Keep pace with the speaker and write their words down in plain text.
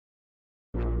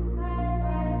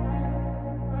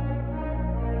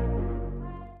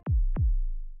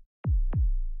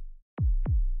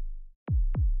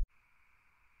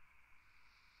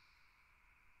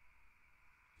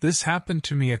This happened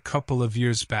to me a couple of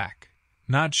years back,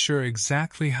 not sure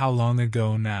exactly how long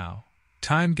ago now.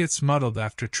 Time gets muddled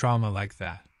after trauma like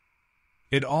that.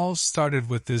 It all started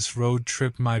with this road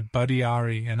trip my buddy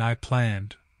Ari and I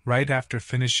planned, right after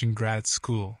finishing grad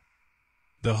school.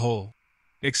 The whole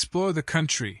explore the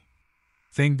country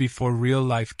thing before real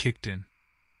life kicked in.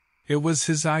 It was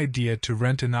his idea to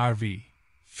rent an RV,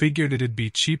 figured it'd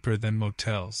be cheaper than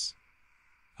motels.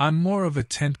 I'm more of a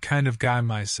tent kind of guy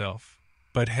myself,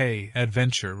 but hey,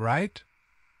 adventure, right?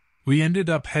 We ended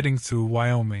up heading through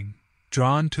Wyoming,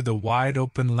 drawn to the wide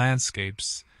open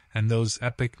landscapes and those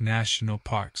epic national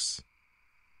parks.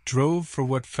 Drove for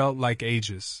what felt like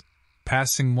ages,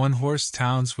 passing one-horse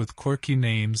towns with quirky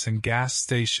names and gas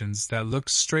stations that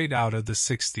looked straight out of the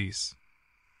 60s.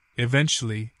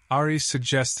 Eventually, Ari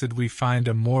suggested we find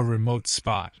a more remote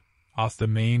spot, off the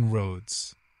main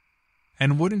roads.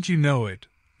 And wouldn't you know it,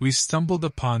 we stumbled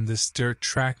upon this dirt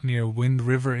track near Wind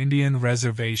River Indian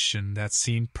Reservation that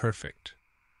seemed perfect.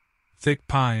 Thick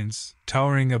pines,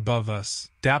 towering above us,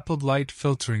 dappled light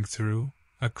filtering through,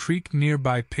 a creek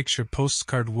nearby picture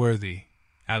postcard worthy,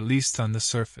 at least on the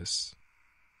surface.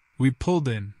 We pulled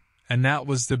in, and that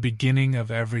was the beginning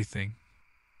of everything.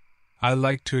 I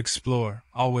like to explore,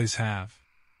 always have.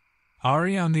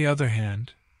 Ari, on the other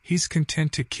hand, he's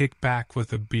content to kick back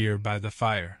with a beer by the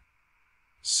fire.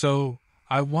 So,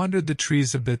 I wandered the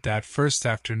trees a bit that first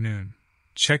afternoon,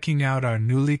 checking out our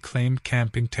newly claimed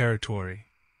camping territory.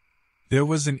 There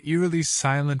was an eerily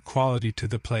silent quality to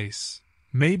the place.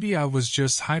 Maybe I was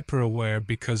just hyper-aware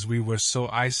because we were so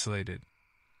isolated.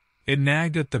 It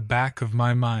nagged at the back of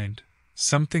my mind,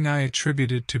 something I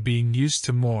attributed to being used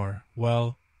to more,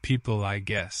 well, people, I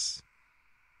guess.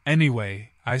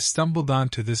 Anyway, I stumbled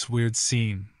onto this weird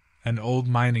scene, an old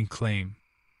mining claim.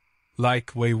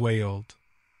 Like way old.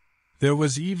 There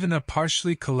was even a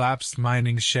partially collapsed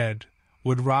mining shed,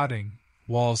 wood rotting,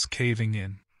 walls caving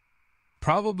in.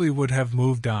 Probably would have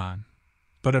moved on,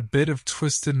 but a bit of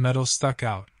twisted metal stuck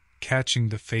out, catching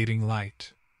the fading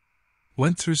light.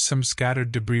 Went through some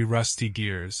scattered debris, rusty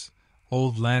gears,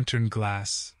 old lantern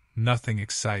glass, nothing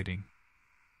exciting.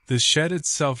 The shed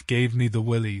itself gave me the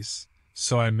willies,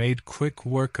 so I made quick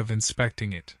work of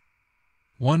inspecting it.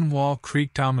 One wall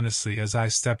creaked ominously as I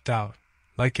stepped out,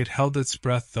 like it held its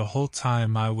breath the whole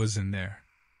time I was in there.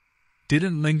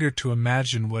 Didn't linger to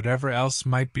imagine whatever else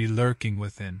might be lurking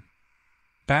within.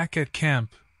 Back at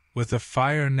camp, with the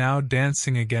fire now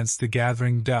dancing against the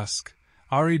gathering dusk,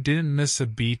 Ari didn't miss a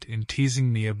beat in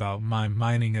teasing me about my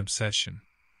mining obsession.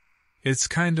 It's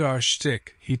kinda our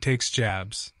shtick, he takes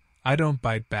jabs, I don't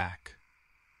bite back.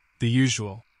 The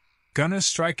usual, "Gonna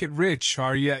strike it rich,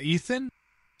 are ya, Ethan?"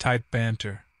 type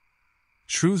banter.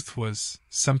 Truth was,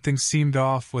 something seemed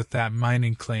off with that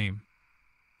mining claim.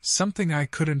 Something I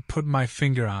couldn't put my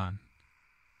finger on.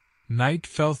 Night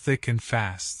fell thick and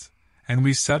fast, and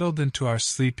we settled into our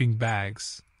sleeping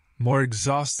bags, more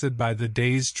exhausted by the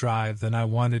day's drive than I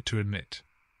wanted to admit.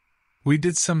 We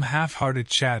did some half-hearted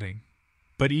chatting,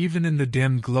 but even in the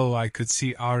dim glow I could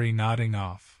see Ari nodding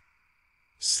off.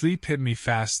 Sleep hit me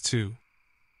fast too.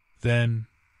 Then,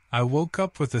 I woke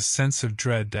up with a sense of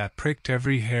dread that pricked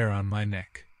every hair on my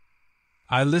neck.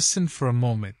 I listened for a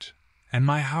moment, and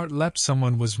my heart leapt.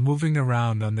 Someone was moving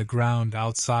around on the ground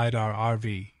outside our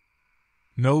RV.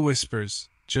 No whispers,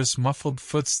 just muffled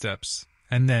footsteps,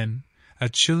 and then, a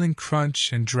chilling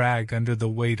crunch and drag under the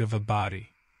weight of a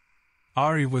body.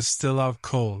 Ari was still out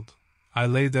cold. I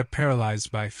lay there paralyzed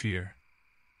by fear.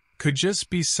 Could just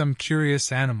be some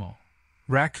curious animal.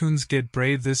 Raccoons get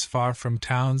brave this far from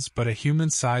towns, but a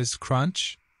human-sized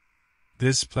crunch?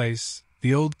 This place,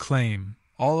 the old claim,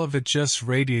 all of it just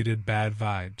radiated bad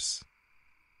vibes.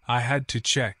 I had to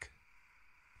check.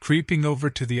 Creeping over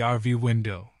to the RV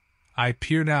window, I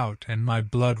peered out and my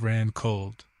blood ran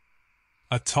cold.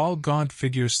 A tall, gaunt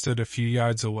figure stood a few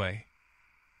yards away.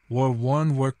 Wore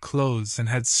worn work clothes and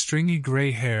had stringy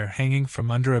gray hair hanging from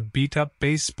under a beat-up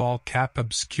baseball cap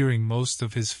obscuring most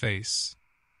of his face.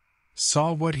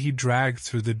 Saw what he dragged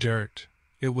through the dirt.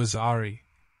 It was Ari.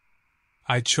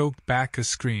 I choked back a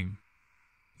scream.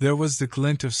 There was the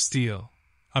glint of steel,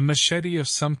 a machete of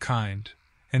some kind,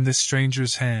 in the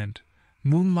stranger's hand,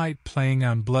 moonlight playing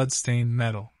on blood-stained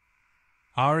metal.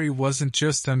 Ari wasn't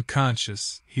just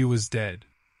unconscious, he was dead.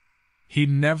 He'd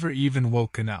never even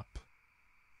woken up.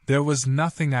 There was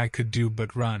nothing I could do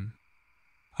but run.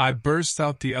 I burst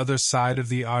out the other side of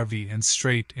the RV and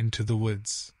straight into the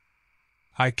woods.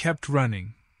 I kept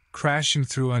running, crashing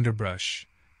through underbrush,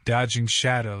 dodging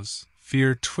shadows,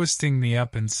 fear twisting me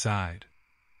up inside.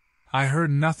 I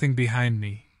heard nothing behind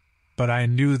me, but I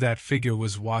knew that figure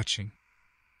was watching.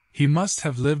 He must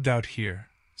have lived out here,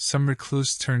 some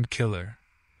recluse turned killer.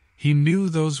 He knew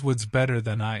those woods better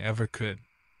than I ever could.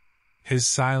 His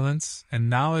silence and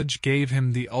knowledge gave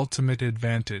him the ultimate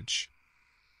advantage.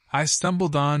 I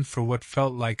stumbled on for what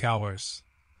felt like hours,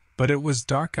 but it was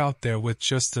dark out there with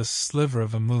just a sliver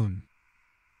of a moon.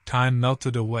 Time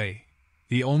melted away.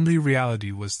 The only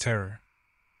reality was terror.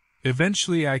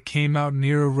 Eventually I came out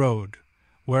near a road,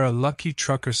 where a lucky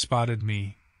trucker spotted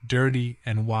me, dirty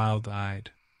and wild-eyed.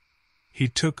 He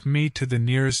took me to the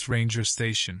nearest ranger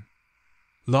station.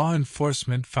 Law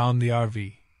enforcement found the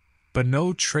RV, but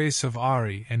no trace of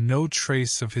Ari and no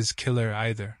trace of his killer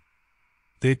either.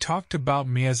 They talked about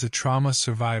me as a trauma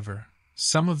survivor.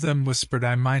 Some of them whispered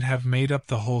I might have made up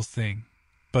the whole thing,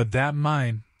 but that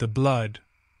mine, the blood,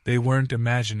 they weren't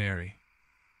imaginary.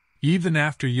 Even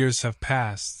after years have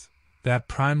passed, that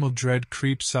primal dread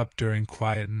creeps up during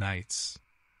quiet nights.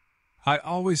 I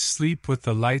always sleep with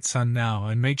the lights on now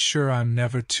and make sure I'm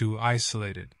never too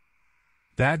isolated.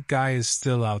 That guy is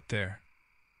still out there.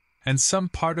 And some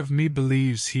part of me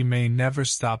believes he may never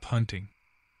stop hunting.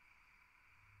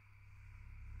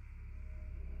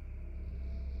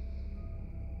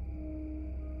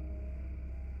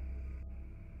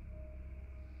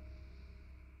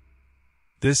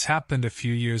 This happened a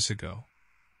few years ago.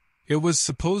 It was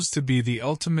supposed to be the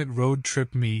ultimate road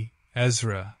trip, me,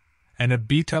 Ezra, and a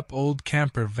beat-up old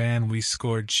camper van we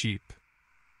scored cheap.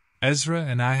 Ezra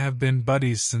and I have been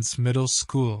buddies since middle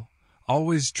school,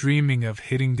 always dreaming of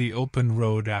hitting the open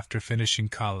road after finishing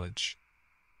college.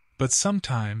 But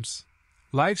sometimes,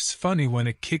 life's funny when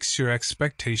it kicks your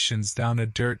expectations down a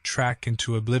dirt track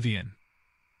into oblivion.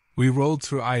 We rolled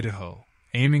through Idaho,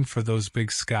 aiming for those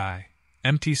big sky,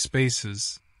 empty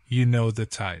spaces, you know the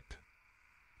type.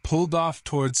 Pulled off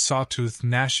towards Sawtooth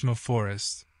National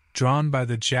Forest, drawn by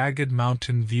the jagged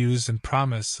mountain views and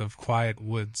promise of quiet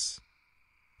woods.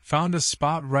 Found a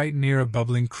spot right near a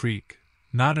bubbling creek,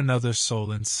 not another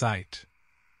soul in sight.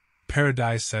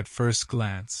 Paradise at first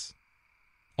glance.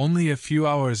 Only a few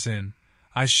hours in,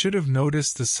 I should have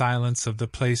noticed the silence of the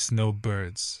place. No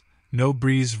birds, no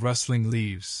breeze rustling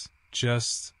leaves,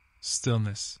 just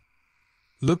stillness.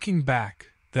 Looking back,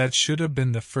 that should have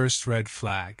been the first red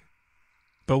flag.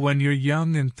 But when you're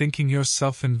young and thinking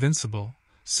yourself invincible,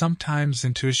 sometimes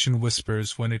intuition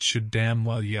whispers when it should damn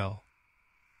well yell.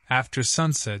 After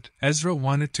sunset, Ezra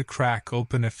wanted to crack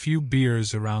open a few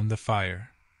beers around the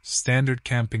fire. Standard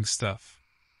camping stuff.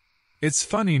 It's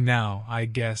funny now, I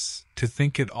guess, to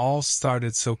think it all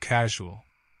started so casual.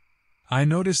 I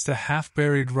noticed a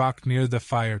half-buried rock near the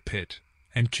fire pit,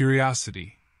 and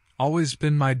curiosity, always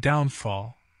been my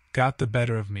downfall, got the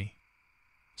better of me.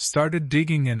 Started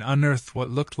digging and unearthed what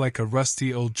looked like a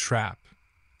rusty old trap,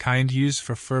 kind used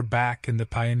for fur back in the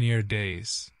pioneer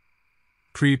days.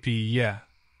 Creepy, yeah,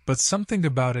 but something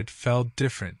about it felt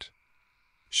different.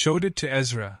 Showed it to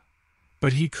Ezra,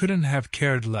 but he couldn't have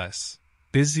cared less,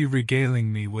 busy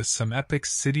regaling me with some epic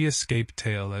city escape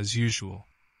tale as usual.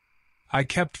 I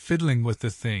kept fiddling with the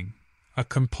thing, a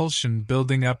compulsion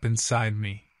building up inside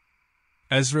me.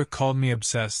 Ezra called me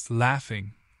obsessed,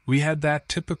 laughing. We had that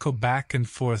typical back and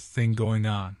forth thing going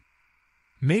on.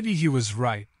 Maybe he was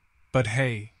right, but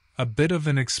hey, a bit of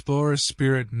an explorer's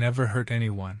spirit never hurt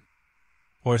anyone.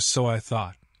 Or so I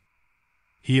thought.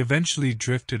 He eventually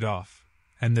drifted off,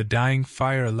 and the dying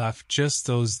fire left just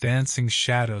those dancing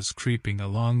shadows creeping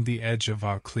along the edge of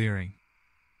our clearing.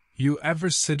 You ever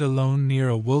sit alone near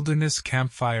a wilderness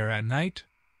campfire at night?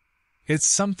 It's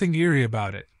something eerie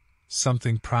about it,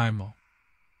 something primal.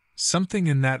 Something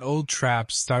in that old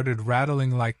trap started rattling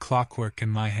like clockwork in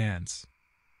my hands.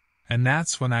 And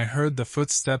that's when I heard the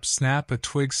footsteps snap a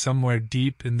twig somewhere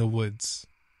deep in the woods.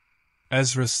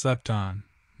 Ezra slept on,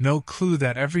 no clue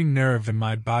that every nerve in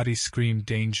my body screamed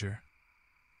danger.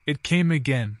 It came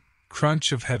again,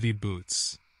 crunch of heavy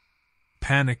boots.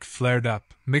 Panic flared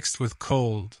up, mixed with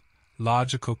cold,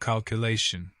 logical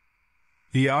calculation.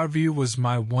 The RV was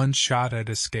my one shot at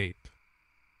escape.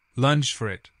 Lunged for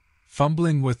it,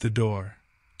 fumbling with the door,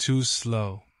 too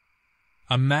slow.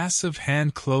 A massive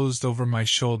hand closed over my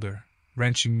shoulder,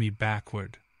 wrenching me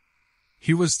backward.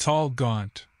 He was tall,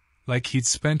 gaunt, like he'd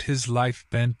spent his life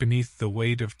bent beneath the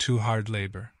weight of too hard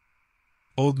labor.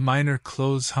 Old miner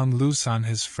clothes hung loose on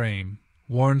his frame,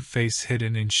 worn face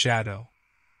hidden in shadow.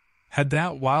 Had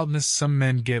that wildness some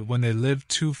men get when they live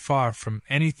too far from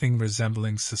anything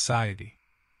resembling society.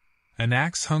 An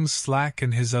axe hung slack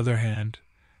in his other hand,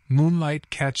 moonlight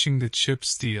catching the chipped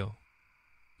steel.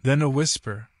 Then a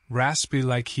whisper, raspy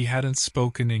like he hadn't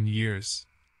spoken in years.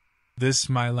 This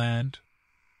my land?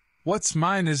 What's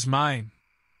mine is mine.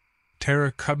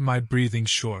 Terror cut my breathing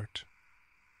short.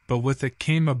 But with it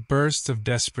came a burst of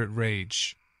desperate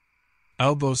rage.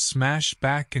 elbow smashed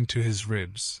back into his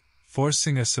ribs,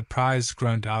 forcing a surprised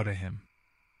grunt out of him.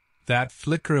 That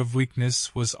flicker of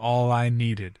weakness was all I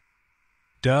needed.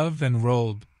 Dove and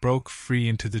rolled, broke free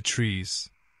into the trees.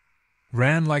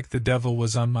 Ran like the devil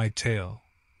was on my tail,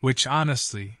 which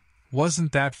honestly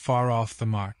wasn't that far off the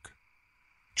mark.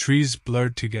 Trees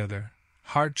blurred together,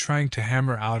 heart trying to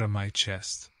hammer out of my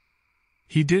chest.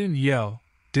 He didn't yell,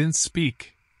 didn't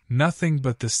speak, nothing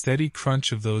but the steady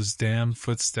crunch of those damn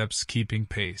footsteps keeping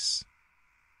pace.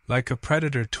 Like a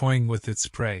predator toying with its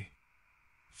prey.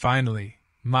 Finally,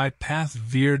 my path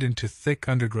veered into thick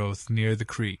undergrowth near the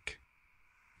creek.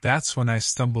 That's when I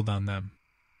stumbled on them.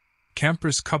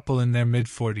 Campers couple in their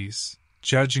mid-40s,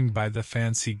 judging by the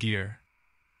fancy gear.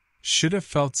 Should have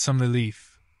felt some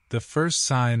relief, the first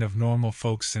sign of normal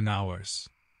folks in hours.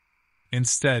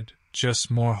 Instead, just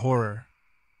more horror.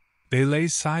 They lay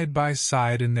side by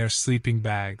side in their sleeping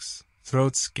bags,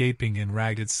 throats gaping in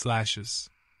ragged slashes.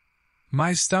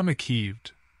 My stomach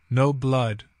heaved. No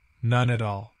blood, none at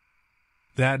all.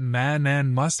 That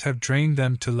madman must have drained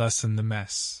them to lessen the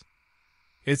mess.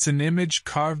 It's an image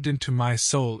carved into my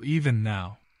soul even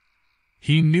now.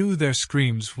 He knew their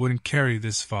screams wouldn't carry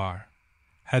this far,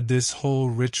 had this whole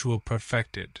ritual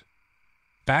perfected.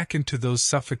 Back into those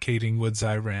suffocating woods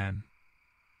I ran.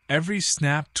 Every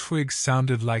snapped twig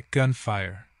sounded like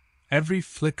gunfire. Every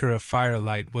flicker of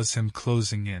firelight was him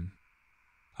closing in.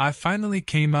 I finally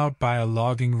came out by a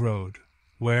logging road,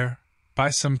 where,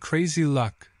 by some crazy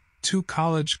luck, 2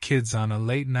 college kids on a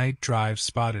late-night drive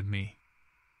spotted me.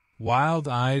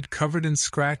 Wild-eyed, covered in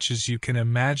scratches, you can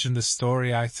imagine the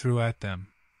story I threw at them.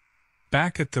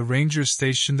 Back at the ranger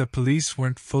station, the police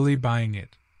weren't fully buying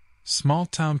it.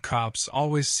 Small-town cops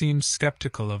always seemed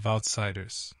skeptical of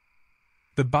outsiders.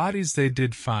 The bodies they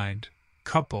did find,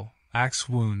 couple, axe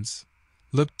wounds,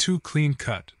 looked too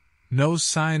clean-cut, no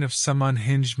sign of some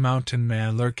unhinged mountain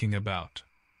man lurking about.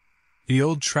 The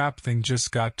old trap thing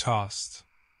just got tossed.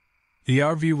 The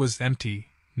RV was empty,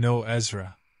 no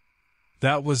Ezra.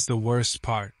 That was the worst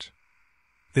part.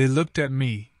 They looked at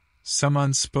me, some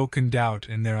unspoken doubt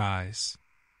in their eyes.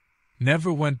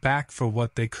 Never went back for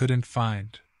what they couldn't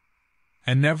find.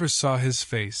 And never saw his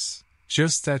face,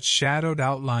 just that shadowed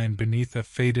outline beneath a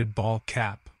faded ball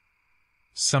cap.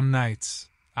 Some nights,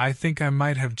 I think I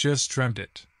might have just dreamt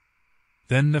it.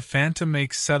 Then the phantom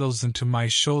ache settles into my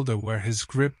shoulder where his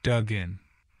grip dug in,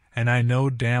 and I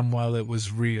know damn well it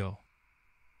was real.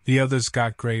 The others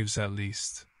got graves at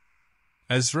least.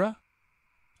 Ezra?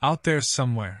 Out there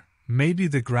somewhere, maybe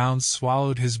the ground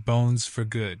swallowed his bones for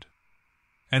good.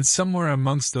 And somewhere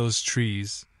amongst those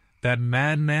trees, that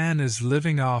madman is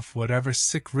living off whatever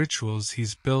sick rituals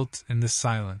he's built in the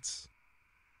silence.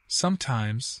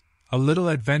 Sometimes, a little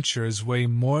adventure is way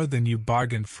more than you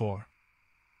bargained for.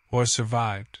 Or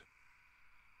survived.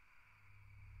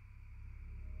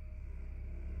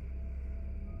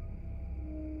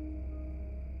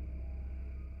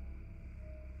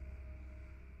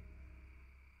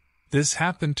 This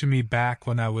happened to me back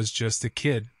when I was just a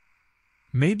kid.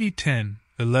 Maybe 10,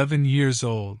 11 years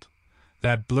old.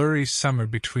 That blurry summer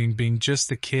between being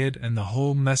just a kid and the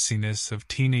whole messiness of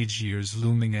teenage years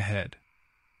looming ahead.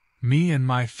 Me and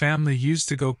my family used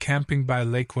to go camping by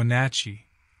Lake Wenatchee,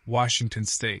 Washington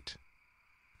State.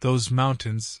 Those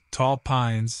mountains, tall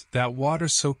pines, that water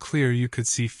so clear you could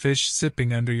see fish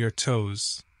sipping under your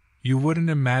toes. You wouldn't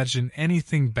imagine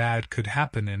anything bad could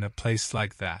happen in a place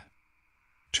like that.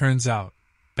 Turns out,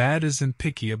 bad isn't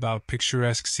picky about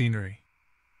picturesque scenery.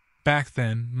 Back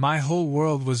then, my whole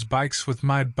world was bikes with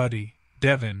my buddy,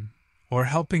 Devin, or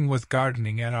helping with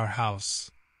gardening at our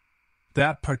house.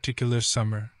 That particular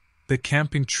summer, the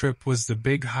camping trip was the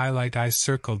big highlight I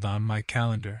circled on my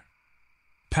calendar.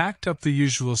 Packed up the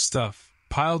usual stuff,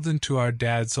 piled into our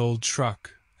dad's old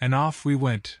truck, and off we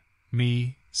went,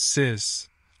 me, Sis,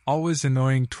 always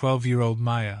annoying 12-year-old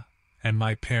Maya, and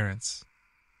my parents.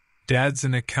 Dad's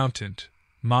an accountant,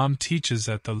 Mom teaches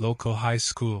at the local high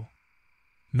school.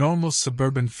 Normal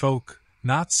suburban folk,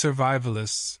 not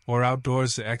survivalists or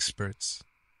outdoors experts.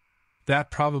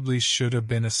 That probably should have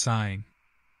been a sign.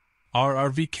 Our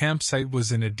RV campsite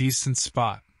was in a decent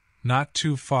spot, not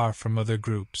too far from other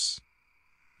groups.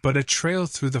 But a trail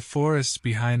through the forest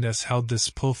behind us held this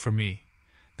pull for me,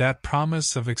 that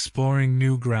promise of exploring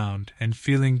new ground and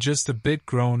feeling just a bit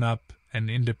grown up and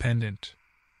independent.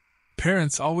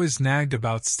 Parents always nagged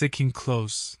about sticking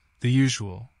close, the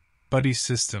usual buddy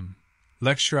system,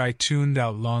 lecture I tuned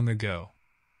out long ago.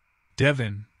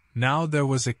 Devin, now there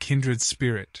was a kindred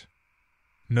spirit.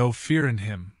 No fear in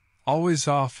him, always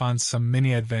off on some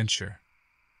mini-adventure.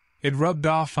 It rubbed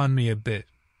off on me a bit,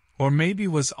 or maybe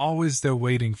was always there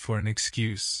waiting for an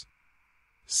excuse.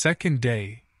 Second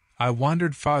day, I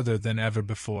wandered farther than ever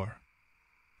before.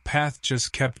 Path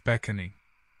just kept beckoning.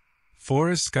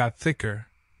 Forest got thicker,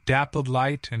 dappled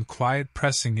light and quiet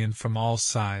pressing in from all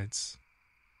sides.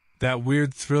 That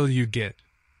weird thrill you get,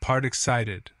 part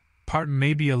excited, part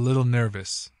maybe a little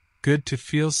nervous. Good to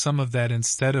feel some of that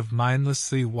instead of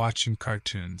mindlessly watching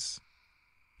cartoons.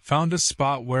 Found a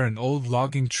spot where an old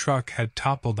logging truck had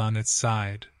toppled on its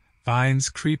side, vines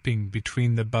creeping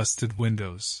between the busted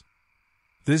windows.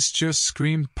 This just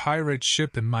screamed pirate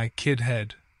ship in my kid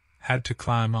head. Had to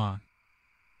climb on.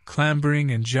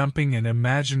 Clambering and jumping and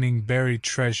imagining buried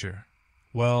treasure.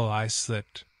 Well, I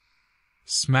slipped.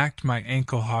 Smacked my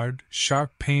ankle hard,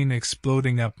 sharp pain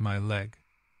exploding up my leg.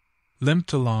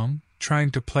 Limped along, trying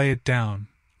to play it down,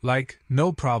 like,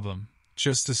 no problem,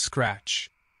 just a scratch.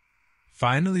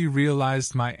 Finally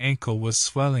realized my ankle was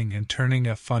swelling and turning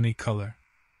a funny color.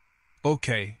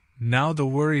 Okay, now the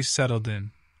worry settled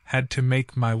in, had to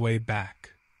make my way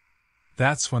back.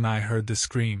 That's when I heard the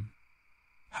scream.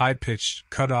 High-pitched,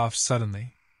 cut off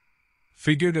suddenly.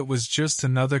 Figured it was just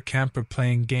another camper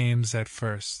playing games at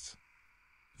first.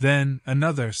 Then,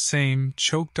 another, same,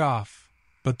 choked off,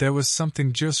 but there was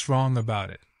something just wrong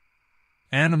about it.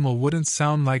 Animal wouldn't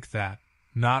sound like that,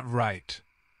 not right.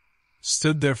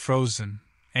 Stood there frozen,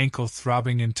 ankle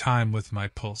throbbing in time with my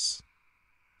pulse.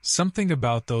 Something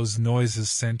about those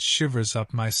noises sent shivers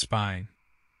up my spine.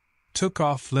 Took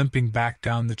off limping back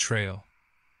down the trail.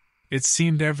 It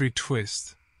seemed every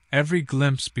twist, every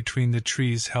glimpse between the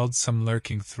trees held some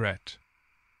lurking threat.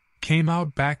 Came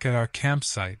out back at our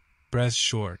campsite, breath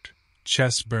short,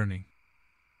 chest burning.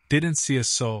 Didn't see a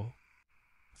soul.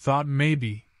 Thought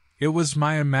maybe it was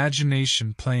my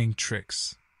imagination playing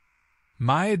tricks.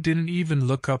 Maya didn't even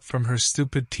look up from her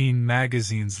stupid teen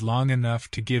magazines long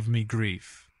enough to give me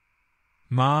grief.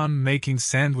 Mom, making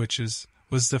sandwiches,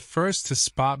 was the first to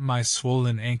spot my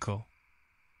swollen ankle.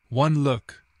 One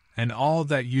look, and all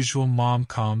that usual mom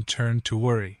calm turned to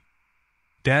worry.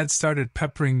 Dad started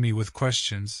peppering me with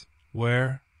questions.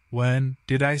 Where, when,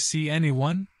 did I see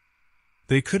anyone?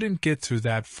 They couldn't get through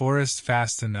that forest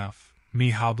fast enough,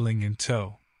 me hobbling in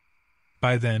tow.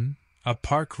 By then, a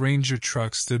park ranger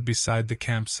truck stood beside the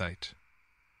campsite.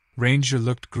 Ranger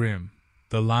looked grim,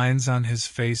 the lines on his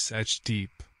face etched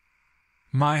deep.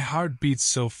 My heart beat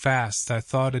so fast I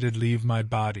thought it'd leave my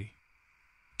body.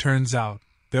 Turns out,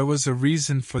 there was a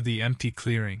reason for the empty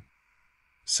clearing.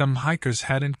 Some hikers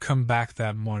hadn't come back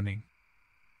that morning.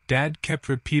 Dad kept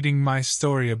repeating my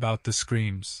story about the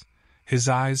screams, his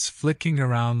eyes flicking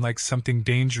around like something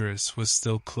dangerous was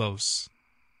still close.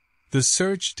 The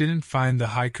search didn't find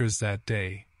the hikers that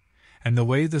day, and the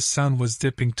way the sun was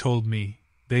dipping told me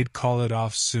they'd call it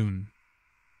off soon.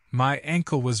 My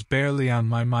ankle was barely on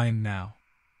my mind now.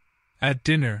 At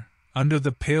dinner, under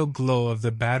the pale glow of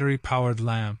the battery-powered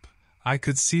lamp, I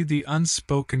could see the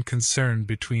unspoken concern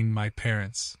between my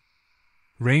parents.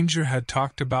 Ranger had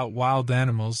talked about wild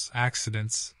animals,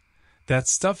 accidents, that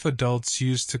stuff adults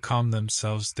use to calm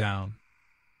themselves down.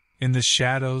 In the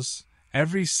shadows,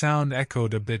 every sound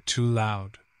echoed a bit too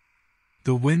loud.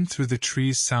 The wind through the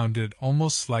trees sounded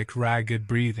almost like ragged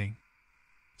breathing.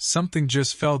 Something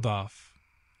just felt off.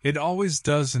 It always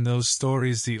does in those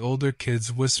stories the older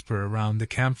kids whisper around the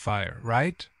campfire,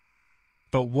 right?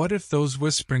 But what if those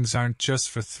whisperings aren't just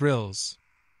for thrills?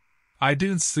 I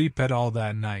didn't sleep at all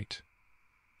that night.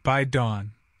 By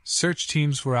dawn, search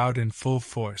teams were out in full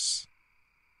force.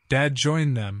 Dad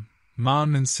joined them.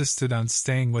 Mom insisted on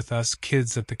staying with us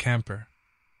kids at the camper.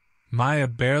 Maya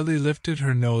barely lifted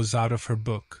her nose out of her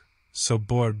book, so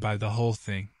bored by the whole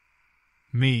thing.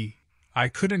 Me, I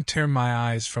couldn't tear my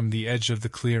eyes from the edge of the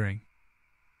clearing.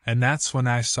 And that's when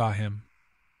I saw him.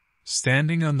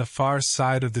 Standing on the far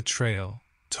side of the trail,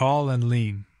 tall and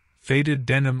lean, faded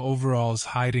denim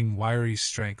overalls hiding wiry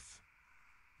strength.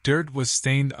 Dirt was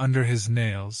stained under his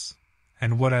nails,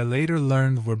 and what I later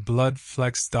learned were blood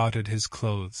flecks dotted his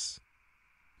clothes.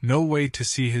 No way to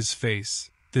see his face,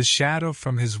 the shadow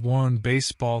from his worn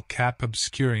baseball cap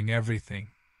obscuring everything.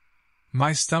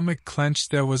 My stomach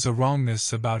clenched. There was a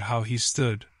wrongness about how he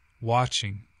stood,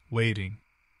 watching, waiting.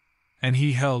 And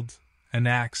he held an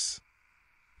axe.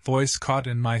 Voice caught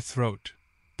in my throat,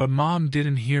 but Mom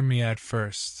didn't hear me at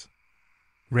first.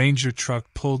 Ranger truck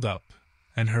pulled up,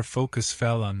 and her focus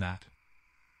fell on that.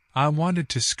 I wanted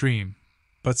to scream,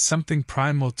 but something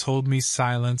primal told me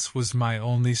silence was my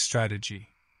only strategy.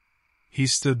 He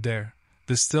stood there,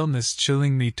 the stillness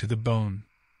chilling me to the bone.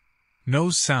 No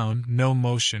sound, no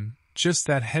motion, just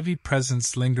that heavy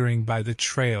presence lingering by the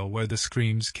trail where the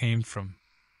screams came from.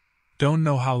 Don't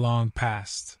know how long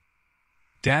passed.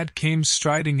 Dad came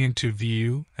striding into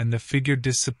view, and the figure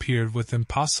disappeared with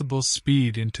impossible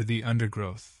speed into the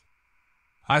undergrowth.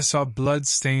 I saw blood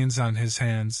stains on his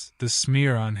hands, the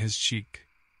smear on his cheek.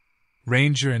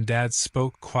 Ranger and Dad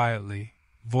spoke quietly,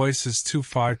 voices too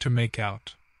far to make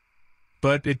out.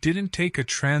 But it didn't take a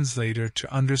translator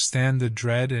to understand the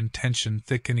dread and tension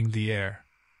thickening the air.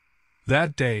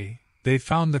 That day, they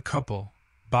found the couple,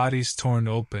 bodies torn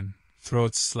open,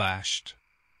 throats slashed.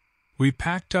 We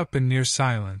packed up in near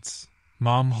silence,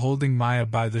 Mom holding Maya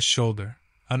by the shoulder,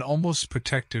 an almost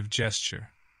protective gesture.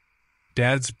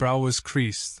 Dad's brow was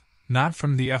creased, not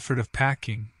from the effort of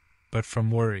packing, but from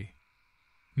worry.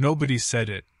 Nobody said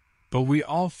it, but we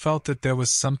all felt that there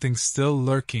was something still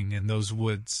lurking in those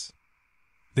woods.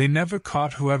 They never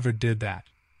caught whoever did that.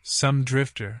 Some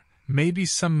drifter, maybe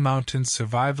some mountain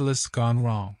survivalist gone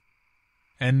wrong.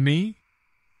 And me?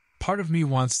 Part of me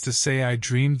wants to say I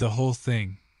dreamed the whole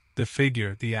thing, the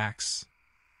figure, the axe.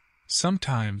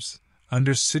 Sometimes,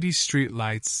 under city street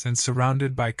lights and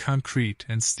surrounded by concrete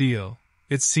and steel,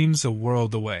 it seems a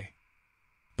world away.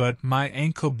 But my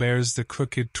ankle bears the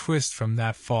crooked twist from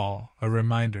that fall, a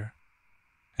reminder.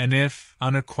 And if,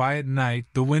 on a quiet night,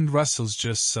 the wind rustles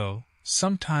just so,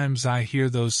 sometimes I hear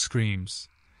those screams,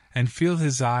 and feel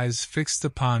his eyes fixed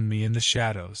upon me in the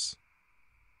shadows.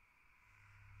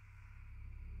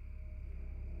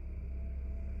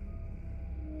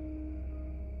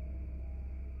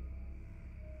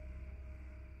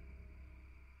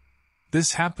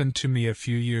 This happened to me a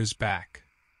few years back.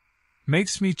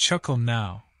 Makes me chuckle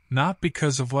now, not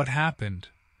because of what happened,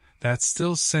 that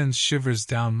still sends shivers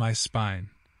down my spine,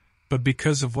 but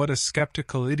because of what a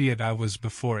skeptical idiot I was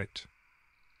before it.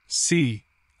 See,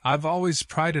 I've always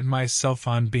prided myself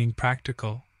on being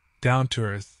practical, down to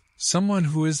earth, someone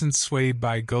who isn't swayed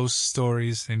by ghost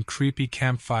stories and creepy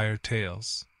campfire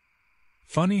tales.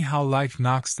 Funny how life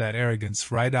knocks that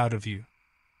arrogance right out of you.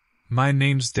 My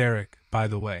name's Derek, by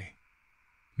the way.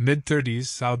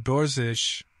 Mid-30s,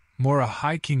 outdoors-ish, more a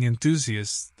hiking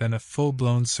enthusiast than a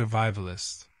full-blown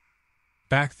survivalist.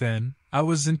 Back then, I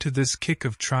was into this kick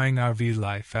of trying RV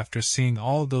life after seeing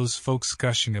all those folks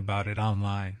gushing about it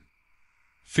online.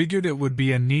 Figured it would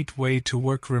be a neat way to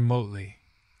work remotely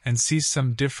and see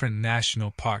some different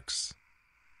national parks.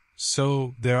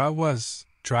 So, there I was,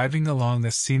 driving along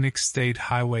the scenic state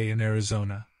highway in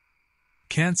Arizona.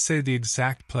 Can't say the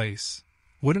exact place.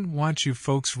 Wouldn't want you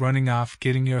folks running off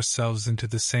getting yourselves into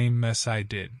the same mess I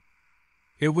did.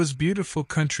 It was beautiful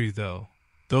country though,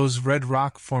 those red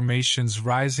rock formations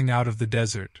rising out of the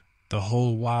desert, the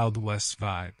whole Wild West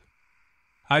vibe.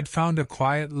 I'd found a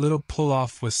quiet little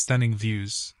pull-off with stunning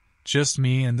views, just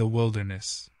me and the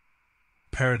wilderness.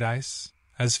 Paradise,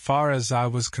 as far as I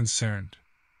was concerned.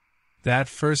 That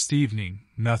first evening,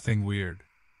 nothing weird.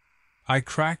 I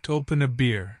cracked open a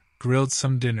beer, grilled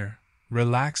some dinner,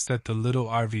 relaxed at the little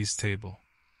RV's table.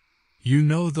 You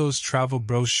know those travel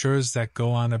brochures that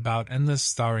go on about endless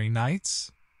starry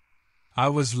nights? I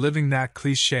was living that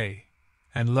cliché,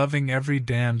 and loving every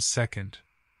damned second.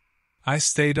 I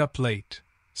stayed up late,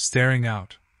 staring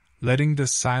out, letting the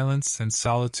silence and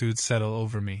solitude settle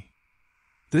over me.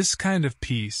 This kind of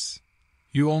peace,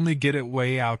 you only get it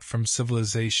way out from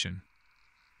civilization.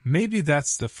 Maybe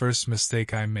that's the first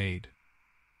mistake I made,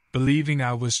 believing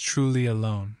I was truly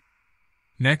alone.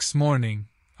 Next morning,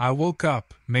 I woke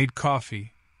up, made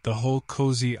coffee, the whole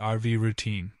cozy RV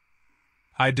routine.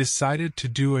 I decided to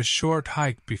do a short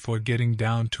hike before getting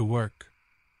down to work.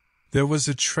 There was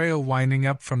a trail winding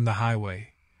up from the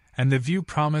highway, and the view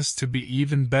promised to be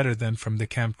even better than from the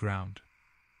campground.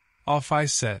 Off I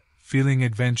set, feeling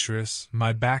adventurous,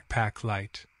 my backpack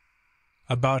light.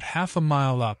 About half a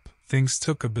mile up, things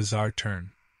took a bizarre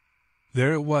turn.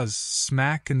 There it was,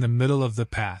 smack in the middle of the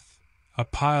path. A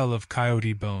pile of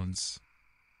coyote bones.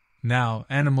 Now,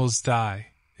 animals die,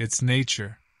 it's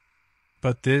nature.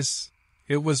 But this,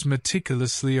 it was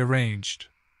meticulously arranged.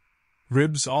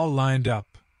 Ribs all lined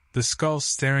up, the skull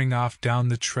staring off down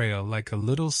the trail like a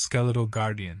little skeletal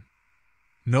guardian.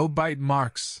 No bite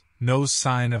marks, no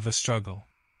sign of a struggle.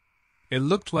 It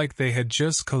looked like they had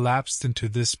just collapsed into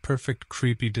this perfect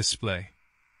creepy display.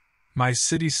 My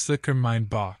city slicker mind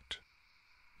balked.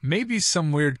 Maybe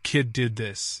some weird kid did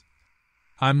this.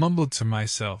 I mumbled to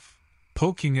myself,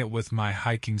 poking it with my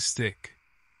hiking stick.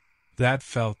 That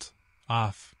felt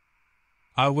off.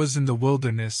 I was in the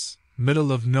wilderness,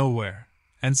 middle of nowhere,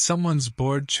 and someone's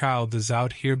bored child is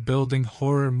out here building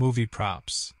horror movie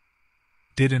props.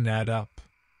 Didn't add up.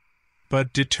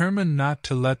 But determined not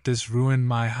to let this ruin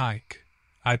my hike,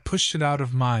 I pushed it out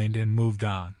of mind and moved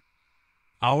on.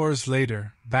 Hours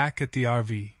later, back at the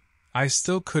RV, I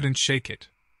still couldn't shake it.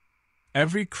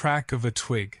 Every crack of a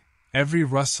twig, Every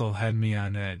rustle had me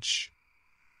on edge.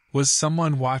 Was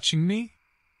someone watching me?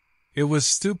 It was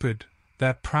stupid,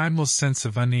 that primal sense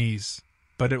of unease,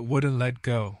 but it wouldn't let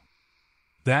go.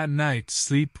 That night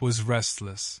sleep was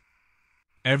restless.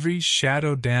 Every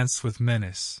shadow danced with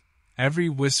menace, every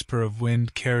whisper of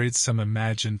wind carried some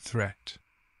imagined threat.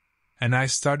 And I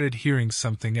started hearing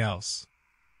something else.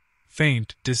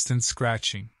 Faint, distant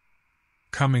scratching.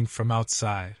 Coming from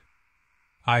outside.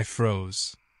 I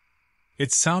froze.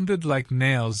 It sounded like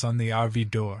nails on the RV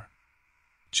door.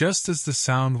 Just as the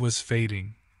sound was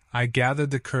fading, I gathered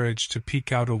the courage to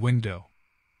peek out a window.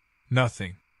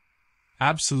 Nothing.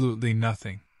 Absolutely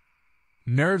nothing.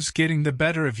 Nerves getting the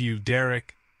better of you,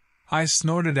 Derek. I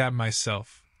snorted at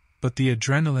myself, but the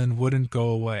adrenaline wouldn't go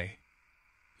away.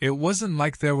 It wasn't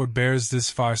like there were bears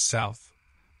this far south,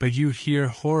 but you'd hear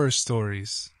horror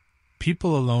stories.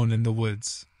 People alone in the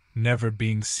woods, never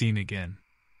being seen again.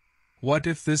 What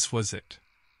if this was it?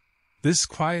 This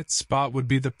quiet spot would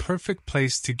be the perfect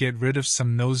place to get rid of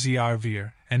some nosy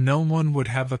RVer, and no one would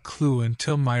have a clue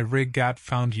until my rig got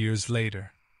found years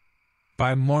later.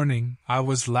 By morning, I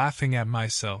was laughing at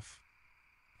myself.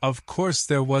 Of course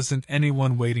there wasn't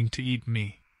anyone waiting to eat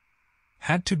me.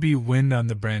 Had to be wind on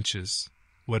the branches,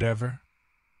 whatever.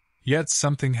 Yet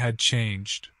something had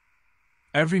changed.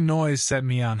 Every noise set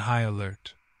me on high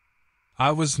alert. I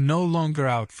was no longer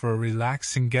out for a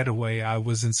relaxing getaway, I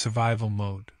was in survival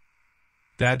mode.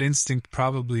 That instinct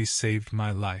probably saved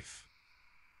my life.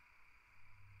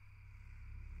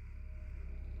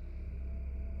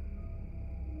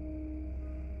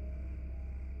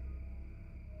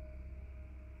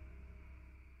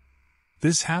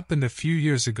 This happened a few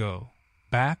years ago,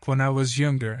 back when I was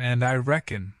younger and I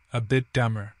reckon a bit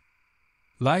dumber.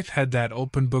 Life had that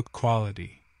open book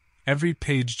quality, every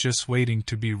page just waiting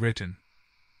to be written.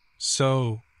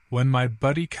 So, when my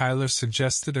buddy Kyler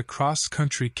suggested a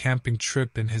cross-country camping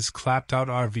trip in his clapped-out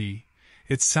RV,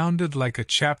 it sounded like a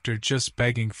chapter just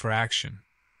begging for action.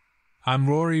 I'm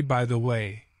Rory, by the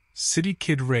way, city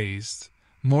kid raised,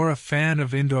 more a fan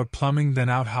of indoor plumbing than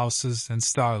outhouses and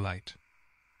starlight.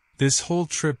 This whole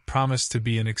trip promised to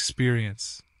be an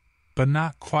experience, but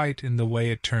not quite in the way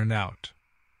it turned out.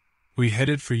 We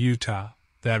headed for Utah,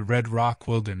 that red rock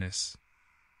wilderness.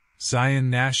 Zion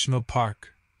National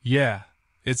Park, yeah,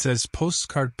 it's as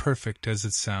postcard perfect as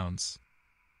it sounds.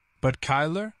 But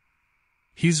Kyler?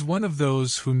 He's one of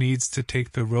those who needs to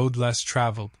take the road less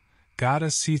traveled, gotta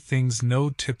see things no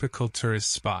typical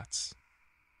tourist spots.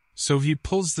 So he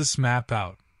pulls this map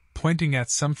out, pointing at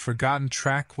some forgotten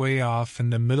track way off in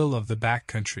the middle of the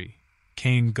backcountry,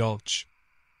 Cane Gulch.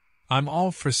 I'm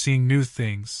all for seeing new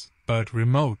things, but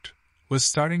remote was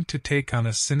starting to take on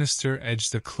a sinister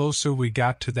edge the closer we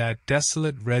got to that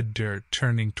desolate red dirt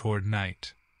turning toward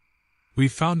night. We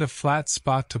found a flat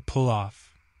spot to pull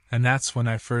off, and that's when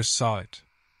I first saw it.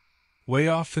 Way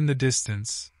off in the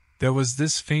distance, there was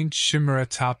this faint shimmer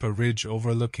atop a ridge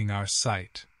overlooking our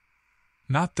site.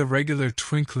 Not the regular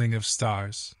twinkling of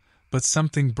stars, but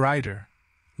something brighter,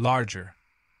 larger.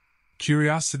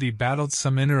 Curiosity battled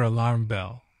some inner alarm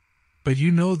bell, but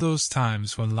you know those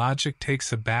times when logic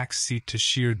takes a back seat to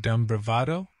sheer dumb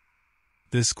bravado?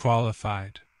 This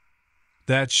qualified.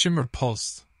 That shimmer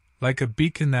pulsed, like a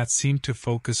beacon that seemed to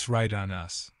focus right on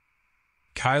us.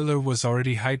 Kyler was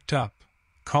already hyped up,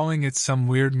 calling it some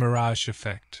weird mirage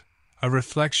effect, a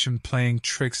reflection playing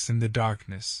tricks in the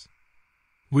darkness.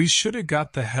 We shoulda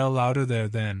got the hell out of there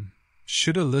then,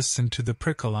 shoulda listened to the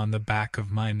prickle on the back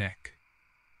of my neck.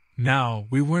 Now,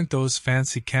 we weren't those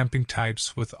fancy camping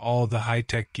types with all the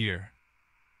high-tech gear.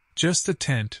 Just a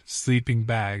tent, sleeping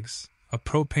bags, a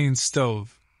propane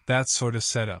stove, that sort of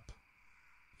setup.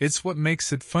 It's what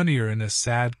makes it funnier in a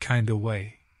sad kind of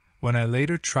way, when I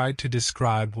later tried to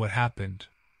describe what happened.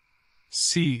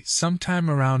 See, sometime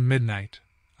around midnight,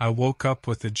 I woke up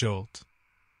with a jolt.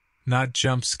 Not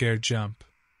jump scare jump.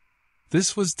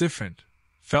 This was different,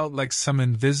 felt like some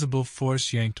invisible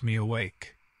force yanked me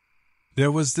awake.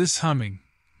 There was this humming,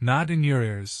 not in your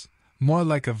ears, more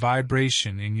like a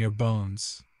vibration in your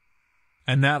bones.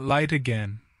 And that light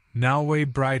again, now way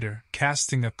brighter,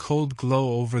 casting a cold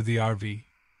glow over the RV.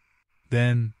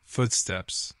 Then,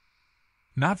 footsteps.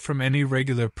 Not from any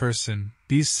regular person,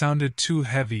 these sounded too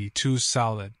heavy, too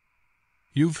solid.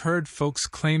 You've heard folks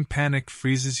claim panic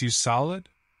freezes you solid?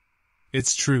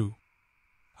 It's true.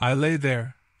 I lay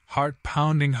there, heart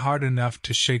pounding hard enough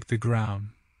to shake the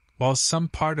ground, while some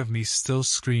part of me still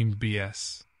screamed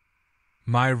BS.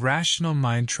 My rational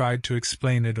mind tried to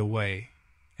explain it away.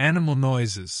 Animal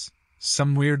noises,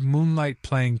 some weird moonlight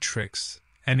playing tricks,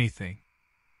 anything.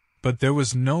 But there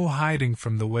was no hiding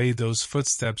from the way those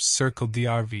footsteps circled the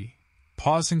RV,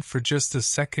 pausing for just a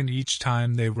second each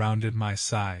time they rounded my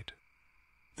side.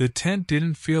 The tent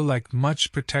didn't feel like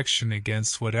much protection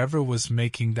against whatever was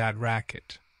making that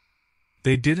racket.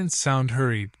 They didn't sound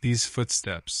hurried, these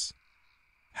footsteps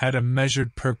had a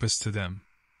measured purpose to them.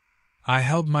 I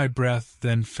held my breath,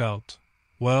 then felt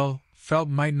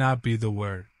might not be the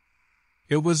word.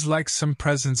 It was like some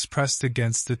presence pressed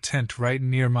against the tent right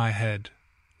near my head,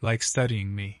 like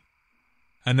studying me.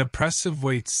 An oppressive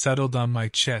weight settled on my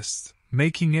chest,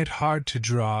 making it hard to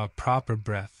draw a proper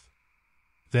breath.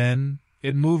 Then,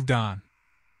 it moved on.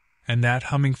 And that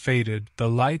humming faded, the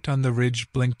light on the ridge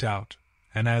blinked out,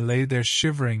 and I lay there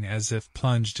shivering as if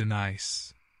plunged in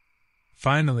ice.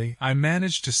 Finally, I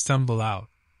managed to stumble out.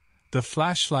 The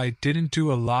flashlight didn't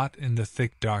do a lot in the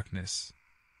thick darkness.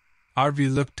 Arvi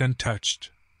looked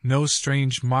untouched, no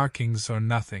strange markings or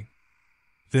nothing.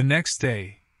 The next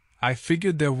day, I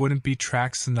figured there wouldn't be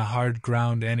tracks in the hard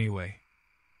ground anyway.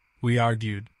 We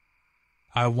argued.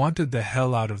 I wanted the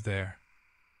hell out of there.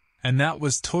 And that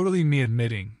was totally me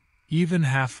admitting, even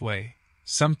halfway,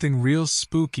 something real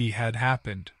spooky had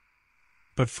happened.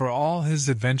 But for all his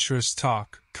adventurous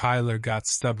talk, Kyler got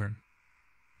stubborn.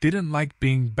 Didn't like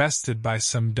being bested by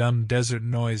some dumb desert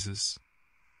noises.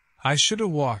 I should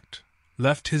have walked,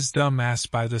 left his dumb ass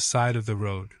by the side of the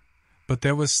road, but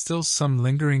there was still some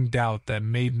lingering doubt that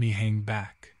made me hang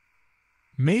back.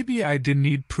 Maybe I didn't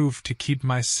need proof to keep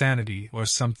my sanity or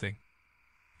something.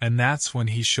 And that's when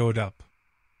he showed up.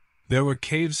 There were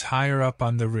caves higher up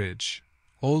on the ridge,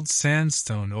 old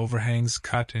sandstone overhangs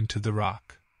cut into the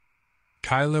rock.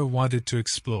 Kyler wanted to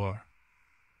explore.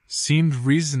 Seemed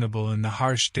reasonable in the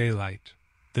harsh daylight,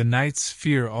 the night's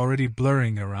fear already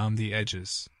blurring around the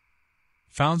edges.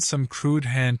 Found some crude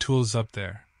hand tools up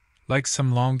there, like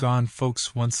some long-gone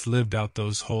folks once lived out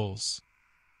those holes.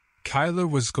 Kyler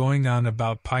was going on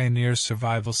about pioneer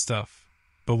survival stuff,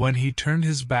 but when he turned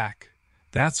his back,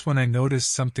 that's when I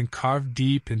noticed something carved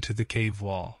deep into the cave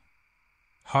wall.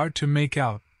 Hard to make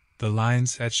out, the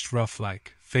lines etched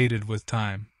rough-like, faded with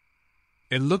time.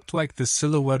 It looked like the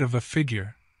silhouette of a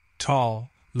figure, tall,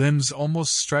 limbs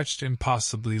almost stretched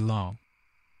impossibly long.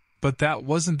 But that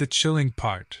wasn't the chilling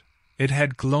part. It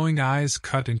had glowing eyes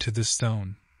cut into the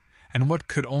stone, and what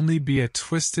could only be a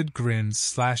twisted grin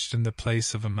slashed in the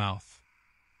place of a mouth.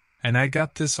 And I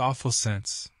got this awful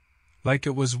sense, like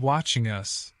it was watching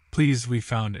us, pleased we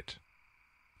found it.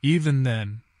 Even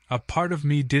then, a part of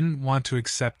me didn't want to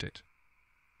accept it.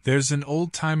 There's an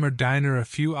old-timer diner a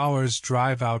few hours'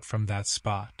 drive out from that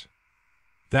spot.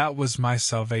 That was my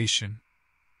salvation.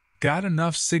 Got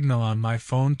enough signal on my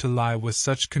phone to lie with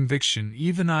such conviction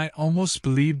even I almost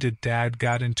believed it. Dad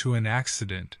got into an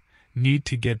accident, need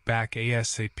to get back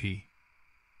ASAP.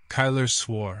 Kyler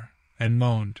swore and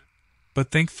moaned, but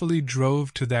thankfully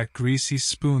drove to that greasy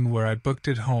spoon where I booked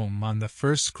it home on the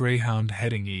first Greyhound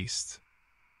heading east.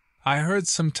 I heard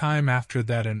some time after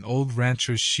that an old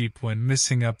rancher's sheep went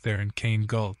missing up there in Cane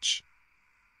Gulch.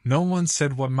 No one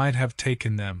said what might have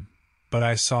taken them, but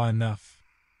I saw enough.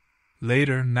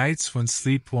 Later, nights when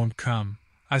sleep won't come,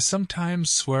 I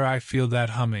sometimes swear I feel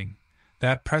that humming,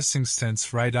 that pressing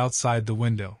sense right outside the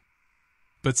window.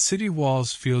 But city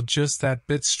walls feel just that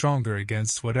bit stronger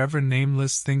against whatever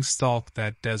nameless thing stalked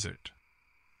that desert.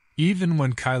 Even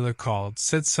when Kyler called,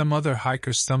 said some other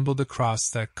hiker stumbled across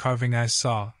that carving I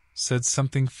saw, said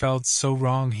something felt so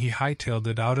wrong he hightailed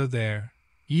it out of there,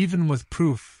 even with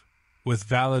proof, with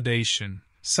validation,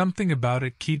 something about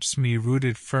it keeps me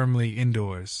rooted firmly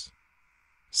indoors.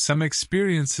 Some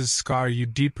experiences scar you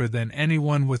deeper than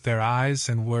anyone with their eyes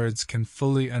and words can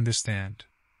fully understand.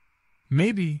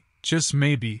 Maybe, just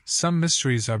maybe, some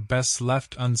mysteries are best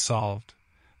left unsolved,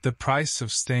 the price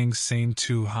of staying sane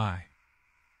too high.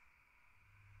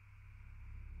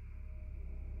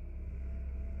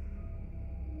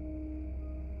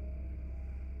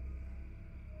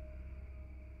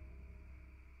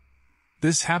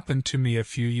 This happened to me a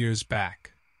few years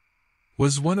back.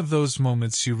 Was one of those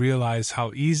moments you realize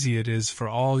how easy it is for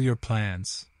all your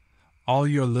plans, all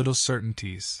your little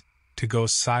certainties, to go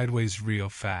sideways real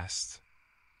fast.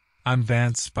 I'm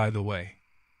Vance, by the way.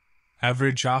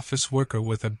 Average office worker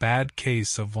with a bad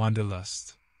case of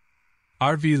wanderlust.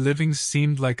 RV living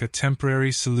seemed like a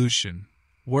temporary solution.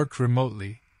 Work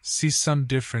remotely, see some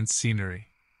different scenery.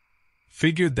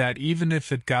 Figured that even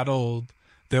if it got old,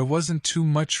 there wasn't too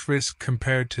much risk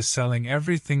compared to selling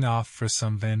everything off for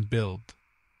some van build.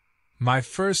 My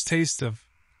first taste of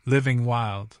living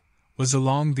wild was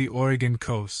along the Oregon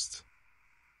coast.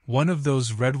 One of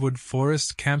those redwood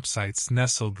forest campsites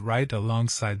nestled right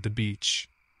alongside the beach.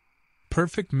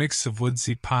 Perfect mix of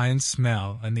woodsy pine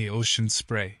smell and the ocean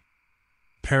spray.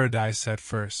 Paradise at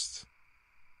first.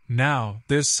 Now,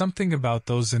 there's something about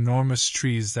those enormous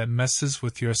trees that messes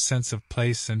with your sense of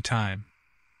place and time.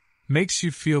 Makes you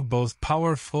feel both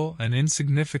powerful and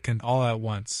insignificant all at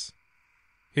once.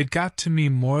 It got to me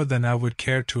more than I would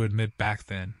care to admit back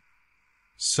then.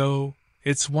 So,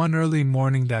 it's one early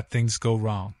morning that things go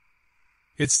wrong.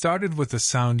 It started with a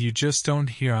sound you just don't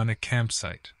hear on a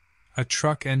campsite, a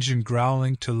truck engine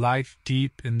growling to life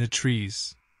deep in the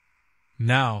trees.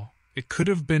 Now, it could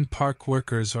have been park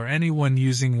workers or anyone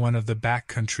using one of the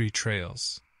backcountry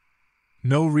trails.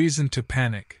 No reason to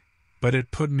panic, but it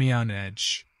put me on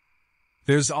edge.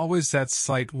 There's always that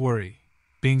slight worry,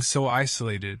 being so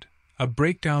isolated, a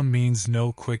breakdown means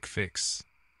no quick fix.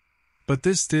 But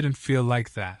this didn't feel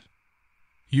like that.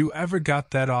 You ever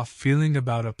got that off feeling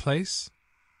about a place?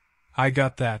 I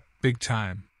got that, big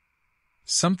time.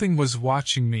 Something was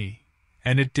watching me,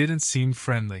 and it didn't seem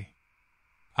friendly.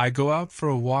 I go out for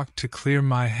a walk to clear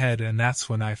my head, and that's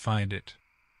when I find it.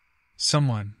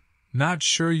 Someone, not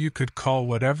sure you could call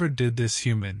whatever did this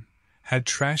human, had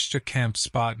trashed a camp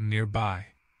spot nearby.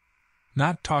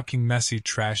 Not talking messy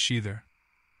trash either.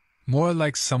 More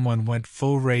like someone went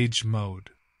full rage mode.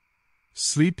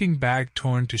 Sleeping bag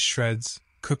torn to shreds,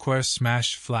 cookware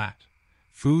smashed flat,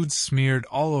 food smeared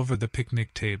all over the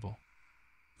picnic table.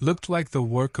 Looked like the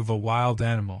work of a wild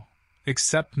animal,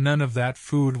 except none of that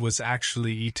food was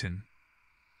actually eaten.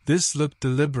 This looked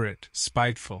deliberate,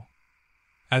 spiteful.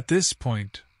 At this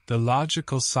point, the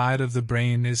logical side of the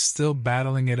brain is still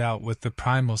battling it out with the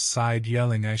primal side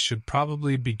yelling I should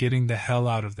probably be getting the hell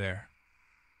out of there.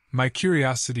 My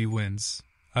curiosity wins,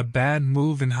 a bad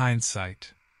move in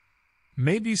hindsight.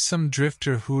 Maybe some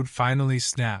drifter who'd finally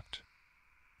snapped.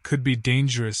 Could be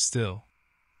dangerous still.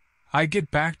 I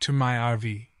get back to my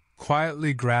RV,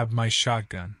 quietly grab my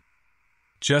shotgun.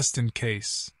 Just in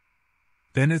case.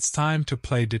 Then it's time to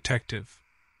play detective.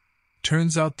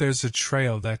 Turns out there's a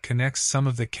trail that connects some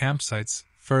of the campsites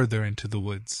further into the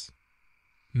woods.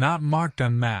 Not marked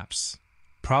on maps,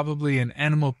 probably an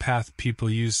animal path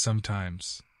people use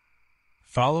sometimes.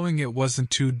 Following it wasn't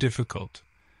too difficult,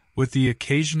 with the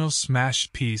occasional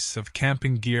smashed piece of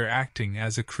camping gear acting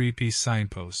as a creepy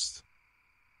signpost.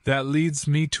 That leads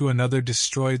me to another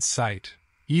destroyed site,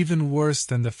 even worse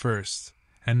than the first,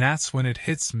 and that's when it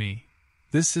hits me.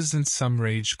 This isn't some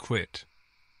rage quit.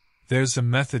 There's a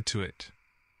method to it.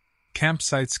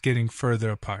 Campsites getting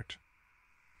further apart.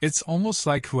 It's almost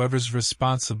like whoever's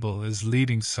responsible is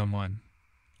leading someone,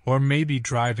 or maybe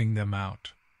driving them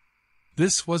out.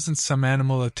 This wasn't some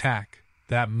animal attack,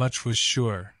 that much was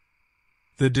sure.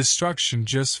 The destruction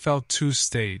just felt too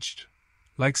staged,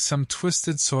 like some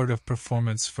twisted sort of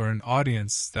performance for an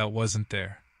audience that wasn't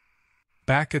there.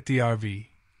 Back at the RV,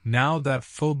 now that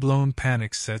full-blown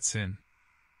panic sets in.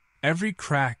 Every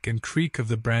crack and creak of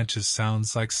the branches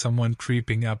sounds like someone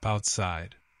creeping up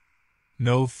outside.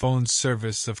 No phone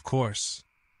service, of course.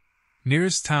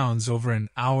 Nearest town's over an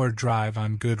hour drive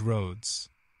on good roads.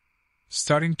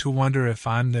 Starting to wonder if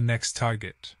I'm the next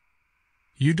target.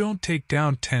 You don't take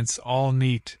down tents all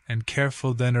neat and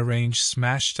careful, then arrange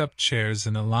smashed-up chairs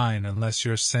in a line unless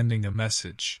you're sending a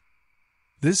message.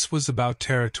 This was about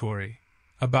territory,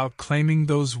 about claiming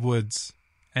those woods,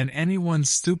 and anyone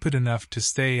stupid enough to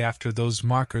stay after those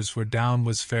markers were down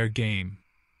was fair game.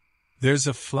 There's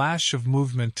a flash of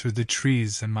movement through the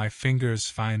trees and my fingers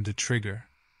find the trigger.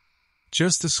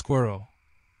 Just a squirrel,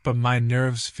 but my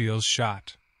nerves feel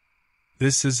shot.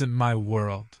 This isn't my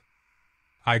world.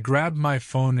 I grab my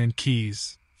phone and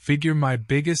keys, figure my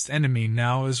biggest enemy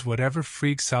now is whatever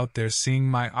freaks out there seeing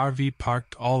my RV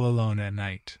parked all alone at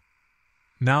night.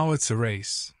 Now it's a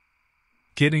race.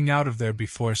 Getting out of there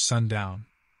before sundown.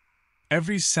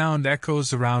 Every sound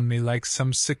echoes around me like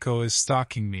some sicko is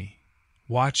stalking me,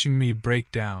 watching me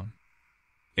break down.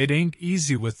 It ain't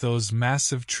easy with those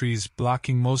massive trees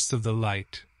blocking most of the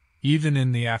light, even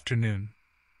in the afternoon.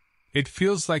 It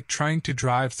feels like trying to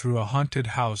drive through a haunted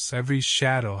house. Every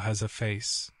shadow has a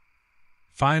face.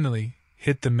 Finally,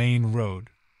 hit the main road.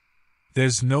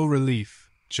 There's no relief,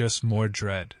 just more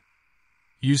dread.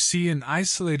 You see an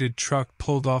isolated truck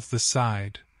pulled off the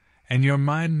side, and your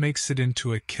mind makes it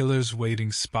into a killer's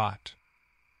waiting spot.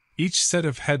 Each set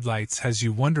of headlights has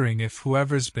you wondering if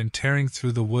whoever's been tearing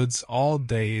through the woods all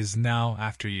day is now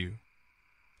after you.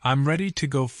 I'm ready to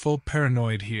go full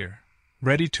paranoid here.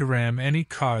 Ready to ram any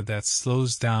car that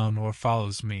slows down or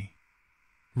follows me.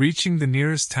 Reaching the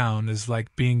nearest town is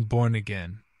like being born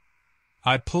again.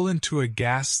 I pull into a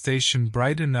gas station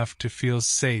bright enough to feel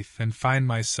safe and find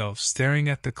myself staring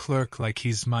at the clerk like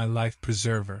he's my life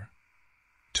preserver.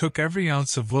 Took every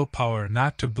ounce of willpower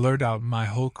not to blurt out my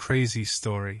whole crazy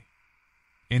story.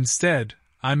 Instead,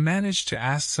 I managed to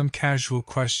ask some casual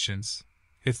questions,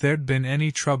 if there'd been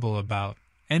any trouble about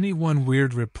anyone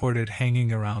weird reported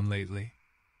hanging around lately.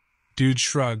 Dude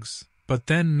shrugs, but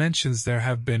then mentions there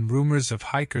have been rumors of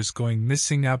hikers going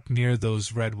missing up near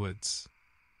those redwoods.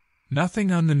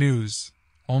 Nothing on the news,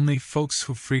 only folks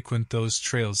who frequent those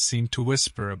trails seem to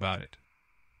whisper about it.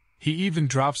 He even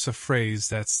drops a phrase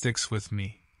that sticks with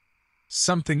me.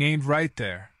 Something ain't right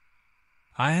there.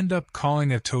 I end up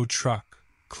calling a tow truck,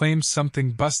 claims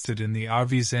something busted in the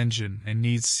RV's engine and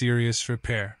needs serious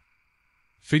repair.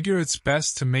 Figure it's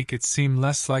best to make it seem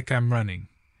less like I'm running,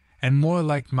 and more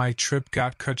like my trip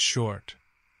got cut short.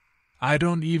 I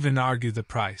don't even argue the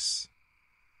price.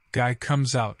 Guy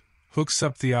comes out, hooks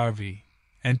up the RV,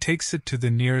 and takes it to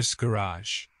the nearest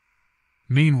garage.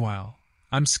 Meanwhile,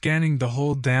 I'm scanning the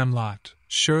whole damn lot,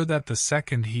 sure that the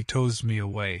second he tows me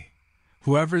away,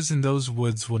 whoever's in those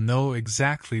woods will know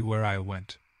exactly where I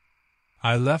went.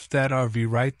 I left that RV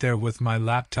right there with my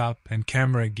laptop and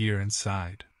camera gear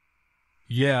inside.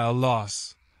 Yeah, a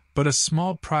loss, but a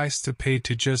small price to pay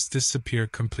to just disappear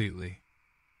completely.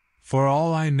 For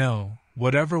all I know,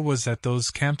 whatever was at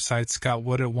those campsites got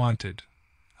what it wanted,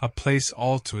 a place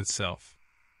all to itself.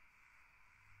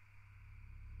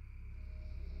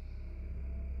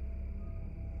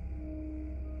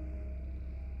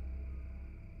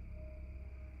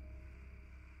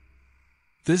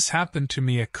 This happened to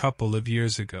me a couple of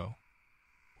years ago.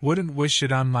 Wouldn't wish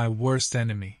it on my worst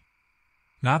enemy.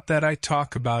 Not that I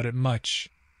talk about it much,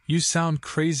 you sound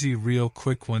crazy real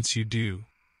quick once you do.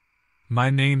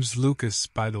 My name's Lucas,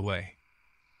 by the way.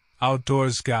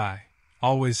 Outdoors guy,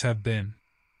 always have been.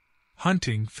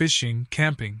 Hunting, fishing,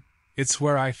 camping, it's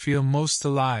where I feel most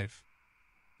alive.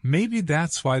 Maybe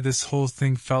that's why this whole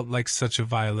thing felt like such a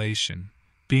violation,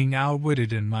 being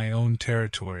outwitted in my own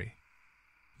territory.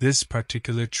 This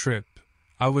particular trip,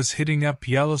 I was hitting up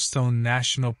Yellowstone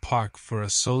National Park for a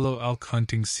solo elk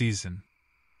hunting season.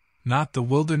 Not the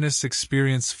wilderness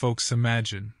experience folks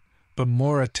imagine, but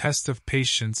more a test of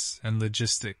patience and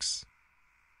logistics.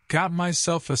 Got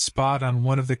myself a spot on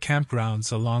one of the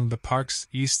campgrounds along the park's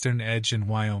eastern edge in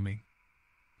Wyoming.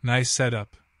 Nice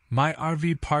setup, my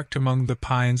RV parked among the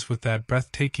pines with that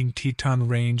breathtaking Teton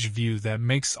Range view that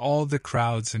makes all the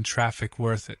crowds and traffic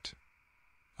worth it.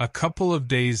 A couple of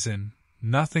days in,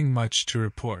 nothing much to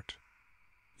report.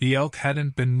 The elk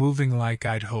hadn't been moving like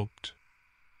I'd hoped.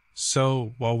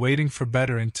 So, while waiting for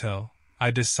better intel, I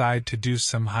decide to do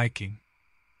some hiking.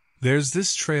 There's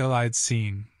this trail I'd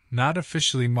seen, not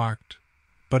officially marked,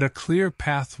 but a clear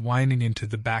path winding into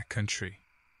the backcountry.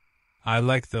 I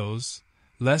like those,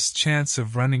 less chance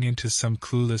of running into some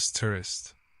clueless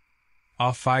tourist.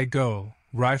 Off I go,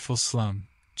 rifle slung,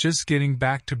 just getting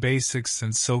back to basics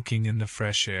and soaking in the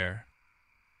fresh air.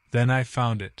 Then I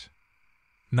found it.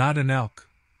 Not an elk,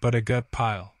 but a gut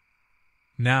pile.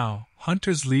 Now,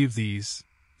 hunters leave these,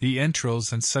 the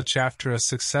entrails and such after a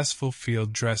successful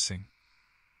field dressing.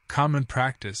 Common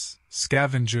practice,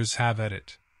 scavengers have at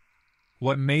it.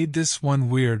 What made this one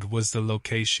weird was the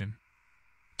location.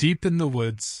 Deep in the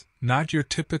woods, not your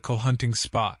typical hunting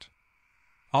spot.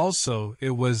 Also,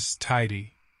 it was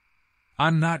tidy.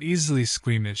 I'm not easily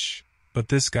squeamish, but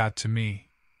this got to me.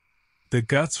 The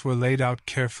guts were laid out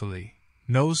carefully,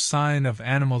 no sign of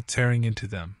animal tearing into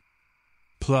them.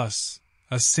 Plus,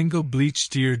 a single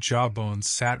bleached deer jawbone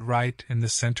sat right in the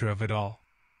center of it all.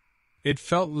 It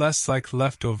felt less like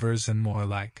leftovers and more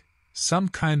like some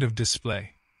kind of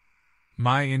display.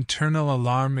 My internal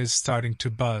alarm is starting to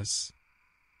buzz.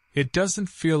 It doesn't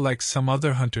feel like some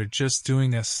other hunter just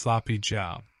doing a sloppy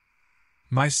job.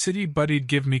 My city buddy'd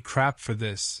give me crap for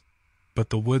this, but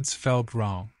the woods felt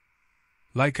wrong.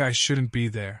 Like I shouldn't be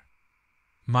there.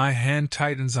 My hand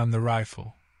tightens on the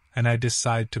rifle, and I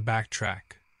decide to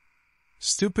backtrack.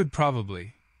 Stupid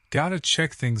probably, gotta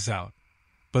check things out,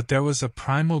 but there was a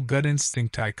primal gut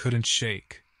instinct I couldn't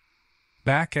shake.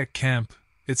 Back at camp,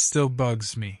 it still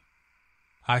bugs me.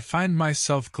 I find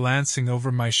myself glancing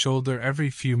over my shoulder every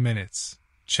few minutes,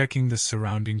 checking the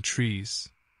surrounding trees.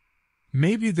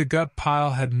 Maybe the gut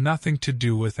pile had nothing to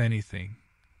do with anything,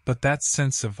 but that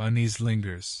sense of unease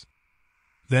lingers.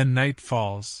 Then night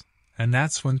falls, and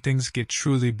that's when things get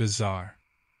truly bizarre.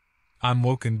 I'm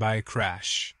woken by a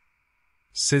crash.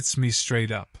 Sits me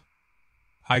straight up.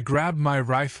 I grab my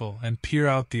rifle and peer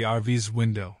out the RV's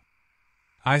window.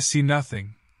 I see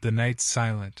nothing, the night's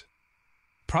silent.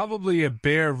 Probably a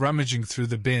bear rummaging through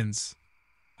the bins,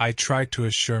 I try to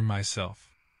assure myself.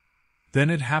 Then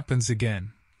it happens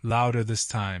again, louder this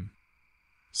time.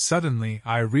 Suddenly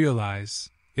I realize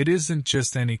it isn't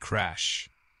just any crash.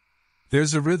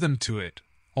 There's a rhythm to it,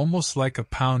 almost like a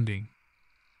pounding.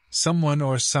 Someone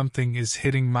or something is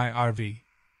hitting my RV.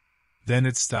 Then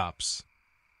it stops.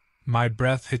 My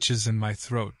breath hitches in my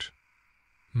throat.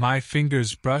 My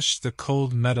fingers brush the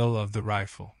cold metal of the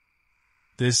rifle.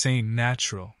 This ain't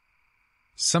natural.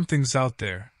 Something's out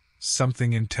there,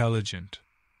 something intelligent.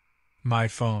 My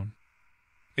phone.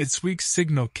 Its weak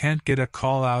signal can't get a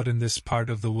call out in this part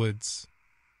of the woods.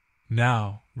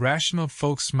 Now, rational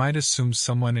folks might assume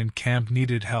someone in camp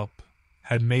needed help,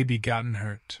 had maybe gotten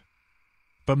hurt.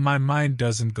 But my mind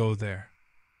doesn't go there.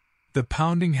 The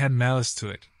pounding had malice to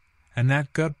it, and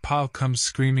that gut pile comes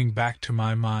screaming back to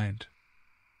my mind.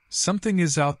 Something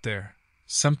is out there,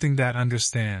 something that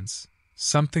understands,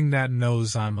 something that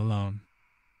knows I'm alone.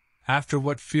 After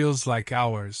what feels like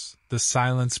hours, the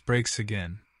silence breaks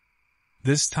again.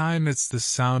 This time it's the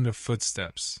sound of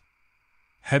footsteps.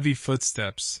 Heavy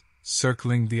footsteps,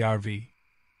 circling the RV.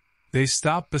 They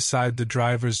stop beside the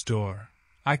driver's door.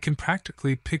 I can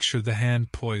practically picture the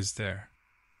hand poised there.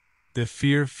 The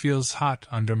fear feels hot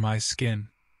under my skin.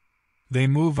 They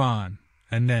move on,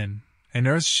 and then, an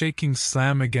earth-shaking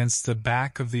slam against the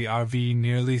back of the RV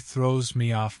nearly throws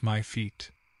me off my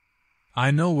feet. I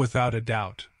know without a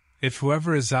doubt, if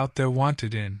whoever is out there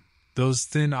wanted in, those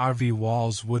thin RV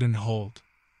walls wouldn't hold.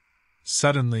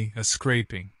 Suddenly, a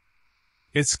scraping.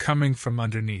 It's coming from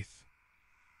underneath.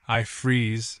 I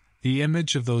freeze, the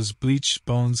image of those bleached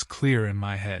bones clear in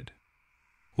my head.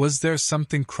 Was there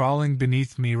something crawling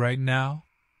beneath me right now?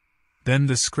 Then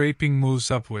the scraping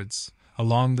moves upwards,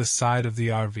 along the side of the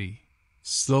RV,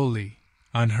 slowly,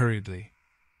 unhurriedly.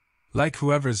 Like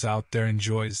whoever's out there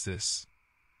enjoys this.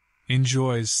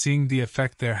 Enjoys seeing the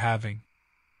effect they're having.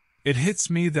 It hits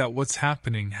me that what's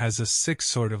happening has a sick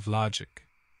sort of logic.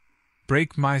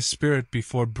 Break my spirit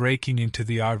before breaking into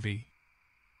the RV.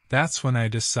 That's when I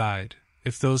decide,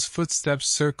 if those footsteps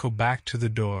circle back to the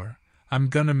door, I'm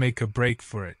gonna make a break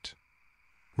for it.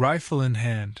 Rifle in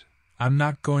hand, I'm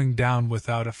not going down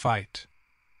without a fight.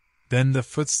 Then the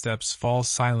footsteps fall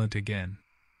silent again.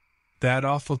 That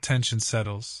awful tension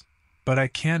settles, but I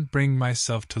can't bring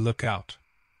myself to look out.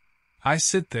 I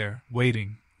sit there,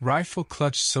 waiting, rifle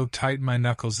clutched so tight my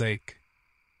knuckles ache.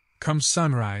 Come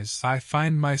sunrise, I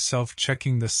find myself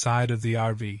checking the side of the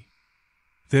RV.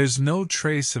 There's no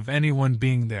trace of anyone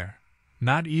being there,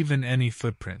 not even any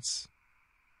footprints.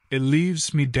 It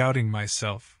leaves me doubting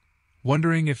myself,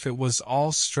 wondering if it was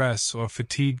all stress or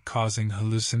fatigue causing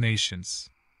hallucinations.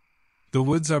 The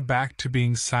woods are back to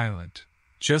being silent,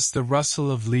 just the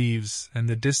rustle of leaves and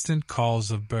the distant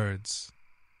calls of birds.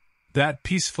 That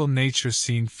peaceful nature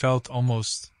scene felt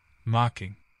almost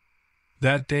mocking.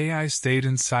 That day I stayed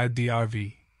inside the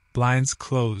RV, blinds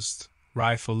closed,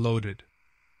 rifle loaded.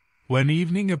 When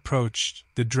evening approached,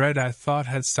 the dread I thought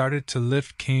had started to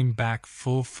lift came back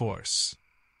full force.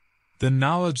 The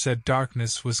knowledge that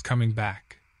darkness was coming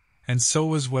back, and so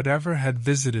was whatever had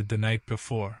visited the night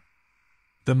before.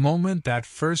 The moment that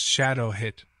first shadow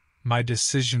hit, my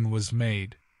decision was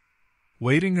made.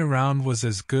 Waiting around was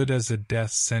as good as a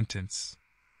death sentence.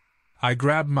 I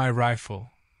grabbed my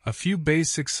rifle, a few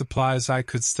basic supplies I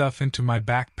could stuff into my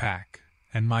backpack,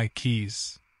 and my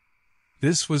keys.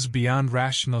 This was beyond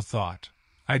rational thought.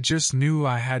 I just knew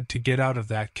I had to get out of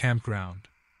that campground.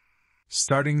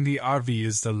 Starting the RV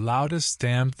is the loudest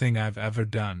damn thing I've ever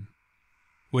done.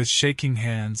 With shaking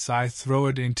hands, I throw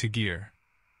it into gear.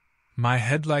 My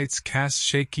headlights cast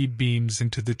shaky beams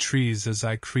into the trees as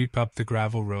I creep up the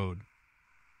gravel road.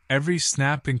 Every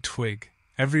snapping twig,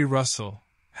 every rustle,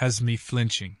 has me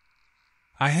flinching.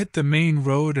 I hit the main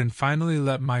road and finally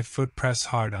let my foot press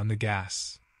hard on the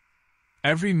gas.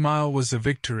 Every mile was a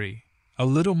victory, a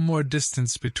little more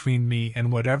distance between me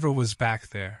and whatever was back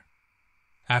there.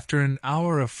 After an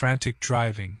hour of frantic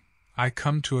driving, I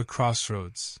come to a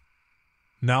crossroads.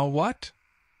 Now what?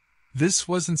 This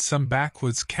wasn't some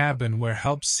backwoods cabin where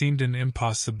help seemed an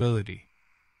impossibility.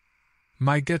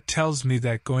 My gut tells me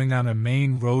that going on a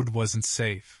main road wasn't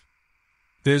safe.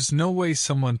 There's no way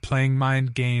someone playing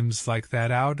mind games like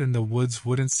that out in the woods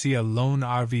wouldn't see a lone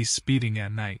RV speeding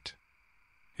at night.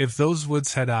 If those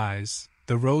woods had eyes,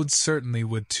 the road certainly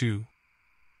would too.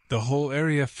 The whole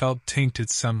area felt tainted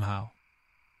somehow.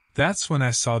 That's when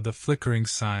I saw the flickering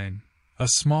sign, a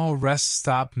small rest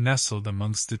stop nestled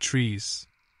amongst the trees.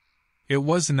 It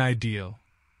wasn't ideal,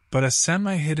 but a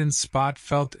semi-hidden spot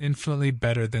felt infinitely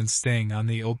better than staying on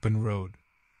the open road.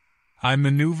 I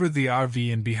maneuvered the RV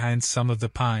in behind some of the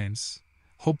pines,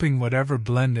 hoping whatever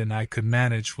blend-in I could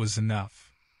manage was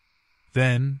enough.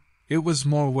 Then, it was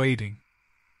more waiting.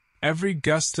 Every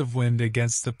gust of wind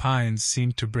against the pines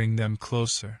seemed to bring them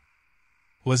closer.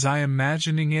 Was I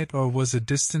imagining it, or was a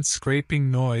distant scraping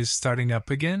noise starting up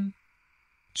again?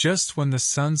 Just when the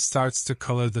sun starts to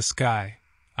color the sky,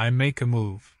 I make a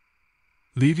move.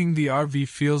 Leaving the RV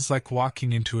feels like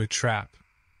walking into a trap,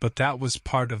 but that was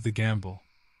part of the gamble.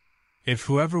 If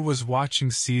whoever was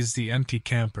watching sees the empty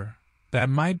camper, that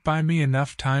might buy me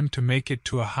enough time to make it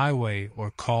to a highway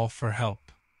or call for help.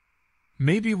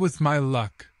 Maybe with my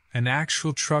luck, an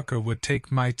actual trucker would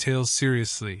take my tale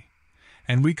seriously,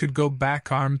 and we could go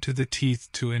back armed to the teeth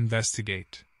to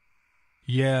investigate.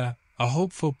 Yeah, a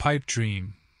hopeful pipe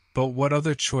dream, but what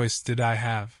other choice did I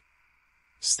have?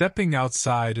 Stepping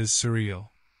outside is surreal.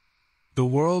 The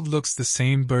world looks the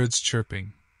same, birds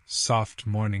chirping, soft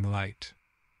morning light.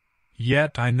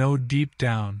 Yet I know deep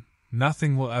down,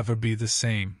 nothing will ever be the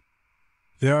same.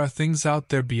 There are things out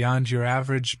there beyond your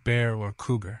average bear or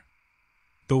cougar.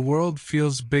 The world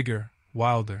feels bigger,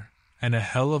 wilder, and a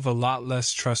hell of a lot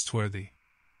less trustworthy.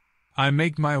 I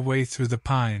make my way through the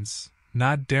pines,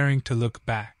 not daring to look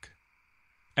back.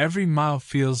 Every mile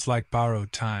feels like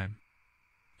borrowed time.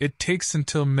 It takes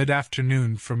until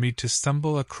mid-afternoon for me to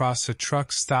stumble across a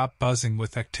truck stop buzzing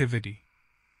with activity.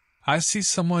 I see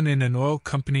someone in an oil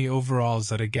company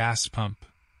overalls at a gas pump,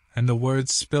 and the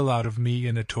words spill out of me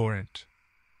in a torrent.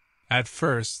 At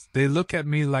first, they look at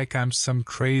me like I'm some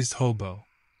crazed hobo.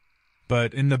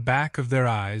 But in the back of their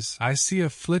eyes, I see a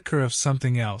flicker of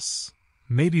something else.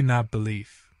 Maybe not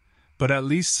belief, but at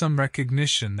least some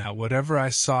recognition that whatever I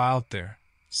saw out there,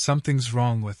 something's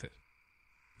wrong with it.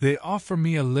 They offer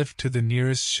me a lift to the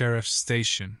nearest sheriff's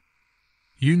station.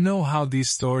 You know how these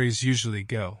stories usually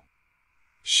go.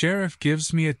 Sheriff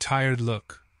gives me a tired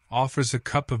look, offers a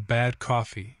cup of bad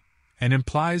coffee, and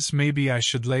implies maybe I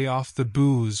should lay off the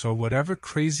booze or whatever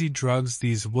crazy drugs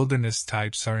these wilderness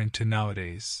types are into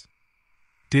nowadays.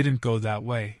 Didn't go that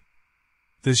way.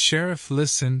 The sheriff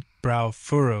listened, brow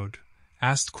furrowed,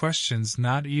 asked questions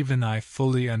not even I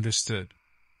fully understood.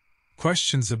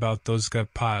 Questions about those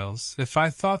gut piles, if I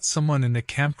thought someone in the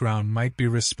campground might be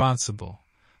responsible,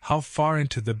 how far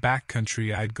into the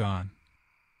backcountry I'd gone.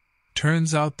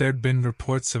 Turns out there'd been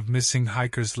reports of missing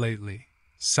hikers lately,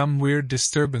 some weird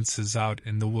disturbances out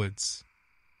in the woods.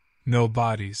 No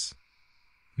bodies.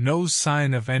 No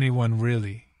sign of anyone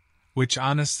really, which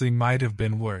honestly might have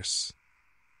been worse.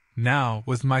 Now,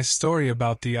 with my story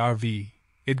about the RV,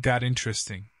 it got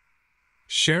interesting.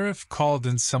 Sheriff called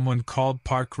and someone called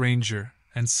park ranger,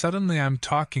 and suddenly I'm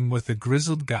talking with a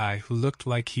grizzled guy who looked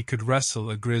like he could wrestle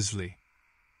a grizzly.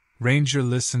 Ranger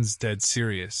listens dead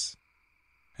serious.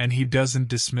 And he doesn't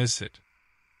dismiss it.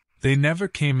 They never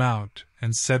came out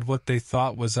and said what they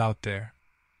thought was out there.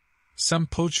 Some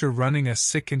poacher running a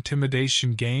sick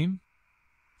intimidation game?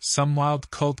 Some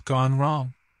wild cult gone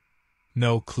wrong?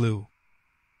 No clue.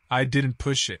 I didn't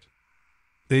push it.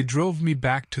 They drove me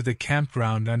back to the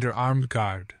campground under armed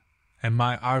guard, and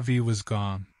my RV was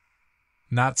gone.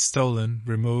 Not stolen,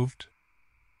 removed.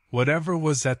 Whatever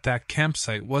was at that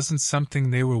campsite wasn't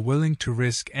something they were willing to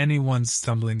risk anyone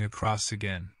stumbling across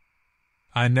again.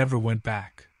 I never went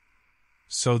back.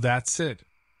 So that's it.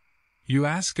 You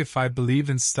ask if I believe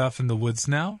in stuff in the woods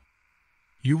now?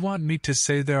 You want me to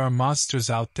say there are monsters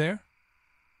out there?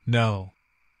 No.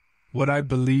 What I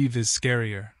believe is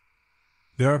scarier.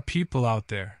 There are people out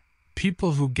there,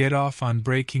 people who get off on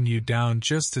breaking you down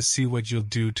just to see what you'll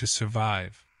do to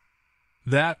survive.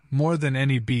 That, more than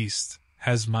any beast,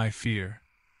 has my fear.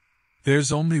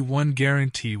 There's only one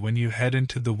guarantee when you head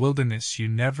into the wilderness: you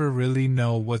never really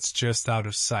know what's just out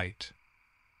of sight.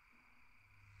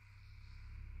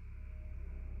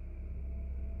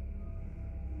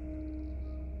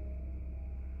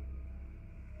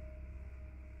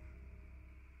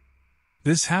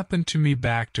 This happened to me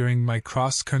back during my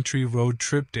cross-country road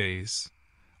trip days,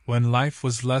 when life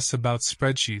was less about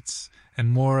spreadsheets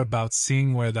and more about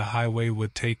seeing where the highway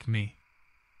would take me.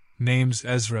 Name's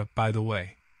Ezra, by the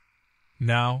way.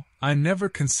 Now, I never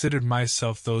considered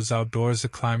myself those outdoorsy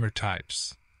climber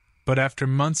types, but after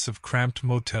months of cramped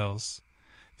motels,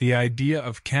 the idea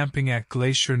of camping at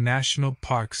Glacier National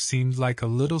Park seemed like a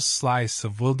little slice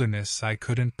of wilderness I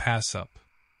couldn't pass up.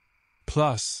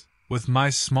 Plus, with my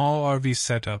small RV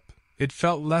setup, it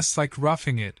felt less like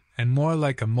roughing it and more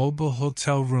like a mobile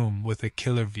hotel room with a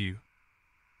killer view.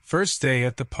 First day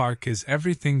at the park is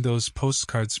everything those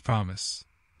postcards promise.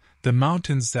 The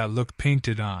mountains that look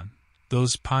painted on,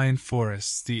 those pine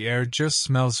forests the air just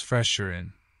smells fresher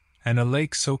in, and a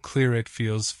lake so clear it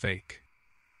feels fake.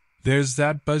 There's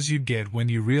that buzz you get when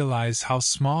you realize how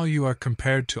small you are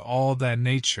compared to all that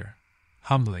nature.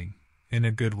 Humbling, in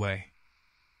a good way.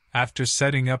 After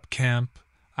setting up camp,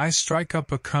 I strike up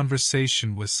a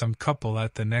conversation with some couple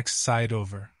at the next site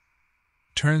over.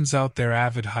 Turns out they're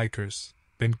avid hikers,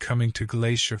 been coming to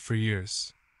Glacier for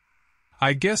years.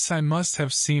 I guess I must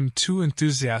have seemed too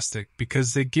enthusiastic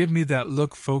because they give me that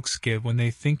look folks get when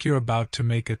they think you're about to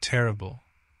make a terrible,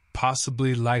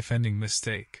 possibly life-ending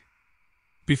mistake.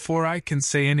 Before I can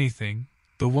say anything,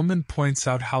 the woman points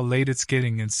out how late it's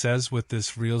getting and says with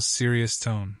this real serious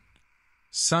tone,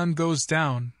 "Sun goes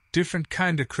down, different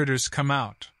kind of critters come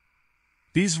out.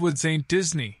 These woods ain't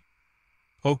Disney."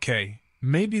 Okay,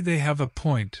 maybe they have a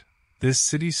point. This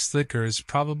city slicker is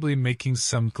probably making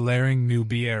some glaring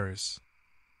newbie errors.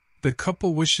 The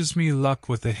couple wishes me luck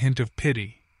with a hint of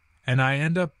pity, and I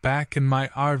end up back in my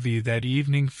RV that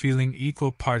evening feeling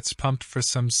equal parts pumped for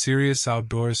some serious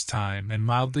outdoors time and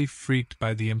mildly freaked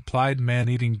by the implied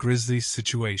man-eating grizzly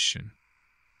situation.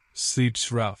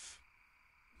 Sleep's rough.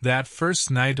 That first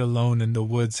night alone in the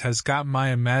woods has got my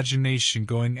imagination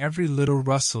going. Every little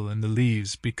rustle in the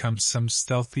leaves becomes some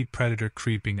stealthy predator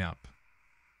creeping up.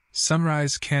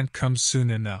 Sunrise can't come soon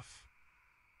enough.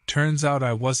 Turns out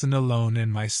I wasn't alone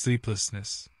in my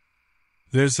sleeplessness.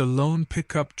 There's a lone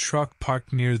pickup truck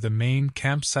parked near the main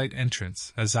campsite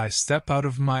entrance as I step out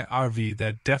of my RV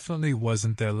that definitely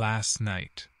wasn't there last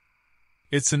night.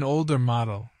 It's an older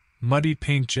model, muddy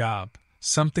paint job,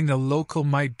 something a local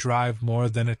might drive more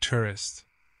than a tourist.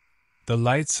 The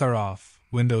lights are off,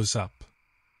 windows up.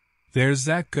 There's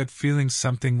that gut feeling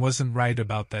something wasn't right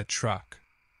about that truck.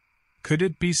 Could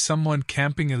it be someone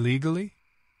camping illegally?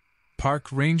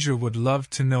 Park ranger would love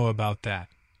to know about that.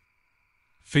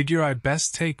 Figure I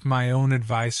best take my own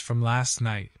advice from last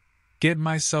night, get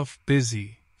myself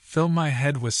busy, fill my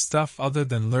head with stuff other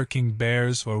than lurking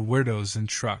bears or weirdos in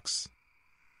trucks.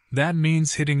 That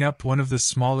means hitting up one of the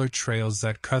smaller trails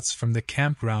that cuts from the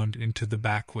campground into the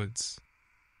backwoods.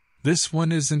 This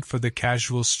one isn't for the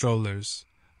casual strollers,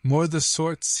 more the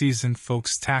sort seasoned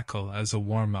folks tackle as a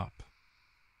warm-up.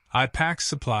 I pack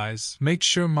supplies, make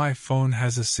sure my phone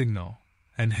has a signal,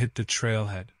 and hit the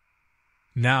trailhead.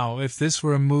 Now, if this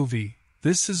were a movie,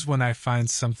 this is when I find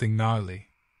something gnarly.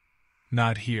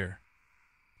 Not here.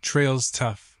 Trail's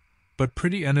tough, but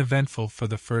pretty uneventful for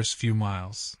the first few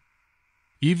miles.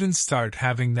 Even start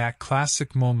having that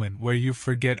classic moment where you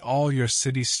forget all your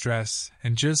city stress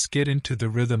and just get into the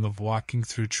rhythm of walking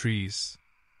through trees.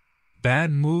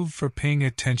 Bad move for paying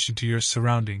attention to your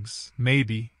surroundings,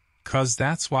 maybe, 'cause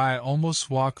that's why I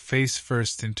almost walk face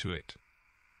first into it.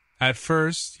 At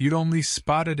first, you'd only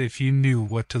spot it if you knew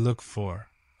what to look for,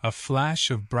 a flash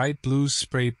of bright blue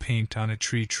spray paint on a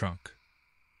tree trunk.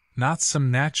 Not some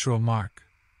natural mark,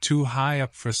 too high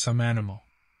up for some animal.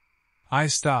 I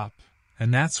stop,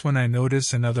 and that's when I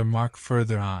notice another mark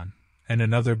further on, and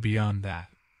another beyond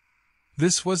that.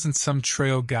 This wasn't some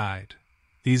trail guide.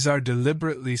 These are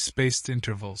deliberately spaced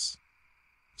intervals.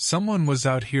 Someone was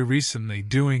out here recently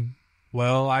doing,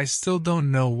 well, I still don't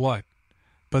know what,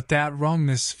 but that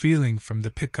wrongness feeling from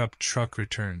the pickup truck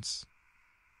returns.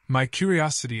 My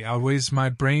curiosity outweighs my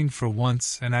brain for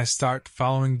once, and I start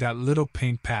following that little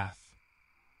paint path.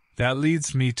 That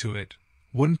leads me to it.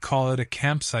 Wouldn't call it a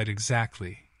campsite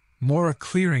exactly, more a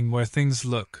clearing where things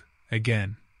look,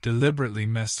 again, deliberately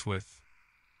messed with.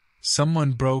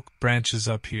 Someone broke branches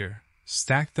up here,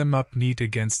 stacked them up neat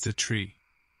against a tree.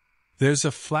 There's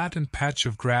a flattened patch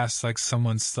of grass like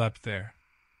someone slept there.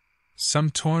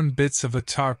 Some torn bits of a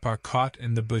tarp are caught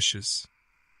in the bushes.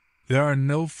 There are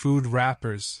no food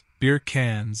wrappers, beer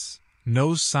cans,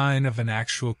 no sign of an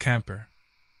actual camper.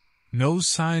 No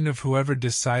sign of whoever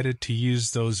decided to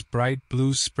use those bright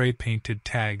blue spray-painted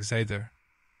tags either.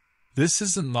 This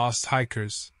isn't lost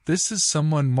hikers, this is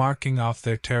someone marking off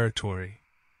their territory.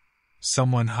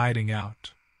 Someone hiding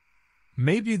out.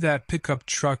 Maybe that pickup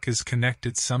truck is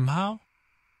connected somehow?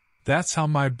 That's how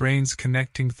my brain's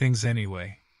connecting things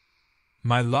anyway.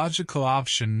 My logical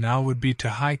option now would be to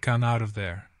hike on out of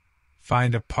there,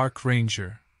 find a park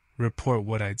ranger, report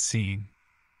what I'd seen.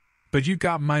 But you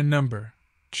got my number.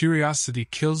 Curiosity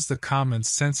kills the common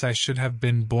sense I should have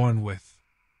been born with.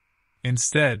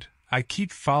 Instead, I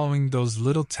keep following those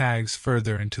little tags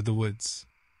further into the woods.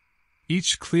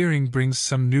 Each clearing brings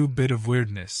some new bit of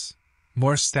weirdness.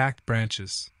 More stacked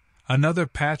branches, another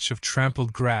patch of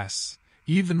trampled grass,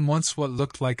 even once what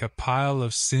looked like a pile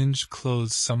of singed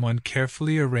clothes someone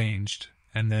carefully arranged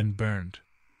and then burned.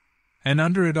 And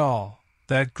under it all,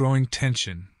 that growing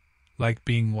tension, like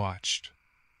being watched.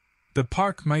 The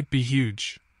park might be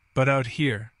huge, but out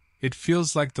here, it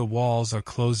feels like the walls are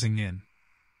closing in.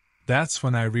 That's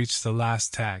when I reach the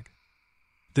last tag.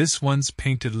 This one's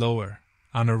painted lower,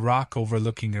 on a rock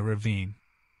overlooking a ravine.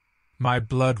 My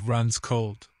blood runs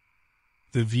cold.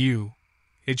 The view,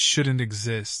 it shouldn't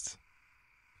exist.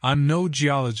 I'm no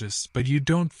geologist, but you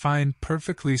don't find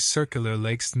perfectly circular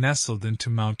lakes nestled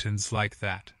into mountains like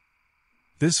that.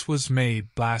 This was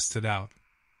made, blasted out.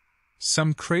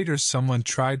 Some crater someone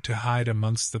tried to hide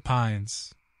amongst the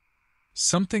pines.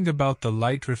 Something about the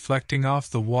light reflecting off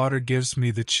the water gives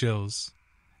me the chills,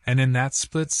 and in that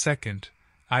split second,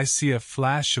 I see a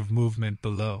flash of movement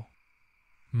below.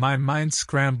 My mind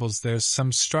scrambles, there's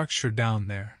some structure down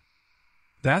there.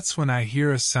 That's when I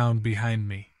hear a sound behind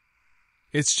me.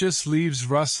 It's just leaves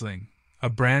rustling, a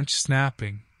branch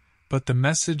snapping, but the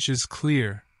message is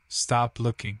clear: stop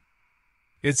looking.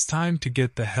 It's time to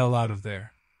get the hell out of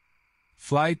there.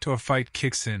 Flight or fight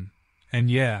kicks in, and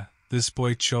yeah, this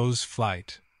boy chose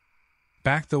flight.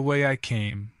 Back the way I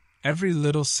came, every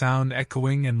little sound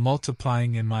echoing and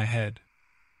multiplying in my head.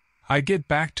 I get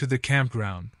back to the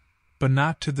campground, but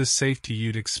not to the safety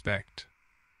you'd expect.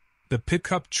 The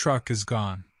pickup truck is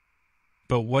gone.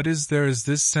 But what is there is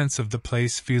this sense of the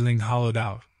place feeling hollowed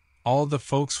out, all the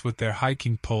folks with their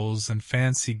hiking poles and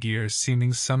fancy gear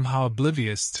seeming somehow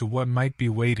oblivious to what might be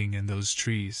waiting in those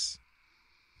trees.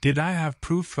 Did I have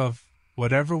proof of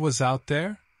whatever was out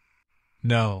there?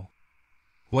 No.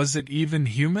 Was it even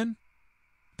human?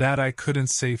 That I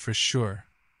couldn't say for sure.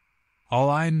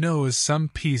 All I know is some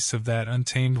piece of that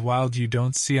untamed wild you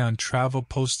don't see on travel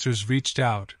posters reached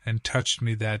out and touched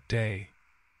me that day.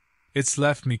 It's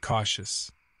left me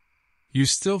cautious. You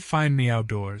still find me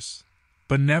outdoors,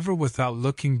 but never without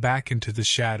looking back into the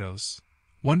shadows,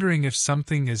 wondering if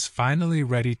something is finally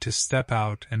ready to step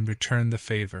out and return the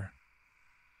favor.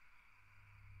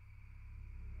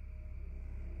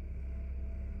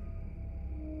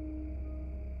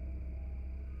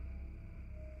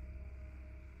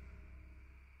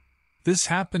 This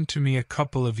happened to me a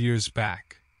couple of years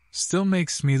back. Still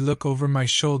makes me look over my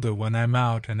shoulder when I'm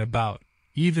out and about,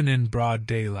 even in broad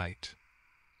daylight.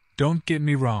 Don't get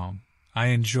me wrong, I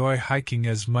enjoy hiking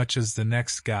as much as the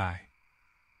next guy.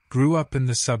 Grew up in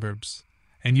the suburbs,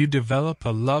 and you develop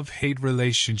a love-hate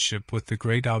relationship with the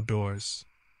great outdoors.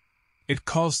 It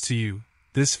calls to you,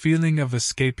 this feeling of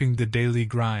escaping the daily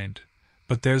grind,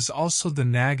 but there's also the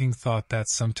nagging thought that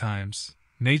sometimes,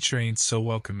 nature ain't so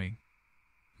welcoming.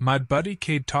 My buddy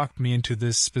Cade talked me into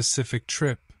this specific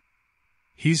trip.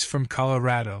 He's from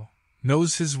Colorado,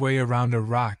 knows his way around a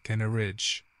rock and a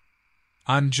ridge.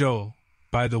 I'm Joel,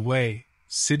 by the way,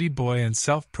 city boy and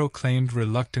self-proclaimed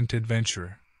reluctant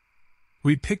adventurer.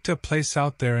 We picked a place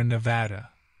out there in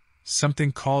Nevada,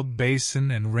 something called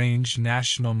Basin and Range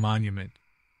National Monument.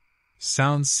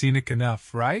 Sounds scenic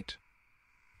enough, right?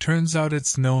 Turns out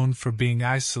it's known for being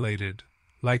isolated,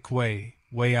 like way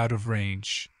out of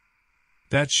range.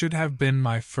 That should have been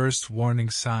my first warning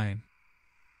sign.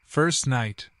 First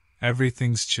night,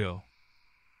 everything's chill.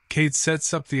 Cade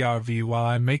sets up the RV while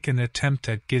I make an attempt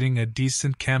at getting a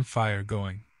decent campfire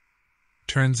going.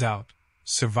 Turns out,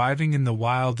 surviving in the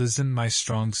wild isn't my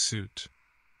strong suit.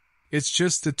 It's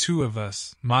just the two of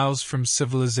us, miles from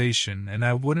civilization, and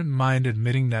I wouldn't mind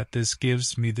admitting that this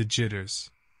gives me the jitters.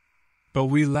 But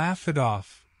we laugh it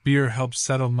off, beer helps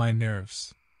settle my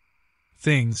nerves.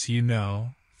 Things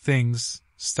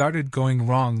started going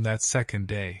wrong that second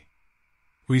day.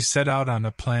 We set out on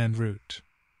a planned route.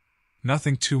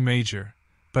 Nothing too major,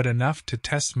 but enough to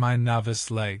test my novice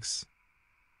legs.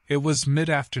 It was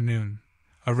mid-afternoon,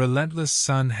 a relentless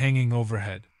sun hanging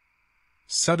overhead.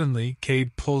 Suddenly,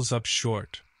 Cade pulls up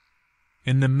short.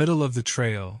 In the middle of the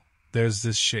trail, there's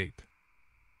this shape.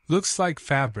 Looks like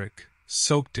fabric,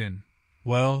 soaked in,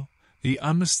 well, the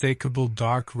unmistakable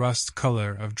dark rust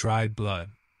color of dried blood.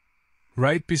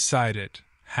 Right beside it,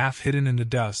 half hidden in the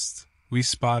dust, we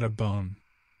spot a bone.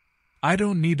 I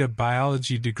don't need a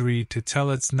biology degree to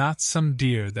tell it's not some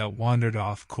deer that wandered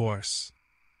off course.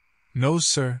 No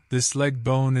sir, this leg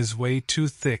bone is way too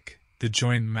thick, the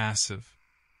joint massive.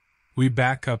 We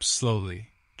back up slowly,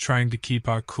 trying to keep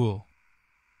our cool.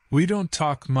 We don't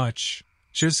talk much,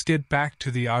 just get back to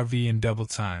the RV in double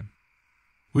time.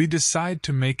 We decide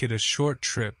to make it a short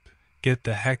trip, get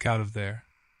the heck out of there.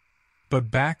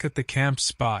 But back at the camp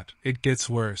spot, it gets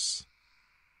worse.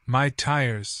 My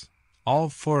tires, all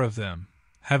 4 of them,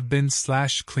 have been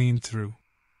slashed clean through.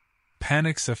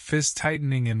 Panic's a fist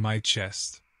tightening in my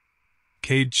chest.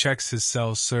 Cade checks his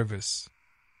cell service.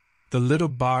 The little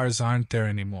bars aren't there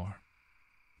anymore.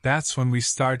 That's when we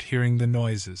start hearing the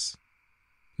noises.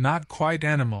 Not quite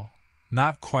animal,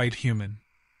 not quite human.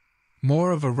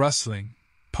 More of a rustling,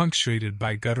 punctuated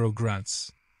by guttural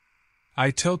grunts. I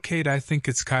tell Cade I think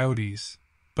it's coyotes,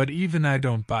 but even I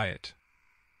don't buy it.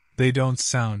 They don't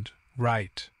sound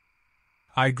right.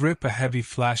 I grip a heavy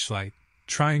flashlight,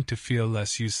 trying to feel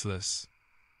less useless.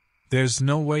 There's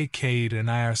no way Cade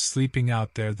and I are sleeping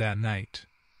out there that night.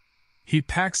 He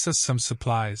packs us some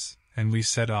supplies, and we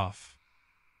set off.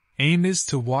 Aim is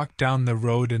to walk down the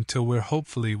road until we're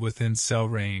hopefully within cell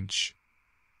range.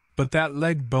 But that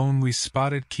leg bone we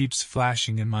spotted keeps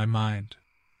flashing in my mind.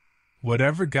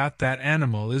 Whatever got that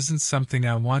animal isn't something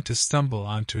I want to stumble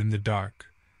onto in the dark,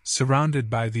 surrounded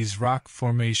by these rock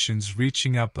formations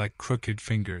reaching up like crooked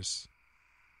fingers.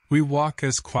 We walk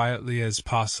as quietly as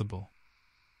possible.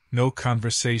 No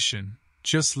conversation,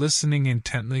 just listening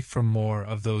intently for more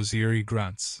of those eerie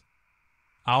grunts.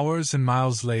 Hours and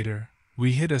miles later,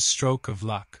 we hit a stroke of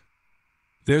luck.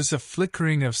 There's a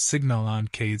flickering of signal on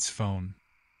Cade's phone.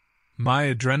 My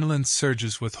adrenaline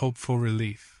surges with hopeful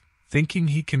relief, thinking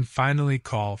he can finally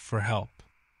call for help.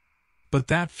 But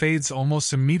that fades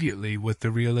almost immediately with the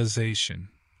realization,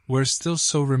 we're still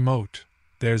so remote,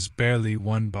 there's barely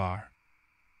one bar.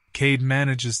 Cade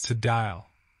manages to dial.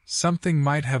 Something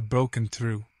might have broken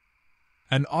through.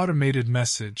 An automated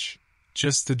message,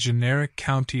 just a generic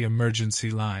county emergency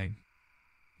line.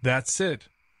 That's it.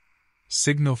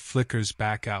 Signal flickers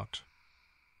back out.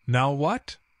 Now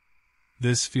what?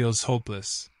 This feels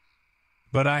hopeless.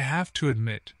 But I have to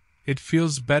admit, it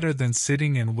feels better than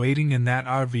sitting and waiting in that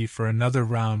RV for another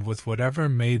round with whatever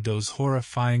made those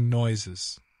horrifying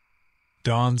noises.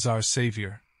 Dawn's our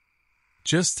savior.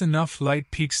 Just enough light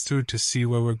peeks through to see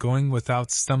where we're going without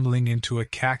stumbling into a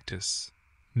cactus.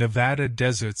 Nevada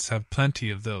deserts have plenty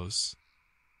of those.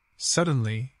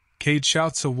 Suddenly, Cade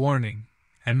shouts a warning,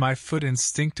 and my foot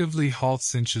instinctively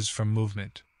halts inches from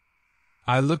movement.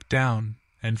 I look down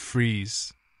and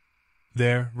freeze.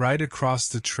 There, right across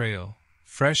the trail,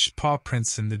 fresh paw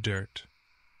prints in the dirt.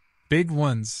 Big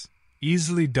ones,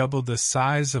 easily double the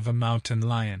size of a mountain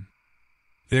lion.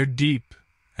 They're deep,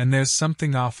 and there's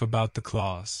something off about the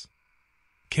claws.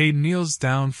 Cade kneels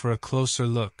down for a closer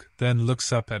look, then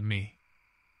looks up at me.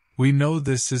 We know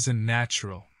this isn't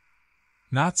natural.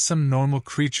 Not some normal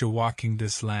creature walking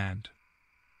this land.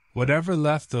 Whatever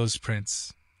left those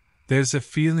prints, there's a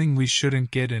feeling we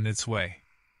shouldn't get in its way.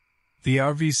 The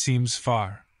RV seems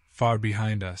far, far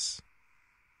behind us.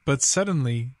 But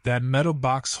suddenly, that metal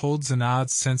box holds an odd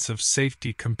sense of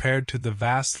safety compared to the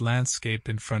vast landscape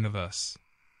in front of us.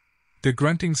 The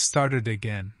grunting started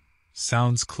again.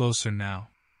 Sounds closer now.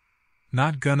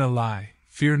 Not gonna lie,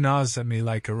 fear gnaws at me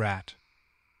like a rat.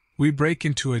 We break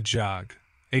into a jog,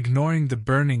 ignoring the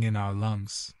burning in our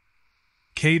lungs.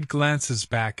 Cade glances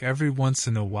back every once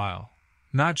in a while,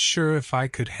 not sure if I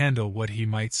could handle what he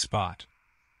might spot.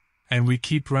 And we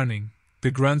keep running,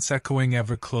 the grunts echoing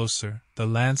ever closer, the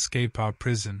landscape our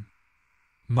prison.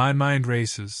 My mind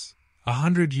races,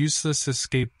 100 useless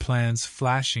escape plans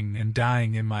flashing and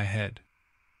dying in my head.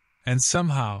 And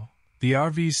somehow, the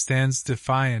RV stands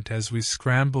defiant as we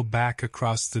scramble back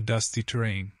across the dusty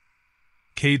terrain.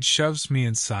 Cade shoves me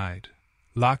inside,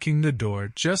 locking the door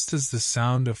just as the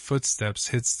sound of footsteps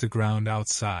hits the ground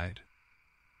outside.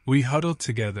 We huddle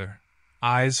together,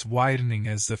 eyes widening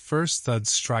as the first thud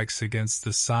strikes against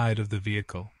the side of the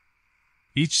vehicle.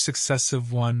 Each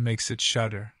successive one makes it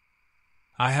shudder.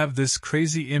 I have this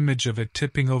crazy image of it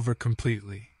tipping over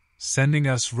completely, sending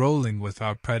us rolling with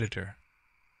our predator.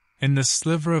 In the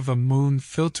sliver of a moon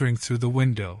filtering through the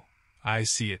window, I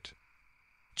see it.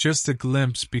 Just a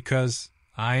glimpse because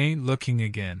I ain't looking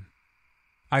again.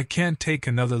 I can't take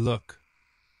another look.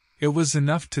 It was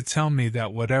enough to tell me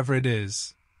that whatever it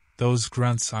is, those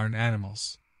grunts aren't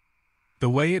animals. The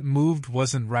way it moved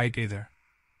wasn't right either.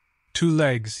 2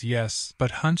 legs, yes,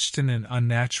 but hunched in an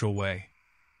unnatural way.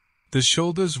 The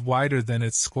shoulders wider than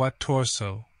its squat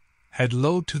torso, head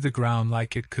low to the ground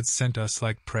like it could scent us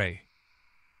like prey.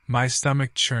 My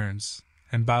stomach churns,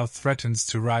 and bile threatens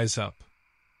to rise up.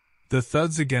 The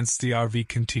thuds against the RV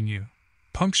continue,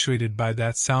 punctuated by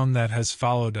that sound that has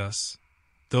followed us,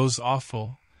 those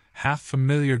awful,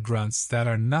 half-familiar grunts that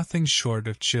are nothing short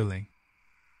of chilling.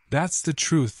 That's the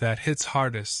truth that hits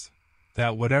hardest,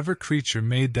 that whatever creature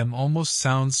made them almost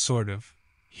sounds sort of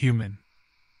human.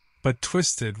 But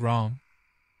twisted wrong.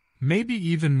 Maybe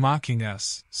even mocking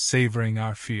us, savoring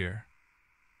our fear.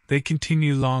 They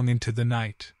continue long into the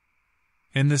night.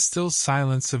 In the still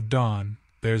silence of dawn,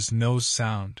 there's no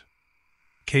sound.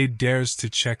 Cade dares to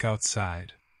check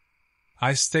outside.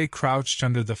 I stay crouched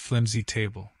under the flimsy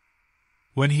table.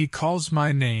 When he calls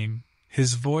my name,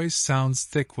 his voice sounds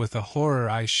thick with a horror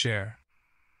I share.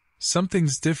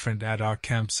 Something's different at our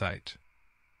campsite.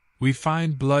 We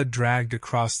find blood dragged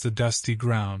across the dusty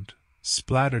ground,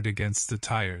 splattered against the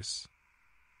tires.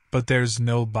 But there's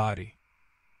no body.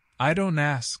 I don't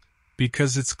ask,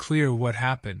 because it's clear what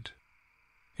happened.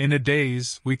 In a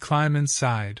daze, we climb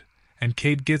inside, and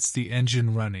Cade gets the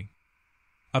engine running.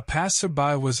 A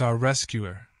passerby was our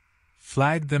rescuer,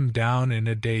 flagged them down in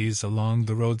a daze along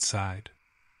the roadside.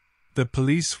 The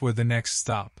police were the next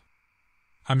stop,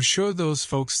 I'm sure those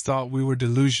folks thought we were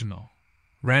delusional,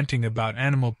 ranting about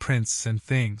animal prints and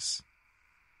things.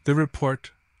 The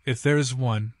report, if there is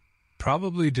one,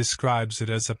 probably describes it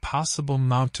as a possible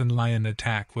mountain lion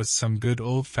attack with some good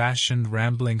old-fashioned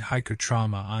rambling hiker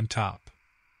trauma on top.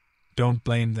 Don't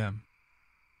blame them.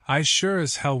 I sure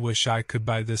as hell wish I could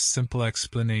buy this simple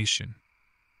explanation.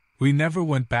 We never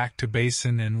went back to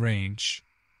basin and range.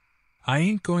 I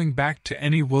ain't going back to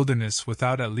any wilderness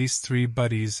without at least 3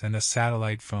 buddies and a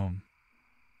satellite phone.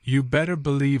 You better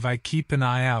believe I keep an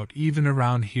eye out even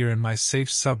around here in my safe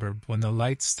suburb when the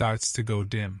light starts to go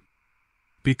dim.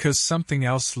 Because something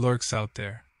else lurks out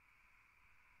there.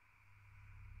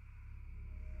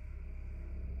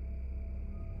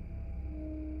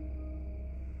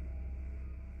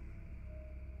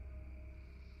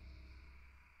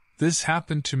 This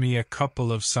happened to me a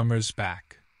couple of summers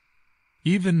back.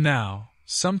 Even now,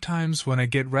 sometimes when I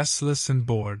get restless and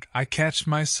bored, I catch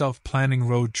myself planning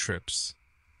road trips,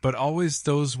 but always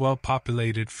those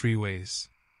well-populated freeways.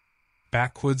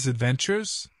 Backwoods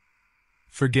adventures?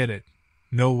 Forget it.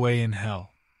 No way in hell.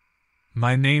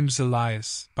 My name's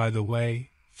Elias, by the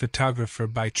way, photographer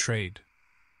by trade.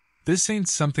 This ain't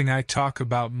something I talk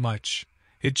about much,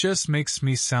 it just makes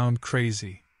me sound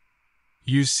crazy.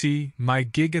 You see, my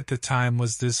gig at the time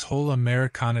was this whole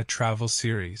Americana travel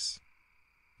series.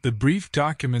 The brief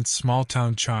documents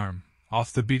small-town charm,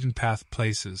 off-the-beaten-path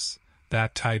places,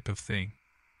 that type of thing.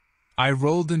 I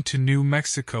rolled into New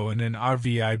Mexico in an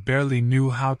RV I barely knew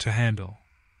how to handle.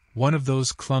 One of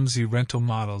those clumsy rental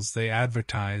models they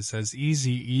advertise as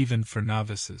easy even for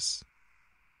novices.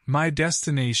 My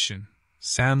destination,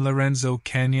 San Lorenzo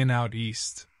Canyon out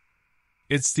east.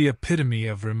 It's the epitome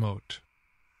of remote.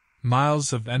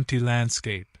 Miles of empty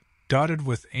landscape, dotted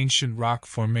with ancient rock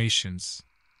formations.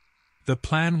 The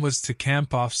plan was to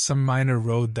camp off some minor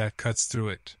road that cuts through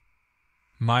it.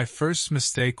 My first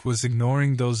mistake was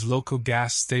ignoring those local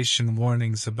gas station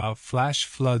warnings about flash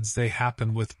floods. They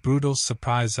happen with brutal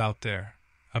surprise out there,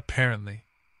 apparently.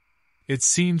 It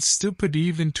seemed stupid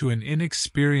even to an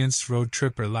inexperienced road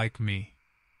tripper like me.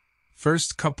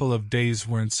 First couple of days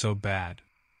weren't so bad.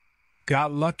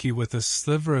 Got lucky with a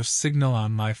sliver of signal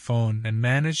on my phone and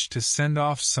managed to send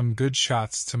off some good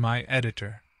shots to my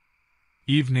editor.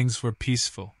 Evenings were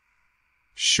peaceful.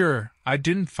 Sure, I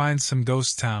didn't find some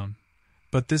ghost town,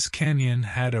 but this canyon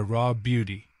had a raw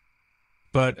beauty.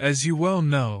 But as you well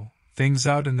know, things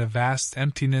out in the vast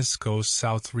emptiness go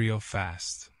south real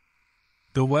fast.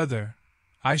 The weather,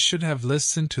 I should have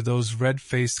listened to those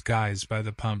red-faced guys by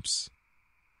the pumps.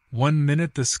 1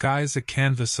 minute the sky's a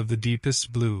canvas of the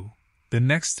deepest blue, the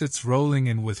next it's rolling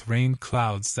in with rain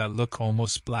clouds that look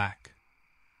almost black.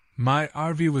 My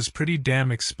RV was pretty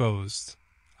damn exposed.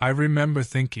 I remember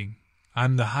thinking,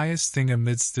 I'm the highest thing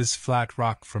amidst this flat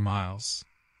rock for miles.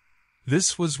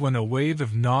 This was when a wave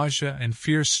of nausea and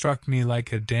fear struck me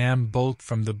like a damn bolt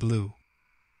from the blue.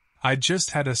 I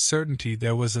just had a certainty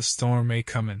there was a storm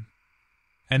a-comin'.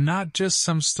 And not just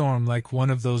some storm like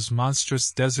one of those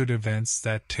monstrous desert events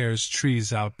that tears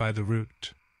trees out by the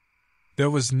root. There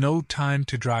was no time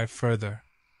to drive further.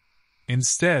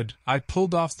 Instead, I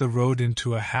pulled off the road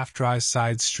into a half-dry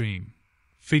side stream.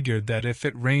 Figured that if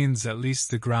it rains at least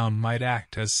the ground might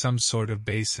act as some sort of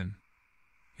basin.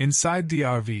 Inside the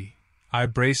RV, I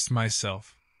braced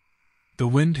myself. The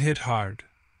wind hit hard,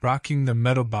 rocking the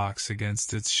metal box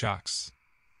against its shocks.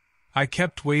 I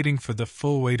kept waiting for the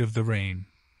full weight of the rain,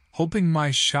 hoping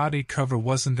my shoddy cover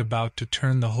wasn't about to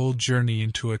turn the whole journey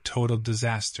into a total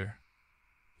disaster.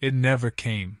 It never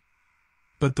came.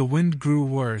 But the wind grew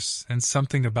worse, and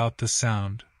something about the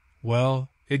sound, well,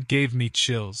 it gave me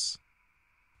chills.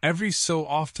 Every so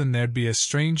often there'd be a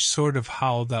strange sort of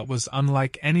howl that was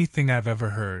unlike anything I've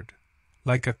ever heard,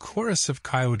 like a chorus of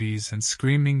coyotes and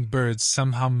screaming birds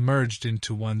somehow merged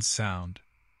into one sound.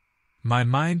 My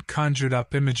mind conjured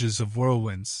up images of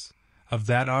whirlwinds, of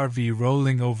that RV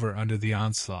rolling over under the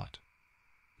onslaught.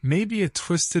 Maybe a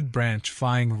twisted branch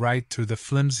flying right through the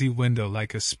flimsy window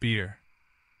like a spear.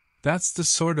 That's the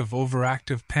sort of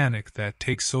overactive panic that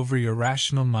takes over your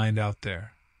rational mind out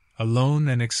there, alone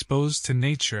and exposed to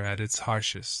nature at its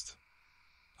harshest.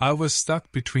 I was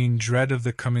stuck between dread of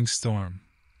the coming storm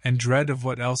and dread of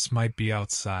what else might be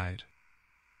outside.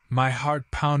 My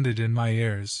heart pounded in my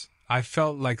ears. I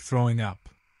felt like throwing up.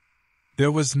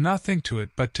 There was nothing to it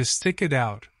but to stick it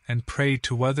out and pray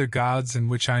to weather gods in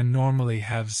which I normally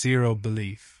have zero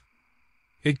belief.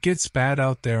 It gets bad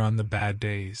out there on the bad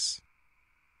days.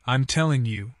 I'm telling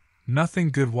you, nothing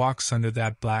good walks under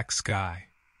that black sky.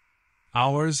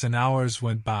 Hours and hours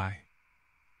went by.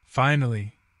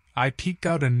 Finally, I peeked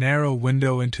out a narrow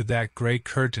window into that gray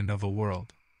curtain of a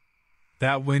world.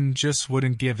 That wind just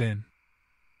wouldn't give in.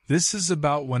 This is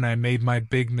about when I made my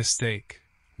big mistake,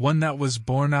 one that was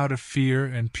born out of fear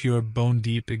and pure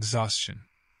bone-deep exhaustion.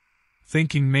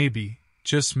 Thinking maybe,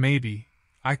 just maybe,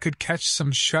 I could catch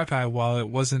some shut-eye while it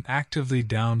wasn't actively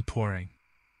downpouring.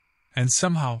 And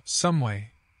somehow, someway,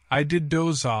 I did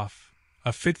doze off,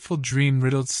 a fitful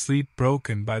dream-riddled sleep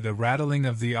broken by the rattling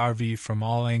of the RV from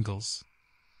all angles.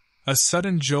 A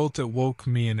sudden jolt awoke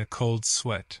me in a cold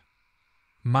sweat.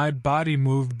 My body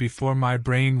moved before my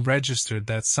brain registered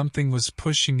that something was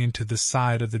pushing into the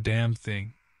side of the damn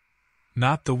thing.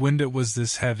 Not the wind, it was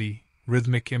this heavy,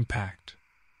 rhythmic impact.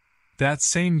 That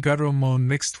same guttural moan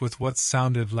mixed with what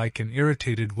sounded like an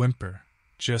irritated whimper,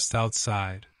 just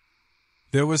outside.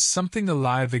 There was something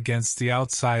alive against the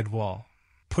outside wall,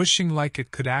 pushing like it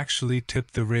could actually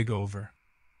tip the rig over.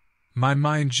 My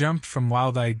mind jumped from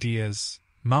wild ideas: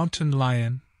 mountain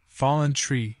lion, fallen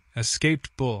tree,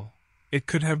 escaped bull. It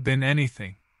could have been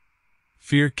anything.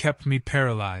 Fear kept me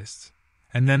paralyzed,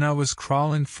 and then I was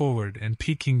crawling forward and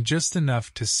peeking just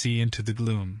enough to see into the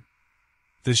gloom.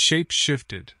 The shape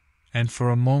shifted, and for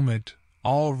a moment,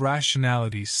 all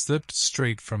rationality slipped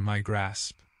straight from my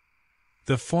grasp.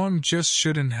 The form just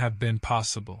shouldn't have been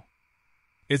possible.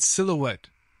 Its silhouette,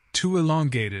 too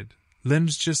elongated,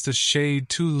 limbs just a shade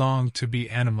too long to be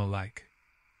animal-like.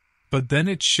 But then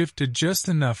it shifted just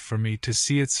enough for me to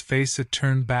see its face. It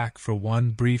turned back for one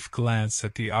brief glance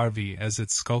at the RV as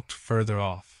it skulked further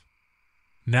off.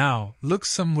 Now, look,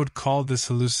 some would call this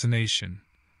hallucination,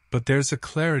 but there's a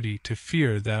clarity to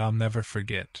fear that I'll never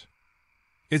forget.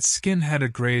 Its skin had a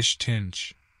grayish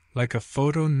tinge, like a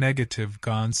photo negative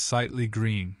gone slightly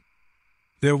green.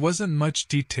 There wasn't much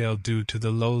detail due to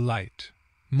the low light,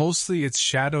 mostly its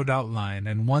shadowed outline,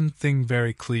 and one thing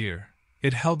very clear: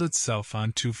 it held itself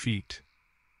on 2 feet.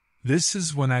 This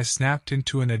is when I snapped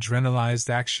into an adrenalized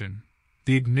action.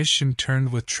 The ignition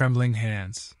turned with trembling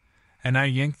hands, and I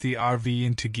yanked the RV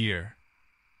into gear.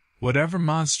 Whatever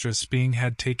monstrous being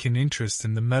had taken interest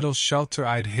in the metal shelter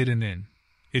I'd hidden in,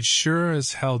 it sure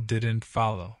as hell didn't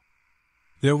follow.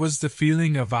 There was the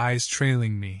feeling of eyes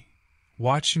trailing me,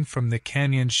 watching from the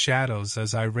canyon shadows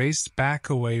as I raced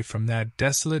back away from that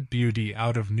desolate beauty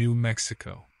out of New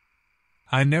Mexico.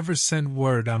 I never sent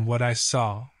word on what I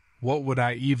saw. What would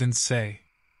I even say?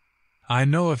 I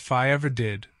know if I ever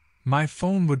did, my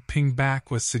phone would ping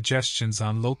back with suggestions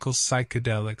on local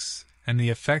psychedelics and the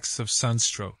effects of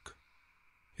sunstroke.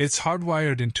 It's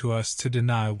hardwired into us to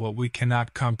deny what we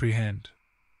cannot comprehend,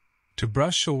 to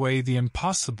brush away the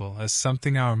impossible as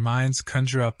something our minds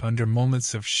conjure up under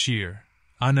moments of sheer,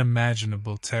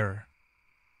 unimaginable terror.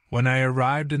 When I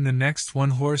arrived in the next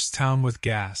one-horse town with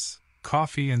gas,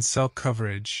 coffee, and cell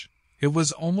coverage, it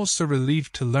was almost a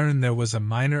relief to learn there was a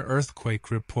minor earthquake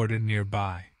reported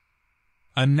nearby.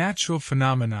 A natural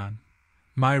phenomenon.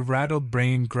 My rattled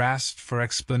brain grasped for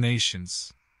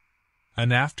explanations. An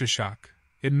aftershock.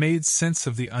 It made sense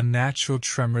of the unnatural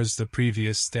tremors the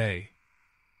previous day.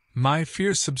 My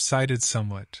fear subsided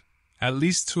somewhat, at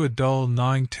least to a dull,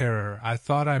 gnawing terror I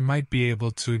thought I might be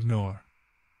able to ignore.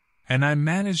 And I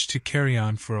managed to carry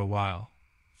on for a while.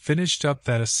 Finished up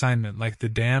that assignment like the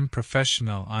damn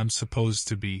professional I'm supposed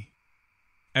to be.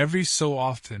 Every so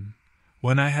often,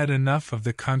 when I had enough of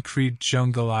the concrete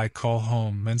jungle I call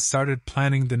home and started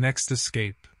planning the next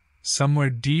escape,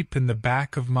 somewhere deep in the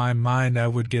back of my mind I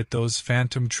would get those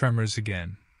phantom tremors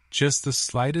again, just the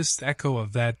slightest echo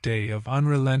of that day of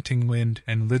unrelenting wind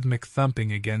and rhythmic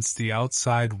thumping against the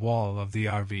outside wall of the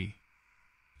RV.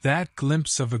 That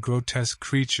glimpse of a grotesque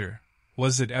creature,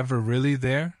 was it ever really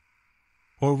there?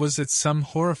 Or was it some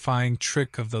horrifying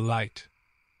trick of the light?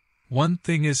 One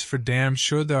thing is for damn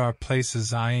sure, there are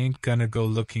places I ain't gonna go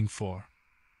looking for.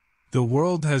 The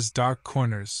world has dark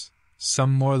corners,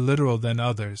 some more literal than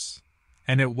others,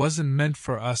 and it wasn't meant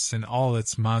for us in all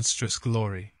its monstrous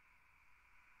glory.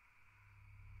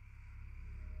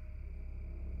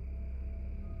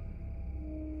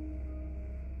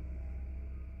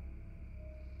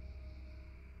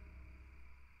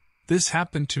 This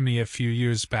happened to me a few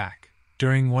years back,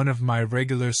 during one of my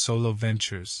regular solo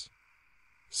ventures.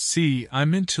 See,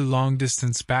 I'm into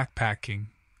long-distance backpacking.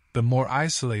 The more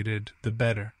isolated, the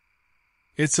better.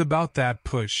 It's about that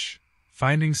push,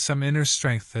 finding some inner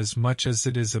strength as much as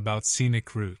it is about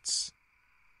scenic routes.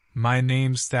 My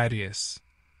name's Thaddeus,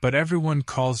 but everyone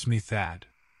calls me Thad.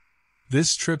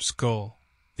 This trip's goal,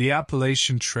 the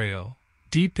Appalachian Trail,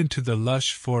 deep into the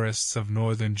lush forests of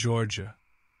northern Georgia.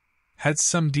 Had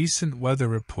some decent weather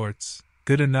reports,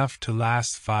 good enough to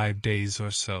last 5 days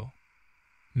or so.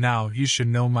 Now, you should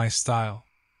know my style.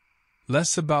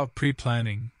 Less about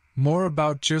pre-planning, more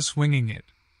about just winging it,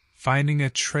 finding a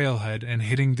trailhead and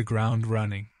hitting the ground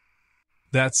running.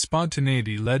 That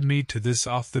spontaneity led me to this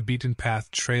off-the-beaten-path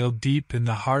trail deep in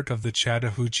the heart of the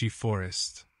Chattahoochee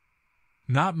Forest.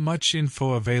 Not much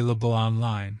info available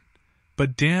online,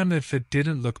 but damn if it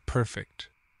didn't look perfect.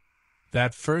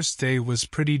 That first day was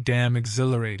pretty damn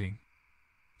exhilarating.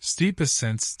 Steep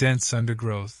ascents, dense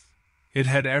undergrowth. It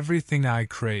had everything I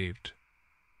craved.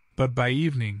 But by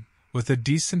evening, with a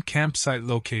decent campsite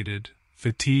located,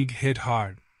 fatigue hit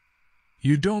hard.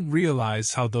 You don't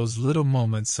realize how those little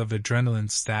moments of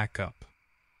adrenaline stack up.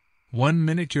 1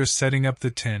 minute you're setting up the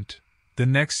tent, the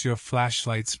next your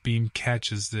flashlight's beam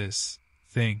catches this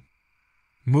thing.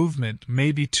 Movement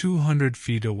maybe 200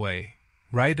 feet away,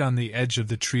 right on the edge of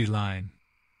the tree line.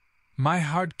 My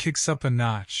heart kicks up a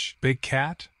notch. Big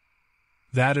cat?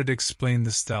 That'd explain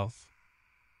the stealth.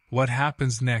 What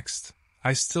happens next,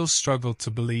 I still struggle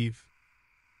to believe.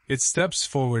 It steps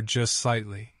forward just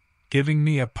slightly, giving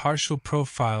me a partial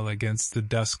profile against the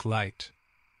dusk light.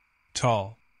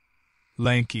 Tall.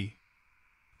 Lanky.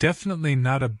 Definitely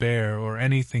not a bear or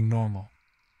anything normal.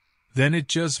 Then it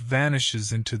just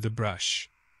vanishes into the brush.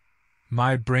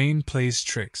 My brain plays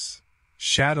tricks.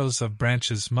 Shadows of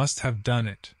branches must have done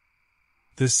it.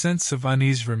 The sense of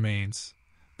unease remains,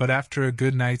 but after a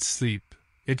good night's sleep,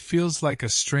 it feels like a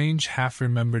strange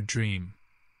half-remembered dream.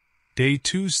 Day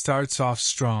 2 starts off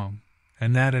strong,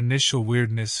 and that initial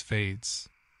weirdness fades.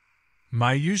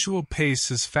 My usual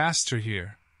pace is faster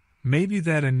here. Maybe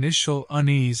that initial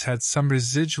unease had some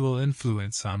residual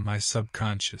influence on my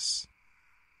subconscious.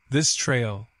 This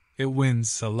trail, it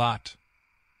wins a lot.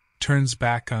 Turns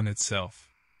back on itself.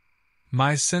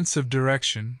 My sense of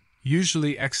direction,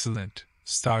 usually excellent,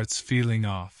 starts feeling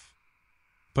off.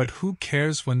 But who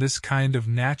cares when this kind of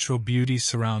natural beauty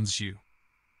surrounds you?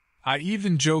 I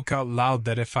even joke out loud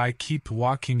that if I keep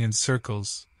walking in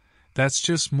circles, that's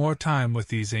just more time with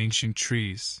these ancient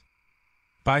trees.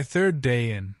 By third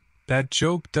day in, that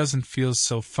joke doesn't feel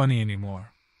so funny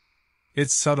anymore.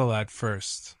 It's subtle at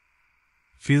first.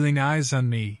 Feeling eyes on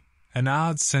me, an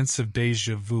odd sense of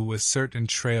déjà vu with certain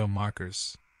trail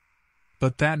markers.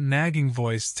 But that nagging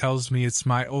voice tells me it's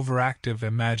my overactive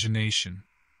imagination.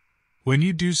 When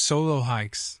you do solo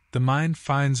hikes, the mind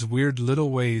finds weird little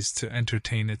ways to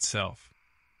entertain itself.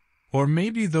 Or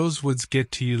maybe those woods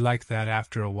get to you like that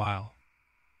after a while.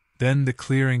 Then the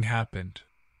clearing happened.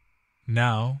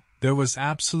 Now, there was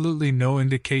absolutely no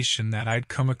indication that I'd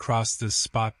come across this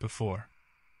spot before.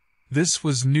 This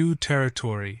was new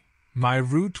territory. My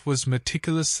route was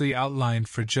meticulously outlined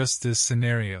for just this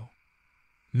scenario.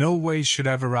 No way should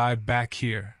I've arrived back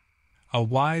here. A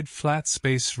wide, flat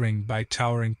space ringed by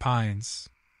towering pines.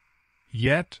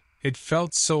 Yet, it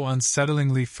felt so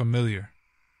unsettlingly familiar.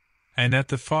 And at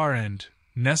the far end,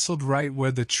 nestled right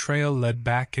where the trail led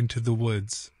back into the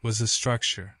woods, was a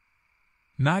structure.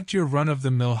 Not your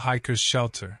run-of-the-mill hiker's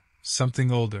shelter,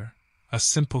 something older, a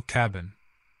simple cabin.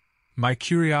 My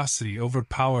curiosity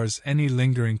overpowers any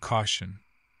lingering caution.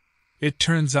 It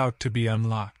turns out to be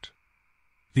unlocked.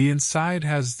 The inside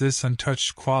has this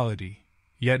untouched quality,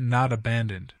 yet not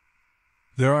abandoned.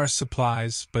 There are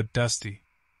supplies, but dusty.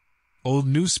 Old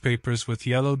newspapers with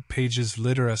yellowed pages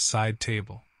litter a side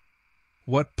table.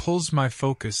 What pulls my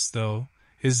focus, though,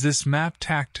 is this map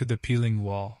tacked to the peeling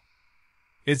wall.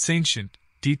 It's ancient,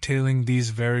 detailing these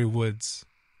very woods.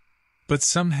 But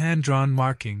some hand-drawn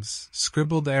markings,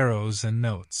 scribbled arrows and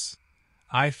notes.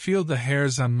 I feel the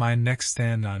hairs on my neck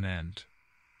stand on end.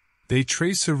 They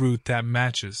trace a route that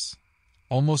matches,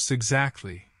 almost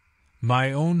exactly,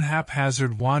 my own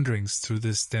haphazard wanderings through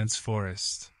this dense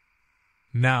forest.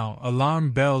 Now,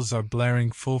 alarm bells are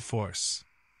blaring full force.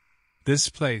 This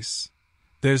place,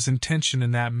 there's intention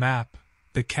in that map.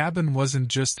 The cabin wasn't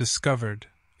just discovered,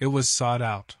 it was sought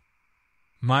out.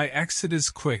 My exit is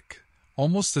quick,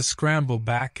 almost a scramble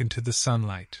back into the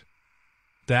sunlight.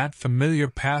 That familiar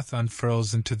path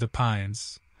unfurls into the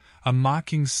pines, a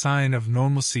mocking sign of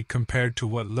normalcy compared to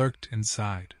what lurked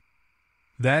inside.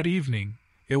 That evening,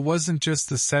 it wasn't just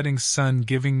the setting sun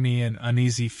giving me an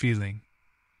uneasy feeling.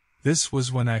 This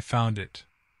was when I found it.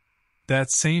 That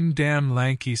same damn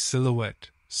lanky silhouette,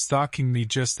 stalking me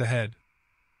just ahead.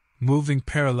 Moving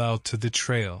parallel to the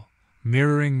trail,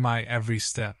 mirroring my every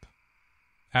step.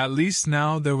 At least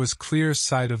now there was clear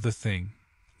sight of the thing.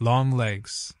 Long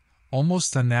legs,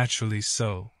 almost unnaturally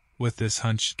so, with this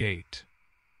hunched gait.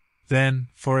 Then,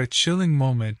 for a chilling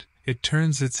moment, it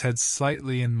turns its head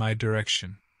slightly in my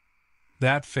direction.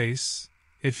 That face,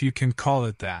 if you can call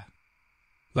it that.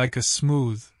 Like a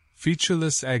smooth,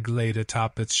 featureless egg laid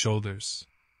atop its shoulders.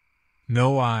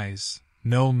 No eyes,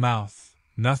 no mouth,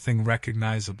 nothing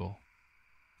recognizable.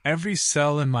 Every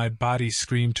cell in my body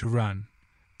screamed to run,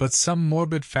 but some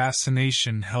morbid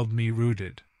fascination held me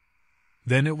rooted.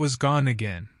 Then it was gone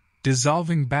again,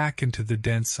 dissolving back into the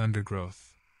dense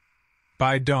undergrowth.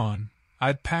 By dawn,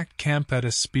 I'd packed camp at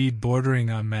a speed bordering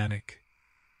on manic.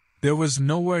 There was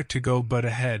nowhere to go but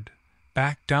ahead,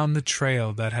 back down the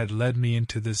trail that had led me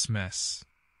into this mess.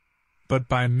 But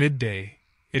by midday,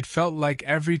 it felt like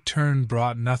every turn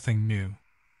brought nothing new.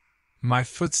 My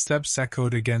footsteps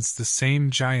echoed against the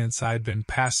same giants I'd been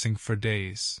passing for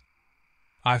days.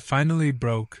 I finally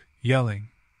broke, yelling,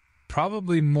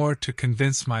 probably more to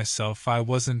convince myself I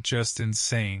wasn't just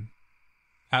insane.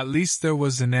 At least there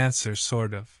was an answer,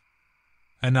 sort of.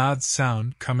 An odd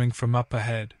sound coming from up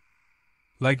ahead.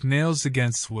 Like nails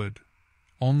against wood,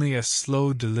 only a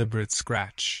slow, deliberate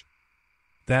scratch.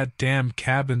 That damn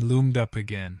cabin loomed up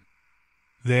again.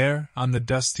 There, on the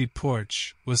dusty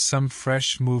porch, was some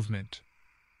fresh movement.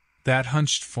 That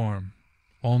hunched form,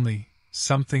 only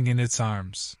something in its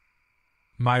arms.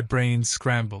 My brain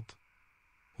scrambled.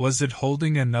 Was it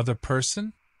holding another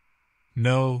person?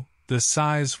 No, the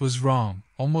size was wrong,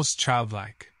 almost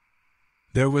childlike.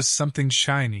 There was something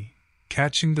shiny,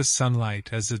 catching the sunlight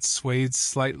as it swayed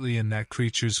slightly in that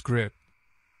creature's grip.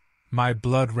 My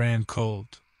blood ran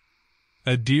cold.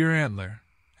 A deer antler,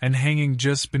 and hanging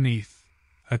just beneath,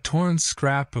 a torn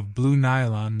scrap of blue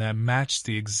nylon that matched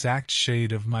the exact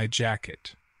shade of my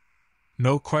jacket.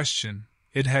 No question,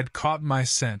 it had caught my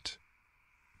scent.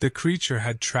 The creature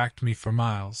had tracked me for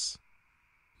miles.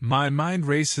 My mind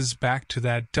races back to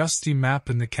that dusty map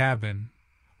in the cabin.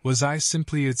 Was I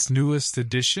simply its newest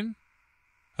addition?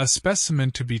 A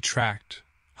specimen to be tracked,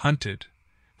 hunted.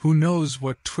 Who knows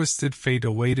what twisted fate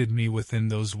awaited me within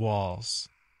those walls?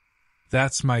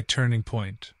 That's my turning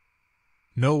point.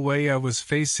 No way I was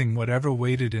facing whatever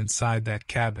waited inside that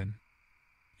cabin.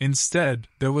 Instead,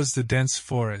 there was the dense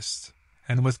forest,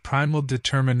 and with primal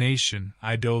determination,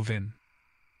 I dove in.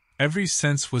 Every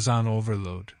sense was on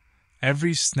overload,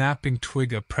 every snapping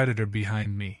twig a predator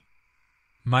behind me.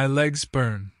 My legs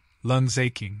burn, lungs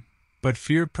aching, but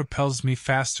fear propels me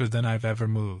faster than I've ever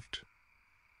moved.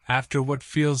 After what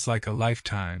feels like a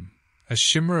lifetime, a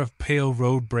shimmer of pale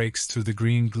road breaks through the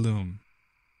green gloom.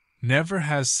 Never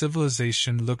has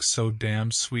civilization looked so damn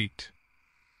sweet.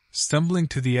 Stumbling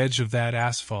to the edge of that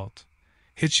asphalt,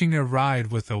 hitching a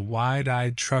ride with a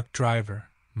wide-eyed truck driver,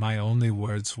 my only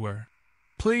words were,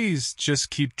 "Please, just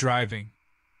keep driving."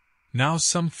 Now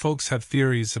some folks have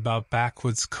theories about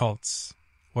backwoods cults,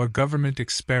 or government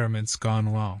experiments gone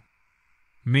wrong.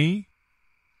 Me?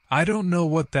 I don't know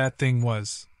what that thing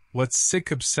was, what sick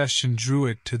obsession drew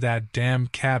it to that damn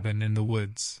cabin in the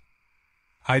woods.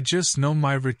 I just know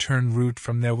my return route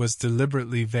from there was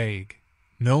deliberately vague.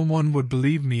 No one would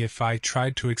believe me if I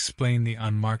tried to explain the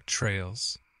unmarked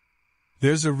trails.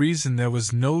 There's a reason there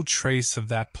was no trace of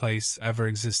that place ever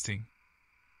existing.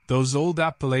 Those old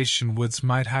Appalachian woods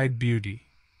might hide beauty,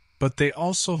 but they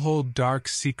also hold dark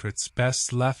secrets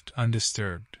best left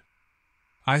undisturbed.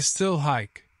 I still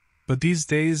hike, but these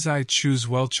days I choose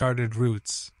well-charted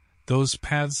routes, those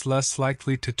paths less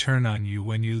likely to turn on you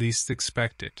when you least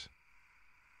expect it.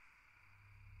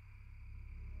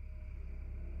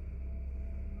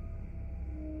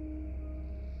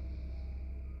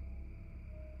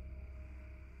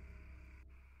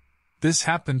 This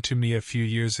happened to me a few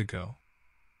years ago.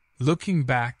 Looking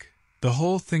back, the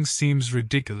whole thing seems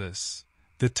ridiculous,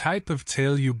 the type of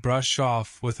tale you brush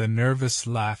off with a nervous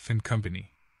laugh in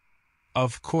company.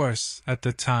 Of course, at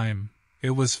the time,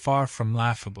 it was far from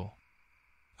laughable.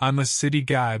 I'm a city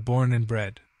guy born and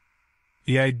bred.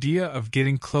 The idea of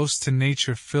getting close to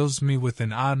nature fills me with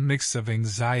an odd mix of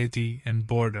anxiety and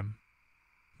boredom.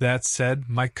 That said,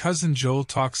 my cousin Joel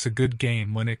talks a good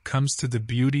game when it comes to the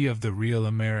beauty of the real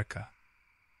America.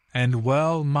 And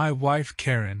well, my wife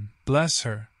Karen, bless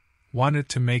her, wanted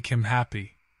to make him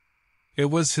happy. It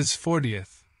was his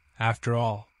 40th, after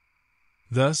all.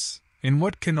 Thus, in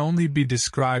what can only be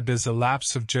described as a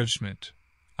lapse of judgment,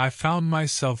 I found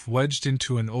myself wedged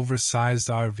into an oversized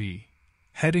RV,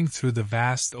 heading through the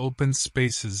vast open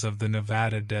spaces of the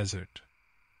Nevada desert.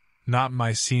 Not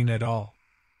my scene at all.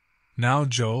 Now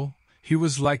Joel, he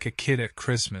was like a kid at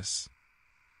Christmas.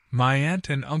 My aunt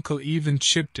and uncle even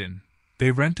chipped in. They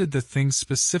rented the thing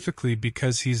specifically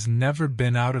because he's never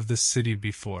been out of the city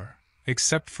before,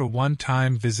 except for one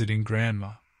time visiting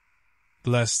Grandma.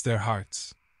 Bless their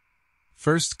hearts.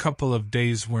 First couple of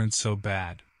days weren't so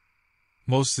bad.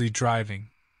 Mostly driving.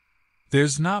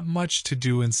 There's not much to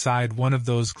do inside one of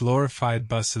those glorified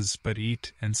buses but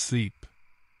eat and sleep.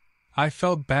 I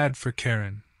felt bad for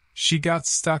Karen. She got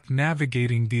stuck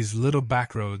navigating these little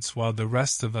backroads while the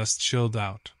rest of us chilled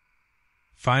out.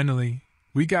 Finally,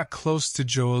 we got close to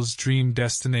Joel's dream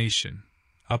destination,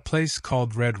 a place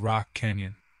called Red Rock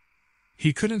Canyon.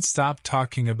 He couldn't stop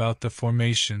talking about the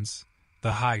formations,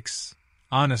 the hikes.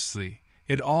 Honestly,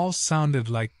 it all sounded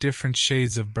like different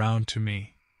shades of brown to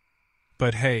me.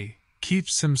 But hey,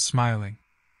 keeps him smiling.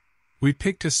 We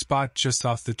picked a spot just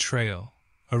off the trail,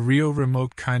 a real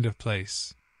remote kind of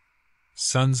place.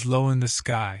 Sun's low in the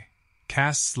sky,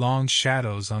 casts long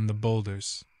shadows on the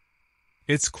boulders.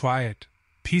 It's quiet,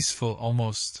 peaceful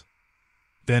almost.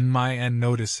 Then my aunt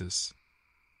notices.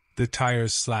 The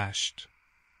tires slashed.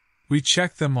 We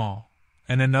check them all,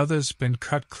 and another's been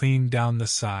cut clean down the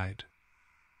side.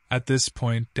 At this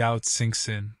point, doubt sinks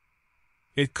in.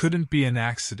 It couldn't be an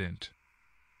accident.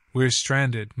 We're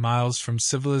stranded miles from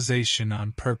civilization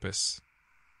on purpose.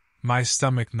 My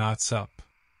stomach knots up.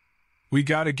 We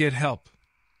gotta get help,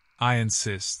 I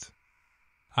insist.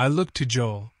 I look to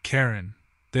Joel, Karen.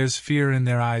 There's fear in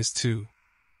their eyes too.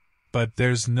 But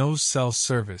there's no cell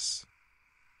service.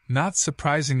 Not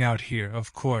surprising out here,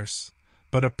 of course,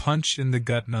 but a punch in the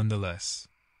gut nonetheless.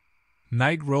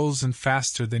 Night rolls in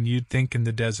faster than you'd think in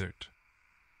the desert.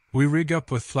 We rig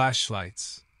up with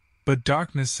flashlights, but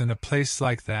darkness in a place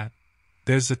like that,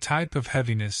 there's a type of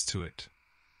heaviness to it.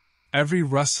 Every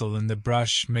rustle in the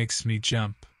brush makes me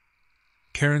jump.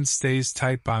 Karen stays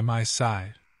tight by my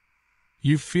side.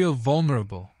 You feel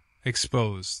vulnerable,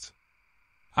 exposed.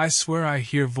 I swear I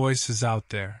hear voices out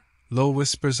there, low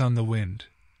whispers on the wind,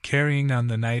 carrying on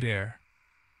the night air.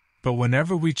 But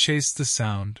whenever we chase the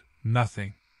sound,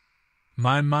 nothing.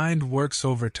 My mind works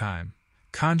overtime,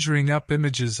 conjuring up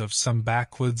images of some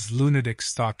backwoods lunatic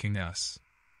stalking us.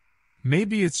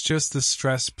 Maybe it's just the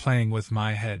stress playing with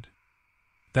my head.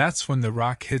 That's when the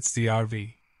rock hits the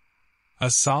RV. A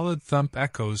solid thump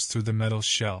echoes through the metal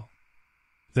shell.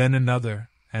 Then another,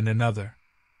 and another.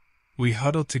 We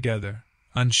huddle together,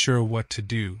 unsure what to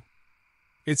do.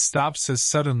 It stops as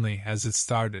suddenly as it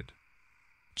started.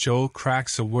 Joel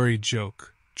cracks a worried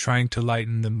joke, trying to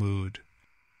lighten the mood.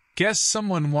 Guess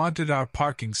someone wanted our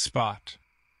parking spot.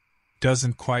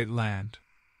 Doesn't quite land.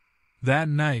 That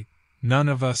night, none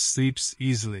of us sleeps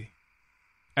easily.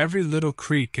 Every little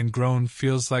creak and groan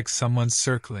feels like someone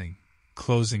circling,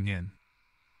 closing in.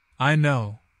 I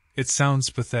know, it sounds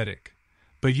pathetic,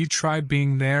 but you try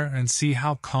being there and see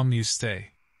how calm you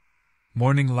stay.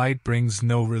 Morning light brings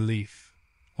no relief,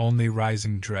 only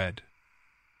rising dread.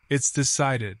 It's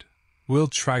decided, we'll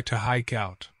try to hike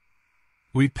out.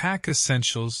 We pack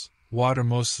essentials, water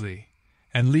mostly,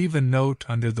 and leave a note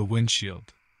under the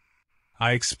windshield.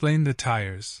 I explain the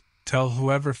tires, tell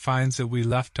whoever finds it we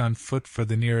left on foot for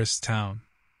the nearest town.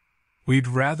 We'd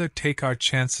rather take our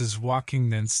chances walking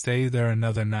than stay there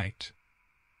another night.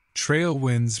 Trail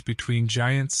winds between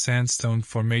giant sandstone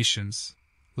formations,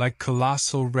 like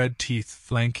colossal red teeth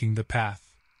flanking the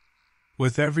path.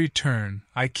 With every turn,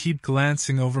 I keep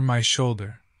glancing over my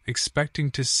shoulder, expecting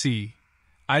to see.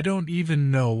 I don't even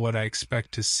know what I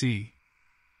expect to see.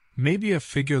 Maybe a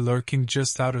figure lurking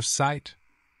just out of sight?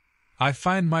 I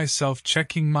find myself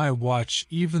checking my watch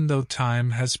even though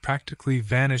time has practically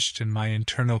vanished in my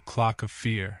internal clock of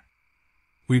fear.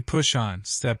 We push on,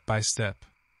 step by step.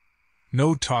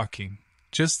 No talking,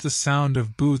 just the sound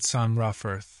of boots on rough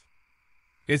earth.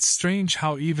 It's strange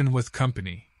how even with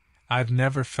company, I've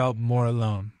never felt more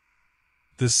alone.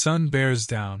 The sun bears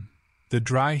down, the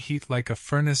dry heat like a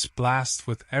furnace blasts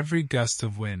with every gust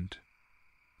of wind.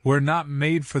 We're not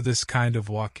made for this kind of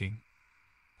walking.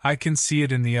 I can see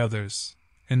it in the others,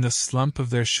 in the slump of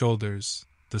their shoulders,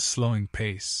 the slowing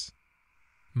pace.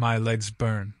 My legs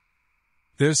burn.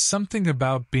 There's something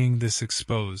about being this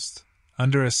exposed,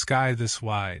 under a sky this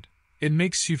wide, it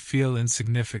makes you feel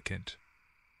insignificant.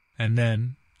 And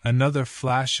then, another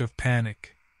flash of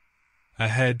panic.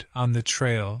 Ahead, on the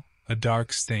trail, a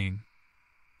dark stain.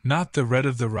 Not the red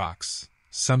of the rocks,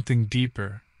 something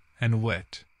deeper and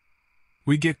wet.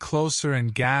 We get closer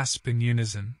and gasp in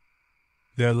unison.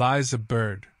 There lies a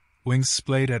bird, wings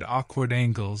splayed at awkward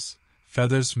angles,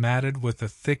 feathers matted with a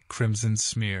thick crimson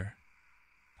smear.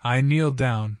 I kneel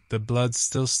down, the blood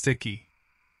still sticky.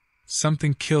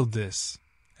 Something killed this,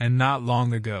 and not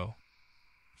long ago.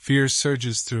 Fear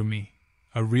surges through me,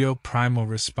 a real primal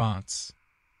response.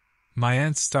 My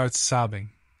aunt starts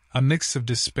sobbing, a mix of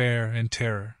despair and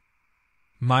terror.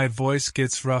 My voice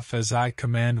gets rough as I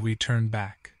command we turn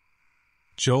back.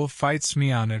 Joel fights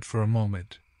me on it for a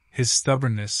moment, his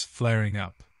stubbornness flaring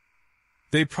up.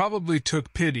 They probably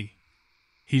took pity.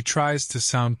 He tries to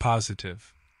sound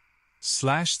positive.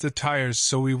 Slashed the tires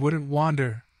so we wouldn't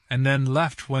wander, and then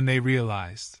left when they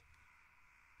realized.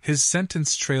 His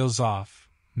sentence trails off,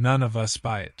 none of us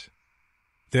buy it.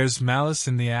 There's malice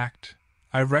in the act,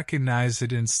 I recognize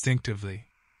it instinctively.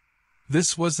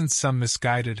 This wasn't some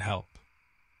misguided help.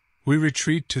 We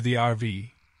retreat to the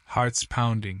RV, hearts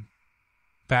pounding.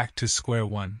 Back to square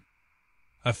one.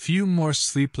 A few more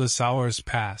sleepless hours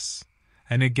pass,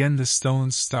 and again the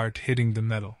stones start hitting the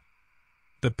metal.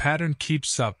 The pattern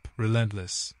keeps up,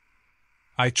 relentless.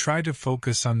 I try to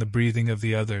focus on the breathing of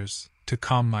the others, to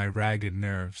calm my ragged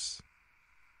nerves.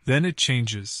 Then it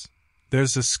changes.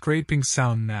 There's a scraping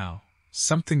sound now,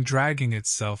 something dragging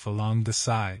itself along the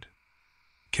side.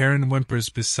 Karen whimpers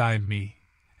beside me,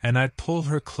 and I pull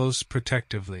her close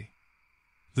protectively.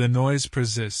 The noise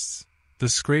persists, the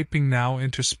scraping now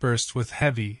interspersed with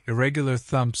heavy, irregular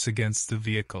thumps against the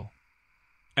vehicle.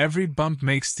 Every bump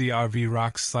makes the RV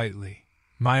rock slightly,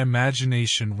 my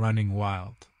imagination running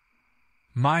wild.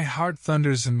 My heart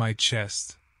thunders in my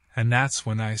chest, and that's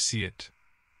when I see it.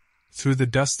 Through the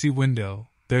dusty window,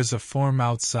 there's a form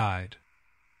outside.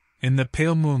 In the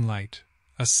pale moonlight,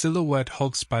 a silhouette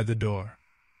hulks by the door.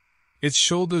 Its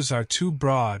shoulders are too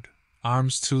broad,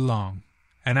 arms too long,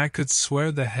 and I could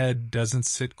swear the head doesn't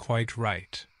sit quite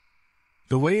right.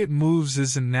 The way it moves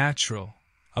isn't natural,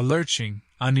 a lurching,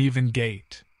 uneven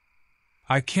gait.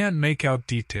 I can't make out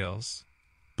details,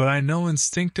 but I know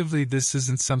instinctively this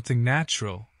isn't something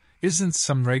natural, isn't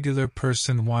some regular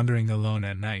person wandering alone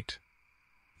at night.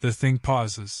 The thing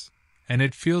pauses, and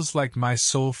it feels like my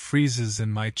soul freezes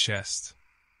in my chest.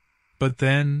 But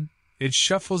then, it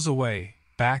shuffles away,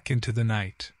 back into the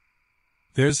night.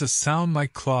 There's a sound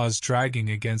like claws dragging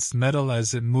against metal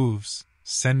as it moves,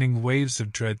 sending waves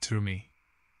of dread through me.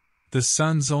 The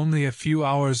sun's only a few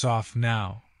hours off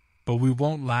now, but we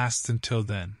won't last until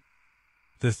then.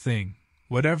 The thing,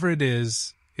 whatever it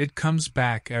is, it comes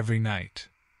back every night.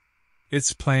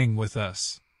 It's playing with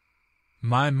us.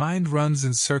 My mind runs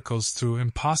in circles through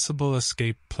impossible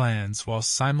escape plans while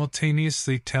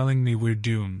simultaneously telling me we're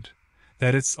doomed,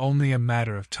 that it's only a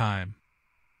matter of time.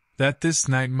 That this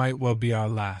night might well be our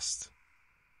last.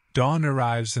 Dawn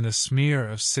arrives in a smear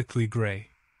of sickly gray.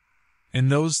 In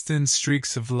those thin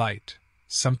streaks of light,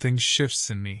 something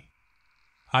shifts in me.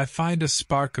 I find a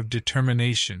spark of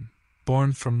determination,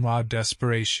 born from raw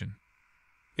desperation.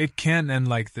 It can't end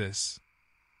like this.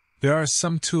 There are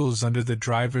some tools under the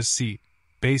driver's seat,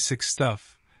 basic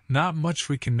stuff, not much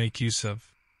we can make use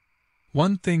of.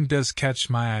 One thing does catch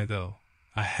my eye though,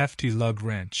 a hefty lug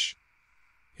wrench.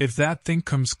 If that thing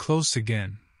comes close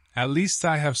again, at least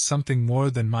I have something more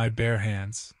than my bare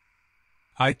hands.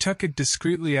 I tuck it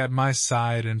discreetly at my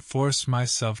side and force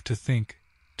myself to think,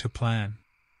 to plan.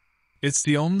 It's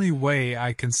the only way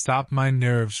I can stop my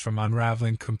nerves from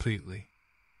unraveling completely.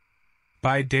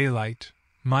 By daylight,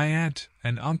 my aunt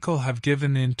and uncle have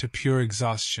given in to pure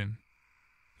exhaustion.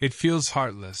 It feels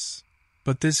heartless,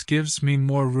 but this gives me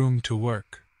more room to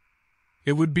work.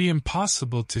 It would be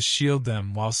impossible to shield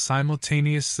them while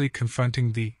simultaneously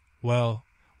confronting the, well,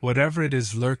 whatever it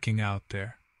is lurking out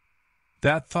there.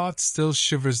 That thought still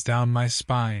shivers down my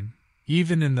spine,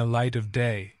 even in the light of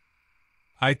day.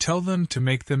 I tell them to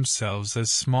make themselves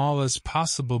as small as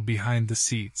possible behind the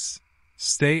seats,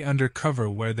 stay under cover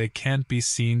where they can't be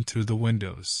seen through the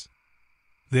windows.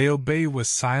 They obey with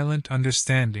silent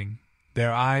understanding,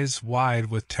 their eyes wide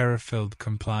with terror-filled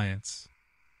compliance.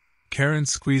 Karen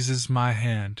squeezes my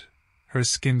hand, her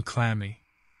skin clammy.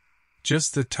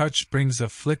 Just the touch brings a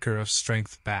flicker of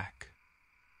strength back.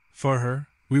 For her,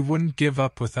 we wouldn't give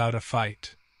up without a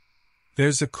fight.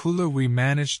 There's a cooler we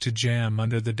managed to jam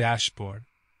under the dashboard.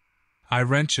 I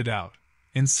wrench it out.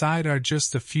 Inside are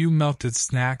just a few melted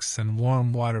snacks and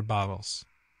warm water bottles.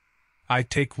 I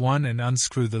take one and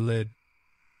unscrew the lid.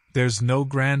 There's no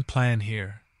grand plan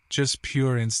here, just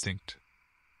pure instinct.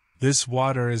 This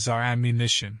water is our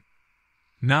ammunition.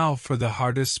 Now for the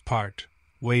hardest part,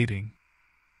 waiting.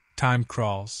 Time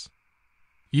crawls.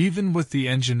 Even with the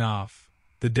engine off,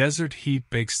 the desert heat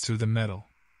bakes through the metal.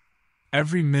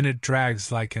 Every minute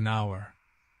drags like an hour.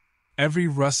 Every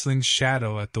rustling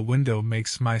shadow at the window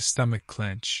makes my stomach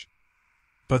clench.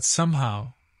 But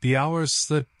somehow, the hours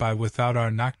slip by without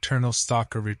our nocturnal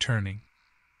stalker returning.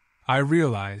 I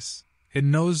realize, it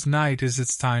knows night is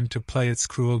its time to play its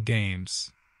cruel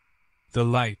games. The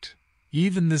light,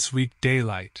 even this weak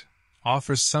daylight,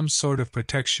 offers some sort of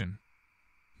protection.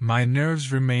 My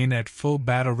nerves remain at full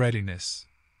battle readiness,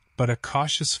 but a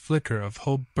cautious flicker of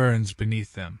hope burns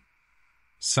beneath them.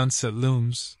 Sunset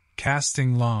looms,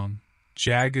 casting long,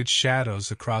 jagged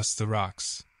shadows across the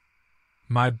rocks.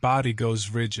 My body goes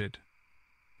rigid.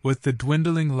 With the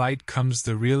dwindling light comes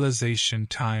the realization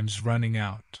time's running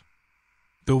out.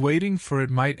 The waiting for it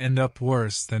might end up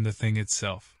worse than the thing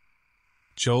itself.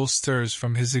 Joel stirs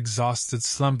from his exhausted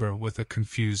slumber with a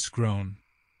confused groan.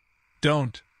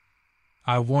 "Don't!"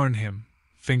 I warn him,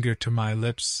 finger to my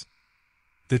lips.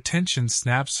 The tension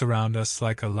snaps around us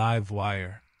like a live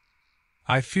wire.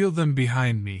 I feel them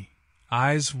behind me,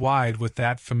 eyes wide with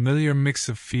that familiar mix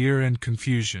of fear and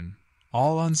confusion,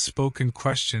 all unspoken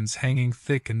questions hanging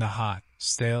thick in the hot,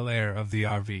 stale air of the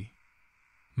RV.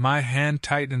 My hand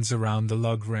tightens around the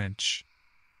lug wrench.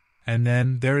 And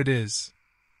then, there it is.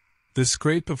 The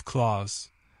scrape of claws,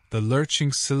 the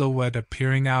lurching silhouette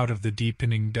appearing out of the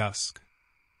deepening dusk.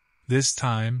 This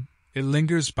time, it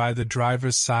lingers by the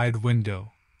driver's side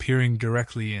window, peering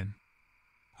directly in.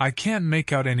 I can't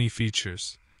make out any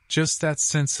features, just that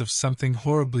sense of something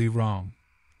horribly wrong,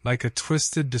 like a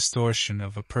twisted distortion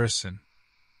of a person.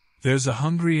 There's a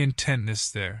hungry intentness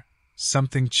there,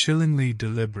 something chillingly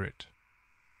deliberate.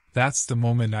 That's the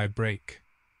moment I break.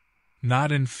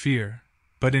 Not in fear,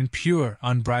 but in pure,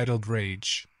 unbridled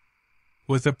rage.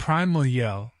 With a primal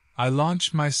yell, I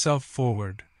launch myself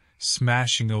forward,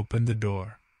 smashing open the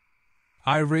door.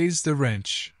 I raise the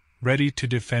wrench, ready to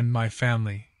defend my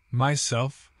family,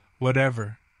 myself,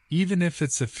 whatever, even if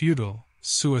it's a futile,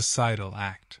 suicidal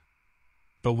act.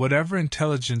 But whatever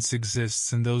intelligence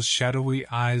exists in those shadowy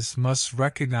eyes must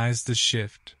recognize the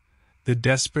shift, the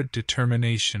desperate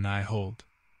determination I hold.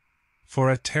 For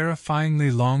a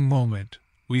terrifyingly long moment,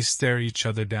 we stare each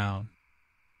other down.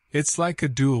 It's like a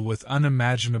duel with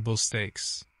unimaginable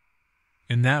stakes.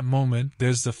 In that moment,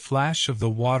 there's the flash of the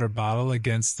water bottle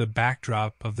against the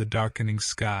backdrop of the darkening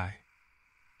sky.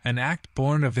 An act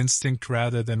born of instinct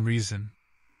rather than reason.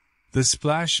 The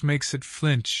splash makes it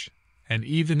flinch, and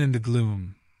even in the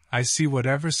gloom, I see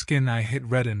whatever skin I hit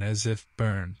redden as if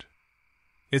burned.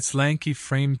 Its lanky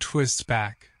frame twists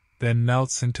back, then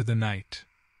melts into the night.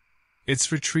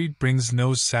 Its retreat brings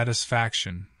no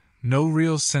satisfaction, no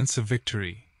real sense of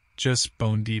victory, just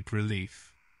bone-deep relief.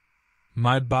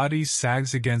 My body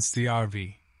sags against the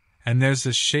RV, and there's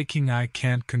a shaking I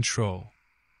can't control.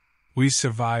 We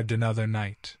survived another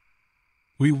night.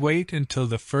 We wait until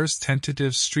the first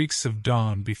tentative streaks of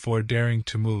dawn before daring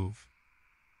to move.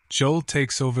 Joel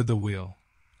takes over the wheel.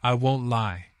 I won't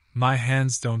lie, my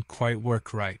hands don't quite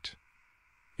work right.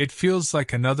 It feels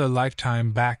like another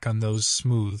lifetime back on those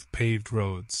smooth, paved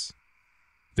roads.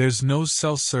 There's no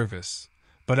cell service,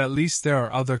 but at least there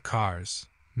are other cars,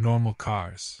 normal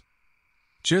cars.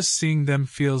 Just seeing them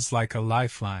feels like a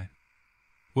lifeline.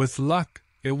 With luck,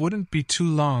 it wouldn't be too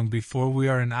long before we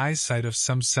are in eyesight of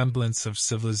some semblance of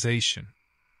civilization.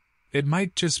 It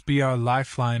might just be our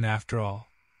lifeline after all.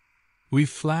 We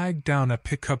flag down a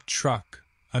pickup truck,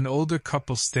 an older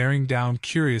couple staring down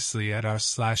curiously at our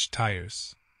slashed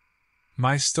tires.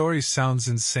 My story sounds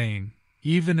insane,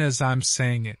 even as I'm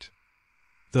saying it.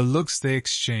 The looks they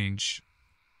exchange.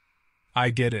 I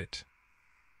get it.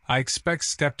 I expect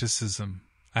skepticism,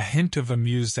 a hint of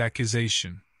amused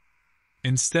accusation.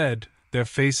 Instead, their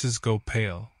faces go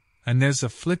pale, and there's a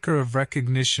flicker of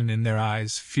recognition in their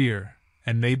eyes, fear,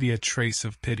 and maybe a trace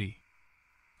of pity.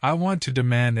 I want to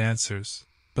demand answers,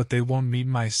 but they won't meet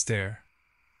my stare.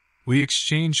 We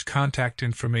exchange contact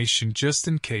information just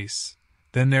in case,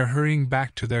 then they're hurrying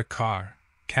back to their car,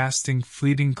 casting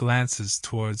fleeting glances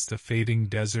towards the fading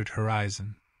desert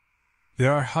horizon.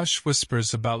 There are hushed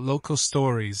whispers about local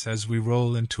stories as we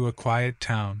roll into a quiet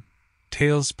town,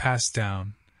 tales passed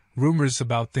down, rumors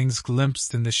about things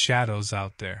glimpsed in the shadows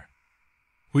out there.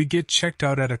 We get checked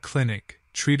out at a clinic,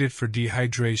 treated for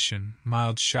dehydration,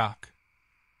 mild shock.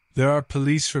 There are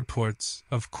police reports,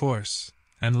 of course,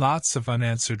 and lots of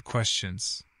unanswered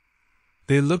questions.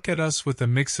 They look at us with a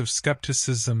mix of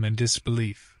skepticism and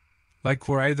disbelief, like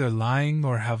we're either lying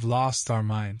or have lost our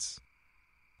minds.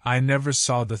 I never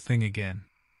saw the thing again.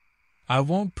 I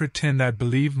won't pretend I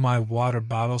believe my water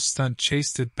bottle stunt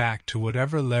chased it back to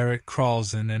whatever lair it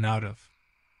crawls in and out of.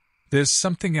 There's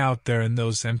something out there in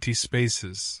those empty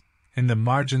spaces, in the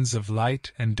margins of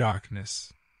light and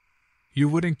darkness. You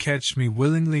wouldn't catch me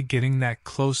willingly getting that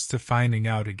close to finding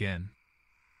out again.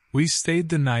 We stayed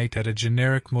the night at a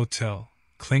generic motel,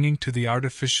 clinging to the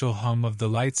artificial hum of the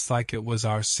lights like it was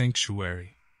our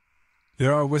sanctuary.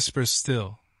 There are whispers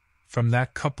still, from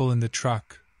that couple in the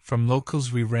truck, from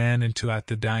locals we ran into at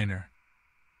the diner.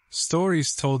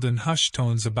 Stories told in hushed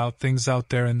tones about things out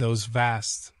there in those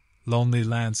vast, lonely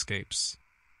landscapes.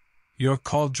 You're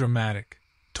called dramatic,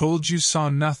 told you saw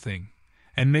nothing,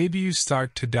 and maybe you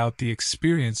start to doubt the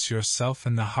experience yourself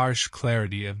in the harsh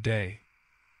clarity of day.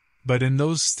 But in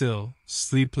those still,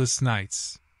 sleepless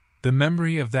nights, the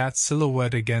memory of that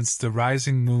silhouette against the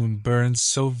rising moon burns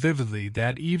so vividly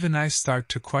that even I start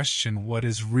to question what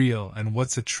is real and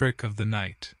what's a trick of the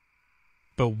night.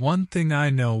 But one thing I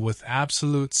know with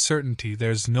absolute certainty: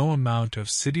 there's no amount of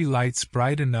city lights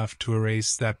bright enough to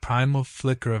erase that primal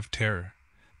flicker of terror,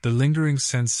 The lingering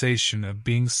sensation of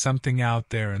being something out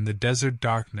there in the desert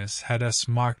darkness had us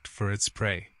marked for its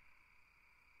prey.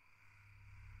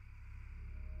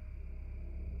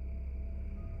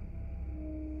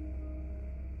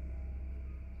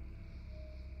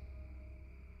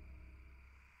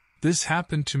 This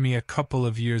happened to me a couple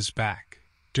of years back,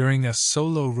 during a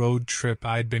solo road trip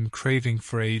I'd been craving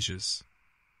for ages.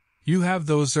 You have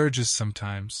those urges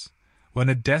sometimes, when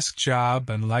a desk job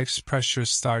and life's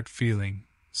pressures start feeling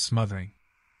smothering.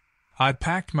 I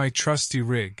packed my trusty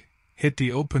rig, hit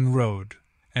the open road,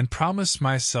 and promised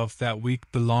myself that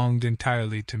week belonged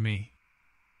entirely to me.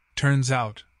 Turns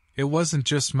out, it wasn't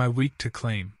just my week to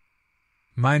claim.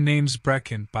 My name's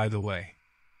Brecken, by the way.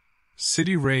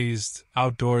 City-raised,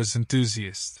 outdoors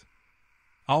enthusiast.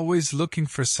 Always looking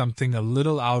for something a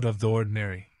little out of the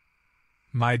ordinary.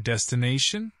 My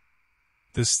destination?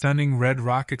 The stunning red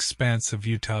rock expanse of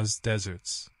Utah's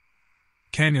deserts.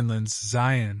 Canyonlands,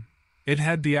 Zion. It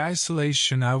had the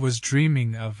isolation I was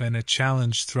dreaming of and a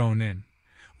challenge thrown in,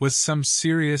 with some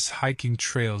serious hiking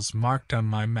trails marked on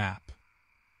my map.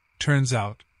 Turns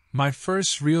out, my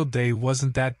first real day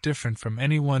wasn't that different from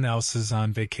anyone else's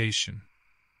on vacation.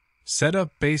 Set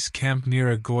up base camp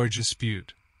near a gorgeous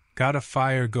butte, got a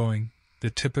fire going, the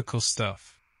typical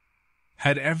stuff.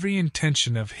 Had every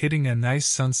intention of hitting a nice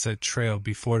sunset trail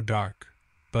before dark,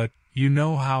 but you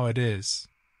know how it is.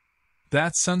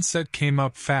 That sunset came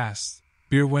up fast,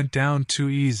 beer went down too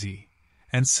easy,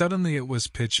 and suddenly it was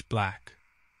pitch black.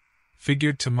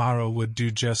 Figured tomorrow would do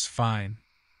just fine.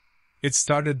 It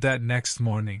started that next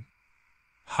morning.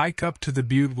 Hike up to the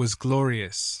butte was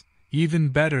glorious, even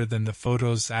better than the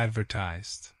photos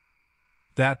advertised.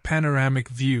 That panoramic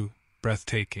view,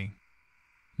 breathtaking.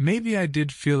 Maybe I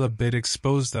did feel a bit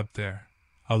exposed up there,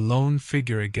 a lone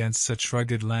figure against such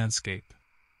rugged landscape.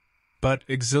 But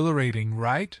exhilarating,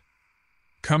 right?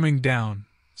 Coming down,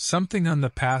 something on the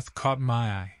path caught my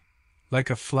eye,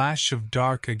 like a flash of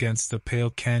dark against the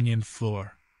pale canyon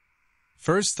floor.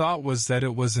 First thought was that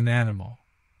it was an animal,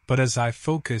 but as I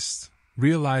focused,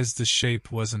 realized the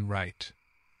shape wasn't right.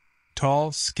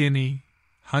 Tall, skinny,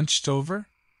 hunched over?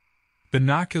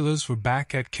 Binoculars were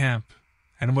back at camp,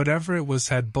 and whatever it was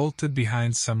had bolted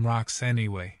behind some rocks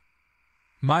anyway.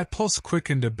 My pulse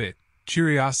quickened a bit,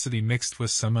 curiosity mixed with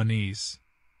some unease.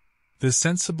 The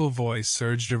sensible voice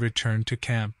urged a return to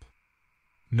camp.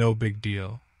 No big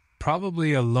deal.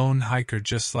 Probably a lone hiker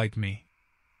just like me.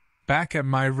 Back at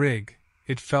my rig,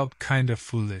 it felt kinda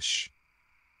foolish.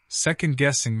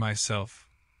 Second-guessing myself.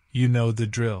 You know the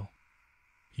drill.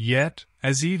 Yet,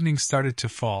 as evening started to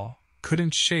fall,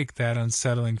 couldn't shake that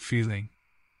unsettling feeling.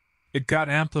 It got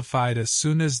amplified as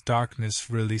soon as darkness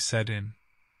really set in.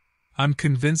 I'm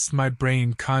convinced my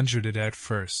brain conjured it at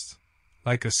first,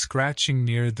 like a scratching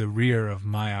near the rear of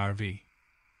my RV.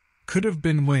 Could have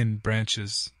been wind,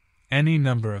 branches, any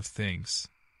number of things.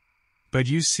 But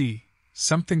you see,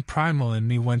 something primal in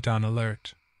me went on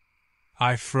alert.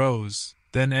 I froze,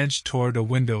 then edged toward a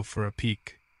window for a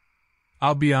peek.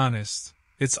 I'll be honest,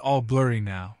 it's all blurry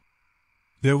now.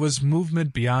 There was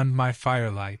movement beyond my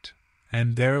firelight,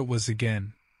 and there it was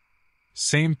again.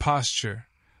 Same posture,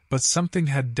 but something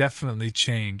had definitely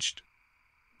changed.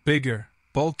 Bigger,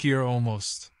 bulkier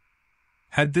almost.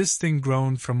 Had this thing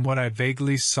grown from what I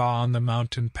vaguely saw on the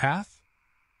mountain path?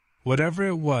 Whatever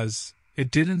it was,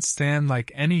 it didn't stand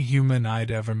like any human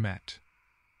I'd ever met.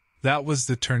 That was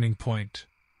the turning point.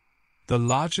 The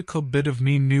logical bit of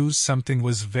me knew something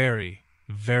was very,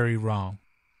 very wrong.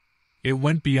 It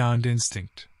went beyond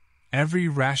instinct. Every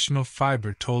rational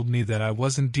fiber told me that I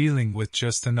wasn't dealing with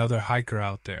just another hiker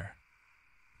out there.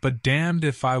 But damned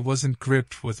if I wasn't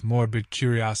gripped with morbid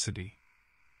curiosity.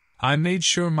 I made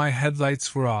sure my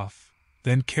headlights were off,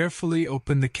 then carefully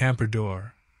opened the camper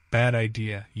door. Bad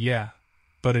idea, yeah,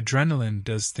 but adrenaline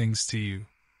does things to you.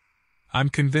 I'm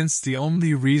convinced the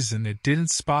only reason it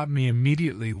didn't spot me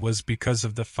immediately was because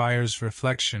of the fire's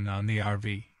reflection on the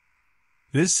RV.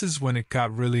 This is when it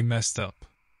got really messed up.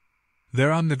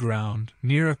 There on the ground,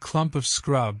 near a clump of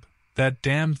scrub, that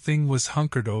damn thing was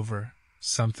hunkered over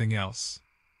something else.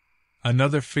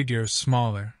 Another figure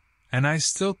smaller, and I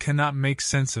still cannot make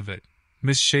sense of it.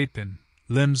 Misshapen,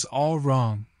 limbs all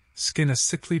wrong, skin a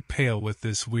sickly pale with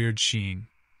this weird sheen.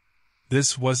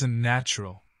 This wasn't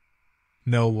natural.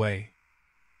 No way.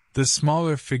 The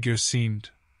smaller figure seemed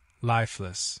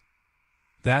lifeless.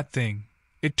 That thing,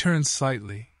 it turned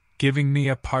slightly, giving me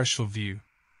a partial view.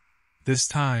 This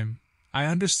time, I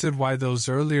understood why those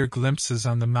earlier glimpses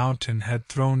on the mountain had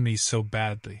thrown me so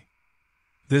badly.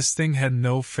 This thing had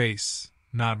no face,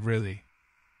 not really.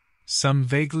 Some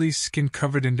vaguely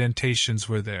skin-covered indentations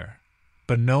were there,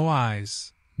 but no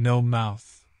eyes, no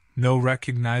mouth, no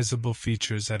recognizable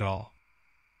features at all.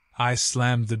 I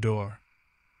slammed the door.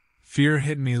 Fear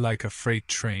hit me like a freight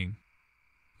train.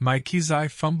 My keys, I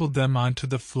fumbled them onto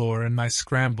the floor in my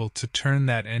scramble to turn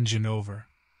that engine over.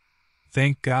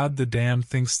 Thank God the damn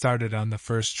thing started on the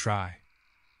first try.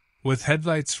 With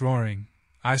headlights roaring,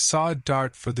 I saw it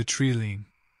dart for the tree line.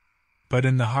 But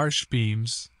in the harsh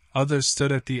beams, others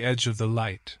stood at the edge of the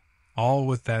light, all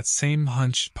with that same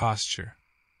hunched posture.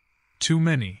 Too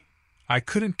many. I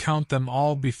couldn't count them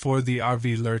all before the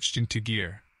RV lurched into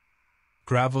gear.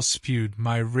 Gravel spewed,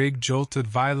 my rig jolted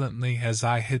violently as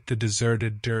I hit the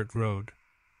deserted dirt road.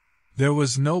 There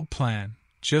was no plan,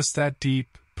 just that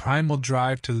deep, primal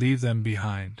drive to leave them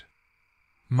behind.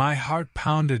 My heart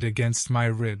pounded against my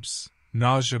ribs,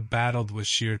 nausea battled with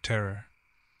sheer terror.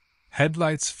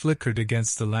 Headlights flickered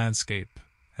against the landscape,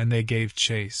 and they gave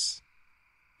chase.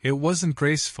 It wasn't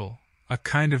graceful, a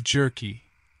kind of jerky,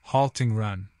 halting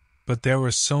run, but there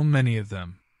were so many of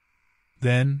them.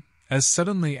 Then, as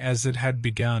suddenly as it had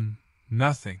begun,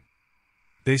 nothing.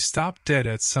 They stopped dead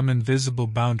at some invisible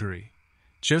boundary,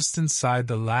 just inside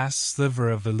the last sliver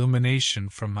of illumination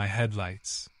from my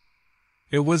headlights.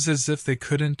 It was as if they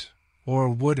couldn't, or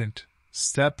wouldn't,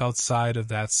 step outside of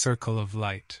that circle of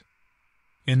light.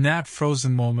 In that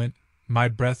frozen moment, my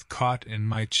breath caught in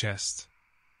my chest.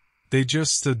 They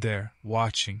just stood there,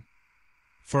 watching.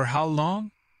 For how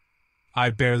long? I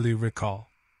barely recall.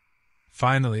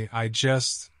 Finally, I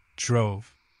just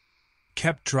drove.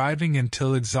 Kept driving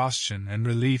until exhaustion and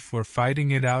relief were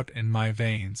fighting it out in my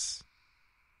veins.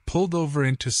 Pulled over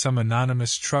into some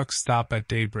anonymous truck stop at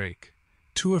daybreak,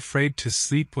 too afraid to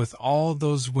sleep with all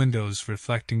those windows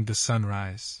reflecting the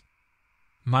sunrise.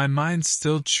 My mind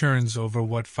still churns over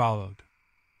what followed.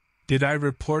 Did I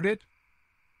report it?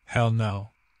 Hell no.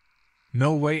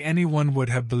 No way anyone would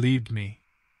have believed me.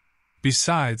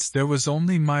 Besides, there was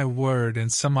only my word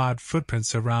and some odd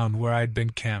footprints around where I'd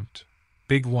been camped.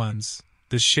 Big ones,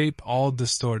 the shape all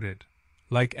distorted,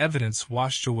 like evidence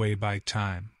washed away by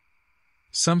time.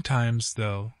 Sometimes,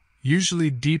 though, usually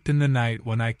deep in the night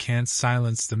when I can't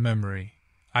silence the memory,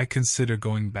 I consider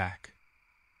going back.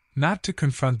 Not to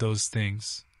confront those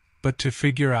things, but to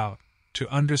figure out, to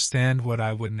understand what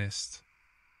I witnessed.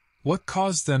 What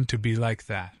caused them to be like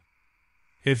that?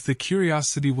 If the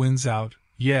curiosity wins out,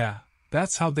 yeah,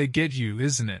 that's how they get you,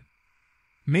 isn't it?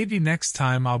 Maybe next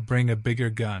time I'll bring a bigger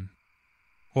gun.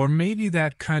 Or maybe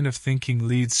that kind of thinking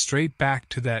leads straight back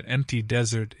to that empty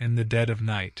desert in the dead of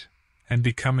night, and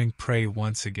becoming prey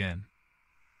once again.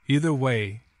 Either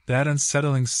way, that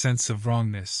unsettling sense of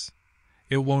wrongness,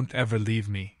 it won't ever leave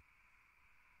me.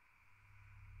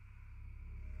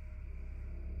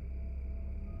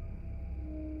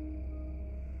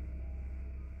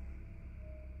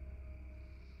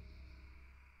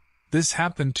 This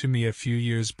happened to me a few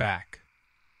years back.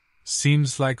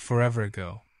 Seems like forever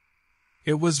ago.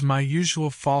 It was my usual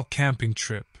fall camping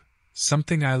trip,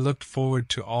 something I looked forward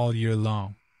to all year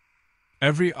long.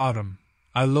 Every autumn,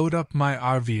 I load up my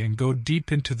RV and go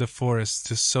deep into the forest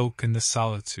to soak in the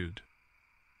solitude.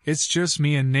 It's just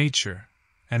me and nature,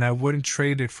 and I wouldn't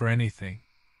trade it for anything.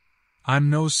 I'm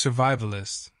no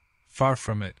survivalist, far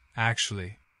from it,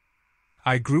 actually.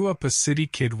 I grew up a city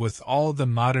kid with all the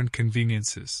modern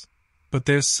conveniences. But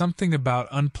there's something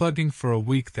about unplugging for a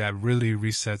week that really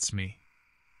resets me.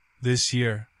 This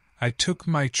year, I took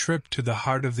my trip to the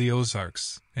heart of the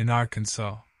Ozarks, in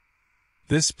Arkansas.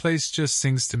 This place just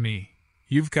sings to me.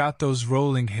 You've got those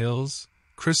rolling hills,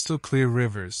 crystal clear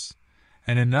rivers,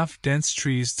 and enough dense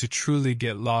trees to truly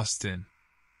get lost in.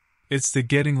 It's the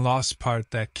getting lost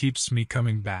part that keeps me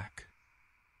coming back.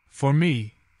 For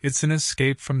me, it's an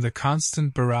escape from the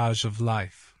constant barrage of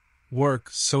life, work,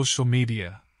 social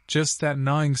media. Just that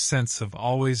gnawing sense of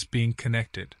always being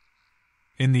connected.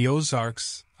 In the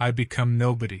Ozarks, I become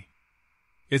nobody.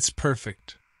 It's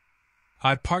perfect.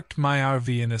 I parked my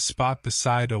RV in a spot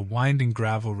beside a winding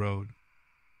gravel road.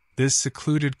 This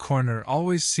secluded corner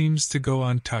always seems to go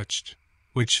untouched,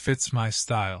 which fits my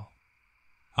style.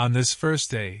 On this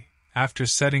first day, after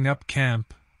setting up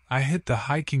camp, I hit the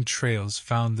hiking trails,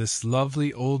 found this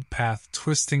lovely old path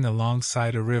twisting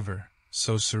alongside a river,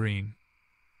 so serene.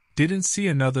 Didn't see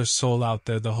another soul out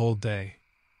there the whole day.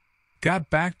 Got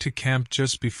back to camp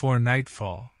just before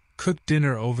nightfall, cooked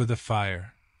dinner over the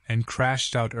fire, and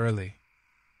crashed out early.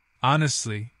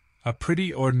 Honestly, a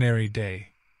pretty ordinary day.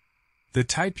 The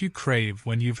type you crave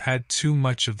when you've had too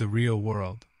much of the real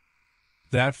world.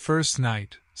 That first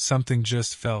night, something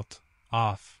just felt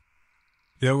off.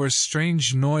 There were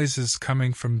strange noises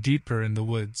coming from deeper in the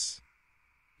woods.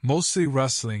 Mostly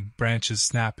rustling, branches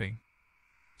snapping.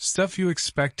 Stuff you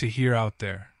expect to hear out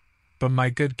there, but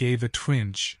my gut gave a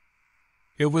twinge.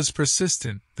 It was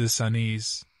persistent, this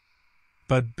unease.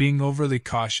 But being overly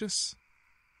cautious?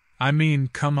 I mean,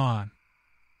 come on.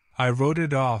 I wrote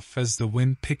it off as the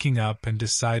wind picking up and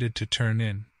decided to turn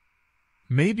in.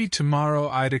 Maybe tomorrow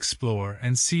I'd explore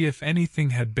and see if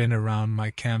anything had been around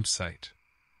my campsite.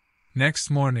 Next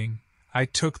morning, I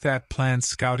took that planned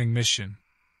scouting mission.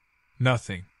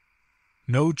 Nothing.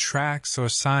 No tracks or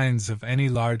signs of any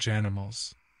large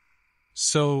animals.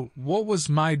 So, what was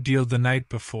my deal the night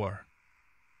before?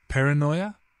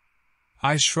 Paranoia?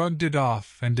 I shrugged it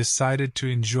off and decided to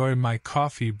enjoy my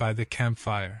coffee by the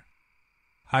campfire.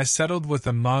 I settled with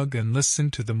a mug and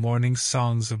listened to the morning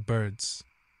songs of birds.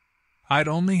 I'd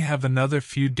only have another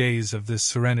few days of this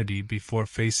serenity before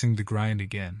facing the grind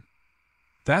again.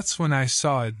 That's when I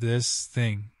saw it, this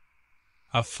thing.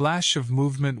 A flash of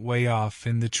movement way off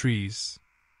in the trees.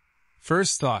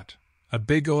 First thought, a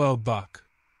big oil buck.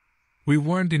 We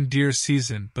weren't in deer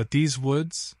season, but these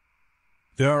woods?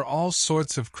 There are all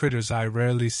sorts of critters I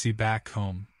rarely see back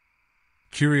home.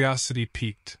 Curiosity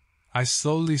piqued. I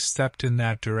slowly stepped in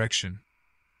that direction.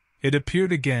 It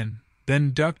appeared again,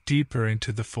 then ducked deeper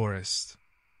into the forest.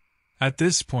 At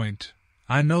this point,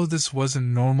 I know this wasn't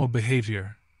normal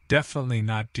behavior, definitely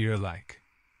not deer-like.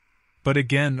 But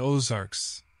again,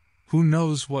 Ozarks. Who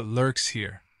knows what lurks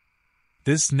here?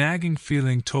 This nagging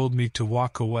feeling told me to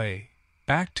walk away,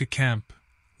 back to camp,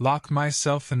 lock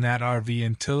myself in that RV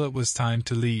until it was time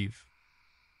to leave.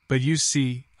 But you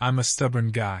see, I'm a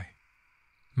stubborn guy.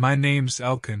 My name's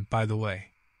Elkin, by the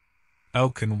way.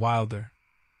 Elkin Wilder.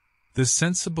 The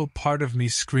sensible part of me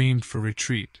screamed for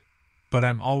retreat, but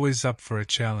I'm always up for a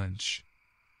challenge.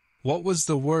 What was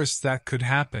the worst that could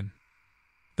happen?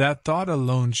 That thought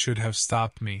alone should have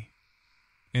stopped me.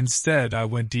 Instead, I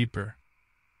went deeper.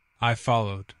 I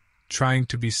followed, trying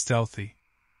to be stealthy.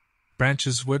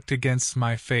 Branches whipped against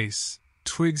my face,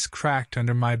 twigs cracked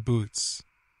under my boots.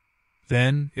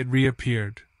 Then it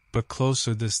reappeared, but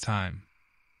closer this time.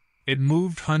 It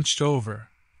moved hunched over,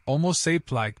 almost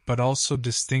ape-like but also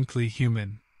distinctly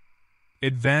human.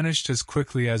 It vanished as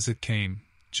quickly as it came,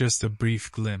 just a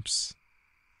brief glimpse.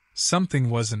 Something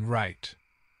wasn't right.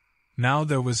 Now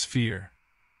there was fear.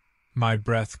 My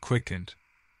breath quickened.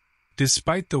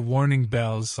 Despite the warning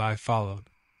bells, I followed.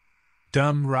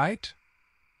 Dumb, right?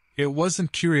 It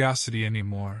wasn't curiosity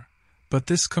anymore, but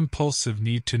this compulsive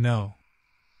need to know.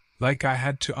 Like I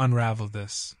had to unravel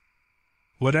this.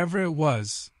 Whatever it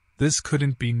was, this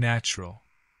couldn't be natural.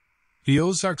 The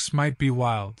Ozarks might be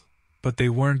wild, but they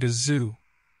weren't a zoo.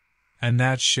 And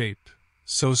that shape,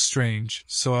 so strange,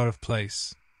 so out of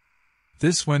place.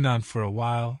 This went on for a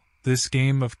while, this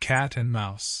game of cat and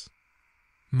mouse.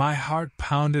 My heart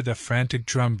pounded a frantic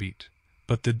drumbeat,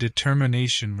 but the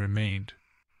determination remained.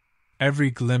 Every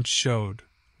glimpse showed,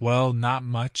 well, not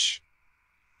much.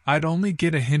 I'd only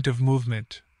get a hint of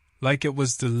movement, like it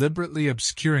was deliberately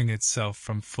obscuring itself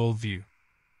from full view.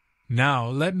 Now,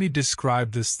 let me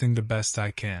describe this thing the best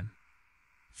I can.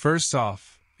 First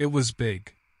off, it was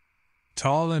big.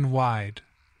 Tall and wide,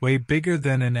 way bigger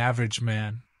than an average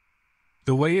man.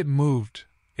 The way it moved,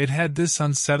 it had this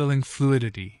unsettling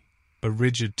fluidity, but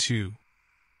rigid too.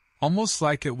 Almost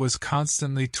like it was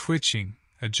constantly twitching,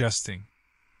 adjusting.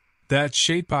 That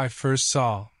shape I first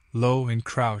saw, low and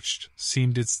crouched,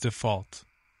 seemed its default.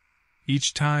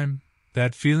 Each time,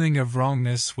 that feeling of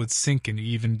wrongness would sink in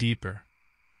even deeper.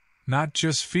 Not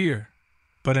just fear,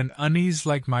 but an unease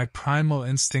like my primal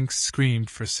instincts screamed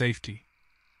for safety.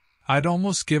 I'd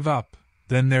almost give up,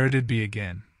 then there it'd be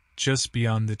again, just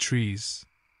beyond the trees.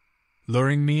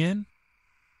 Luring me in?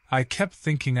 I kept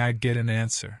thinking I'd get an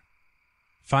answer.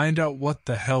 Find out what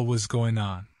the hell was going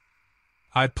on.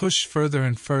 I pushed further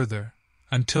and further,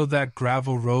 until that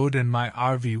gravel road and my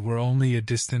RV were only a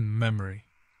distant memory.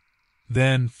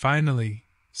 Then, finally,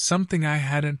 something I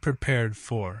hadn't prepared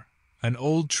for, an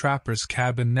old trapper's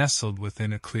cabin nestled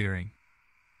within a clearing.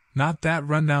 Not that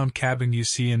rundown cabin you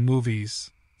see in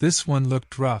movies, this one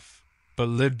looked rough, but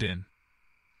lived in.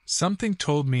 Something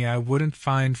told me I wouldn't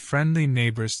find friendly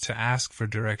neighbors to ask for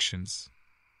directions.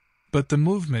 But the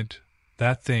movement,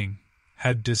 that thing,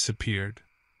 had disappeared.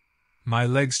 My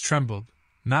legs trembled,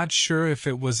 not sure if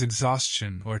it was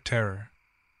exhaustion or terror.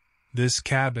 This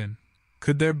cabin,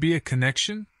 could there be a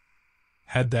connection?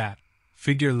 Had that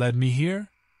figure led me here?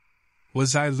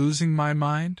 Was I losing my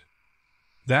mind?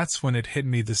 That's when it hit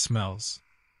me, the smells.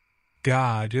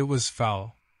 God, it was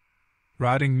foul.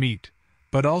 Rotting meat,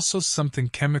 but also something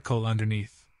chemical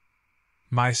underneath.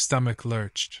 My stomach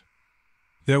lurched.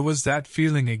 There was that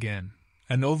feeling again,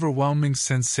 an overwhelming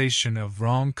sensation of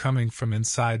wrong coming from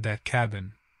inside that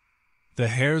cabin. The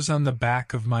hairs on the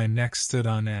back of my neck stood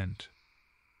on end.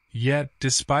 Yet,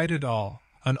 despite it all,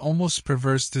 An almost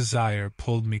perverse desire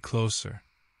pulled me closer.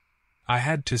 I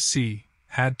had to see,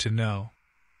 had to know.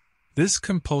 This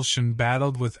compulsion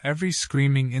battled with every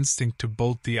screaming instinct to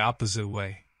bolt the opposite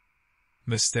way.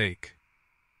 Mistake.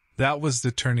 That was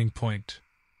the turning point.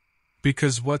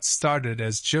 Because what started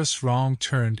as just wrong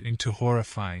turned into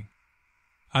horrifying.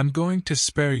 I'm going to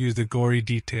spare you the gory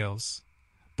details,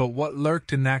 but what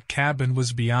lurked in that cabin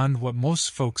was beyond what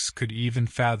most folks could even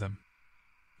fathom.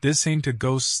 This ain't a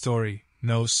ghost story,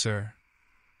 no sir.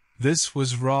 This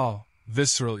was raw,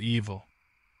 visceral evil.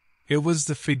 It was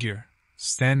the figure,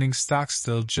 standing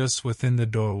stock-still just within the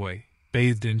doorway,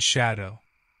 bathed in shadow.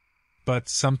 But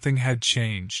something had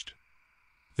changed.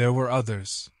 There were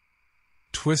others.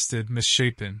 Twisted,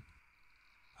 misshapen.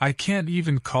 I can't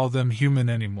even call them human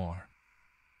anymore.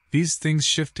 These things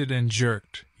shifted and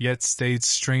jerked, yet stayed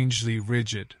strangely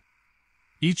rigid.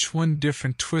 Each one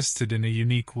different, twisted in a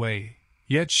unique way,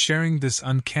 yet sharing this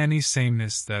uncanny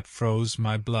sameness that froze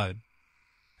my blood.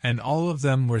 And all of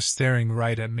them were staring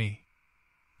right at me.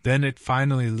 Then it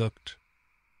finally looked.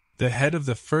 The head of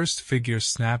the first figure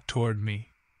snapped toward me.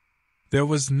 There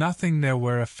was nothing there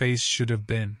where a face should have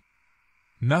been.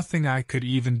 Nothing I could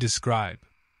even describe.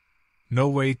 No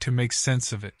way to make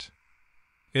sense of it.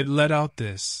 It let out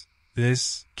this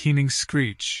keening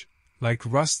screech, like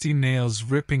rusty nails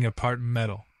ripping apart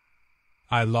metal.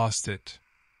 I lost it.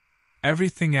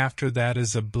 Everything after that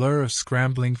is a blur of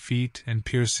scrambling feet and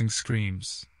piercing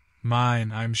screams.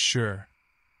 Mine, I'm sure.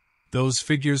 Those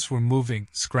figures were moving,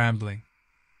 scrambling.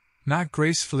 Not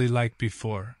gracefully like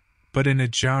before, but in a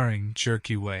jarring,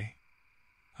 jerky way.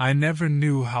 I never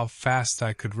knew how fast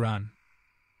I could run.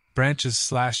 Branches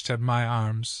slashed at my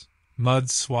arms, mud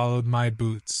swallowed my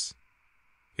boots.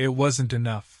 It wasn't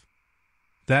enough.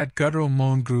 That guttural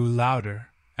moan grew louder,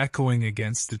 echoing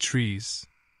against the trees.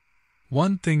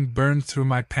 One thing burned through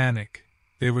my panic: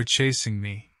 they were chasing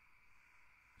me.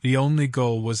 The only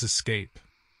goal was escape.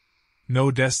 No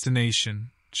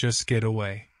destination, just get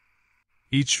away.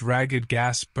 Each ragged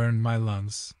gasp burned my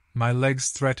lungs, my legs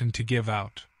threatened to give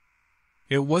out.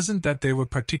 It wasn't that they were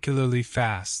particularly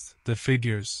fast, the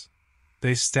figures.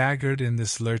 They staggered in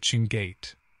this lurching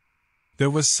gait. There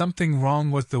was something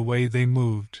wrong with the way they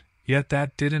moved, yet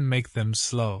that didn't make them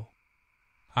slow.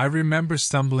 I remember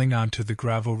stumbling onto the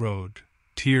gravel road,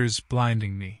 tears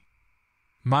blinding me.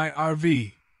 My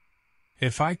RV!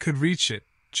 If I could reach it,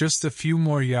 just a few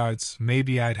more yards,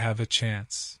 maybe I'd have a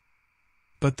chance.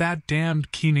 But that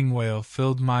damned keening wail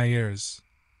filled my ears.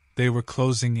 They were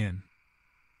closing in.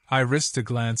 I risked a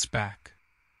glance back.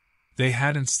 They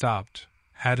hadn't stopped,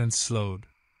 hadn't slowed.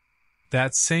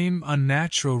 That same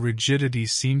unnatural rigidity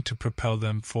seemed to propel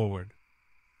them forward.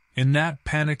 In that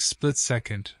panicked split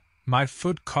second, my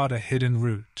foot caught a hidden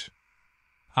root.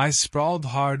 I sprawled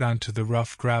hard onto the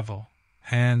rough gravel,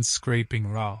 hands scraping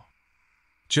raw.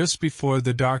 Just before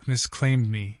the darkness claimed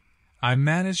me, I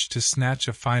managed to snatch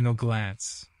a final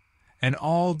glance, and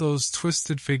all those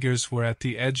twisted figures were at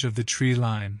the edge of the tree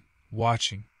line,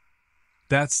 watching.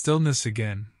 That stillness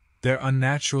again, their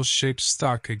unnatural shapes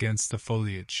stark against the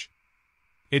foliage.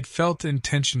 It felt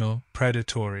intentional,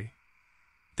 predatory.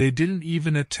 They didn't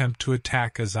even attempt to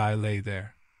attack as I lay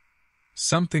there.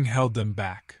 Something held them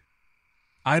back.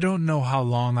 I don't know how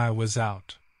long I was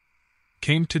out.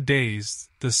 Came to days,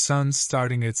 the sun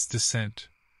starting its descent.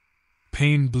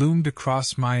 Pain bloomed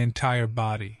across my entire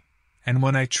body, and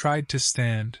when I tried to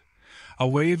stand, a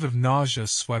wave of nausea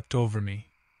swept over me.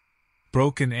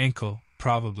 Broken ankle,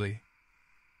 probably.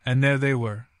 And there they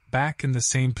were, back in the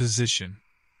same position.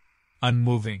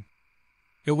 Unmoving.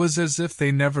 It was as if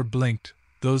they never blinked,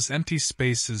 those empty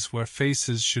spaces where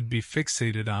faces should be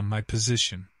fixated on my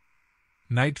position.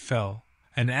 Night fell,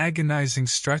 an agonizing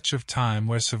stretch of time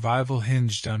where survival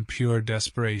hinged on pure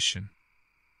desperation.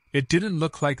 It didn't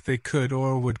look like they could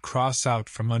or would cross out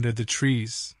from under the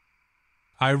trees.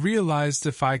 I realized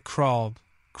if I crawled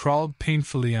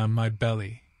painfully on my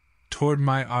belly, toward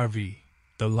my RV,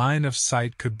 the line of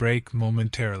sight could break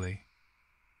momentarily.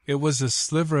 It was a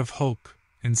sliver of hope,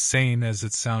 insane as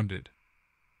it sounded.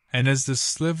 And as the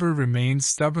sliver remained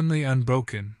stubbornly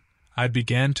unbroken, I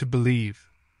began to believe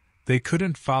they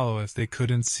couldn't follow if they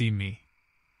couldn't see me.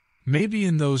 Maybe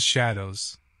in those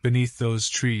shadows, beneath those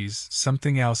trees,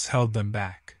 something else held them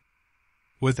back.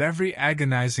 With every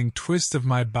agonizing twist of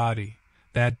my body,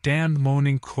 that damned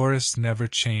moaning chorus never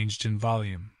changed in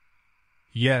volume.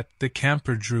 Yet the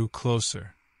camper drew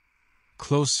closer.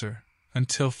 Closer,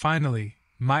 until finally,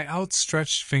 my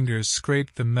outstretched fingers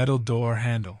scraped the metal door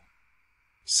handle.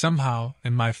 Somehow,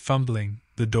 in my fumbling,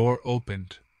 the door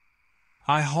opened.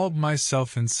 I hauled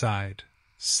myself inside,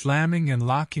 slamming and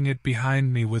locking it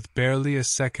behind me with barely a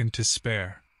second to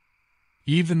spare.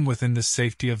 Even within the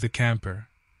safety of the camper,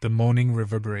 the moaning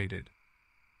reverberated.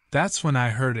 That's when I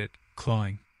heard it,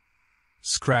 clawing.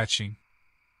 Scratching.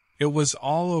 It was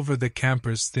all over the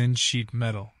camper's thin sheet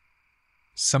metal.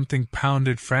 Something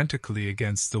pounded frantically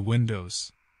against the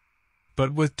windows.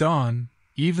 But with dawn,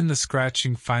 even the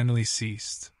scratching finally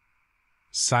ceased.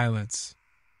 Silence.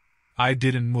 I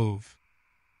didn't move.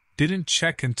 Didn't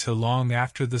check until long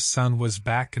after the sun was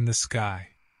back in the sky.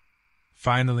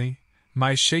 Finally,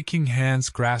 my shaking hands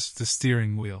grasped the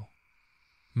steering wheel.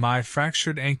 My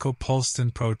fractured ankle pulsed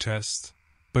in protest,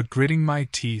 but gritting my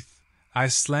teeth, I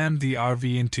slammed the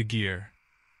RV into gear.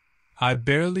 I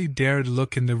barely dared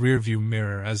look in the rearview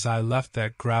mirror as I left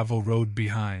that gravel road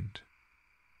behind.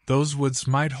 Those woods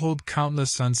might hold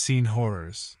countless unseen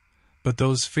horrors, but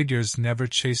those figures never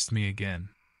chased me again.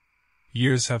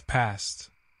 Years have passed.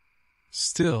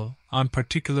 Still, on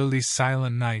particularly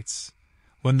silent nights,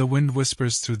 when the wind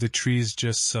whispers through the trees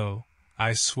just so,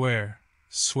 I swear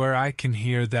I can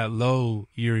hear that low,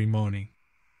 eerie moaning.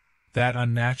 That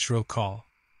unnatural call.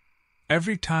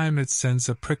 Every time it sends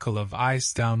a prickle of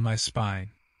ice down my spine.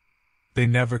 They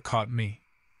never caught me.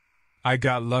 I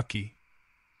got lucky.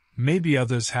 Maybe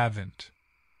others haven't.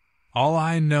 All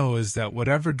I know is that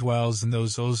whatever dwells in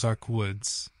those Ozark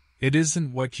woods, it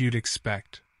isn't what you'd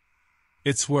expect.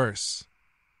 It's worse.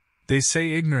 They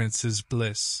say ignorance is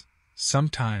bliss.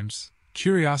 Sometimes,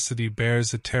 curiosity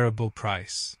bears a terrible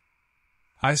price.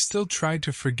 I still try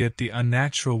to forget the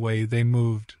unnatural way they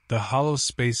moved, the hollow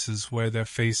spaces where their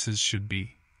faces should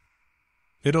be.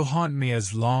 It'll haunt me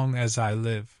as long as I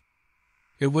live.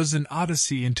 It was an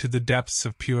odyssey into the depths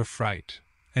of pure fright,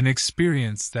 an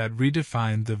experience that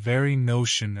redefined the very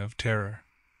notion of terror.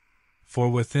 For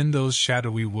within those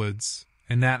shadowy woods,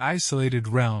 in that isolated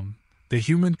realm, the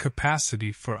human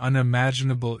capacity for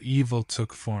unimaginable evil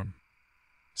took form.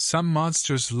 Some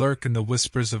monsters lurk in the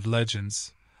whispers of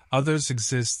legends, others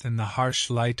exist in the harsh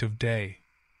light of day.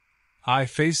 I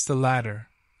faced the latter,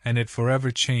 and it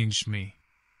forever changed me.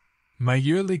 My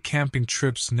yearly camping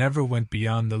trips never went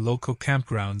beyond the local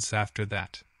campgrounds after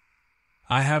that.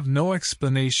 I have no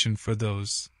explanation for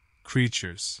those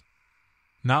creatures.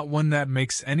 Not one that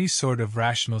makes any sort of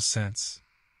rational sense.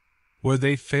 Were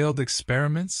they failed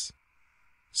experiments?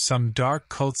 Some dark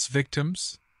cult's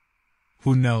victims?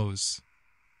 Who knows?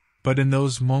 But in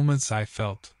those moments I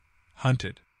felt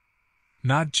hunted.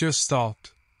 Not just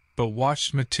stalked, but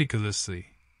watched meticulously,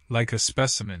 like a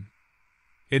specimen.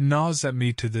 It gnaws at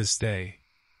me to this day.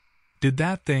 Did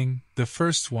that thing, the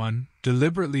first one,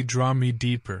 deliberately draw me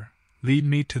deeper, lead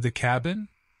me to the cabin?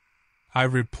 I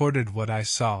reported what I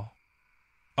saw.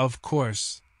 Of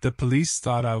course, the police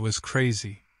thought I was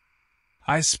crazy.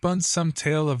 I spun some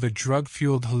tale of a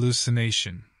drug-fueled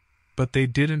hallucination, but they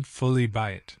didn't fully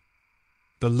buy it.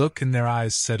 The look in their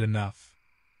eyes said enough.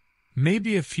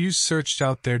 Maybe a few searched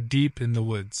out there deep in the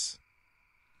woods.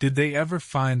 Did they ever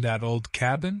find that old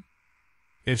cabin?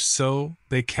 If so,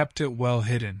 they kept it well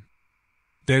hidden.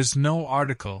 There's no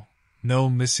article, no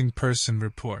missing person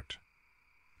report.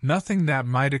 Nothing that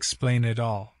might explain it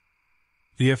all.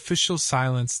 The official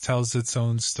silence tells its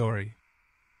own story.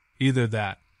 Either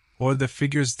that, or the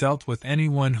figures dealt with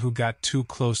anyone who got too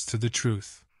close to the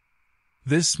truth.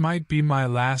 This might be my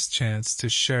last chance to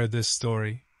share this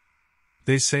story.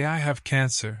 They say I have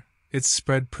cancer. It's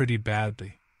spread pretty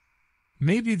badly.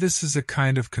 Maybe this is a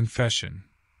kind of confession,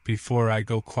 before I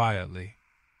go quietly.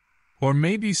 Or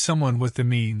maybe someone with the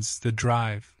means, the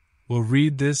drive, will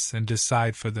read this and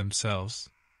decide for themselves.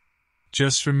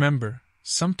 Just remember,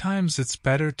 sometimes it's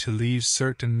better to leave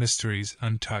certain mysteries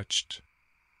untouched.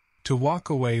 To walk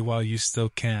away while you still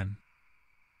can.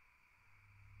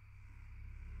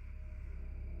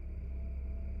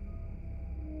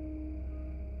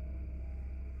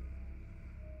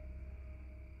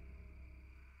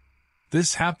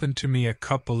 This happened to me a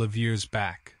couple of years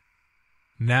back.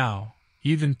 Now,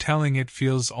 even telling it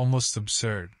feels almost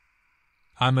absurd.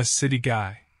 I'm a city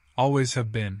guy, always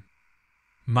have been.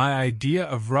 My idea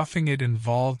of roughing it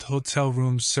involved hotel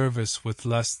room service with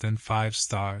less than 5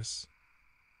 stars.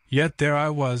 Yet there I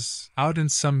was, out in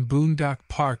some boondock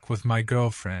park with my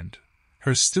girlfriend,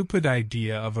 her stupid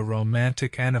idea of a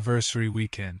romantic anniversary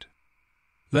weekend.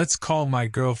 Let's call my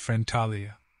girlfriend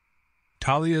Talia.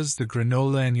 Talia's the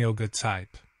granola and yoga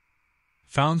type.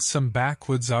 Found some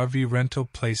backwoods RV rental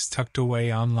place tucked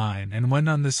away online and went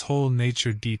on this whole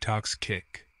nature detox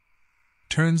kick.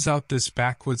 Turns out this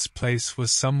backwoods place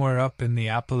was somewhere up in the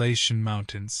Appalachian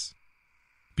Mountains.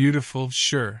 Beautiful,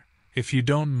 sure, if you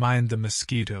don't mind the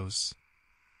mosquitoes.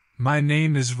 My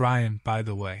name is Ryan, by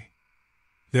the way.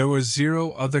 There were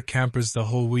 0 other campers the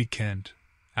whole weekend,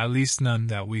 at least none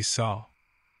that we saw.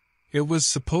 It was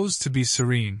supposed to be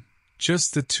serene,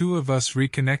 just the two of us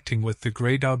reconnecting with the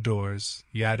great outdoors,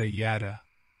 yada yada.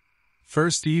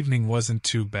 First evening wasn't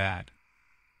too bad.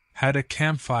 Had a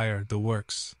campfire, the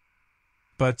works.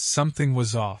 But something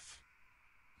was off.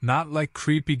 Not like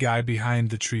creepy guy behind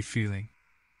the tree feeling.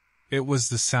 It was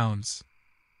the sounds.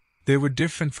 They were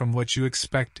different from what you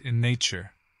expect in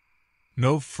nature.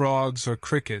 No frogs or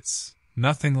crickets,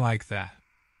 nothing like that.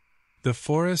 The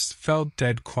forest felt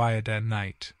dead quiet at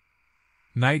night.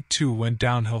 Night too went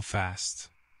downhill fast.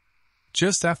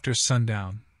 Just after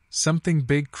sundown, something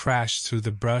big crashed through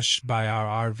the brush by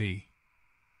our RV.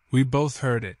 We both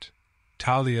heard it.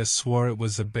 Talia swore it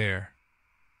was a bear.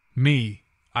 Me,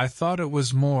 I thought it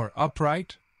was more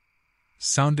upright.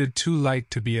 Sounded too light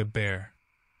to be a bear.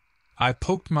 I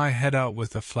poked my head out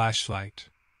with a flashlight.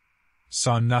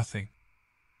 Saw nothing.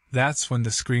 That's when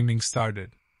the screaming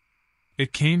started.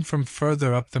 It came from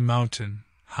further up the mountain,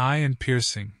 high and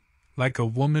piercing, like a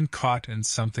woman caught in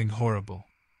something horrible.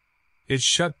 It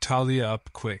shut Talia up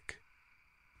quick.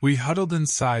 We huddled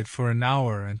inside for an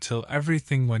hour until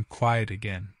everything went quiet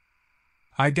again.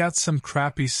 I got some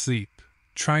crappy sleep,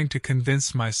 trying to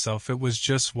convince myself it was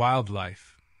just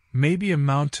wildlife, maybe a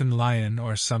mountain lion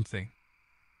or something.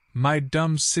 My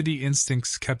dumb city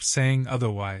instincts kept saying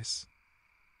otherwise.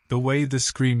 The way the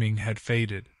screaming had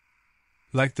faded.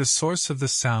 Like the source of the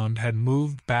sound had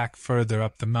moved back further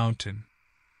up the mountain.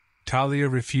 Talia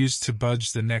refused to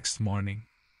budge the next morning.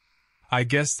 I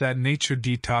guess that nature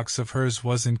detox of hers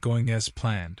wasn't going as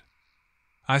planned.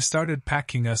 I started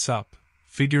packing us up,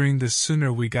 figuring the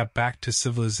sooner we got back to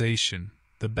civilization,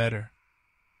 the better.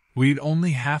 We'd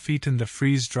only half-eaten the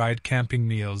freeze-dried camping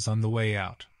meals on the way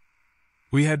out.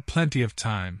 We had plenty of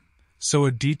time, so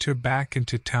a detour back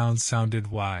into town sounded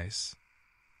wise.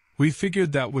 We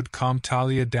figured that would calm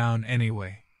Talia down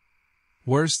anyway.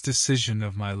 Worst decision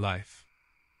of my life.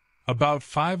 About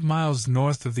 5 miles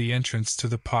north of the entrance to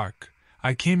the park,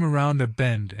 I came around a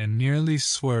bend and nearly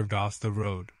swerved off the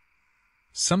road.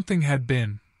 Something had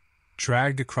been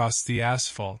dragged across the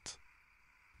asphalt.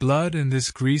 Blood and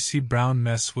this greasy brown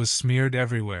mess was smeared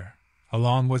everywhere,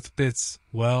 along with bits,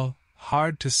 well,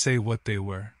 hard to say what they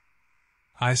were.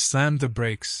 I slammed the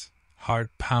brakes,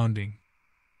 heart pounding.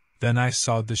 Then I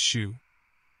saw the shoe.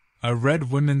 A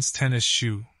red women's tennis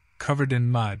shoe, covered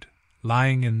in mud,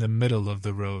 lying in the middle of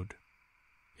the road.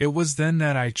 It was then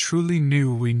that I truly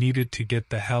knew we needed to get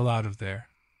the hell out of there.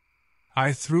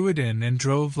 I threw it in and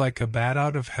drove like a bat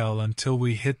out of hell until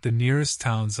we hit the nearest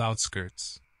town's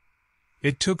outskirts.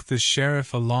 It took the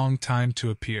sheriff a long time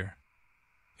to appear.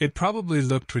 It probably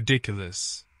looked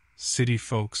ridiculous. City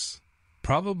folks,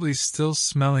 probably still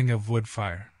smelling of wood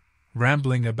fire,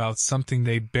 rambling about something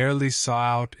they barely saw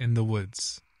out in the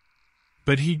woods.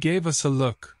 But he gave us a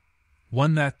look,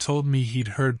 one that told me he'd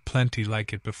heard plenty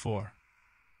like it before.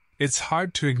 It's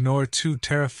hard to ignore two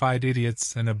terrified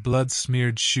idiots and a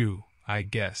blood-smeared shoe, I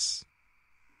guess.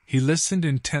 He listened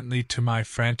intently to my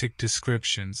frantic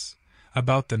descriptions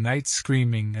about the night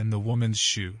screaming and the woman's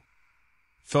shoe.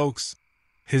 Folks,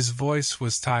 his voice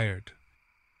was tired.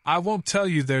 I won't tell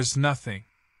you there's nothing.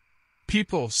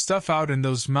 People, stuff out in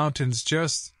those mountains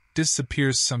just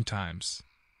disappears sometimes.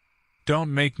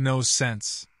 Don't make no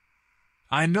sense.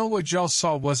 I know what y'all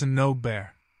saw wasn't no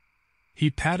bear. He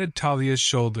patted Talia's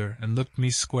shoulder and looked me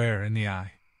square in the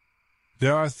eye.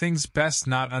 There are things best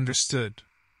not understood.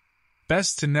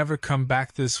 Best to never come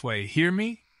back this way, hear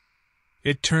me?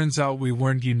 It turns out we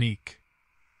weren't unique.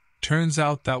 Turns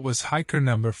out that was hiker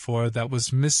number 4 that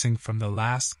was missing from the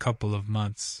last couple of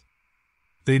months.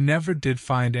 They never did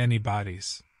find any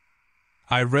bodies.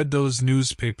 I read those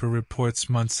newspaper reports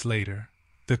months later,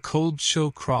 the cold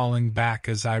chill crawling back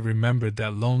as I remembered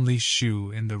that lonely shoe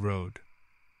in the road.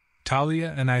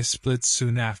 Talia and I split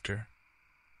soon after.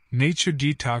 Nature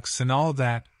detox and all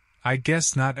that, I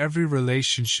guess not every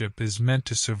relationship is meant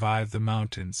to survive the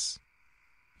mountains.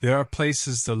 There are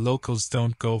places the locals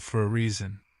don't go for a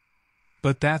reason.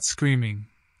 But that screaming,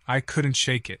 I couldn't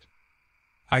shake it.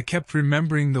 I kept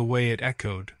remembering the way it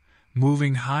echoed,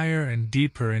 moving higher and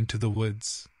deeper into the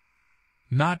woods.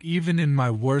 Not even in my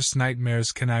worst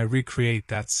nightmares can I recreate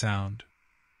that sound.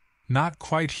 Not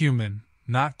quite human,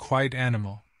 not quite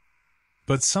animal.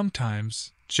 But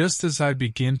sometimes, just as I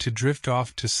begin to drift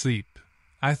off to sleep,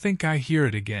 I think I hear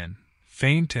it again,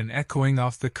 faint and echoing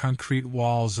off the concrete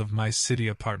walls of my city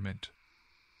apartment.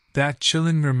 That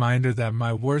chilling reminder that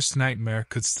my worst nightmare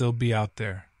could still be out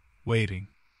there, waiting.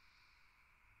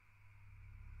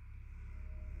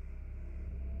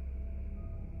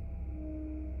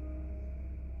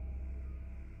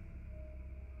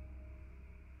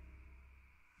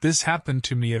 This happened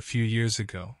to me a few years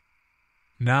ago.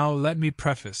 Now let me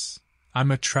preface,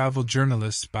 I'm a travel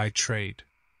journalist by trade.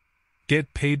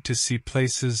 Get paid to see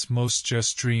places most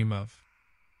just dream of.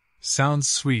 Sounds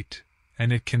sweet,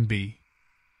 and it can be.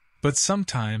 But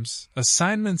sometimes,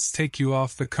 assignments take you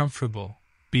off the comfortable,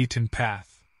 beaten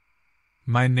path.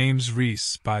 My name's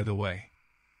Reese, by the way.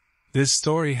 This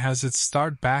story has its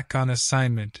start back on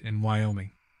assignment in Wyoming.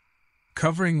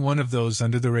 Covering one of those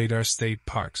under-the-radar state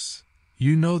parks.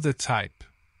 You know the type,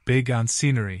 big on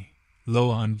scenery,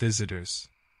 low on visitors.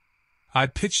 I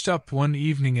pitched up one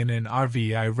evening in an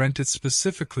RV I rented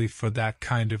specifically for that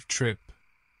kind of trip.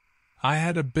 I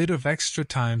had a bit of extra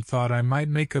time, thought I might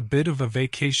make a bit of a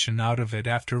vacation out of it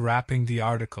after wrapping the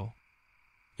article.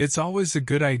 It's always a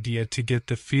good idea to get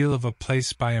the feel of a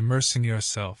place by immersing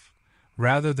yourself,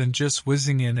 rather than just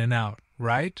whizzing in and out,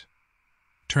 right?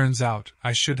 Turns out,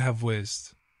 I should have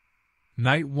whizzed.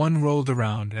 Night one rolled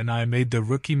around and I made the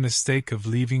rookie mistake of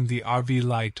leaving the RV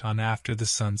light on after the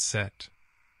sun set.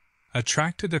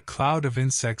 Attracted a cloud of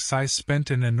insects, I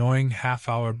spent an annoying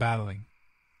half-hour battling.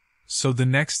 So the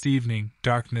next evening,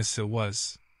 darkness it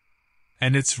was.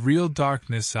 And it's real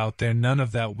darkness out there, none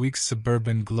of that weak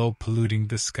suburban glow polluting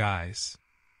the skies.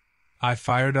 I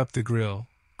fired up the grill,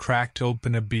 cracked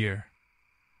open a beer.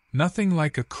 Nothing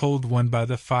like a cold one by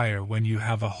the fire when you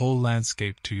have a whole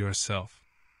landscape to yourself.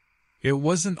 It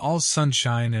wasn't all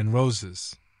sunshine and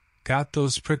roses. Got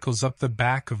those prickles up the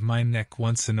back of my neck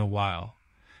once in a while.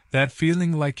 That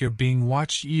feeling like you're being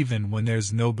watched even when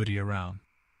there's nobody around.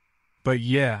 But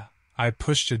yeah, I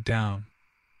pushed it down.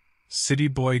 City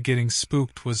boy getting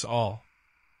spooked was all.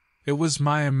 It was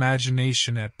my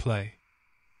imagination at play.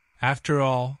 After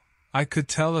all, I could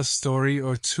tell a story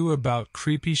or two about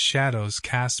creepy shadows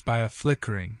cast by a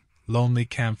flickering, lonely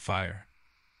campfire.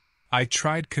 I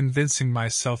tried convincing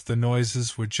myself the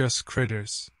noises were just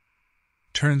critters.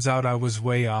 Turns out I was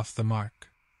way off the mark.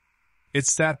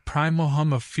 It's that primal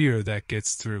hum of fear that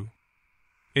gets through.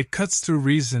 It cuts through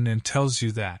reason and tells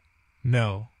you that,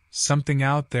 no, something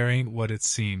out there ain't what it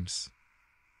seems.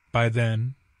 By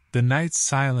then, the night's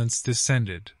silence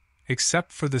descended,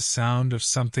 except for the sound of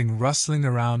something rustling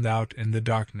around out in the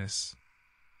darkness.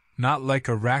 Not like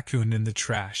a raccoon in the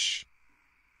trash.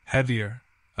 Heavier,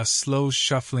 a slow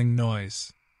shuffling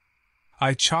noise.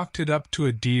 I chalked it up to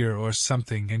a deer or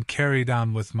something and carried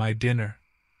on with my dinner.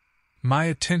 My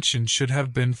attention should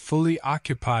have been fully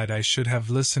occupied. I should have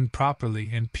listened properly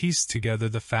and pieced together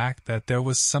the fact that there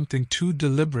was something too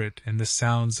deliberate in the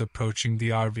sounds approaching the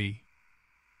RV.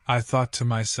 I thought to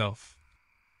myself,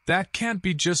 that can't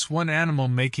be just one animal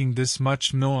making this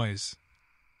much noise.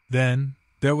 Then,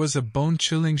 there was a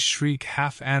bone-chilling shriek,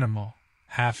 half animal,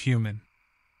 half human.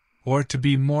 Or to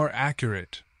be more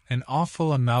accurate, an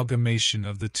awful amalgamation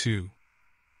of the two.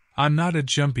 I'm not a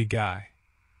jumpy guy,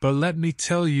 but let me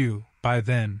tell you, by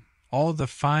then, all the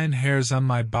fine hairs on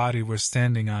my body were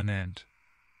standing on end.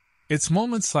 It's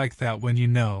moments like that when you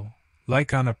know,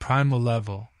 like on a primal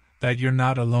level, that you're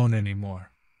not alone anymore.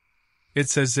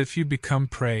 It's as if you become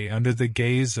prey under the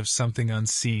gaze of something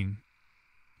unseen.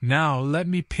 Now let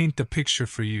me paint the picture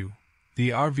for you. The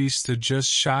RV stood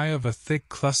just shy of a thick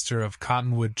cluster of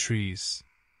cottonwood trees.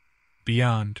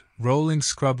 Beyond, rolling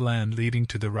scrubland leading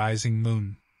to the rising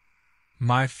moon.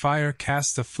 My fire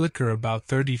cast a flicker about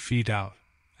 30 feet out.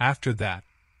 After that,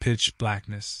 pitch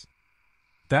blackness.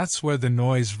 That's where the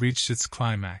noise reached its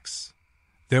climax.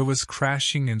 There was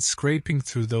crashing and scraping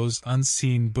through those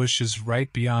unseen bushes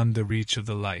right beyond the reach of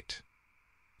the light.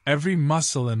 Every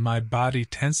muscle in my body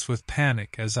tensed with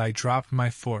panic as I dropped my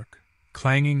fork,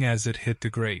 clanging as it hit the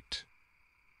grate.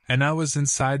 And I was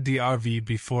inside the RV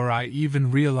before I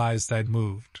even realized I'd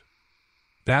moved.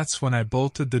 That's when I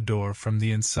bolted the door from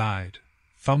the inside,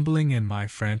 fumbling in my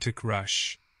frantic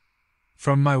rush.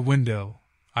 From my window,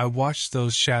 I watched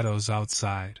those shadows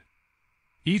outside.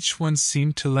 Each one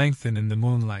seemed to lengthen in the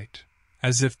moonlight,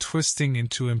 as if twisting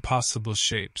into impossible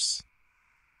shapes.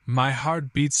 My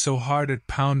heart beat so hard it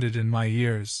pounded in my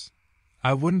ears.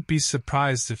 I wouldn't be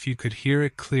surprised if you could hear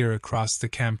it clear across the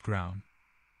campground.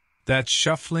 That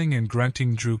shuffling and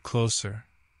grunting drew closer,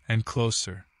 and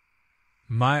closer.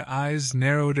 My eyes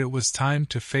narrowed. It was time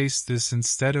to face this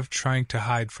instead of trying to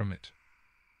hide from it.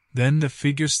 Then the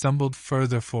figure stumbled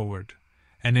further forward,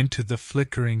 and into the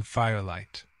flickering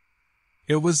firelight.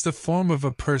 It was the form of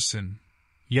a person,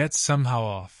 yet somehow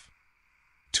off.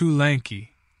 Too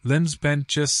lanky, limbs bent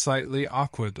just slightly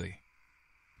awkwardly.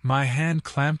 My hand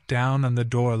clamped down on the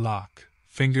door lock,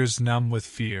 fingers numb with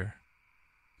fear.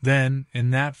 Then, in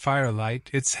that firelight,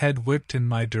 its head whipped in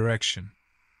my direction.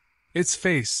 Its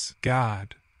face,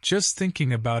 God, just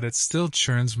thinking about it still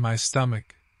churns my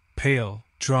stomach, pale,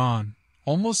 drawn,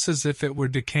 almost as if it were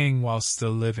decaying while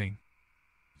still living.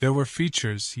 There were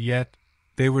features, yet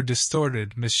they were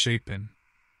distorted, misshapen.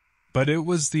 But it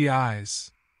was the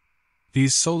eyes.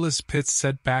 These soulless pits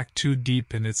set back too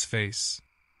deep in its face.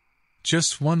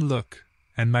 Just one look,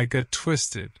 and my gut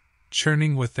twisted,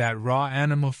 churning with that raw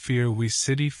animal fear we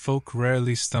city folk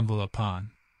rarely stumble upon.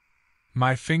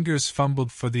 My fingers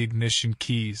fumbled for the ignition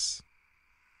keys.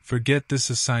 Forget this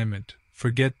assignment,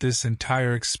 forget this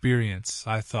entire experience,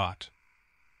 I thought.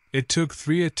 It took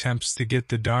 3 attempts to get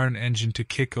the darn engine to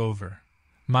kick over,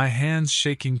 my hands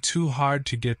shaking too hard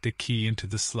to get the key into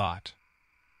the slot.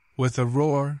 With a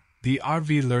roar, the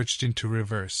RV lurched into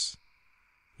reverse.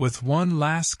 With one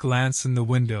last glance in the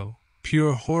window,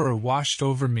 pure horror washed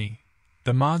over me,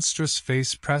 the monstrous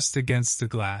face pressed against the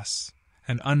glass,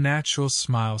 an unnatural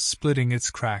smile splitting its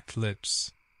cracked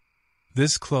lips.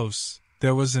 This close,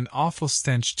 there was an awful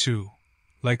stench too,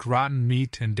 like rotten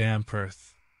meat and damp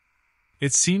earth.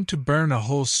 It seemed to burn a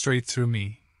hole straight through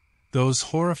me. Those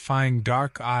horrifying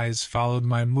dark eyes followed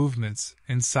my movements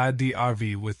inside the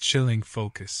RV with chilling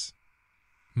focus.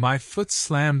 My foot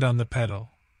slammed on the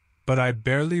pedal, but I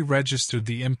barely registered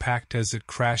the impact as it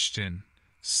crashed in,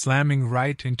 slamming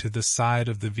right into the side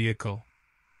of the vehicle.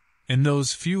 In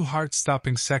those few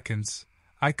heart-stopping seconds,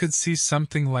 I could see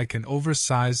something like an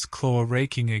oversized claw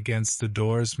raking against the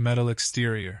door's metal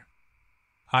exterior.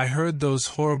 I heard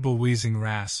those horrible wheezing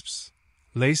rasps,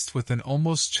 laced with an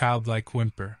almost childlike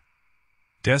whimper.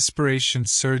 Desperation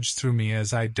surged through me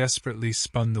as I desperately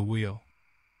spun the wheel.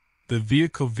 The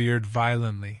vehicle veered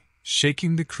violently,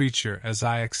 shaking the creature as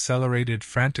I accelerated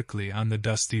frantically on the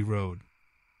dusty road.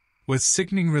 With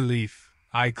sickening relief,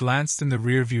 I glanced in the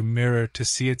rearview mirror to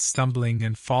see it stumbling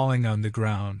and falling on the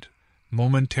ground,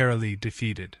 momentarily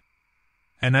defeated.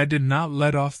 And I did not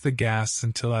let off the gas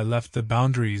until I left the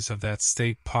boundaries of that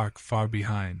state park far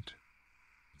behind.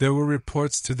 There were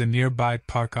reports to the nearby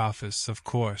park office, of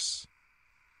course.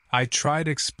 I tried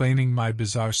explaining my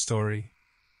bizarre story.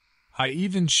 I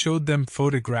even showed them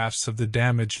photographs of the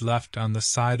damage left on the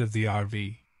side of the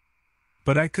RV.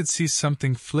 But I could see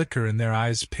something flicker in their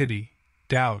eyes: pity,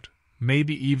 doubt,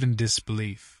 maybe even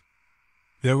disbelief.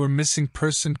 There were missing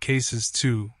person cases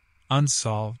too,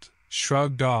 unsolved,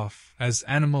 shrugged off as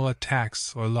animal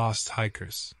attacks or lost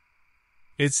hikers.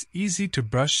 It's easy to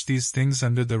brush these things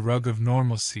under the rug of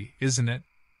normalcy, isn't it?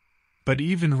 But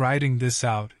even writing this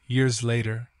out, years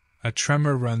later, a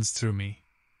tremor runs through me.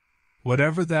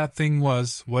 Whatever that thing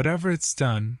was, whatever it's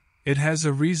done, it has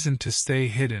a reason to stay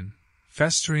hidden,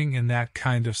 festering in that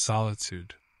kind of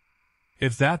solitude.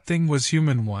 If that thing was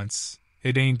human once,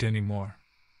 it ain't anymore.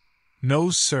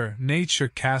 No, sir, nature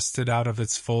cast it out of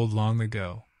its fold long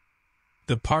ago.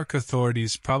 The park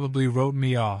authorities probably wrote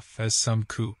me off as some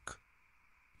kook.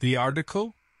 The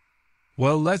article?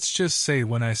 Well, let's just say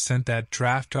when I sent that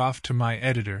draft off to my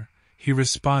editor, he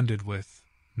responded with,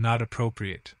 "Not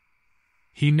appropriate."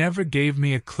 He never gave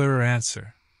me a clearer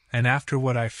answer, and after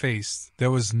what I faced,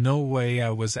 there was no way I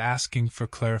was asking for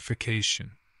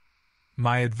clarification.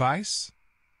 My advice?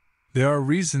 There are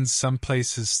reasons some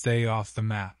places stay off the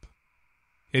map.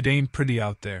 It ain't pretty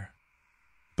out there.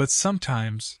 But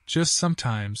sometimes, just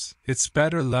sometimes, it's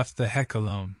better left the heck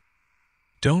alone.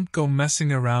 Don't go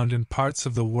messing around in parts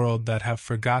of the world that have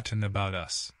forgotten about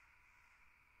us.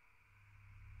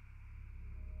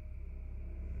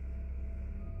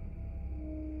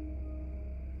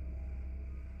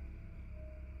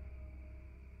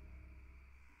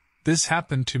 This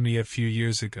happened to me a few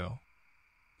years ago.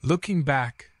 Looking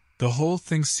back, the whole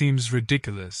thing seems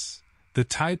ridiculous, the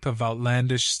type of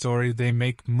outlandish story they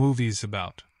make movies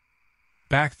about.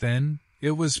 Back then,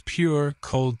 it was pure,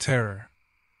 cold terror.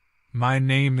 My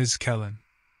name is Kellen.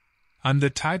 I'm the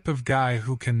type of guy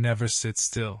who can never sit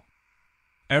still.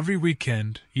 Every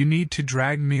weekend, you need to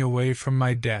drag me away from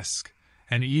my desk,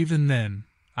 and even then,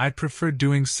 I prefer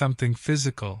doing something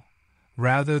physical,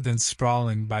 rather than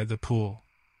sprawling by the pool.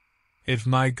 If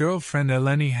my girlfriend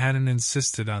Eleni hadn't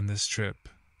insisted on this trip,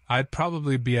 I'd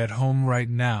probably be at home right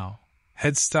now,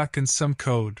 head stuck in some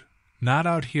code, not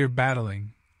out here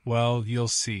battling. Well, you'll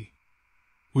see.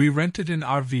 We rented an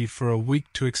RV for a week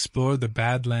to explore the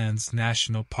Badlands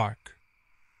National Park.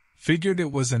 Figured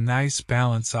it was a nice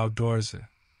balance outdoors,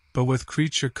 but with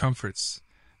creature comforts,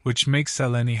 which makes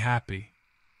Eleni happy.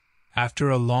 After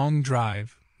a long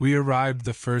drive, we arrived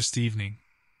the first evening.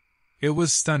 It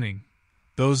was stunning,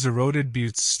 those eroded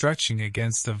buttes stretching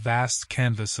against a vast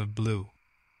canvas of blue.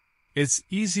 It's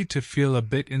easy to feel a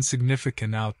bit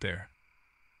insignificant out there.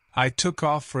 I took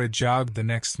off for a jog the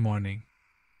next morning.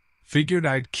 Figured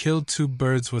I'd kill 2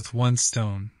 birds with 1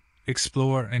 stone,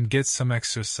 explore and get some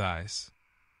exercise.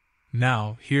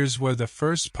 Now, here's where the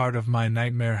first part of my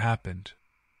nightmare happened.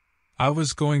 I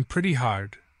was going pretty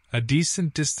hard, a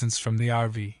decent distance from the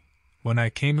RV, when I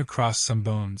came across some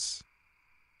bones.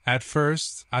 At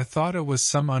first, I thought it was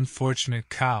some unfortunate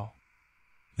cow.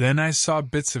 Then I saw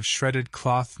bits of shredded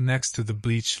cloth next to the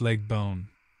bleached leg bone.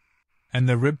 And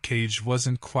the rib cage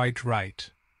wasn't quite right.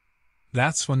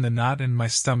 That's when the knot in my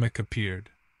stomach appeared.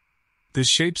 The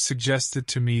shape suggested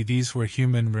to me these were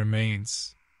human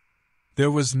remains.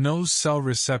 There was no cell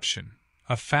reception,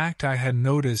 a fact I had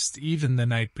noticed even the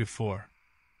night before.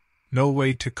 No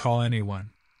way to call anyone.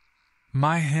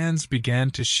 My hands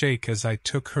began to shake as I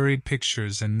took hurried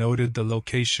pictures and noted the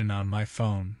location on my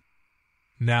phone.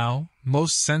 Now,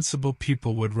 most sensible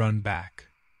people would run back.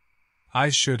 I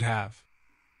should have.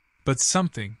 But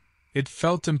it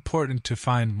felt important to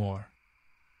find more.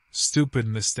 Stupid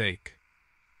mistake.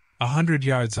 100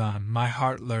 yards on, my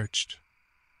heart lurched.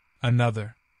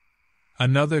 Another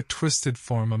twisted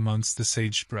form amongst the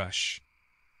sagebrush.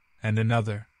 And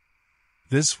another.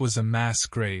 This was a mass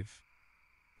grave.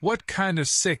 What kind of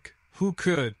sick, who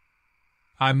could?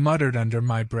 I muttered under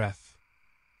my breath.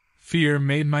 Fear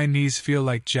made my knees feel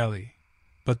like jelly,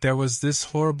 but there was this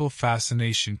horrible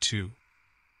fascination too.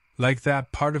 Like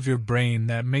that part of your brain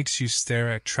that makes you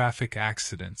stare at traffic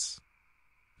accidents.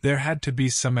 There had to be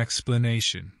some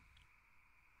explanation.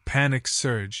 Panic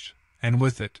surged, and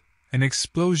with it, an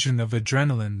explosion of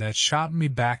adrenaline that shot me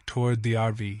back toward the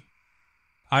RV.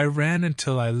 I ran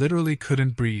until I literally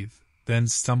couldn't breathe, then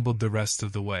stumbled the rest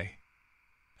of the way.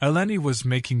 Eleni was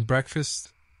making breakfast,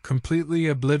 completely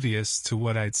oblivious to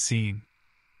what I'd seen.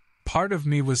 Part of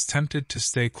me was tempted to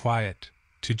stay quiet,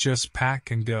 to just pack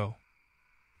and go.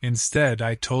 Instead,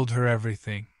 I told her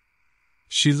everything.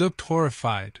 She looked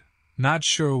horrified, not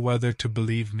sure whether to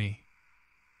believe me.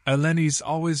 Eleni's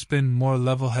always been more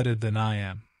level-headed than I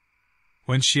am.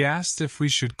 When she asked if we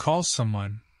should call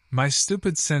someone, my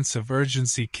stupid sense of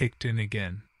urgency kicked in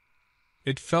again.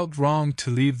 It felt wrong to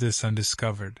leave this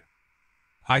undiscovered.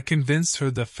 I convinced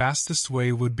her the fastest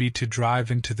way would be to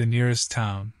drive into the nearest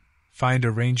town, find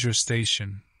a ranger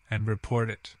station, and report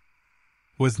it.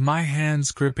 With my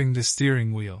hands gripping the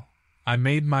steering wheel, I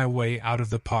made my way out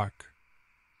of the park.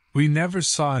 We never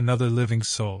saw another living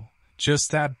soul,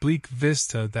 just that bleak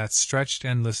vista that stretched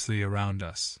endlessly around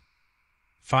us.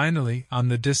 Finally, on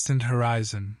the distant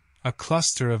horizon, a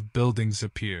cluster of buildings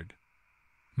appeared.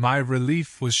 My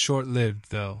relief was short-lived,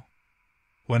 though.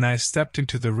 When I stepped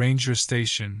into the ranger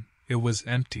station, it was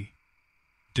empty.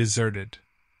 Deserted.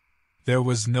 There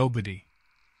was nobody.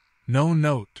 No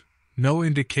note, no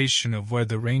indication of where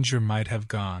the ranger might have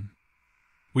gone.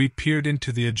 We peered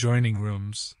into the adjoining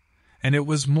rooms, and it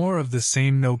was more of the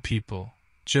same. No people,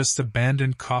 just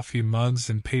abandoned coffee mugs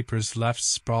and papers left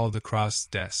sprawled across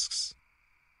desks.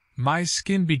 My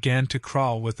skin began to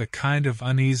crawl with a kind of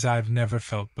unease I've never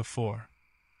felt before.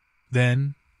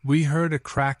 Then, we heard a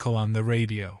crackle on the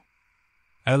radio.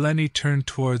 Eleni turned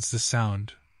towards the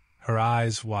sound, her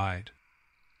eyes wide.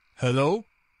 "Hello?"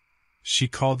 she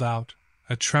called out,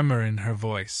 a tremor in her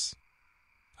voice.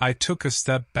 I took a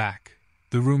step back,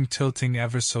 the room tilting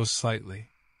ever so slightly.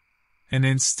 An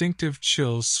instinctive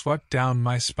chill swept down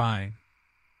my spine.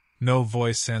 No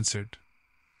voice answered.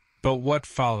 But what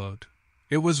followed?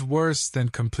 It was worse than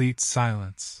complete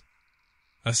silence.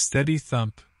 A steady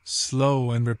thump,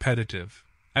 slow and repetitive,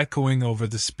 echoing over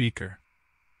the speaker.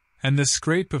 And the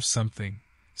scrape of something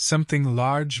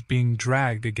large being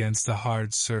dragged against the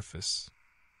hard surface.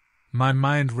 My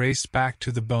mind raced back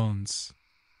to the bones.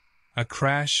 A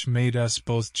crash made us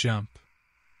both jump.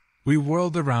 We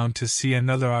whirled around to see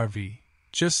another RV,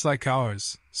 just like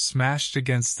ours, smashed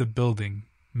against the building,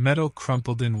 metal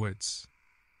crumpled inwards.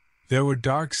 There were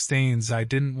dark stains I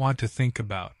didn't want to think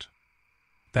about.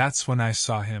 That's when I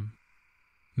saw him.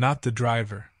 Not the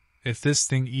driver, if this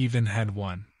thing even had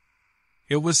one.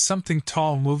 It was something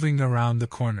tall moving around the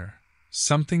corner,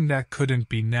 something that couldn't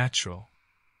be natural.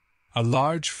 A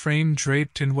large frame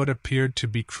draped in what appeared to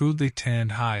be crudely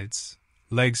tanned hides,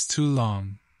 legs too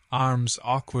long, arms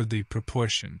awkwardly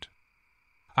proportioned.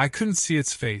 I couldn't see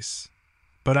its face,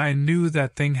 but I knew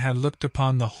that thing had looked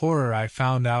upon the horror I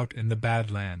found out in the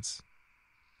Badlands.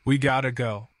 "We gotta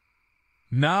go.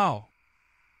 Now!"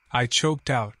 I choked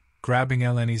out, grabbing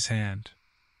Eleni's hand.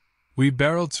 We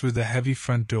barreled through the heavy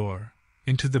front door,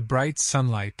 into the bright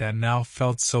sunlight that now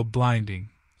felt so blinding,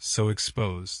 so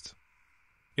exposed.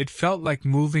 It felt like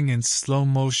moving in slow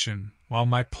motion, while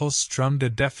my pulse drummed a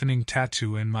deafening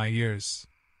tattoo in my ears.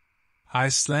 I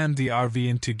slammed the RV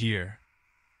into gear.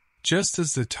 Just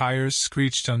as the tires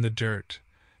screeched on the dirt,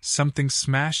 something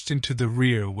smashed into the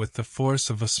rear with the force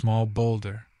of a small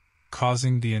boulder,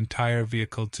 causing the entire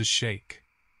vehicle to shake.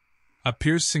 A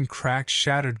piercing crack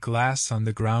shattered glass on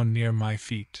the ground near my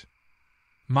feet.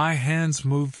 My hands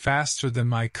moved faster than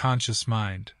my conscious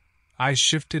mind. I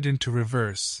shifted into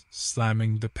reverse,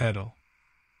 slamming the pedal.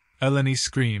 Eleni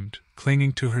screamed,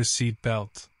 clinging to her seat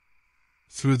belt.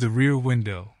 Through the rear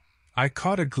window, I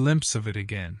caught a glimpse of it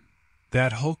again.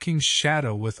 That hulking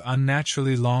shadow with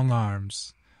unnaturally long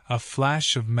arms, a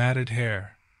flash of matted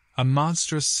hair, a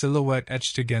monstrous silhouette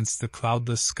etched against the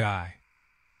cloudless sky.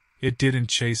 It didn't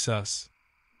chase us.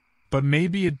 But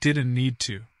maybe it didn't need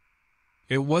to.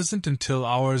 It wasn't until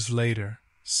hours later,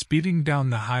 speeding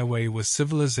down the highway with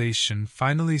civilization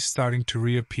finally starting to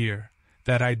reappear,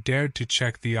 that I dared to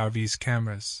check the RV's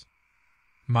cameras.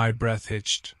 My breath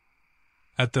hitched.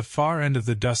 At the far end of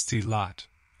the dusty lot,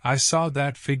 I saw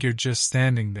that figure just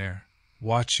standing there,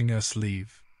 watching us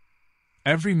leave.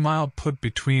 Every mile put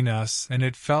between us and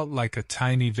it felt like a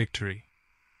tiny victory.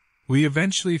 We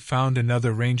eventually found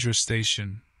another ranger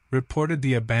station, reported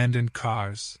the abandoned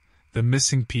cars, the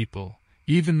missing people,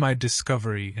 even my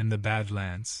discovery in the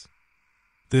Badlands.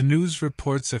 The news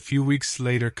reports a few weeks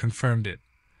later confirmed it,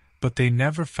 but they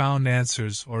never found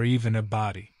answers or even a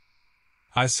body.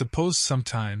 I suppose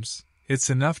sometimes it's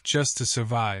enough just to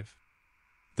survive.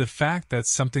 The fact that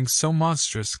something so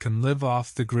monstrous can live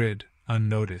off the grid,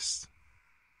 unnoticed.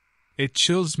 It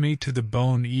chills me to the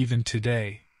bone even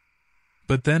today.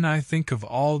 But then I think of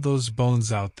all those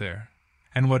bones out there,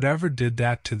 and whatever did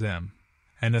that to them,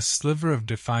 and a sliver of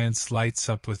defiance lights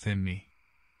up within me.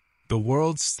 The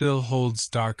world still holds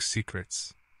dark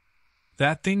secrets.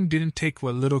 That thing didn't take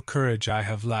what little courage I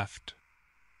have left.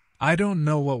 I don't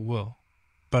know what will,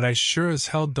 but I sure as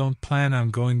hell don't plan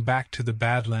on going back to the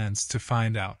Badlands to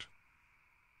find out.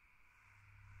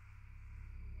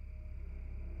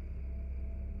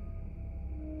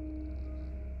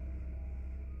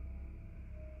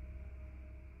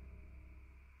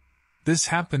 This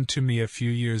happened to me a few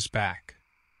years back.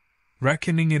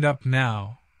 Reckoning it up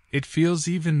now, it feels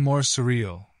even more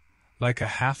surreal, like a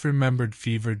half-remembered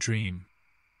fever dream.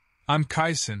 I'm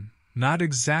Kyson, not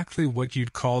exactly what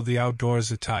you'd call the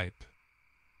outdoorsy type.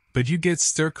 But you get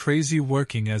stir-crazy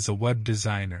working as a web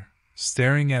designer,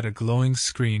 staring at a glowing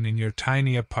screen in your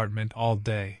tiny apartment all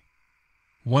day.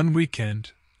 One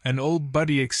weekend, an old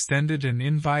buddy extended an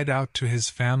invite out to his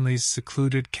family's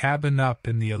secluded cabin up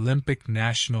in the Olympic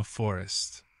National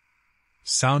Forest.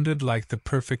 Sounded like the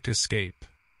perfect escape.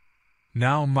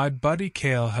 Now, my buddy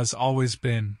Cale has always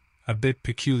been a bit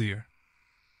peculiar.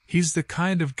 He's the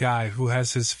kind of guy who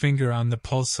has his finger on the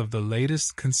pulse of the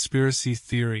latest conspiracy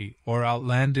theory or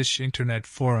outlandish internet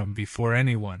forum before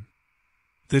anyone.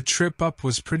 The trip up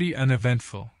was pretty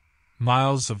uneventful.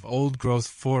 Miles of old-growth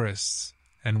forests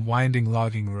and winding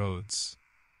logging roads.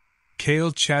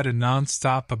 Cale chatted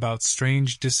non-stop about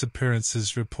strange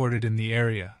disappearances reported in the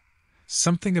area.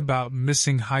 Something about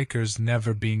missing hikers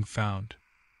never being found.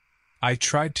 I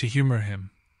tried to humor him.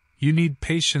 You need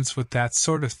patience with that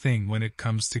sort of thing when it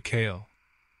comes to Cale.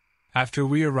 After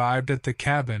we arrived at the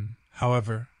cabin,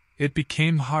 however, it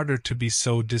became harder to be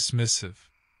so dismissive.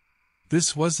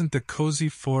 This wasn't the cozy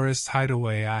forest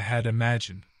hideaway I had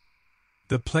imagined.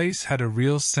 The place had a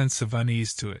real sense of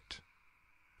unease to it.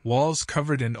 Walls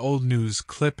covered in old news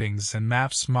clippings and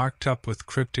maps marked up with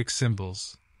cryptic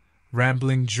symbols,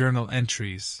 rambling journal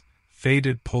entries,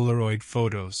 faded Polaroid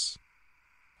photos.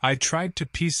 I tried to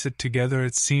piece it together.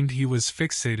 It seemed he was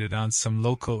fixated on some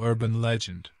local urban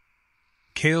legend.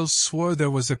 Cale swore there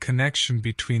was a connection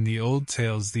between the old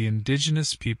tales the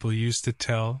indigenous people used to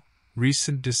tell,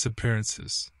 recent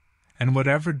disappearances, and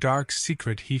whatever dark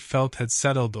secret he felt had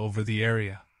settled over the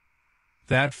area.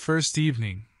 That first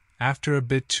evening, after a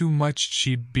bit too much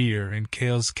cheap beer and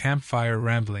Cale's campfire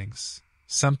ramblings,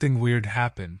 something weird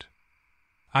happened.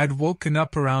 I'd woken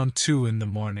up around 2 in the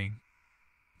morning.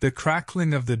 The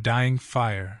crackling of the dying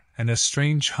fire and a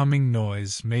strange humming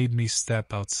noise made me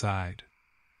step outside.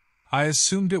 I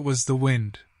assumed it was the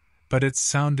wind, but it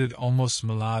sounded almost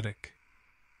melodic.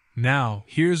 Now,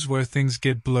 here's where things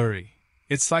get blurry.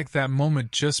 It's like that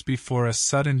moment just before a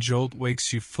sudden jolt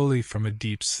wakes you fully from a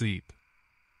deep sleep.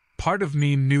 Part of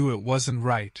me knew it wasn't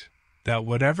right, that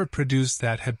whatever produced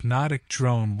that hypnotic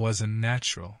drone wasn't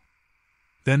natural.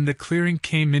 Then the clearing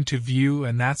came into view,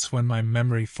 and that's when my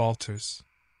memory falters.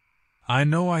 I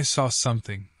know I saw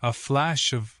something, a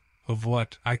flash of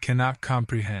what I cannot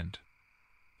comprehend.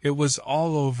 It was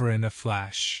all over in a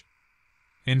flash.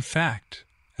 In fact,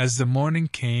 as the morning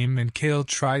came and Cale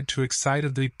tried to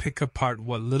excitedly pick apart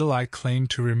what little I claimed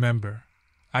to remember,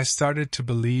 I started to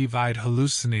believe I'd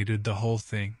hallucinated the whole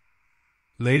thing.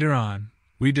 Later on,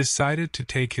 we decided to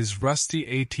take his rusty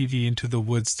ATV into the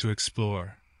woods to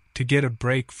explore, to get a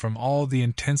break from all the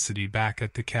intensity back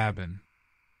at the cabin.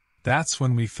 That's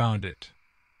when we found it.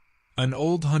 An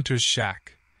old hunter's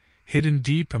shack, hidden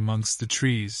deep amongst the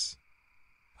trees.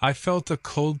 I felt a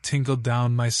cold tingle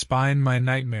down my spine. My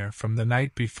nightmare from the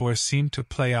night before seemed to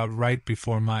play out right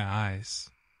before my eyes.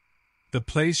 The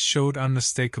place showed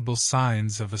unmistakable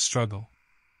signs of a struggle.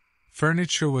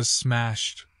 Furniture was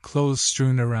smashed, clothes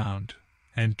strewn around,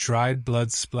 and dried blood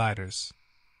splatters.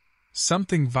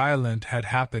 Something violent had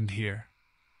happened here.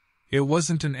 It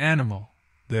wasn't an animal,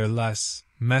 they're less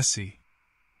messy.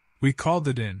 We called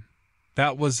it in.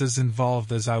 That was as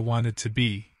involved as I wanted to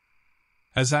be.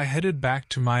 As I headed back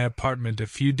to my apartment a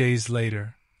few days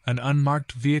later, an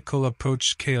unmarked vehicle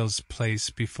approached Cale's place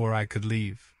before I could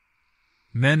leave.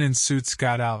 Men in suits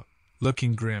got out,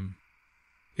 looking grim.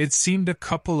 It seemed a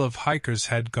couple of hikers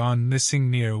had gone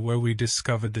missing near where we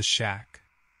discovered the shack.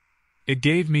 It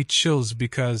gave me chills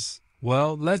because,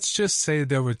 well, let's just say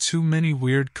there were too many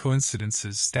weird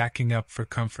coincidences stacking up for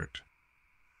comfort.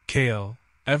 Cale,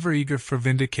 ever eager for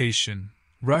vindication,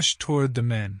 rushed toward the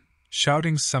men,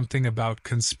 shouting something about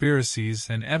conspiracies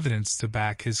and evidence to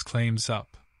back his claims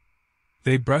up.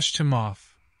 They brushed him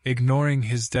off, ignoring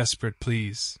his desperate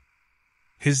pleas.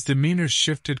 His demeanor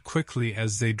shifted quickly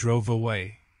as they drove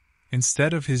away.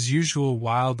 Instead of his usual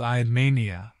wild-eyed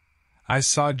mania, I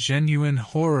saw genuine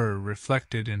horror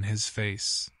reflected in his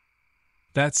face.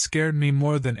 That scared me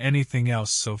more than anything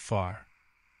else so far.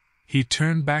 He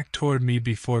turned back toward me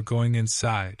before going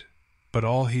inside, but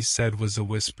all he said was a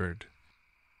whispered,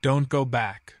 "Don't go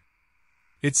back."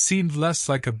 It seemed less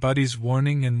like a buddy's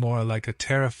warning and more like a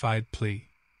terrified plea.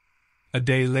 A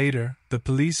day later, the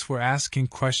police were asking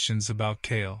questions about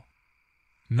Cale.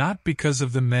 Not because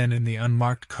of the men in the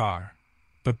unmarked car,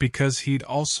 but because he'd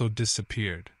also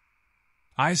disappeared.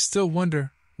 I still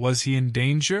wonder, was he in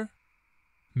danger?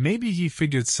 Maybe he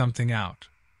figured something out,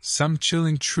 some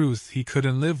chilling truth he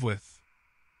couldn't live with.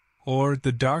 Or,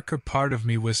 the darker part of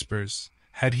me whispers,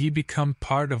 had he become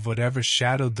part of whatever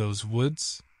shadowed those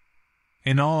woods?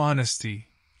 In all honesty,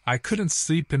 I couldn't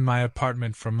sleep in my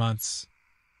apartment for months.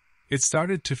 It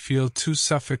started to feel too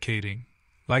suffocating,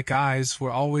 like eyes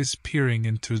were always peering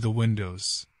in through the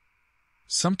windows.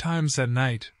 Sometimes at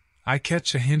night, I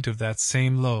catch a hint of that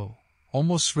same low,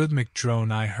 almost rhythmic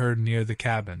drone I heard near the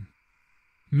cabin.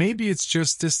 Maybe it's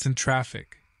just distant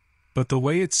traffic, but the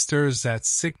way it stirs that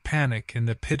sick panic in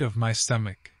the pit of my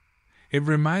stomach, it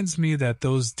reminds me that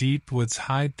those deep woods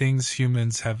hide things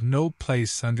humans have no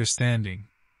place understanding.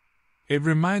 It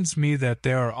reminds me that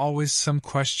there are always some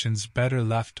questions better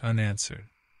left unanswered.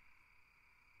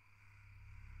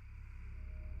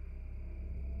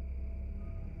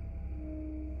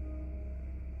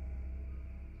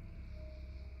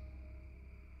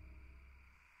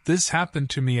 This happened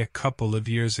to me a couple of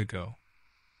years ago.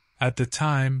 At the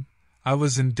time, I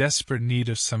was in desperate need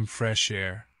of some fresh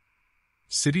air.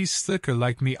 City slicker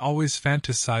like me always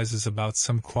fantasizes about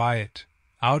some quiet,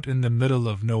 out in the middle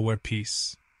of nowhere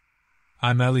peace.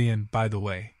 I'm alien, by the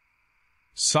way.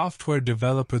 Software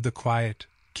developer, the quiet,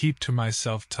 keep to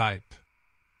myself type.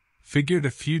 Figured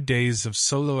a few days of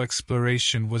solo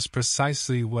exploration was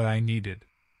precisely what I needed.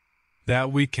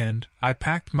 That weekend, I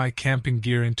packed my camping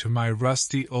gear into my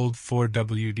rusty old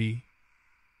 4WD.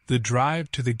 The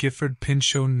drive to the Gifford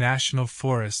Pinchot National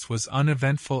Forest was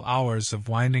uneventful hours of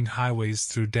winding highways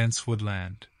through dense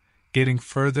woodland, getting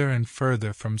further and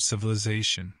further from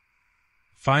civilization.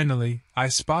 Finally, I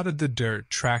spotted the dirt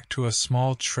track to a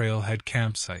small trailhead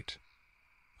campsite.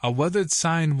 A weathered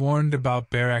sign warned about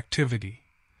bear activity,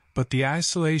 but the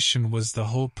isolation was the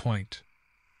whole point.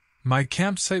 My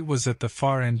campsite was at the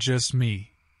far end, just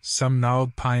me, some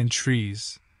gnarled pine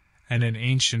trees, and an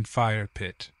ancient fire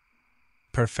pit.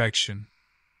 Perfection.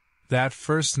 That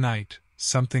first night,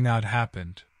 something odd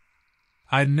happened.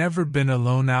 I'd never been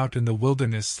alone out in the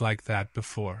wilderness like that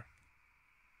before.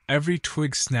 Every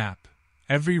twig snap,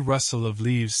 every rustle of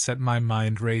leaves set my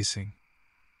mind racing.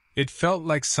 It felt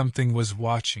like something was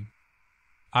watching.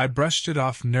 I brushed it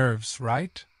off. Nerves,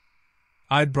 right?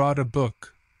 I'd brought a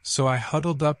book, so I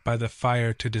huddled up by the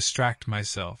fire to distract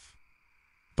myself.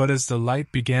 But as the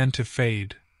light began to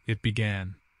fade, it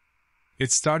began.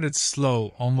 It started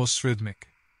slow, almost rhythmic,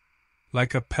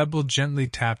 like a pebble gently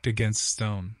tapped against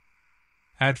stone.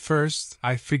 At first,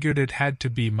 I figured it had to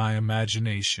be my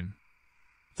imagination.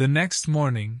 The next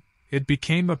morning, it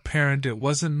became apparent it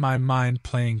wasn't my mind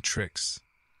playing tricks.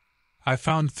 I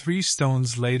found 3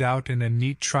 stones laid out in a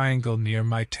neat triangle near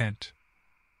my tent.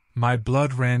 My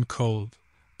blood ran cold,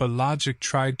 but logic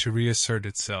tried to reassert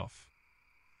itself.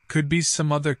 Could be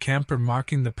some other camper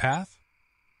marking the path?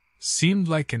 Seemed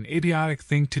like an idiotic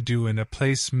thing to do in a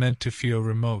place meant to feel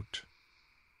remote.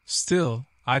 Still,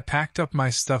 I packed up my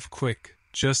stuff quick,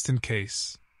 just in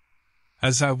case.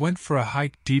 As I went for a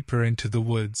hike deeper into the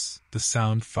woods, the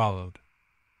sound followed.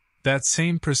 That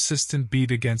same persistent beat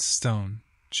against stone,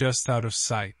 just out of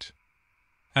sight.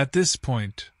 At this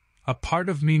point, a part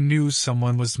of me knew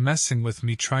someone was messing with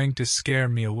me, trying to scare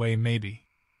me away maybe.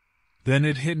 Then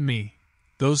it hit me.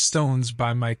 Those stones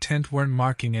by my tent weren't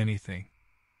marking anything.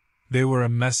 They were a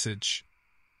message.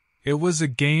 It was a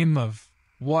game of,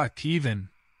 what even?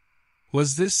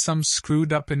 Was this some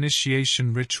screwed-up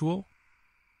initiation ritual?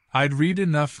 I'd read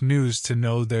enough news to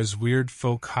know there's weird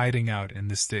folk hiding out in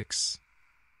the sticks.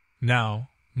 Now,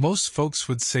 most folks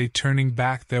would say turning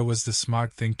back there was the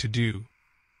smart thing to do.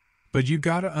 But you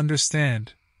gotta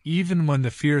understand, even when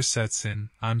the fear sets in,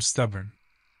 I'm stubborn.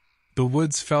 The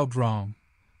woods felt wrong,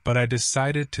 but I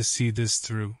decided to see this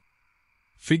through.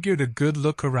 Figured a good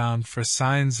look around for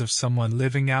signs of someone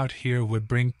living out here would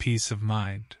bring peace of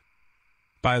mind.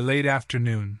 By late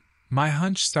afternoon, my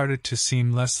hunch started to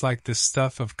seem less like the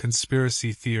stuff of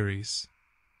conspiracy theories.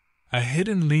 A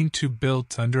hidden lean-to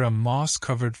built under a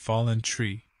moss-covered fallen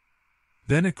tree.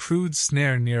 Then a crude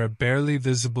snare near a barely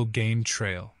visible game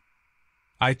trail.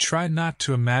 I tried not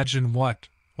to imagine what,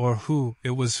 or who,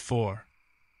 it was for.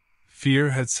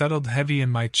 Fear had settled heavy in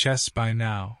my chest by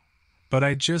now, but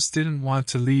I just didn't want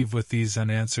to leave with these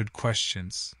unanswered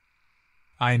questions.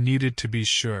 I needed to be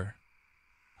sure.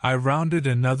 I rounded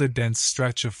another dense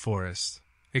stretch of forest,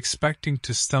 expecting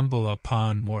to stumble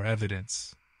upon more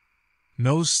evidence.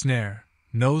 No snare,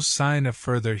 no sign of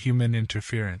further human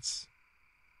interference.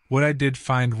 What I did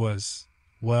find was,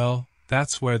 well,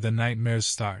 that's where the nightmares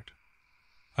start.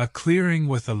 A clearing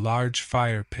with a large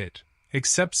fire pit,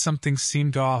 except something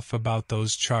seemed off about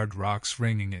those charred rocks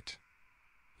ringing it.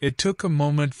 It took a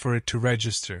moment for it to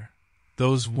register.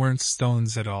 Those weren't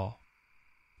stones at all.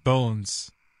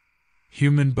 Bones.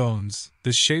 Human bones,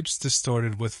 the shapes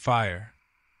distorted with fire.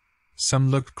 Some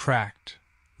looked cracked,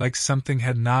 like something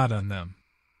had gnawed on them.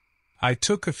 I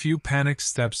took a few panicked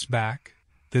steps back,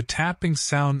 the tapping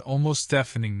sound almost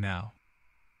deafening now.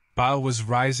 Bile was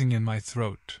rising in my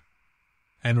throat.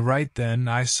 And right then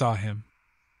I saw him.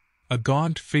 A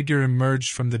gaunt figure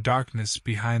emerged from the darkness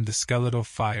behind the skeletal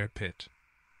fire pit.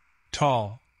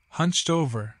 Tall, hunched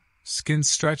over, skin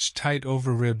stretched tight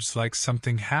over ribs like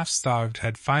something half-starved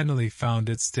had finally found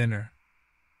its dinner.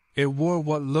 It wore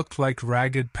what looked like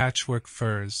ragged patchwork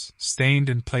furs, stained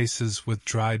in places with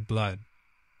dried blood.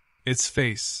 Its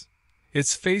face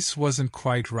wasn't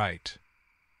quite right.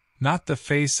 Not the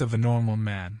face of a normal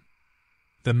man.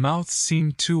 The mouth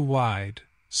seemed too wide,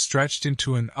 stretched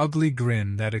into an ugly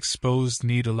grin that exposed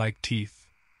needle-like teeth.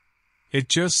 It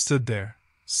just stood there,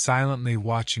 silently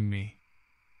watching me.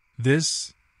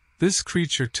 This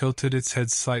creature tilted its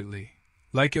head slightly,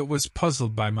 like it was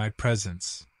puzzled by my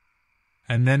presence.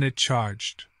 And then it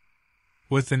charged.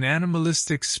 With an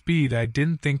animalistic speed I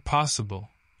didn't think possible,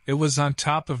 it was on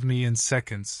top of me in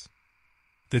seconds.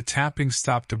 The tapping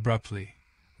stopped abruptly,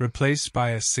 replaced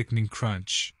by a sickening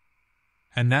crunch.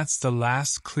 And that's the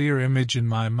last clear image in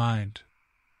my mind.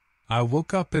 I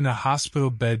woke up in a hospital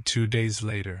bed 2 days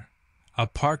later, a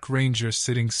park ranger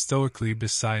sitting stoically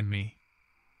beside me.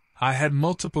 I had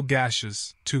multiple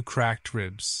gashes, 2 cracked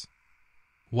ribs.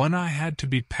 One eye had to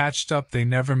be patched up. They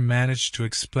never managed to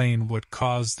explain what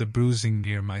caused the bruising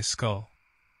near my skull.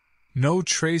 No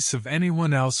trace of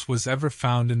anyone else was ever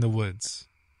found in the woods.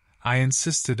 I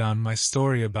insisted on my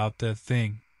story about the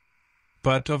thing.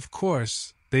 But, of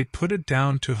course, they put it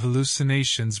down to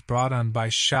hallucinations brought on by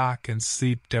shock and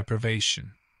sleep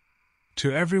deprivation.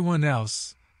 To everyone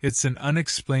else, it's an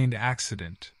unexplained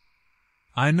accident.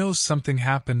 I know something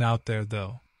happened out there,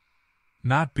 though.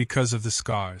 Not because of the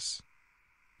scars.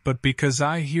 But because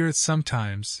I hear it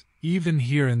sometimes, even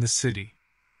here in the city.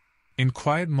 In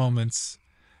quiet moments,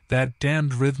 that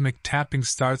damned rhythmic tapping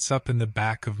starts up in the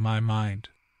back of my mind.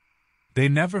 They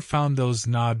never found those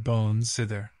gnawed bones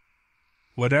either.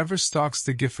 Whatever stalks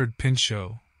the Gifford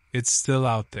Pinchot, it's still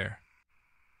out there.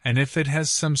 And if it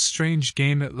has some strange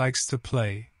game it likes to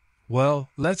play, well,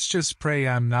 let's just pray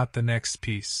I'm not the next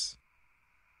piece.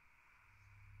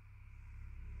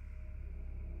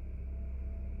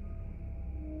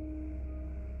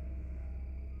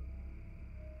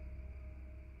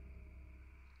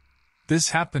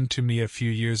 This happened to me a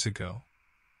few years ago.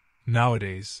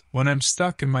 Nowadays, when I'm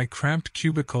stuck in my cramped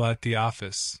cubicle at the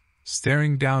office,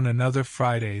 staring down another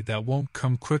Friday that won't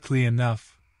come quickly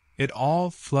enough, it all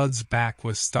floods back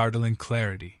with startling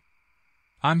clarity.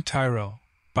 I'm Tyro,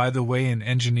 by the way, an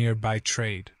engineer by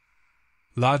trade.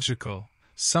 Logical,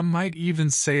 some might even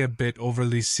say a bit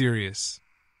overly serious.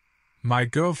 My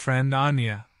girlfriend,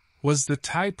 Anya, was the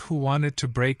type who wanted to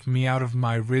break me out of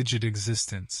my rigid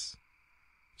existence.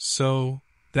 So,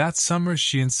 That summer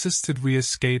she insisted we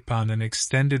escape on an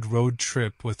extended road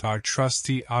trip with our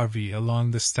trusty RV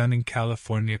along the stunning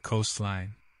California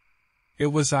coastline. It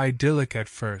was idyllic at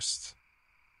first.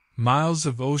 Miles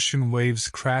of ocean waves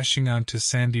crashing onto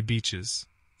sandy beaches,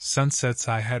 sunsets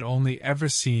I had only ever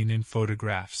seen in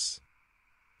photographs.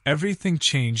 Everything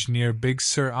changed near Big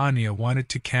Sur. Anya wanted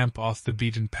to camp off the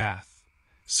beaten path,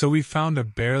 so we found a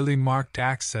barely marked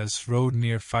access road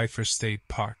near Pfeiffer State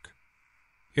Park.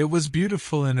 It was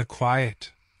beautiful in a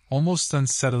quiet, almost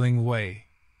unsettling way,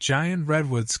 giant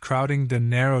redwoods crowding the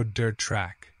narrow dirt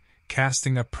track,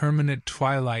 casting a permanent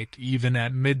twilight even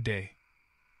at midday.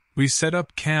 We set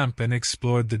up camp and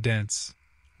explored the dense,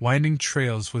 winding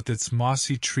trails with its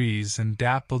mossy trees and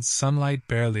dappled sunlight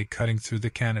barely cutting through the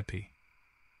canopy.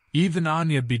 Even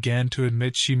Anya began to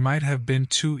admit she might have been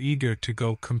too eager to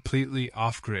go completely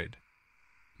off-grid.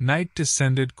 Night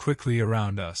descended quickly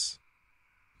around us.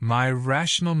 My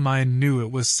rational mind knew it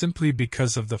was simply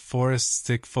because of the forest's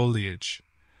thick foliage,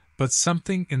 but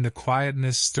something in the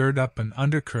quietness stirred up an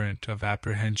undercurrent of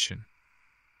apprehension.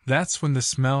 That's when the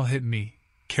smell hit me,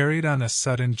 carried on a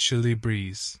sudden chilly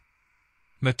breeze.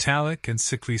 Metallic and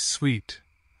sickly sweet,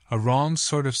 a wrong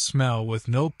sort of smell with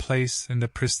no place in the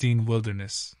pristine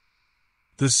wilderness.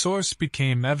 The source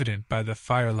became evident by the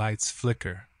firelight's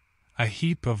flicker, a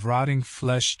heap of rotting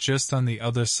flesh just on the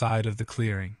other side of the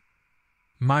clearing.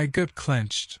 My gut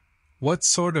clenched. What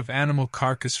sort of animal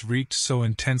carcass reeked so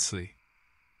intensely?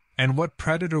 And what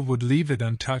predator would leave it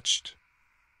untouched?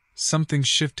 Something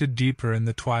shifted deeper in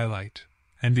the twilight,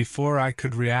 and before I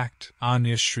could react,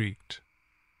 Anya shrieked.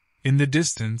 In the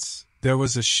distance, there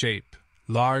was a shape,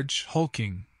 large,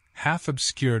 hulking, half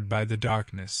obscured by the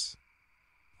darkness.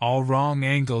 All wrong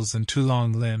angles and too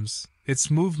long limbs,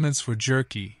 its movements were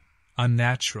jerky,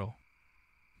 unnatural.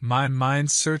 My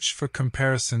mind searched for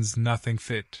comparisons, nothing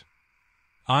fit.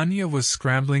 Anya was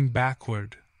scrambling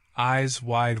backward, eyes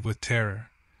wide with terror,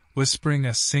 whispering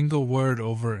a single word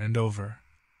over and over.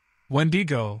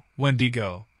 Wendigo,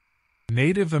 Wendigo.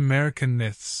 Native American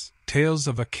myths, tales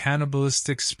of a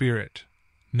cannibalistic spirit.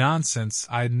 Nonsense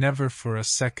I'd never for a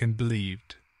second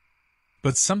believed.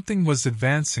 But something was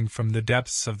advancing from the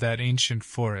depths of that ancient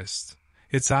forest,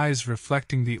 its eyes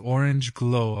reflecting the orange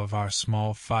glow of our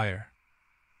small fire.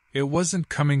 It wasn't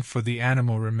coming for the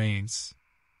animal remains.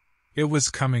 It was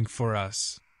coming for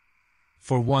us.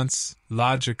 For once,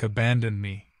 logic abandoned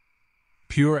me.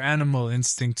 Pure animal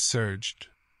instinct surged.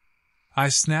 I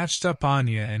snatched up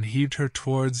Anya and heaved her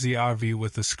towards the RV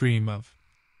with a scream of,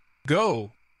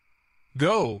 "Go!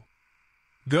 Go!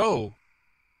 Go!"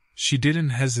 She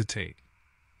didn't hesitate.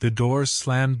 The door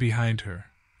slammed behind her,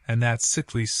 and that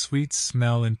sickly sweet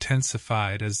smell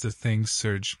intensified as the thing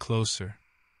surged closer.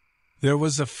 There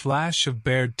was a flash of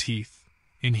bared teeth,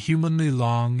 inhumanly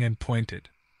long and pointed.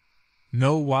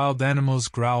 No wild animal's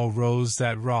growl rose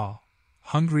that raw,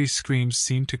 hungry scream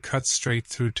seemed to cut straight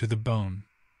through to the bone.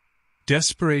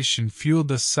 Desperation fueled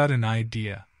a sudden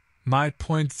idea, my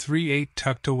 .38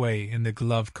 tucked away in the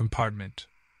glove compartment.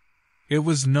 It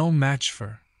was no match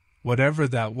for whatever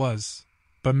that was,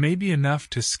 but maybe enough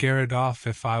to scare it off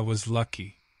if I was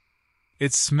lucky.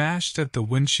 It smashed at the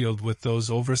windshield with those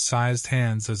oversized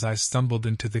hands as I stumbled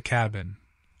into the cabin,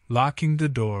 locking the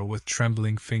door with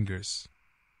trembling fingers.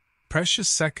 Precious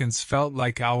seconds felt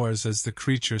like hours as the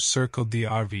creature circled the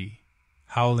RV,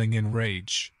 howling in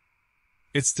rage.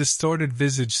 Its distorted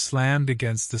visage slammed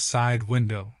against the side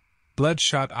window,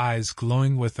 bloodshot eyes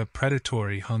glowing with a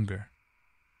predatory hunger.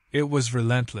 It was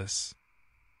relentless.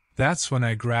 That's when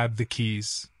I grabbed the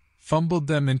keys, fumbled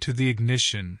them into the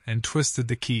ignition, and twisted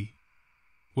the key.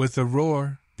 With a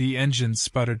roar, the engine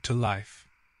sputtered to life.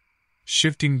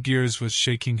 Shifting gears with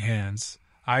shaking hands,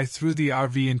 I threw the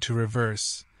RV into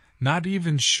reverse, not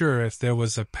even sure if there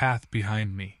was a path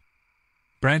behind me.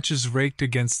 Branches raked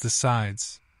against the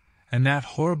sides, and that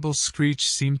horrible screech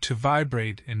seemed to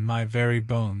vibrate in my very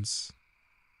bones.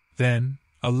 Then,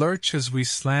 a lurch as we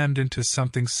slammed into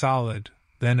something solid,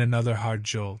 then another hard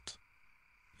jolt.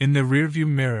 In the rearview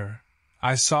mirror,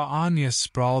 I saw Anya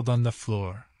sprawled on the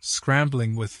floor,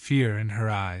 scrambling with fear in her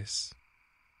eyes.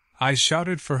 I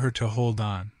shouted for her to hold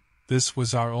on. This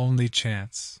was our only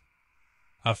chance.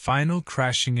 A final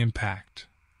crashing impact.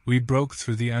 We broke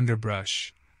through the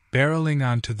underbrush, barreling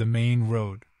onto the main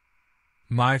road.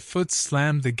 My foot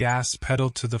slammed the gas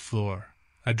pedal to the floor,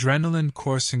 adrenaline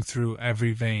coursing through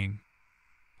every vein.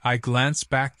 I glanced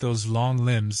back, those long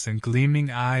limbs and gleaming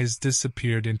eyes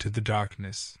disappeared into the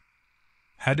darkness.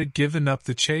 Had it given up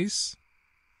the chase?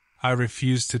 I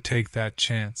refused to take that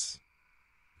chance.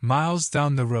 Miles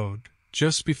down the road,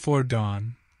 just before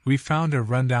dawn, we found a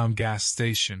rundown gas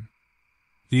station.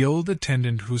 The old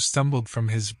attendant who stumbled from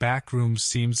his back room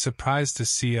seemed surprised to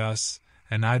see us,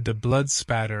 and eyed the blood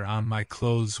spatter on my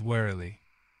clothes warily.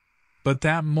 But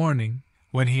that morning,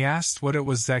 when he asked what it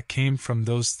was that came from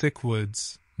those thick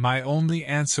woods, my only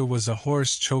answer was a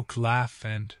hoarse choked laugh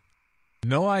and,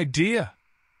 "No idea!"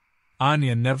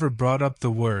 Anya never brought up the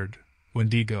word,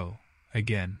 Wendigo,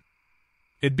 again.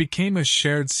 It became a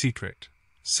shared secret,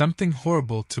 something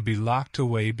horrible to be locked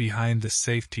away behind the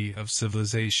safety of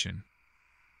civilization.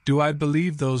 Do I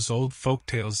believe those old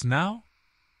folktales now?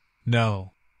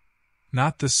 No.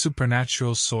 Not the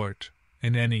supernatural sort,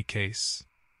 in any case.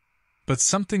 But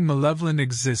something malevolent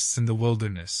exists in the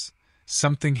wilderness,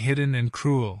 something hidden and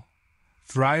cruel,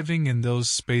 thriving in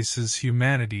those spaces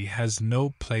humanity has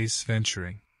no place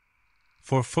venturing.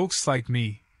 For folks like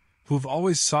me, who've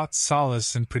always sought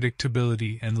solace in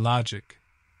predictability and logic,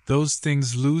 those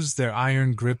things lose their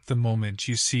iron grip the moment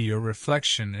you see your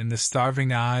reflection in the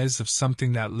starving eyes of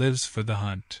something that lives for the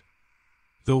hunt.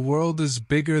 The world is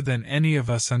bigger than any of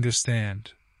us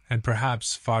understand, and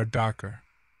perhaps far darker.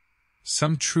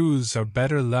 Some truths are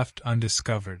better left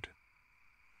undiscovered.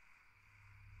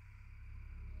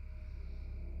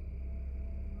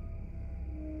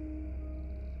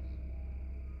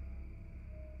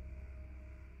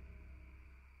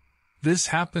 This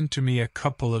happened to me a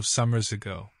couple of summers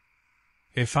ago.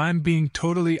 If I'm being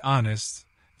totally honest,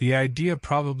 the idea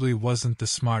probably wasn't the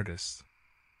smartest.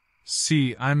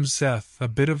 See, I'm Seth, a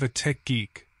bit of a tech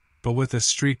geek, but with a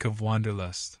streak of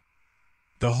wanderlust.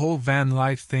 The whole van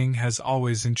life thing has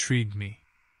always intrigued me.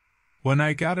 When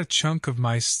I got a chunk of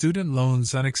my student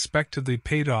loans unexpectedly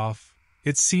paid off,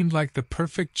 it seemed like the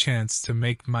perfect chance to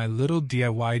make my little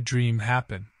DIY dream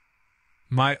happen.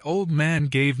 My old man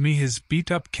gave me his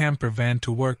beat-up camper van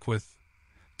to work with,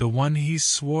 the one he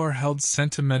swore held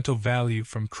sentimental value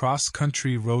from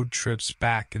cross-country road trips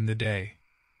back in the day.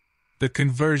 The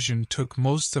conversion took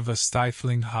most of a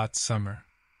stifling hot summer.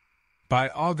 By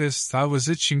August I was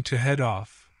itching to head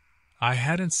off. I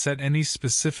hadn't set any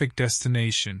specific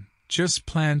destination, just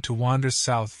planned to wander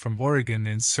south from Oregon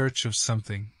in search of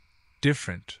something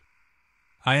different.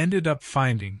 I ended up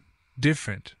finding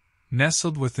different,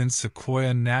 nestled within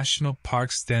Sequoia National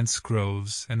Park's dense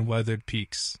groves and weathered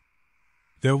peaks.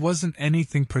 There wasn't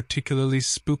anything particularly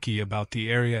spooky about the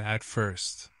area at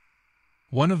first.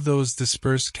 One of those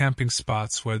dispersed camping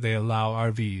spots where they allow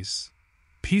RVs.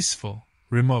 Peaceful,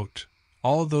 remote,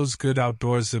 all those good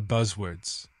outdoorsy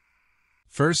buzzwords.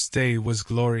 First day was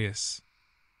glorious.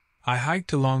 I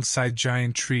hiked alongside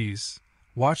giant trees,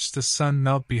 watched the sun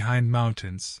melt behind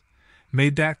mountains,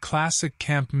 made that classic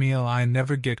camp meal I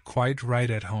never get quite right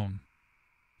at home.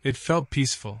 It felt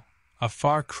peaceful, a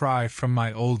far cry from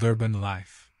my old urban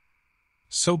life.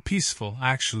 So peaceful,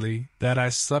 actually, that I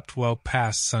slept well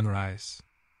past sunrise.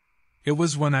 It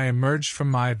was when I emerged from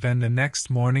my van the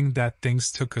next morning that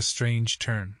things took a strange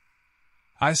turn.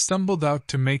 I stumbled out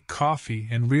to make coffee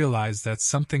and realized that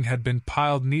something had been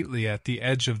piled neatly at the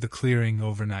edge of the clearing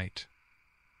overnight.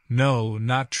 No,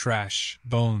 not trash,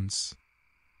 bones.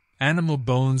 Animal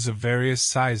bones of various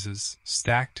sizes,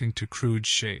 stacked into crude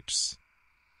shapes.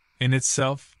 In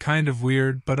itself, kind of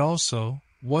weird, but also,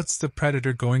 what's the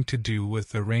predator going to do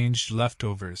with arranged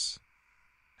leftovers?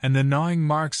 And the gnawing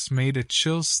marks made a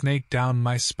chill snake down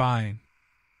my spine.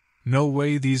 No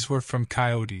way these were from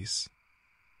coyotes.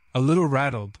 A little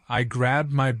rattled, I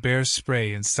grabbed my bear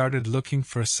spray and started looking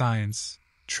for signs,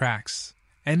 tracks,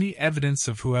 any evidence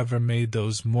of whoever made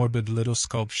those morbid little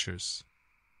sculptures.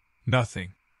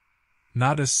 Nothing.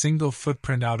 Not a single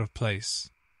footprint out of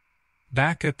place.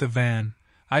 Back at the van,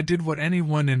 I did what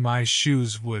anyone in my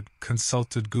shoes would,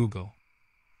 consulted Google.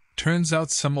 Turns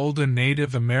out some older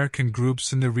Native American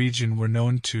groups in the region were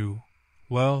known to,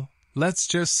 well, let's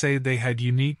just say they had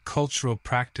unique cultural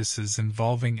practices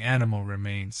involving animal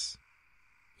remains.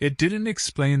 It didn't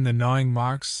explain the gnawing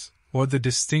marks, or the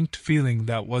distinct feeling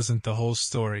that wasn't the whole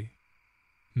story.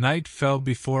 Night fell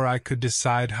before I could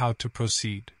decide how to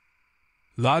proceed.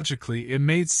 Logically, it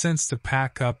made sense to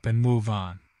pack up and move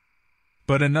on.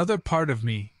 But another part of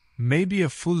me, maybe a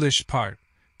foolish part,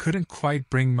 couldn't quite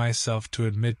bring myself to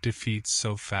admit defeat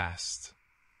so fast.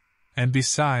 And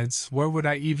besides, where would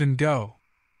I even go?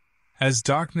 As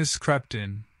darkness crept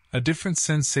in, a different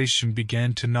sensation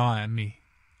began to gnaw at me,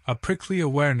 a prickly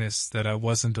awareness that I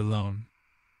wasn't alone.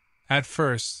 At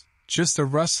first, just a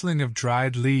rustling of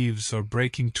dried leaves or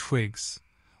breaking twigs,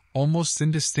 almost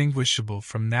indistinguishable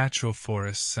from natural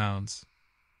forest sounds.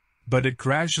 But it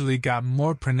gradually got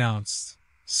more pronounced,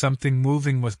 something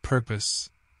moving with purpose,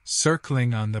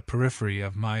 circling on the periphery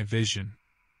of my vision.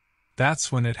 That's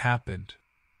when it happened.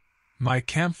 My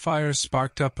campfire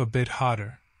sparked up a bit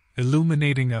hotter,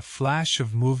 illuminating a flash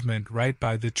of movement right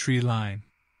by the tree line.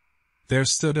 There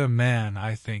stood a man,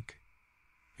 I think.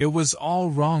 It was all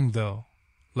wrong, though,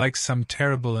 like some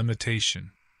terrible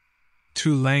imitation.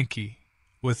 Too lanky,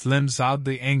 with limbs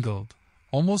oddly angled,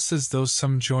 almost as though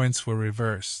some joints were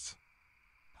reversed.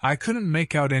 I couldn't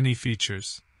make out any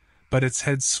features, but its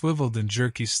head swiveled in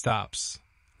jerky stops,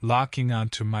 locking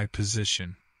onto my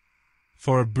position.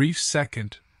 For a brief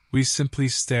second, we simply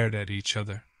stared at each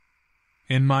other.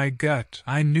 In my gut,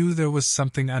 I knew there was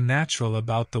something unnatural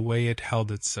about the way it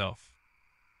held itself.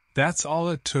 That's all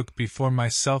it took before my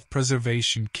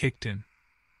self-preservation kicked in.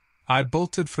 I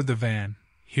bolted for the van,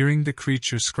 hearing the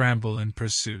creature scramble in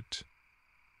pursuit.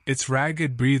 Its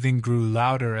ragged breathing grew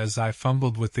louder as I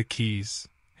fumbled with the keys,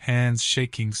 hands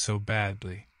shaking so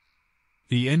badly.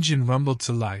 The engine rumbled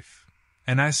to life,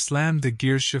 and I slammed the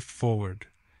gearshift forward,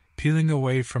 peeling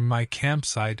away from my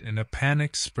campsite in a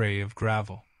panicked spray of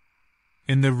gravel.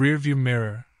 In the rearview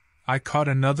mirror, I caught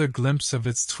another glimpse of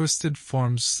its twisted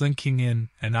form slinking in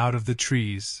and out of the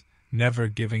trees, never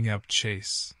giving up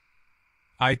chase.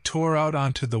 I tore out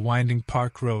onto the winding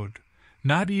park road,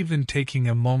 not even taking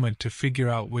a moment to figure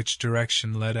out which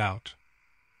direction led out.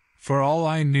 For all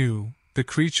I knew, the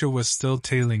creature was still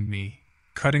tailing me,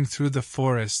 cutting through the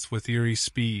forest with eerie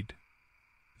speed.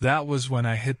 That was when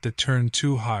I hit the turn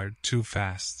too hard, too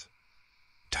fast.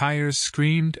 Tires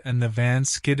screamed and the van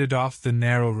skidded off the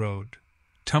narrow road,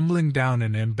 tumbling down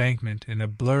an embankment in a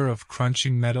blur of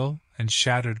crunching metal and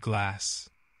shattered glass.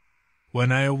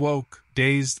 When I awoke,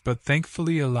 dazed but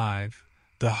thankfully alive,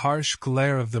 the harsh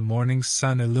glare of the morning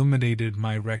sun illuminated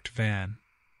my wrecked van.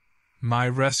 My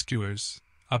rescuers,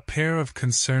 a pair of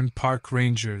concerned park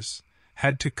rangers,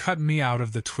 had to cut me out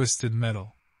of the twisted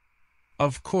metal.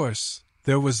 Of course,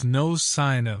 there was no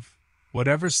sign of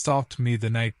whatever stalked me the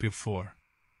night before.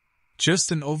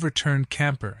 Just an overturned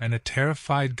camper and a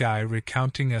terrified guy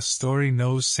recounting a story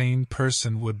no sane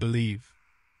person would believe.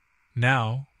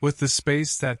 Now, with the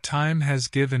space that time has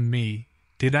given me,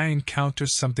 did I encounter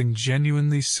something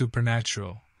genuinely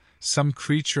supernatural, some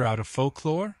creature out of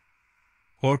folklore?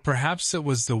 Or perhaps it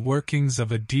was the workings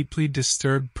of a deeply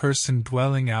disturbed person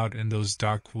dwelling out in those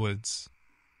dark woods.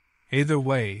 Either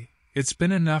way, it's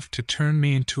been enough to turn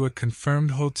me into a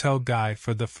confirmed hotel guy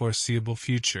for the foreseeable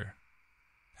future.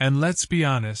 And let's be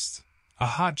honest, a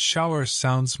hot shower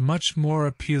sounds much more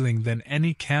appealing than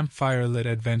any campfire-lit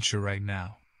adventure right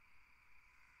now.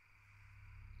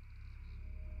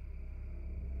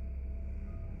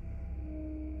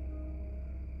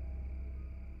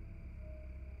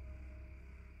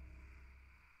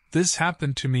 This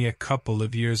happened to me a couple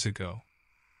of years ago.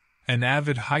 An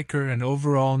avid hiker and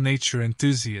overall nature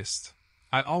enthusiast,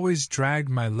 I always dragged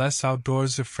my less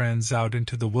outdoorsy friends out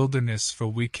into the wilderness for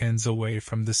weekends away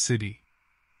from the city.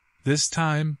 This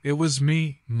time, it was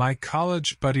me, my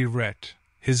college buddy Rhett,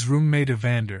 his roommate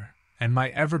Evander, and my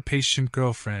ever-patient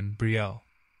girlfriend Brielle.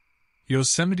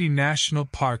 Yosemite National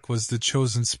Park was the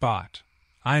chosen spot.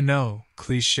 I know,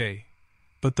 cliché,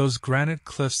 but those granite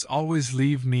cliffs always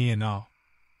leave me in awe.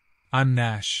 I'm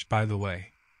Nash, by the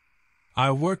way.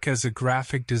 I work as a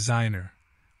graphic designer,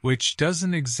 which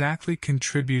doesn't exactly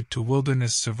contribute to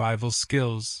wilderness survival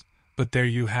skills, but there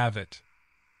you have it.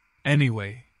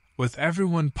 Anyway, with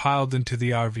everyone piled into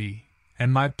the RV,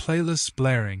 and my playlist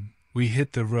blaring, we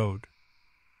hit the road.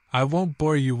 I won't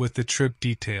bore you with the trip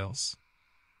details.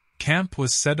 Camp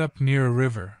was set up near a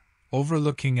river,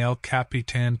 overlooking El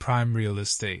Capitan prime real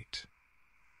estate.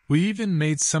 We even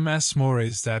made some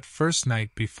s'mores that first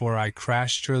night before I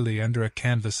crashed early under a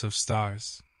canvas of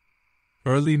stars.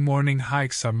 Early morning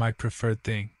hikes are my preferred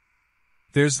thing.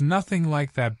 There's nothing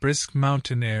like that brisk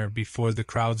mountain air before the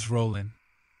crowds roll in.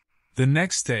 The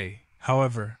next day,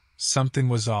 however, something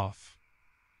was off.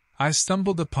 I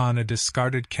stumbled upon a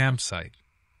discarded campsite,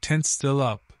 tent still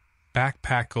up,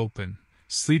 backpack open,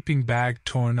 sleeping bag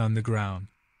torn on the ground.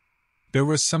 There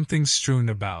was something strewn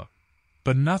about,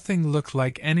 but nothing looked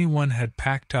like anyone had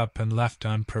packed up and left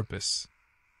on purpose.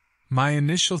 My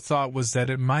initial thought was that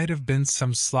it might have been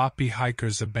some sloppy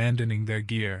hikers abandoning their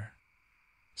gear.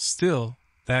 Still,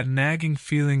 that nagging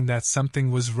feeling that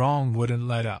something was wrong wouldn't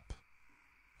let up.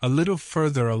 A little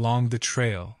further along the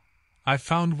trail, I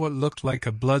found what looked like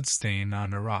a bloodstain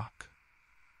on a rock.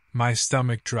 My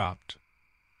stomach dropped.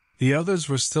 The others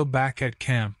were still back at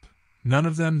camp, none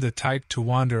of them the type to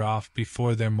wander off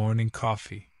before their morning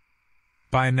coffee.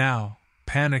 By now,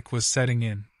 panic was setting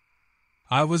in.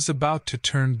 I was about to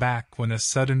turn back when a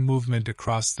sudden movement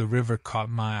across the river caught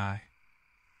my eye.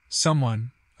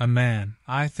 Someone, a man,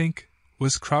 I think,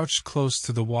 was crouched close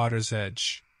to the water's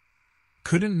edge.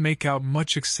 Couldn't make out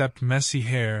much except messy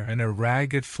hair and a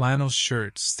ragged flannel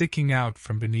shirt sticking out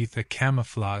from beneath a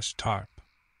camouflage tarp.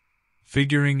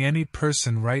 Figuring any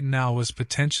person right now was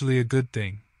potentially a good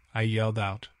thing, I yelled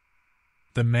out.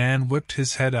 The man whipped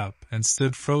his head up and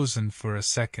stood frozen for a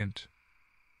second.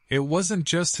 It wasn't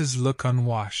just his look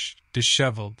unwashed,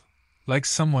 disheveled, like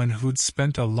someone who'd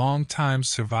spent a long time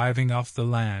surviving off the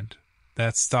land,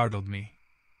 that startled me.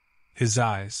 His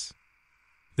eyes.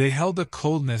 They held a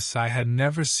coldness I had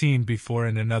never seen before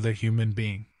in another human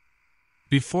being.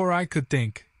 Before I could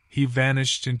think, he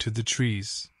vanished into the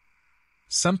trees.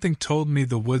 Something told me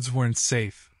the woods weren't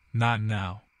safe, not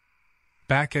now.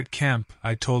 Back at camp,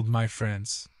 I told my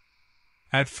friends.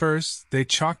 At first, they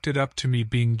chalked it up to me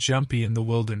being jumpy in the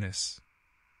wilderness.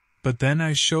 But then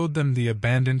I showed them the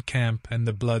abandoned camp and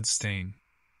the blood stain.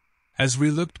 As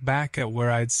we looked back at where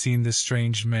I'd seen the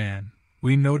strange man,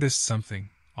 we noticed something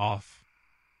off.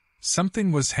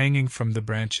 Something was hanging from the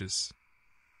branches.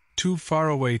 Too far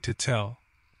away to tell,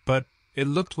 but it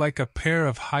looked like a pair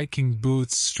of hiking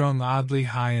boots strung oddly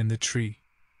high in the tree.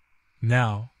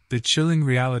 Now, the chilling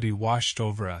reality washed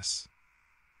over us.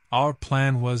 Our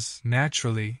plan was,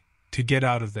 naturally, to get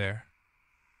out of there.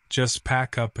 Just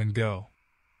pack up and go.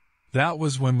 That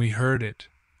was when we heard it,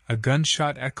 a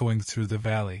gunshot echoing through the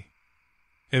valley.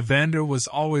 Evander was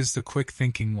always the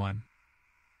quick-thinking one.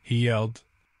 He yelled,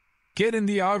 "Get in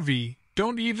the RV,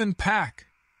 don't even pack!"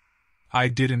 I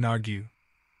didn't argue.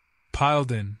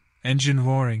 Piled in, engine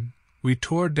roaring, we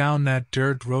tore down that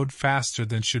dirt road faster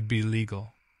than should be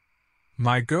legal.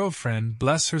 My girlfriend,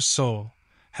 bless her soul,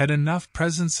 had enough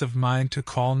presence of mind to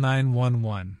call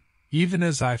 911, even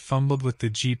as I fumbled with the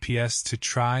GPS to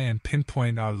try and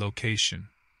pinpoint our location.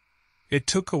 It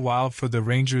took a while for the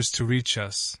rangers to reach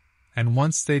us, and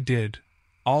once they did,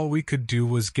 all we could do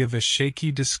was give a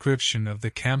shaky description of the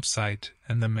campsite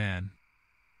and the man.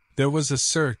 There was a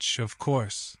search, of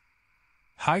course.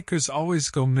 Hikers always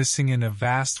go missing in a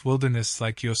vast wilderness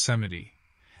like Yosemite,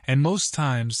 and most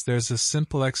times there's a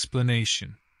simple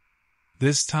explanation.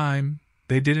 This time,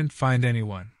 they didn't find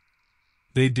anyone.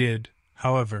 They did,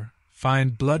 however,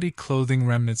 find bloody clothing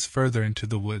remnants further into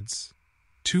the woods,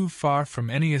 too far from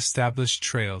any established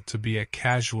trail to be a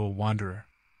casual wanderer.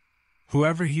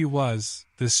 Whoever he was,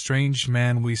 the strange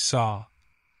man we saw,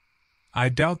 I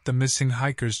doubt the missing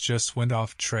hikers just went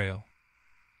off trail.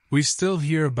 We still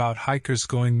hear about hikers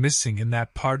going missing in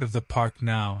that part of the park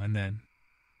now and then.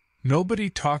 Nobody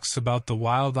talks about the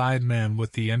wild-eyed man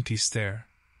with the empty stare,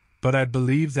 but I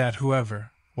believe that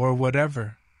whoever, or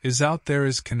whatever, is out there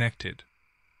is connected.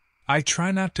 I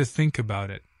try not to think about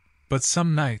it, but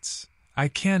some nights, I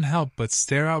can't help but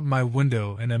stare out my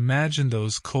window and imagine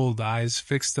those cold eyes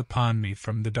fixed upon me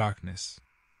from the darkness.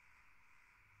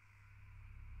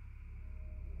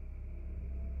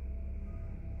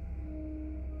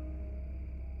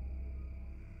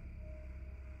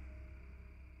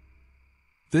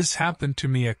 This happened to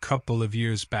me a couple of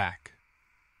years back.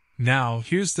 Now,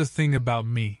 here's the thing about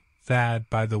me, Thad,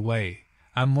 by the way,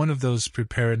 I'm one of those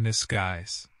preparedness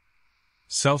guys.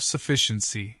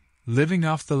 Self-sufficiency, living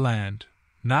off the land,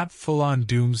 not full-on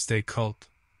doomsday cult,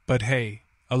 but hey,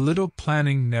 a little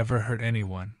planning never hurt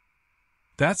anyone.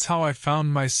 That's how I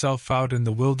found myself out in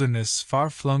the wilderness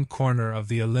far-flung corner of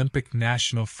the Olympic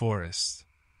National Forest,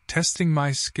 testing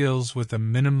my skills with a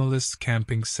minimalist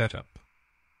camping setup.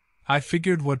 I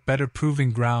figured what better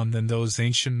proving ground than those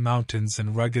ancient mountains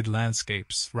and rugged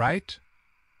landscapes, right?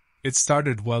 It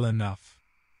started well enough.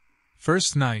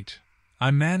 First night,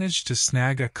 I managed to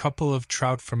snag a couple of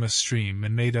trout from a stream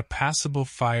and made a passable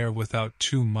fire without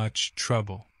too much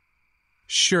trouble.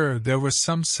 Sure, there were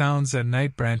some sounds at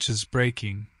night, branches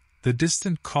breaking, the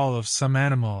distant call of some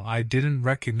animal I didn't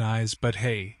recognize, but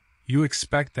hey, you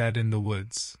expect that in the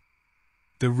woods.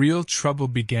 The real trouble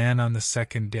began on the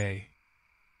second day.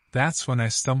 That's when I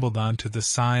stumbled onto the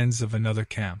signs of another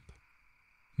camp.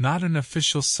 Not an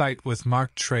official site with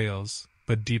marked trails,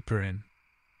 but deeper in.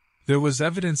 There was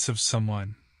evidence of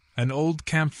someone, an old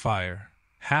campfire,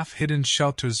 half-hidden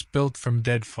shelters built from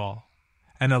deadfall,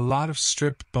 and a lot of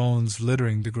stripped bones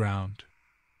littering the ground.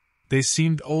 They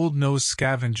seemed old-nosed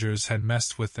scavengers had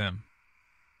messed with them.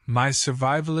 My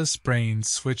survivalist brain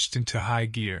switched into high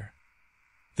gear.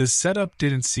 The setup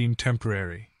didn't seem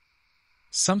temporary.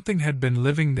 Something had been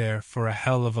living there for a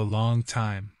hell of a long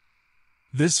time.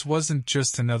 This wasn't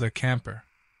just another camper.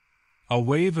 A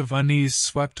wave of unease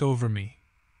swept over me.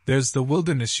 There's the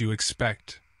wilderness you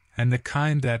expect, and the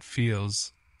kind that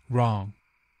feels wrong.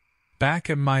 Back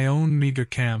at my own meager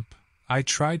camp, I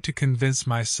tried to convince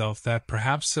myself that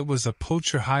perhaps it was a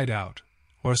poacher hideout,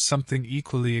 or something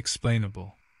equally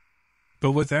explainable.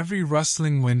 But with every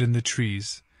rustling wind in the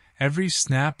trees, every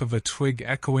snap of a twig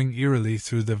echoing eerily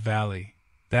through the valley.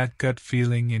 That gut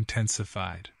feeling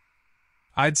intensified.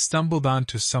 I'd stumbled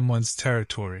onto someone's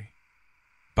territory.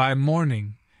 By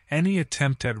morning, any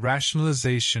attempt at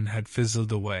rationalization had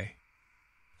fizzled away.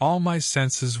 All my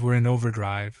senses were in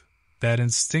overdrive, that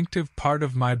instinctive part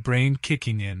of my brain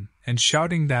kicking in and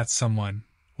shouting that someone,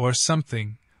 or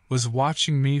something, was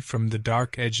watching me from the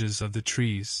dark edges of the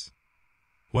trees.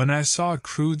 When I saw a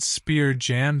crude spear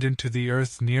jammed into the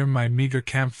earth near my meager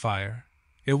campfire,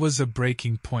 it was a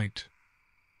breaking point.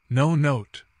 No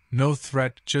note, no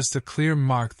threat, just a clear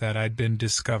mark that I'd been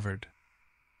discovered.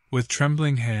 With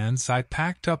trembling hands, I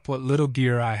packed up what little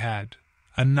gear I had,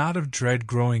 a knot of dread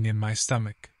growing in my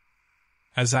stomach.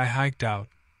 As I hiked out,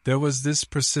 there was this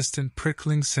persistent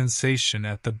prickling sensation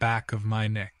at the back of my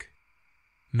neck.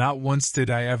 Not once did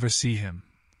I ever see him,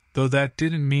 though that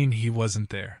didn't mean he wasn't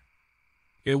there.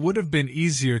 It would have been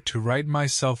easier to write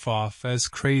myself off as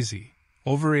crazy,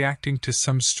 overreacting to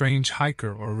some strange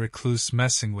hiker or recluse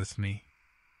messing with me.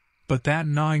 But that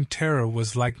gnawing terror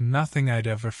was like nothing I'd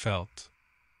ever felt.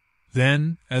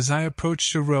 Then, as I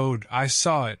approached the road, I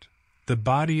saw it, the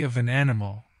body of an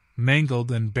animal,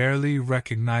 mangled and barely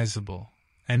recognizable,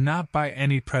 and not by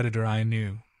any predator I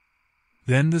knew.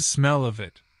 Then the smell of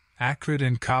it, acrid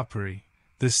and coppery,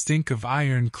 the stink of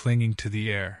iron clinging to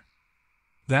the air.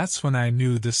 That's when I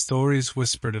knew the stories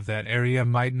whispered of that area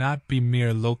might not be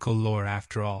mere local lore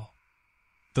after all.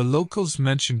 The locals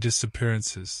mentioned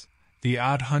disappearances, the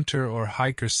odd hunter or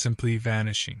hiker simply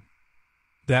vanishing.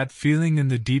 That feeling in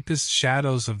the deepest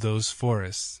shadows of those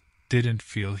forests didn't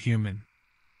feel human.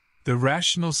 The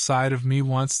rational side of me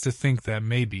wants to think that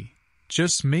maybe,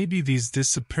 just maybe, these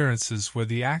disappearances were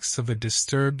the acts of a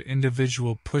disturbed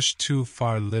individual pushed too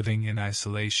far living in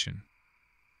isolation.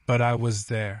 But I was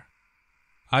there.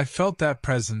 I felt that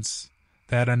presence,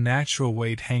 that unnatural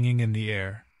weight hanging in the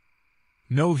air.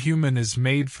 No human is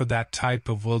made for that type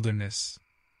of wilderness.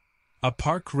 A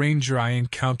park ranger I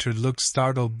encountered looked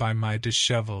startled by my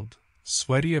disheveled,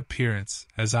 sweaty appearance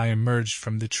as I emerged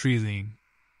from the tree line.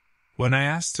 When I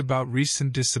asked about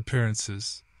recent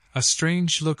disappearances, a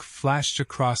strange look flashed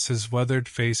across his weathered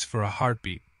face for a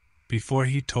heartbeat, before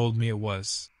he told me it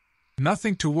was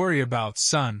nothing to worry about,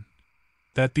 son.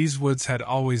 That these woods had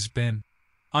always been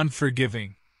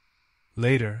unforgiving.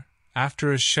 Later,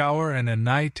 after a shower and a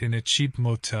night in a cheap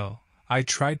motel, I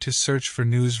tried to search for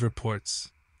news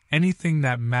reports, anything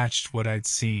that matched what I'd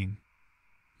seen.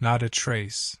 Not a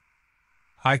trace.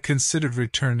 I considered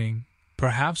returning,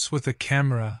 perhaps with a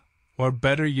camera, or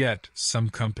better yet, some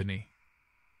company.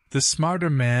 The smarter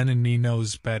man in me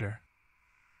knows better.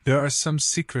 There are some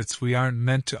secrets we aren't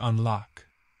meant to unlock.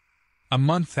 A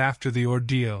month after the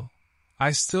ordeal,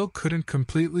 I still couldn't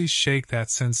completely shake that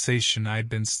sensation I'd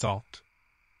been stalked.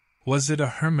 Was it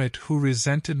a hermit who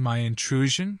resented my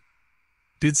intrusion?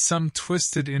 Did some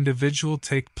twisted individual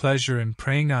take pleasure in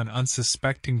preying on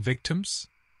unsuspecting victims?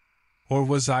 Or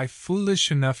was I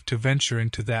foolish enough to venture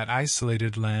into that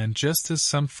isolated land just as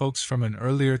some folks from an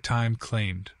earlier time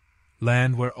claimed?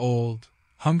 Land where old,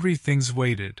 hungry things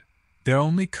waited, their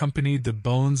only company the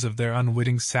bones of their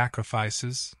unwitting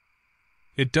sacrifices?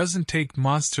 It doesn't take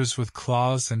monsters with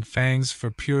claws and fangs for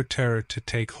pure terror to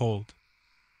take hold.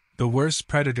 The worst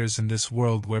predators in this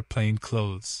world wear plain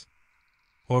clothes.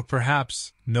 Or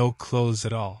perhaps no clothes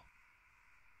at all.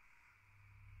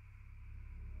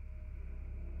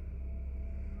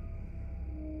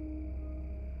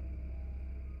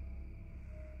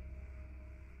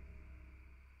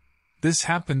 This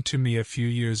happened to me a few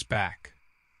years back.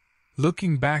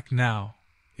 Looking back now,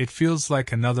 it feels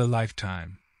like another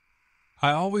lifetime.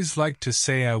 I always liked to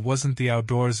say I wasn't the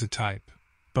outdoorsy type,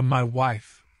 but my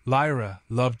wife, Lyra,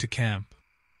 loved to camp.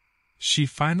 She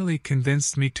finally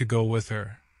convinced me to go with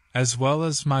her, as well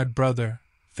as my brother,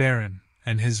 Theron,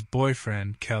 and his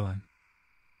boyfriend, Kellen.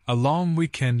 A long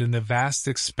weekend in the vast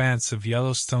expanse of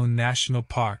Yellowstone National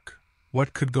Park.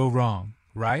 What could go wrong,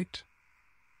 right?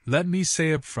 Let me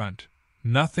say up front,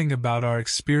 nothing about our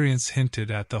experience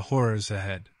hinted at the horrors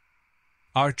ahead.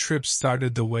 Our trip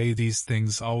started the way these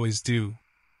things always do.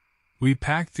 We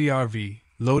packed the RV,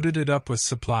 loaded it up with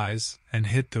supplies, and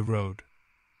hit the road.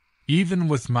 Even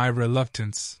with my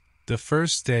reluctance, the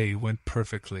first day went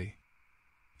perfectly.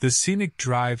 The scenic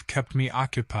drive kept me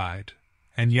occupied,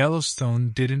 and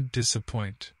Yellowstone didn't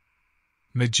disappoint.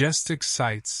 Majestic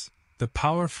sights, the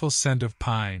powerful scent of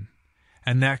pine,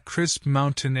 and that crisp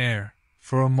mountain air.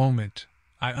 For a moment,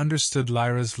 I understood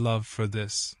Lyra's love for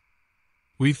this.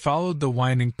 We followed the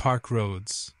winding park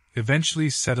roads, eventually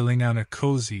settling on a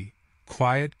cozy,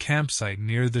 quiet campsite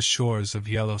near the shores of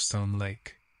Yellowstone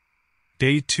Lake.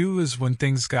 Day 2 is when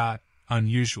things got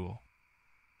unusual.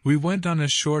 We went on a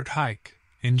short hike,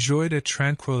 enjoyed a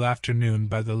tranquil afternoon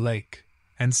by the lake,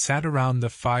 and sat around the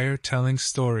fire telling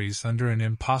stories under an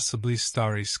impossibly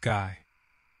starry sky.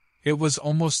 It was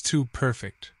almost too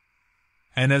perfect.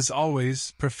 And as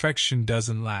always, perfection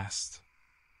doesn't last.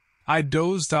 I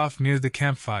dozed off near the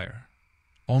campfire,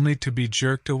 only to be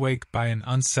jerked awake by an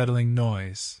unsettling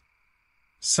noise.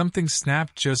 Something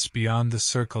snapped just beyond the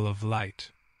circle of light.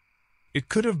 It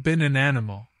could have been an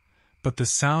animal, but the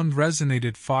sound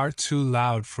resonated far too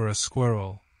loud for a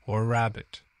squirrel or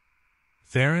rabbit.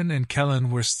 Theron and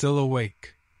Kellen were still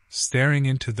awake, staring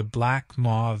into the black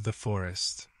maw of the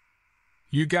forest.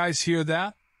 "You guys hear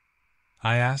that?"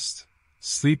 I asked,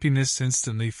 sleepiness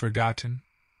instantly forgotten.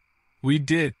 "We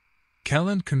did,"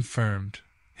 Kellen confirmed,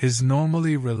 his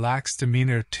normally relaxed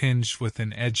demeanor tinged with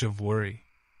an edge of worry.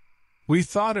 "We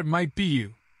thought it might be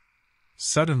you."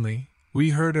 Suddenly, we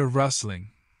heard a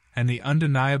rustling, and the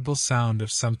undeniable sound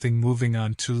of something moving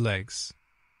on two legs.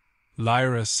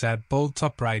 Lyra sat bolt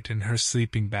upright in her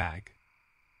sleeping bag.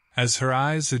 As her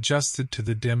eyes adjusted to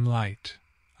the dim light,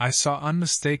 I saw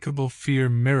unmistakable fear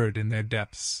mirrored in their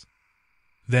depths.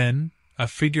 Then, a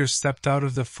figure stepped out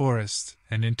of the forest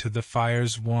and into the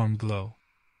fire's warm glow.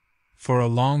 For a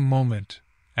long moment,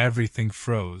 everything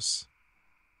froze.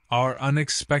 Our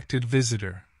unexpected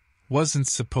visitor wasn't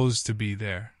supposed to be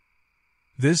there.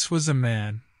 This was a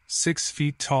man, 6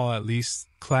 feet tall at least,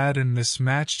 clad in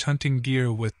mismatched hunting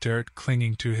gear with dirt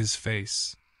clinging to his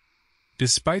face.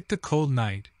 Despite the cold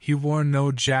night, he wore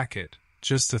no jacket,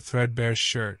 just a threadbare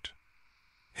shirt.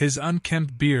 His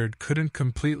unkempt beard couldn't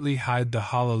completely hide the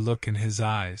hollow look in his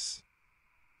eyes.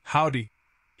 "Howdy,"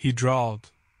 he drawled,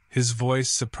 his voice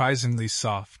surprisingly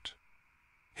soft.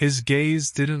 His gaze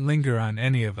didn't linger on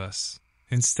any of us,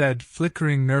 instead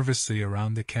flickering nervously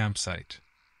around the campsite.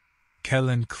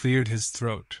 Kellen cleared his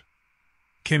throat.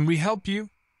 "Can we help you?"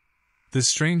 The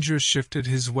stranger shifted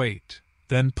his weight,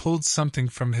 then pulled something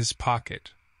from his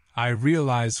pocket. I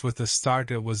realized with a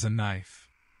start it was a knife.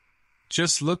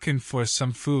 "Just looking for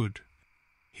some food,"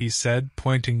 he said,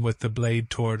 pointing with the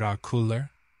blade toward our cooler.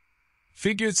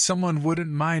 "Figured someone wouldn't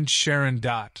mind sharing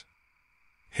that."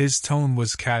 His tone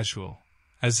was casual,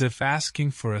 as if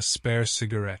asking for a spare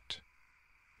cigarette.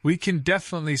 "We can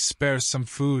definitely spare some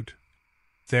food,"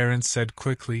 Theron said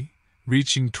quickly,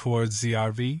 reaching towards the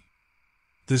RV.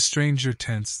 The stranger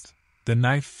tensed, the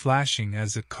knife flashing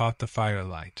as it caught the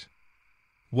firelight.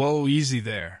 "Whoa, easy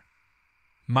there.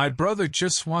 My brother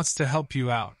just wants to help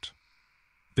you out."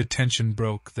 The tension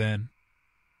broke then.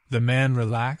 The man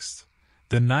relaxed,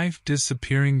 the knife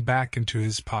disappearing back into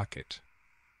his pocket.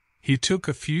 He took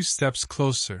a few steps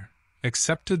closer,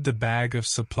 accepted the bag of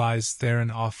supplies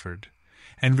Theron offered,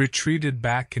 and retreated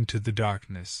back into the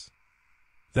darkness.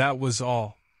 That was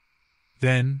all.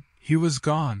 Then, he was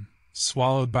gone,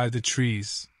 swallowed by the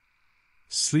trees.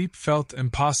 Sleep felt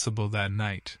impossible that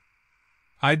night.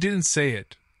 I didn't say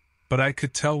it, but I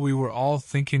could tell we were all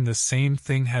thinking the same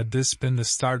thing. Had this been the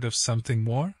start of something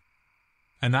more?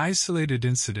 An isolated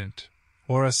incident,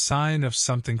 or a sign of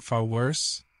something far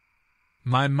worse?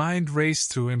 My mind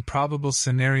raced through improbable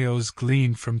scenarios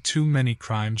gleaned from too many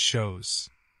crime shows.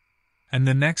 And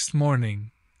the next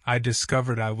morning, I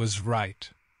discovered I was right.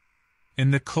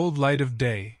 In the cold light of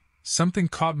day, something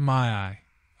caught my eye,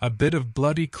 a bit of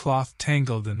bloody cloth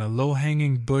tangled in a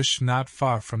low-hanging bush not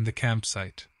far from the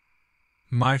campsite.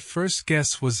 My first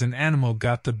guess was an animal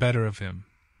got the better of him,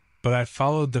 but I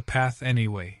followed the path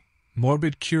anyway,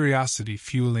 morbid curiosity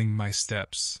fueling my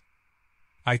steps.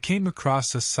 I came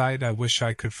across a sight I wish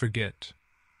I could forget.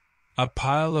 A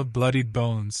pile of bloodied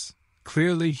bones,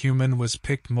 clearly human, was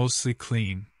picked mostly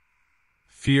clean.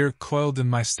 Fear coiled in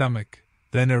my stomach,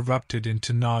 then erupted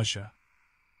into nausea.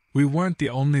 We weren't the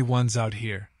only ones out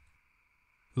here.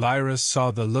 Lyra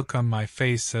saw the look on my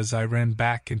face as I ran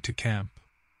back into camp.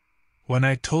 When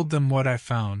I told them what I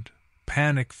found,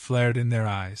 panic flared in their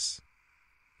eyes.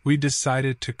 We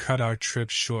decided to cut our trip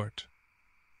short.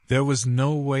 There was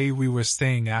no way we were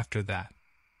staying after that.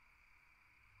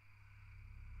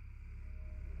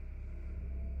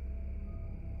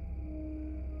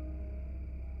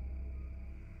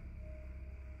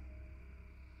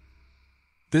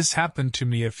 This happened to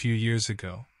me a few years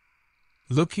ago.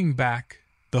 Looking back,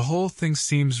 the whole thing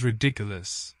seems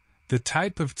ridiculous, the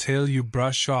type of tale you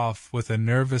brush off with a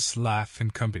nervous laugh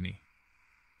in company.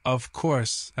 Of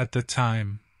course, at the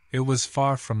time, it was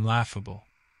far from laughable.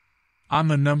 I'm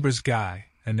a numbers guy,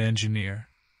 an engineer.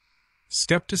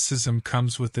 Skepticism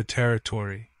comes with the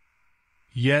territory.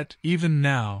 Yet, even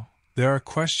now, there are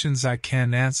questions I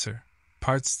can't answer,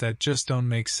 parts that just don't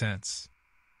make sense.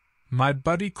 My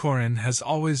buddy Corin has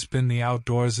always been the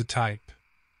outdoorsy type.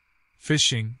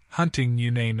 fishing, hunting, you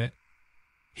name it.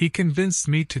 He convinced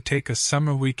me to take a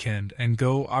summer weekend and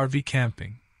go RV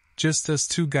camping, just us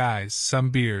two guys,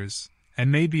 some beers,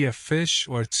 and maybe a fish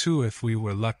or two if we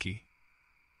were lucky.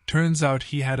 Turns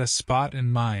out he had a spot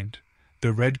in mind,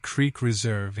 the Red Creek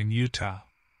Reserve in Utah.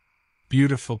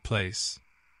 Beautiful place.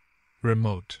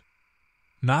 Remote.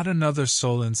 Not another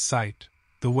soul in sight,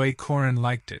 the way Corin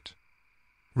liked it.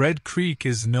 Red Creek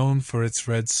is known for its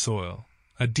red soil,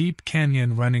 a deep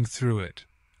canyon running through it,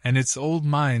 and its old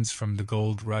mines from the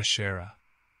gold rush era.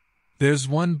 There's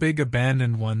one big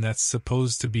abandoned one that's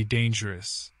supposed to be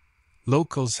dangerous.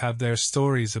 Locals have their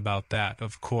stories about that,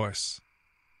 of course.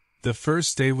 The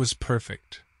first day was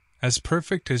perfect, as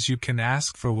perfect as you can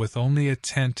ask for with only a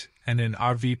tent and an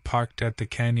RV parked at the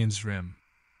canyon's rim.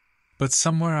 But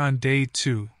somewhere on day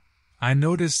 2, I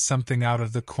noticed something out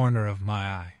of the corner of my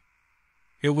eye.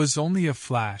 It was only a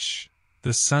flash,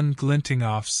 the sun glinting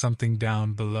off something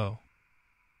down below.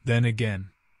 Then again,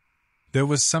 there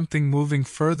was something moving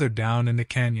further down in the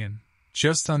canyon,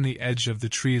 just on the edge of the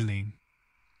tree line.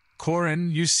 "Corin,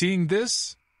 you seeing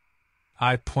this?"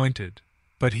 I pointed,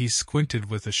 but he squinted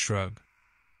with a shrug.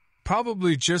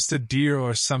 "Probably just a deer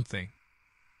or something."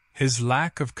 His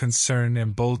lack of concern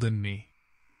emboldened me.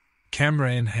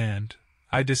 Camera in hand,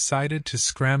 I decided to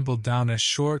scramble down a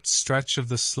short stretch of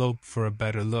the slope for a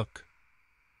better look.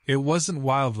 It wasn't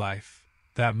wildlife,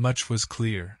 that much was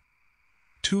clear.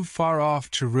 Too far off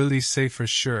to really say for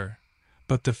sure,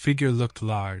 but the figure looked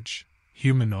large,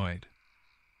 humanoid.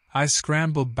 I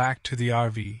scrambled back to the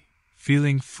RV,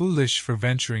 feeling foolish for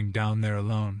venturing down there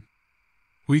alone.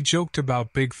 We joked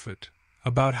about Bigfoot,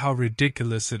 about how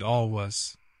ridiculous it all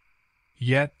was.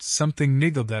 Yet something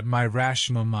niggled at my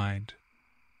rational mind.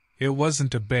 It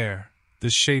wasn't a bear,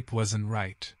 the shape wasn't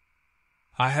right.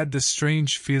 I had the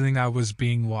strange feeling I was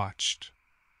being watched.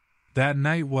 That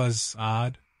night was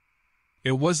odd.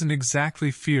 It wasn't exactly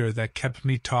fear that kept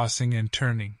me tossing and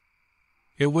turning.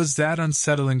 It was that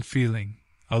unsettling feeling,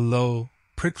 a low,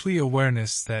 prickly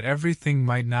awareness that everything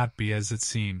might not be as it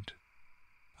seemed.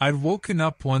 I'd woken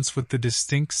up once with the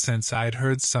distinct sense I'd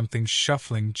heard something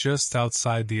shuffling just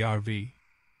outside the RV.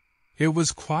 It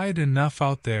was quiet enough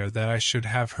out there that I should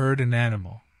have heard an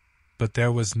animal, but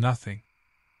there was nothing.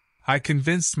 I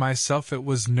convinced myself it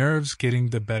was nerves getting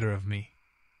the better of me.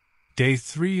 Day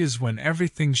 3 is when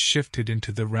everything shifted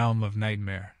into the realm of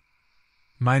nightmare.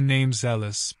 My name's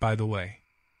Ellis, by the way.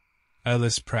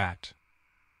 Ellis Pratt.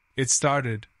 It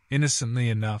started, innocently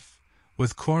enough,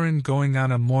 with Corin going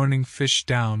on a morning fish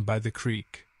down by the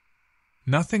creek.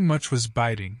 Nothing much was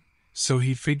biting, so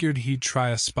he figured he'd try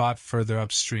a spot further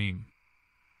upstream.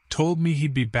 Told me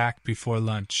he'd be back before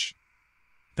lunch.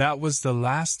 That was the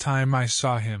last time I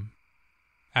saw him.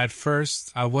 At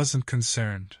first, I wasn't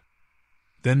concerned.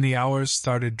 Then the hours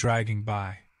started dragging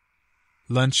by.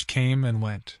 Lunch came and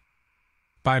went.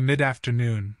 By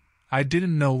mid-afternoon, I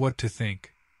didn't know what to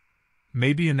think.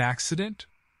 Maybe an accident?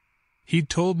 He'd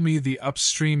told me the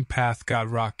upstream path got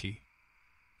rocky.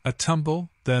 A tumble,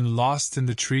 then lost in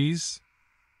the trees?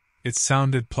 It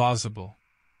sounded plausible.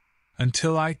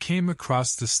 Until I came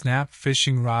across the snap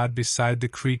fishing rod beside the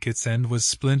creek. Its end was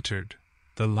splintered,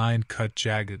 the line cut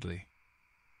jaggedly.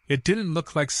 It didn't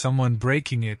look like someone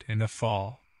breaking it in a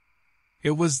fall.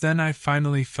 It was then I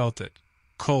finally felt it,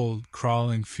 cold,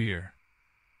 crawling fear.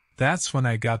 That's when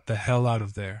I got the hell out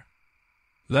of there.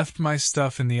 Left my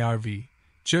stuff in the RV,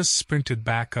 just sprinted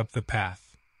back up the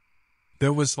path.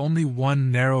 There was only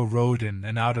one narrow road in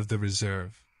and out of the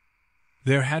reserve.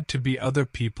 There had to be other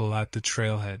people at the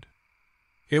trailhead.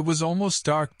 It was almost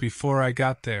dark before I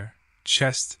got there,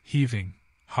 chest heaving,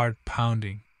 heart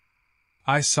pounding.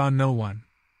 I saw no one.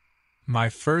 My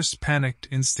first panicked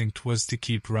instinct was to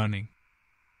keep running.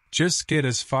 Just get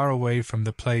as far away from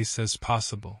the place as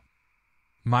possible.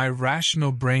 My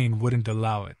rational brain wouldn't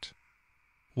allow it.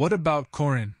 What about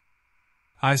Corin?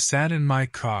 I sat in my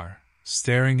car,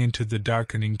 staring into the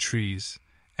darkening trees,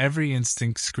 every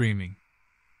instinct screaming.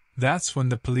 That's when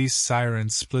the police siren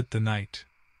split the night.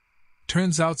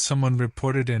 Turns out someone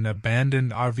reported an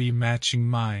abandoned RV matching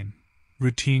mine.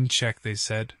 Routine check, they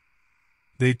said.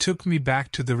 They took me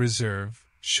back to the reserve,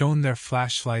 shone their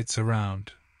flashlights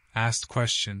around, asked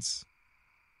questions.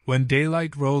 When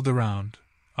daylight rolled around,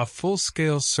 a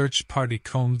full-scale search party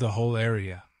combed the whole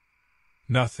area.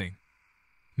 Nothing.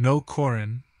 No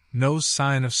Corin, no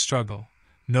sign of struggle,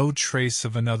 no trace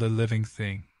of another living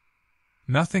thing.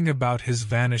 Nothing about his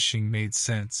vanishing made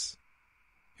sense.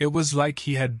 It was like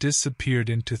he had disappeared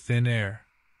into thin air.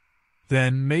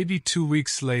 Then, maybe 2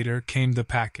 weeks later, came the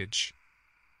package.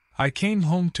 I came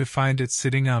home to find it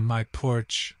sitting on my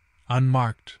porch,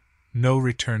 unmarked, no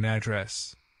return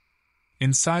address.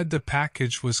 Inside the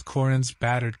package was Corin's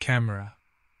battered camera,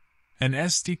 an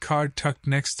SD card tucked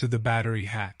next to the battery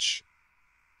hatch.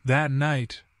 That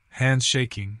night, hands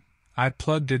shaking, I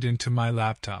plugged it into my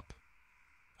laptop.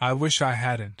 I wish I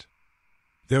hadn't.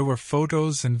 There were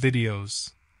photos and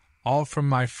videos, all from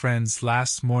my friend's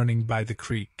last morning by the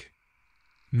creek.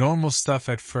 Normal stuff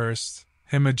at first,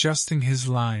 him adjusting his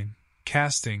line,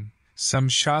 casting, some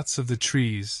shots of the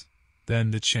trees,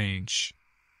 then the change.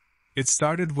 It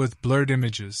started with blurred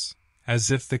images,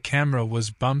 as if the camera was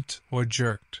bumped or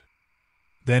jerked.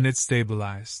 Then it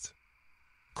stabilized.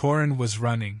 Corin was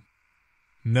running.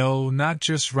 No, not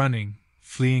just running,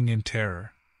 fleeing in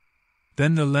terror.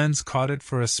 Then the lens caught it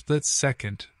for a split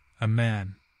second, a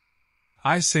man.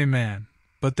 I say man,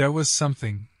 but there was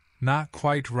something not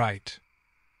quite right.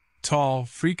 Tall,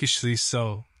 freakishly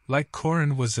so, like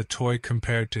Corin was a toy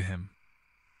compared to him.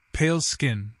 Pale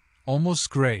skin, almost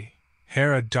gray,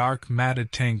 hair a dark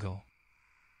matted tangle.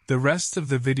 The rest of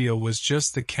the video was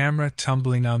just the camera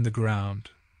tumbling on the ground,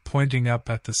 pointing up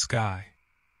at the sky.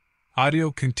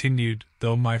 Audio continued,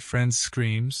 though my friend's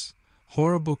screams,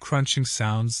 horrible crunching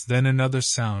sounds, then another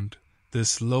sound,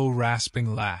 this low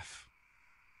rasping laugh.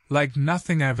 Like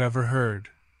nothing I've ever heard,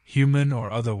 human or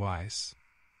otherwise.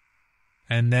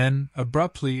 And then,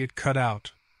 abruptly, it cut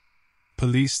out.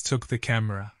 Police took the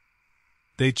camera.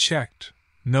 They checked,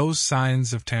 no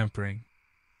signs of tampering.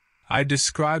 I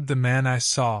described the man I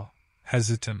saw,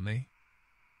 hesitantly.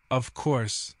 Of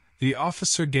course, the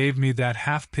officer gave me that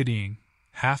half-pitying,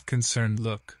 half-concerned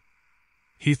look.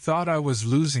 He thought I was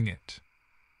losing it.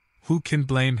 Who can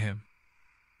blame him?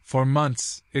 For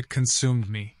months, it consumed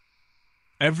me.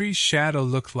 Every shadow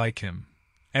looked like him.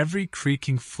 Every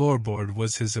creaking floorboard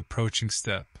was his approaching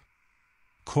step.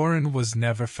 Corin was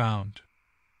never found.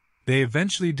 They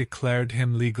eventually declared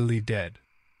him legally dead.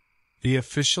 The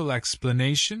official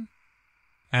explanation?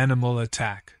 Animal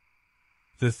attack.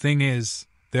 The thing is,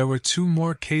 there were 2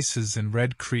 more cases in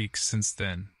Red Creek since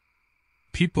then.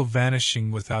 People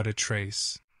vanishing without a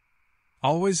trace.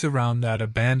 Always around that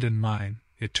abandoned mine,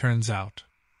 it turns out.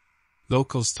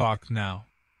 Locals talk now.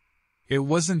 It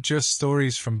wasn't just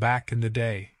stories from back in the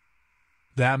day.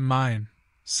 That mine,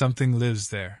 something lives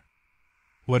there.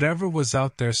 Whatever was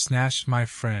out there snatched my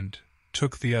friend,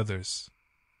 took the others.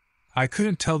 I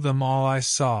couldn't tell them all I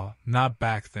saw, not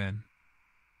back then.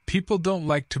 People don't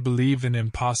like to believe in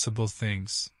impossible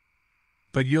things.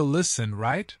 But you'll listen,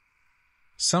 right?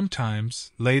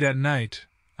 Sometimes, late at night,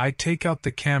 I take out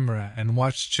the camera and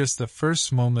watch just the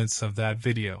first moments of that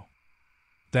video.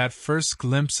 That first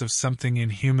glimpse of something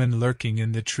inhuman lurking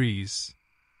in the trees.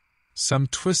 Some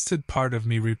twisted part of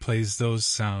me replays those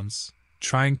sounds,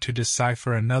 trying to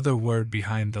decipher another word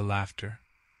behind the laughter.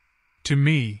 To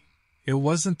me, it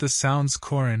wasn't the sounds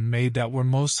Corin made that were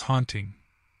most haunting.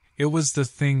 It was the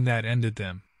thing that ended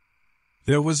them.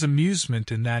 There was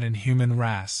amusement in that inhuman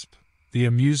rasp, the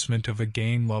amusement of a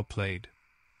game well played.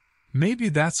 Maybe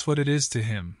that's what it is to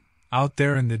him, out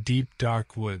there in the deep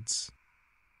dark woods.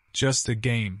 Just a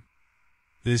game.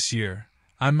 This year,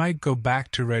 I might go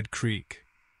back to Red Creek.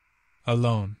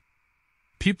 Alone.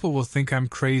 People will think I'm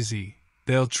crazy,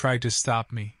 they'll try to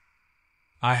stop me.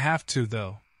 I have to,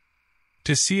 though.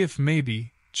 To see if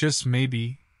maybe, just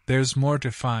maybe, there's more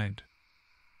to find.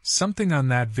 Something on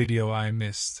that video I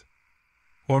missed.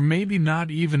 Or maybe not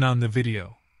even on the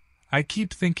video. I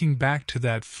keep thinking back to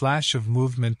that flash of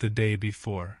movement the day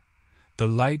before. The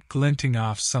light glinting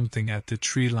off something at the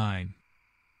tree line.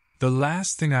 The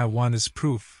last thing I want is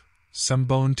proof, some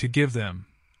bone to give them,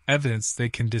 evidence they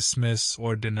can dismiss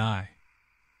or deny.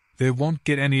 They won't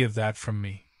get any of that from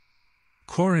me.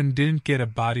 Corin didn't get a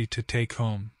body to take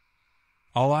home.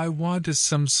 All I want is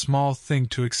some small thing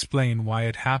to explain why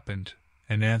it happened,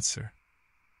 an answer.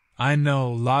 I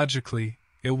know, logically,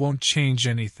 it won't change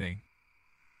anything.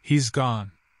 He's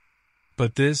gone.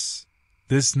 But this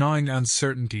gnawing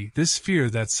uncertainty, this fear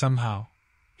that somehow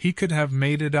he could have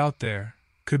made it out there,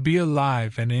 could be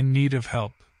alive and in need of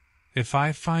help. If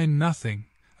I find nothing,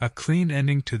 a clean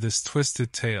ending to this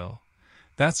twisted tale,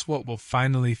 that's what will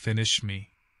finally finish me.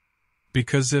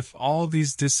 Because if all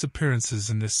these disappearances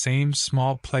in the same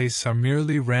small place are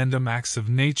merely random acts of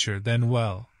nature, then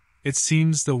well, it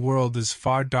seems the world is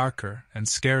far darker and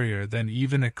scarier than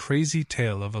even a crazy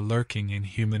tale of a lurking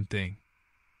inhuman thing.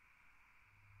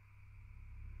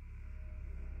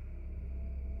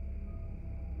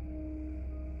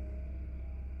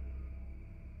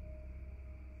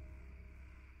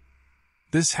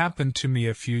 This happened to me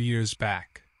a few years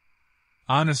back.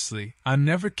 Honestly, I'm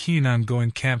never keen on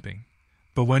going camping,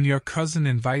 but when your cousin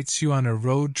invites you on a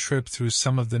road trip through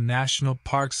some of the national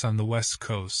parks on the West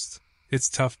Coast, it's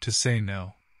tough to say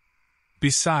no.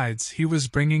 Besides, he was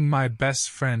bringing my best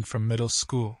friend from middle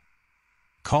school.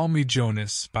 Call me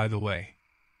Jonas, by the way.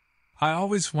 I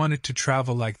always wanted to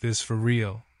travel like this for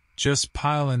real, just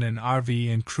pile in an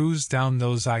RV and cruise down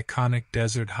those iconic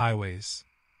desert highways.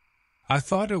 I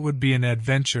thought it would be an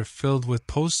adventure filled with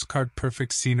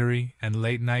postcard-perfect scenery and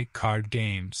late-night card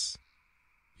games.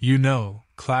 You know,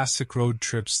 classic road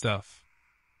trip stuff.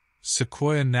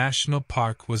 Sequoia National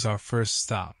Park was our first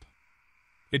stop.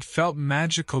 It felt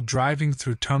magical driving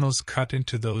through tunnels cut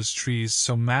into those trees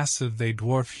so massive they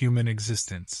dwarf human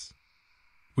existence.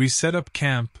 We set up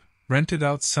camp, rented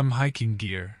out some hiking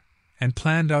gear, and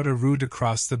planned out a route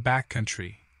across the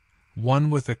backcountry, one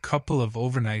with a couple of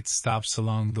overnight stops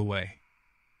along the way.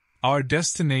 Our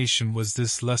destination was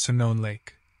this lesser-known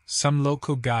lake. Some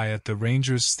local guy at the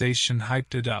ranger's station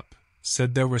hyped it up,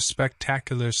 said there were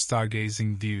spectacular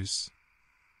stargazing views.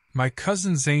 My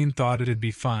cousin Zane thought it'd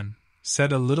be fun,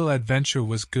 said a little adventure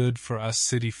was good for us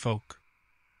city folk.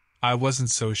 I wasn't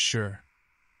so sure.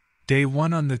 Day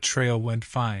one on the trail went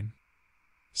fine.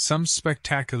 Some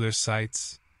spectacular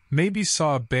sights, maybe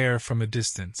saw a bear from a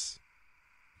distance.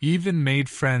 Even made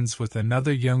friends with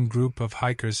another young group of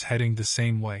hikers heading the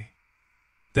same way.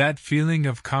 That feeling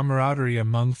of camaraderie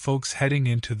among folks heading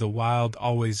into the wild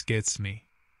always gets me.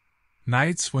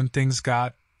 Nights when things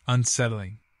got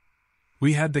unsettling.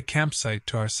 We had the campsite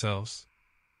to ourselves.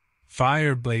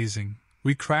 Fire blazing,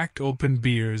 we cracked open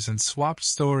beers and swapped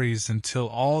stories until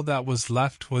all that was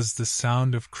left was the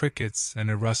sound of crickets and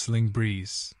a rustling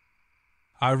breeze.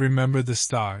 I remember the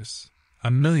stars,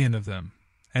 1,000,000 of them,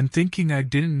 and thinking I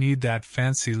didn't need that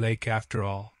fancy lake after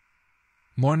all.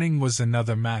 Morning was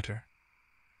another matter.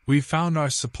 We found our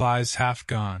supplies half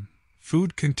gone,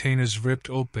 food containers ripped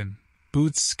open,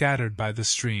 boots scattered by the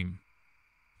stream.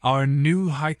 Our new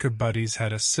hiker buddies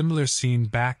had a similar scene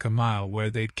back a mile where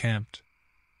they'd camped.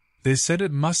 They said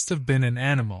it must have been an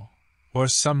animal, or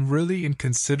some really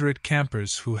inconsiderate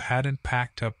campers who hadn't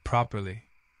packed up properly.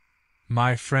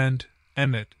 My friend,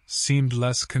 Emmett, seemed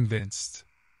less convinced.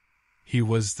 He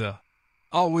was the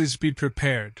always be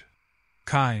prepared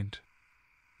kind.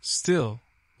 Still,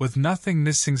 with nothing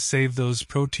missing save those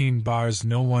protein bars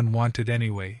no one wanted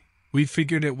anyway, we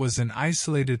figured it was an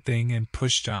isolated thing and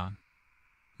pushed on.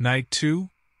 Night 2?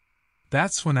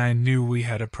 That's when I knew we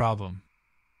had a problem.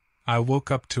 I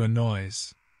woke up to a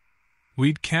noise.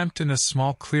 We'd camped in a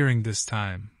small clearing this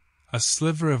time, a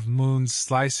sliver of moon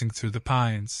slicing through the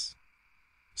pines.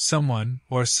 Someone,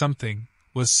 or something,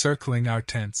 was circling our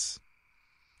tents.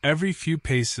 Every few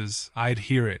paces, I'd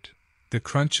hear it, the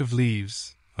crunch of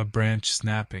leaves, a branch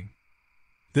snapping.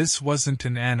 This wasn't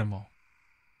an animal.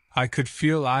 I could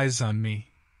feel eyes on me,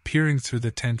 peering through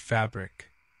the tent fabric.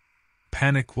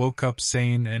 Panic woke up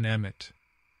Zane and Emmett.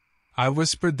 I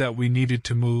whispered that we needed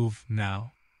to move,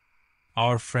 now.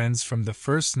 Our friends from the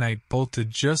first night bolted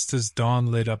just as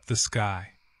dawn lit up the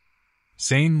sky.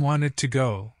 Zane wanted to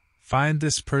go, find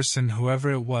this person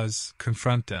whoever it was,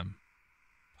 confront them.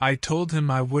 I told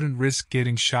him I wouldn't risk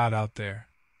getting shot out there.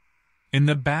 In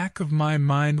the back of my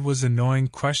mind was an annoying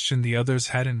question the others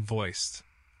hadn't voiced.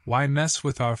 Why mess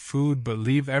with our food but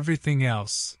leave everything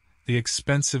else, the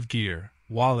expensive gear,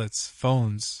 wallets,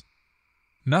 phones?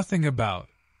 Nothing about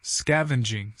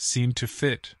scavenging seemed to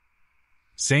fit.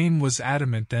 Zane was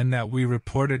adamant then that we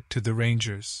report it to the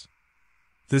rangers.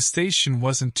 The station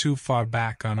wasn't too far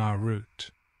back on our route.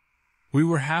 We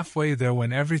were halfway there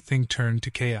when everything turned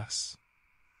to chaos.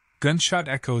 Gunshot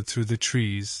echoed through the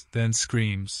trees, then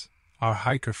screams. Our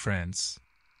hiker friends.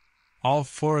 All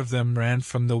 4 of them ran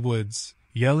from the woods,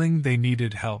 yelling they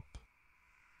needed help.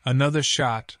 Another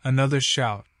shot, another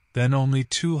shout, then only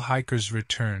 2 hikers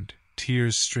returned,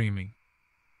 tears streaming.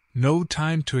 No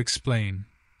time to explain.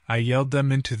 I yelled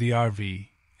them into the RV,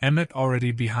 Emmett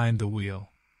already behind the wheel.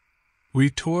 We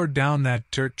tore down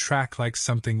that dirt track like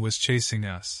something was chasing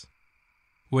us.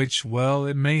 Which, well,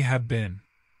 it may have been.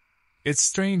 It's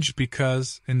strange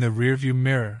because, in the rearview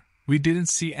mirror, we didn't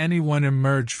see anyone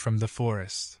emerge from the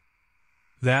forest.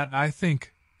 That, I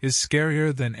think, is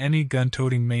scarier than any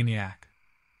gun-toting maniac.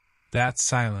 That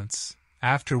silence,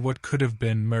 after what could have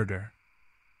been murder.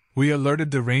 We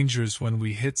alerted the rangers when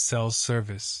we hit cell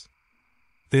service.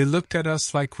 They looked at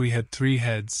us like we had 3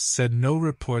 heads, said no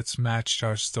reports matched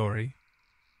our story.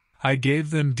 I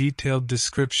gave them detailed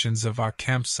descriptions of our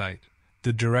campsite,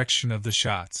 the direction of the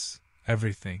shots,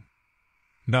 everything.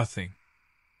 Nothing.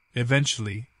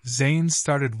 Eventually, Zane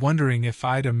started wondering if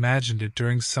I'd imagined it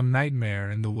during some nightmare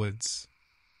in the woods.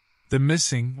 The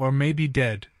missing, or maybe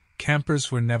dead,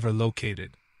 campers were never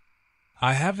located.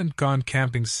 I haven't gone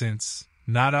camping since,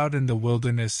 not out in the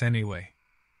wilderness anyway.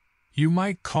 You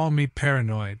might call me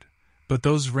paranoid, But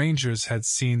those rangers had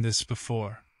seen this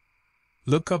before.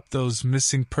 Look up those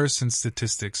missing person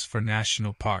statistics for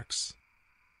national parks.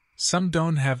 Some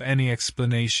don't have any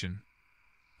explanation.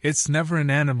 It's never an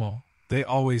animal, they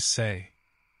always say.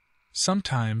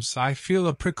 Sometimes I feel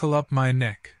a prickle up my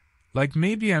neck, like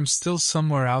maybe I'm still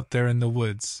somewhere out there in the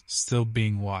woods, still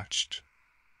being watched.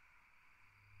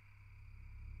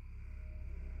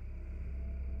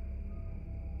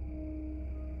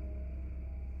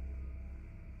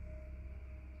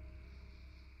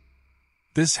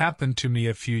 This happened to me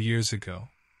a few years ago.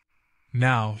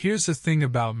 Now, here's the thing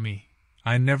about me.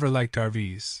 I never liked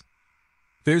RVs.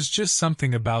 There's just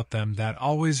something about them that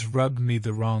always rubbed me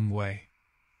the wrong way.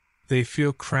 They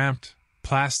feel cramped,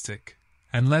 plastic,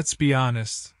 and let's be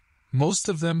honest, most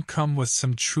of them come with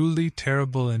some truly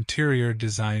terrible interior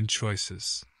design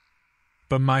choices.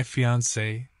 But my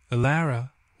fiancée,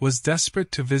 Ilara, was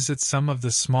desperate to visit some of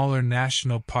the smaller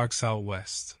national parks out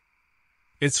west.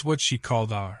 It's what she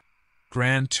called our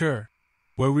Grand Tour,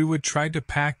 where we would try to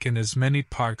pack in as many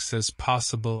parks as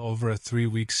possible over a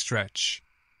 3-week stretch.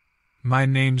 My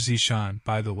name's Ishan,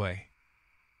 by the way.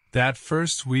 That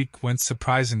first week went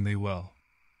surprisingly well.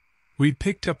 We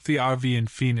picked up the RV in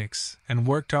Phoenix and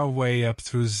worked our way up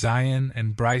through Zion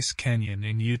and Bryce Canyon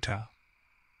in Utah.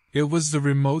 It was the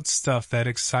remote stuff that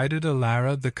excited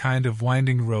Ilara, the kind of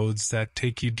winding roads that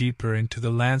take you deeper into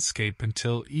the landscape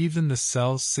until even the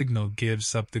cell signal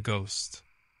gives up the ghost.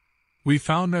 We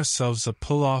found ourselves a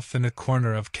pull-off in a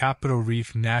corner of Capitol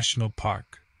Reef National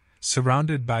Park,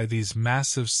 surrounded by these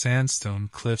massive sandstone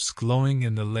cliffs glowing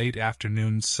in the late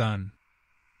afternoon sun.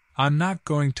 I'm not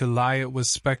going to lie, it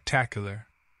was spectacular.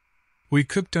 We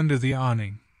cooked under the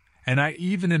awning, and I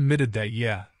even admitted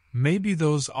that maybe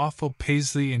those awful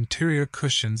paisley interior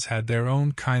cushions had their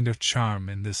own kind of charm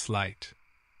in this light.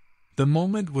 The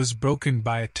moment was broken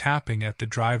by a tapping at the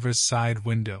driver's side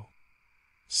window.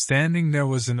 Standing there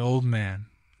was an old man,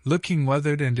 looking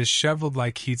weathered and disheveled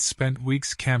like he'd spent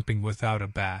weeks camping without a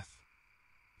bath.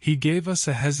 He gave us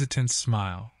a hesitant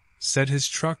smile, said his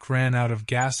truck ran out of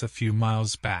gas a few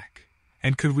miles back,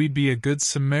 and could we be a good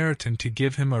Samaritan to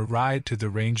give him a ride to the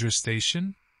ranger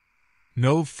station?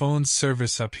 No phone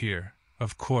service up here,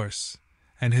 of course,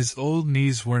 and his old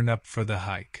knees weren't up for the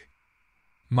hike.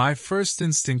 My first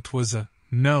instinct was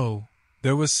no.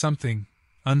 There was something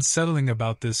unsettling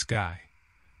about this guy.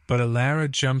 But Ilara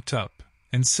jumped up,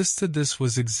 insisted this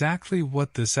was exactly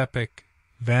what this epic,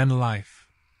 van life,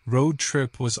 road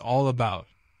trip was all about,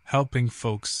 helping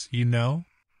folks, you know?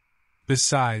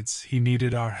 Besides, he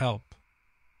needed our help.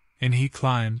 And he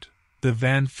climbed, the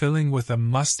van filling with a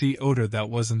musty odor that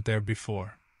wasn't there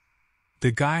before.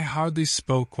 The guy hardly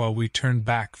spoke while we turned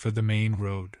back for the main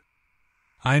road.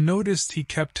 I noticed he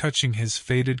kept touching his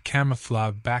faded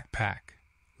camouflage backpack,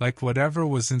 like whatever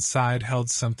was inside held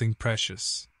something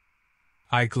precious.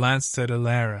 I glanced at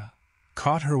Ilara,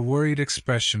 caught her worried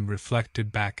expression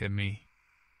reflected back at me.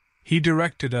 He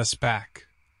directed us back,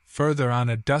 further on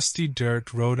a dusty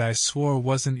dirt road I swore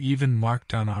wasn't even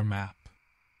marked on our map.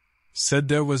 Said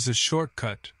there was a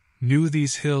shortcut, knew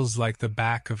these hills like the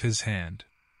back of his hand.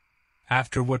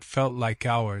 After what felt like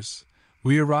hours,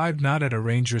 we arrived not at a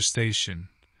ranger station,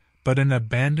 but an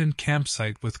abandoned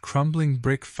campsite with crumbling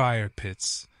brick fire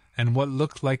pits, and what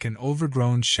looked like an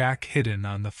overgrown shack hidden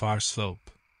on the far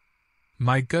slope.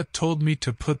 My gut told me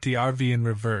to put the RV in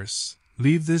reverse,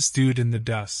 leave this dude in the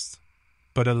dust,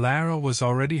 but Ilara was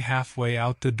already halfway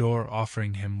out the door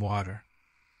offering him water.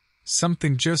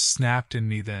 Something just snapped in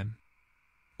me then.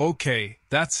 "Okay,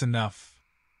 that's enough,"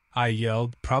 I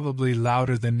yelled, probably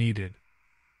louder than needed.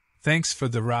 "Thanks for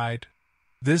the ride,"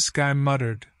 this guy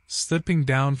muttered, slipping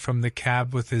down from the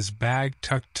cab with his bag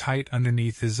tucked tight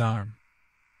underneath his arm.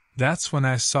 That's when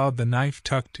I saw the knife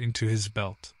tucked into his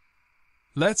belt.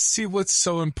 "Let's see what's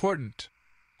so important,"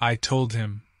 I told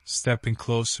him, stepping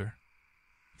closer.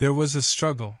 There was a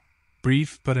struggle,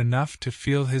 brief but enough to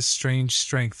feel his strange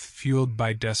strength fueled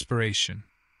by desperation.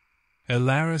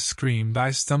 Ilara screamed,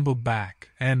 I stumbled back,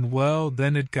 and well,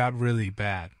 then it got really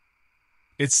bad.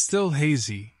 It's still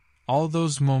hazy, all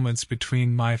those moments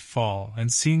between my fall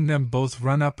and seeing them both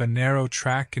run up a narrow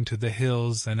track into the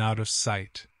hills and out of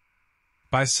sight.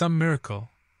 By some miracle,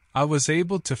 I was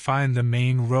able to find the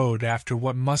main road after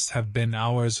what must have been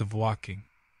hours of walking.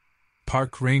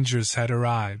 Park rangers had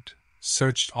arrived,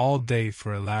 searched all day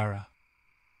for Ilara.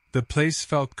 The place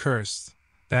felt cursed,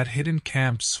 that hidden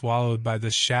camp swallowed by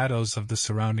the shadows of the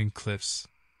surrounding cliffs.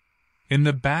 In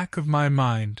the back of my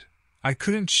mind, I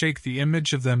couldn't shake the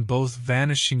image of them both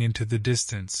vanishing into the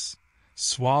distance,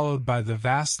 swallowed by the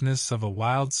vastness of a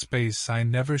wild space I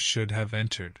never should have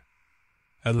entered.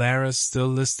 Ilara still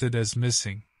listed as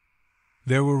missing.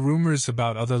 There were rumors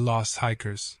about other lost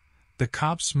hikers. The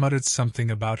cops muttered something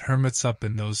about hermits up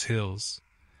in those hills,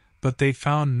 but they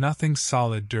found nothing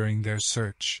solid during their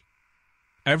search.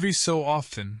 Every so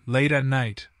often, late at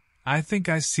night, I think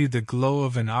I see the glow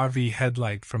of an RV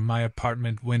headlight from my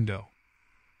apartment window.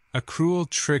 A cruel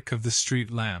trick of the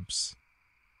street lamps.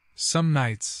 Some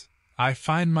nights, I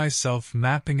find myself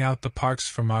mapping out the parks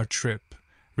from our trip,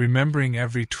 remembering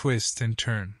every twist and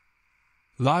turn.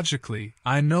 Logically,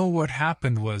 I know what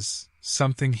happened was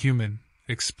something human,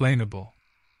 explainable.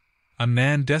 A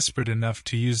man desperate enough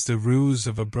to use the ruse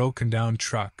of a broken-down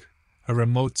truck, a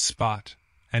remote spot,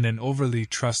 and an overly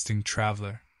trusting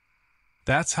traveler.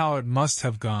 That's how it must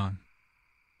have gone.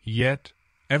 Yet,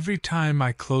 every time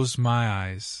I close my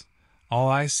eyes, all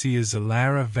I see is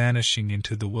Alara vanishing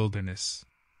into the wilderness.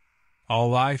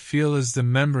 All I feel is the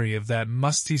memory of that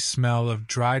musty smell of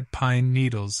dried pine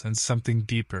needles and something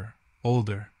deeper,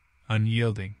 older,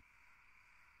 unyielding.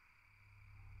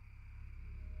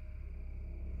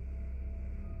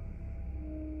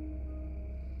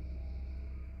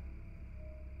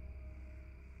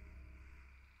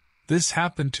 This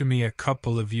happened to me a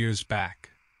couple of years back.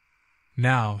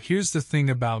 Now, here's the thing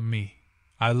about me.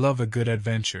 I love a good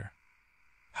adventure.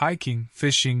 Hiking,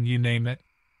 fishing, you name it.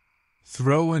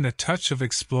 Throw in a touch of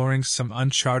exploring some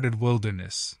uncharted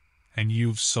wilderness, and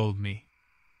you've sold me.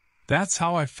 That's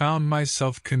how I found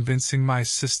myself convincing my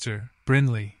sister,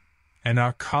 Brinley, and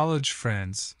our college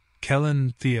friends, Kellen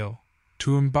and Theo,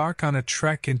 to embark on a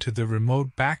trek into the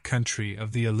remote backcountry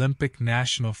of the Olympic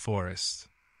National Forest.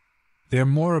 They're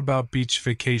more about beach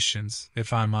vacations,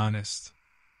 if I'm honest.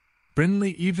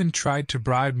 Brinley even tried to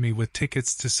bribe me with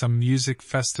tickets to some music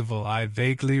festival I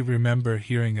vaguely remember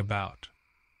hearing about.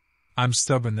 I'm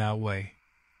stubborn that way.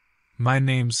 My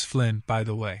name's Flynn, by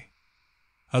the way.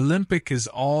 Olympic is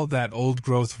all that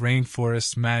old-growth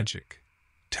rainforest magic.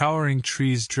 Towering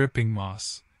trees dripping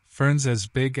moss, ferns as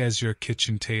big as your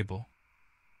kitchen table.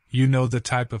 You know the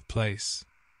type of place.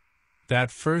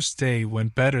 That first day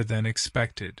went better than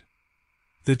expected.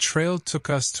 The trail took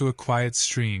us to a quiet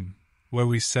stream, where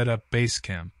we set up base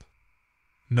camp.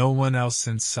 No one else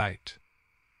in sight.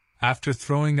 After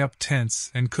throwing up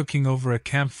tents and cooking over a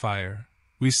campfire,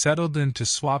 we settled in to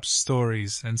swap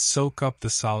stories and soak up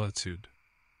the solitude.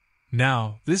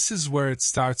 Now, this is where it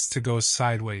starts to go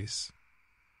sideways.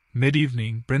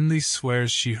 Mid-evening, Brinley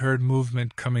swears she heard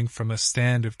movement coming from a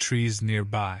stand of trees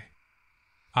nearby.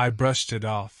 I brushed it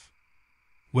off.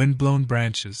 Wind-blown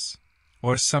branches.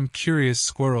 Or some curious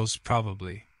squirrels,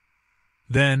 probably.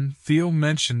 Then, Theo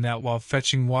mentioned that while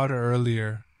fetching water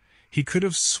earlier, he could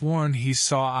have sworn he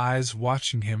saw eyes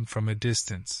watching him from a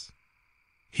distance.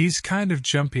 He's kind of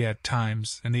jumpy at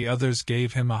times, and the others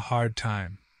gave him a hard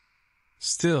time.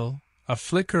 Still, a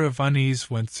flicker of unease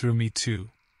went through me too.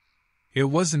 It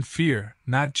wasn't fear,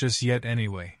 not just yet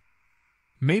anyway.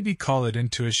 Maybe call it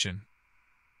intuition.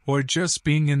 Or just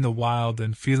being in the wild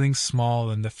and feeling small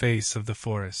in the face of the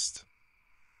forest.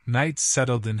 Night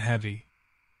settled in heavy.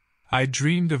 I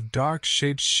dreamed of dark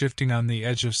shapes shifting on the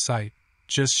edge of sight,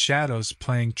 just shadows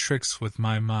playing tricks with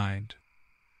my mind.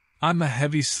 I'm a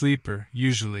heavy sleeper,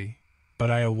 usually, but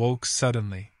I awoke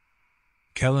suddenly.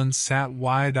 Kellen sat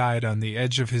wide-eyed on the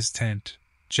edge of his tent,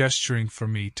 gesturing for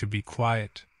me to be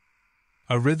quiet.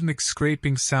 A rhythmic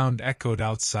scraping sound echoed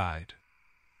outside.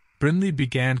 Brinley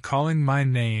began calling my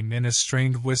name in a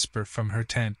strained whisper from her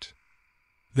tent.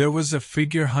 There was a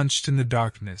figure hunched in the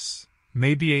darkness,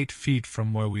 maybe 8 feet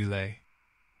from where we lay.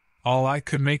 All I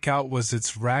could make out was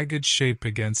its ragged shape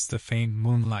against the faint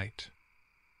moonlight.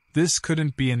 This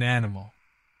couldn't be an animal.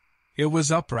 It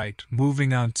was upright,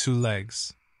 moving on 2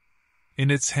 legs. In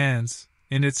its hands,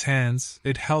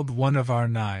 it held one of our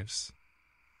knives.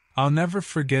 I'll never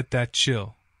forget that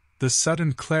chill, the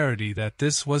sudden clarity that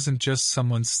this wasn't just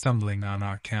someone stumbling on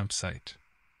our campsite.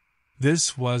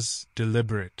 This was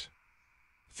deliberate.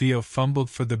 Theo fumbled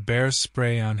for the bear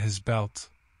spray on his belt,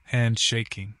 hand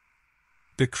shaking.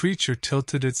 The creature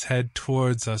tilted its head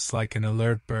towards us like an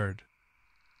alert bird.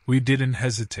 We didn't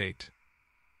hesitate.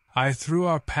 I threw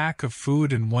our pack of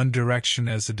food in one direction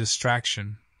as a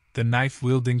distraction, the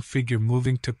knife-wielding figure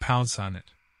moving to pounce on it.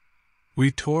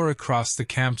 We tore across the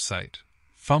campsite,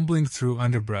 fumbling through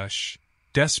underbrush,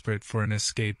 desperate for an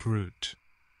escape route.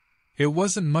 It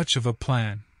wasn't much of a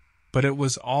plan, but it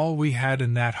was all we had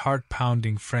in that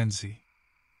heart-pounding frenzy.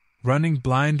 Running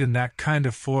blind in that kind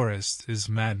of forest is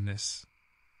madness.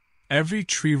 Every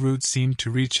tree root seemed to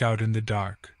reach out in the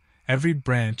dark, every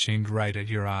branch aimed right at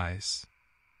your eyes.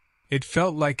 It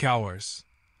felt like hours,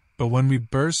 but when we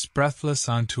burst breathless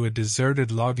onto a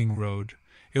deserted logging road,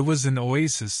 it was an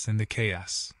oasis in the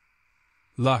chaos.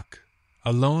 Luck,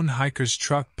 a lone hiker's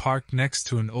truck parked next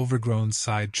to an overgrown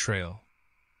side trail.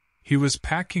 He was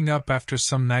packing up after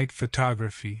some night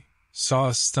photography, saw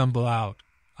us stumble out,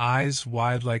 eyes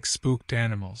wide like spooked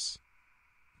animals.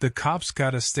 The cops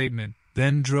got a statement,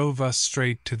 then drove us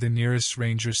straight to the nearest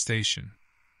ranger station.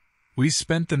 We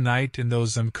spent the night in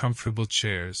those uncomfortable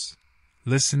chairs,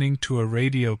 listening to a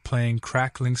radio playing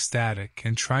crackling static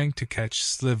and trying to catch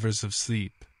slivers of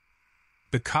sleep.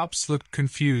 The cops looked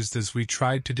confused as we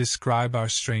tried to describe our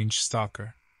strange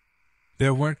stalker.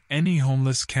 There weren't any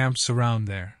homeless camps around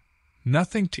there,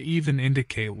 nothing to even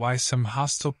indicate why some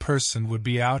hostile person would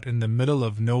be out in the middle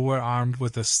of nowhere armed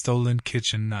with a stolen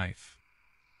kitchen knife.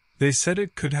 They said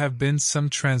it could have been some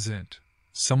transient,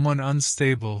 someone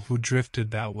unstable who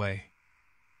drifted that way.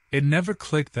 It never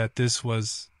clicked that this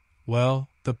was, well,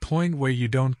 the point where you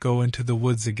don't go into the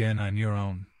woods again on your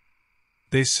own.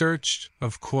 They searched,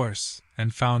 of course,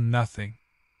 and found nothing.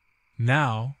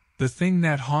 Now, the thing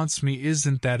that haunts me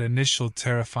isn't that initial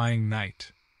terrifying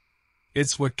night.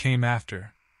 It's what came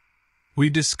after. We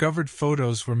discovered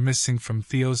photos were missing from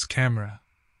Theo's camera,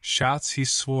 shots he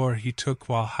swore he took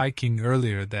while hiking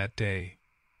earlier that day.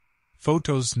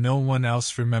 Photos no one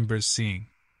else remembers seeing.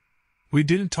 We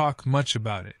didn't talk much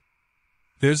about it.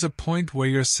 There's a point where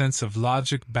your sense of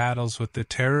logic battles with the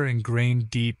terror ingrained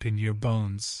deep in your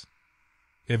bones.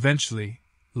 Eventually,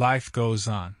 life goes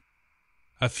on.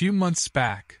 A few months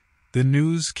back, the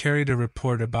news carried a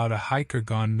report about a hiker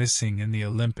gone missing in the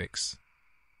Olympics.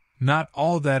 Not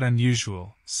all that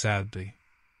unusual, sadly.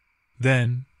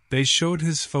 Then, they showed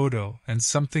his photo and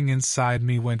something inside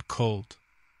me went cold.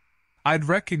 I'd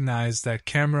recognize that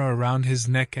camera around his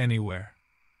neck anywhere.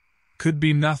 Could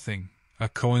be nothing, a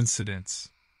coincidence.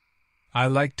 I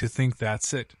like to think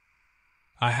that's it.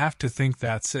 I have to think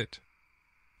that's it.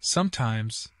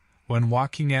 Sometimes, when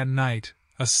walking at night,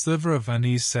 a sliver of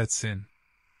unease sets in.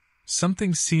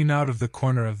 Something seen out of the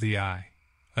corner of the eye,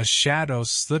 a shadow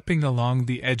slipping along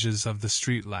the edges of the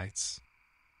streetlights.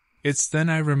 It's then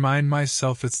I remind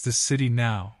myself it's the city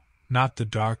now, not the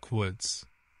dark woods.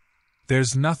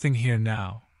 There's nothing here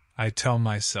now, I tell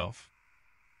myself.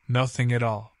 Nothing at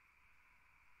all.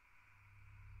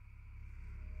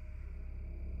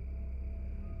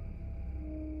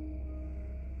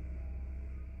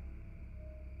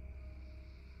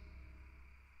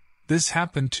 This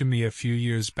happened to me a few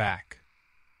years back.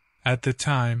 At the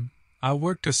time, I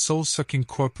worked a soul-sucking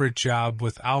corporate job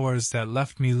with hours that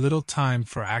left me little time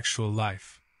for actual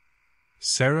life.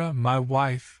 Sarah, my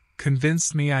wife,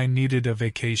 convinced me I needed a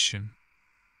vacation.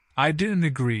 I didn't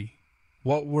agree.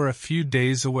 What were a few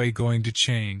days away going to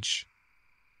change?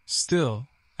 Still,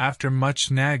 after much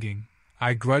nagging,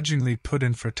 I grudgingly put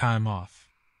in for time off.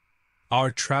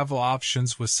 Our travel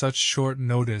options with such short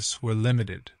notice were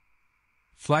limited.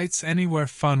 Flights anywhere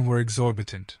fun were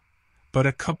exorbitant, but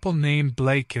a couple named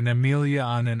Blake and Amelia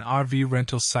on an RV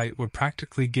rental site were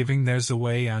practically giving theirs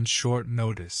away on short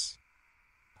notice.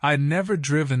 I'd never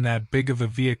driven that big of a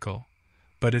vehicle,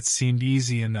 but it seemed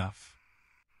easy enough.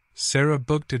 Sarah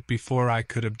booked it before I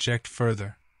could object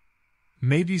further.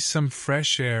 Maybe some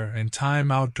fresh air and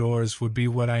time outdoors would be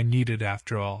what I needed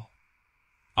after all.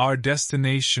 Our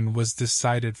destination was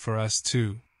decided for us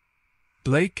too.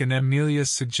 Blake and Amelia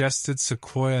suggested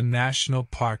Sequoia National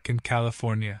Park in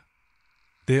California.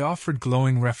 They offered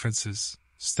glowing references,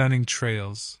 stunning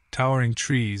trails, towering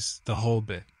trees, the whole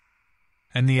bit.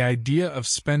 And the idea of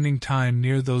spending time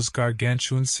near those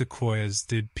gargantuan sequoias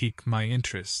did pique my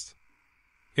interest.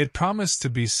 It promised to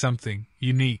be something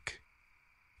unique.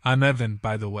 I'm Evan,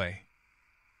 by the way.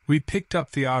 We picked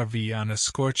up the RV on a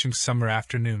scorching summer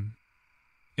afternoon.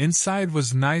 Inside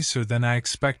was nicer than I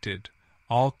expected,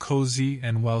 all cozy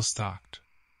and well-stocked.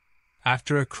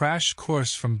 After a crash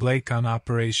course from Blake on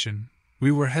operation,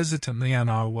 we were hesitantly on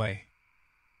our way.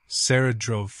 Sarah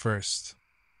drove first.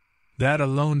 That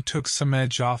alone took some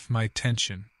edge off my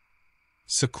tension.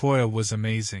 Sequoia was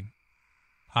amazing.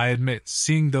 I admit,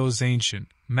 seeing those ancient,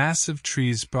 massive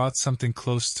trees brought something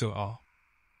close to awe.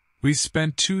 We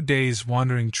spent 2 days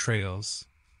wandering trails,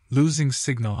 losing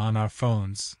signal on our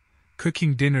phones,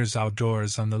 cooking dinners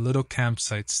outdoors on the little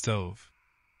campsite stove.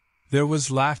 There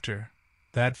was laughter.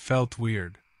 That felt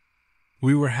weird.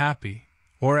 We were happy,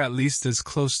 or at least as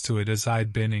close to it as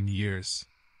I'd been in years.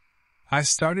 I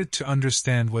started to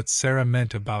understand what Sarah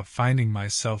meant about finding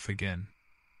myself again.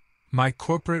 My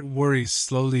corporate worries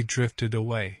slowly drifted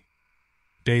away.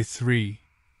 Day 3,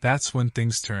 that's when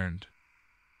things turned.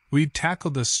 We'd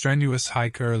tackled a strenuous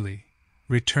hike early,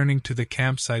 returning to the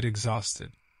campsite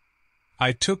exhausted.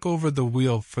 I took over the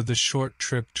wheel for the short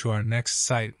trip to our next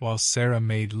site while Sarah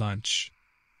made lunch.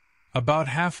 About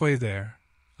halfway there,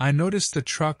 I noticed the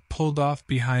truck pulled off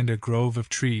behind a grove of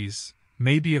trees,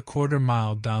 maybe a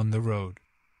quarter-mile down the road.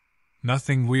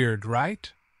 Nothing weird,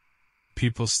 right?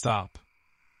 People stop.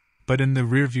 But in the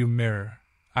rearview mirror,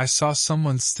 I saw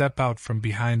someone step out from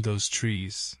behind those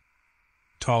trees.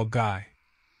 Tall guy.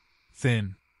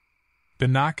 Thin.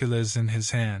 Binoculars in his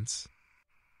hands.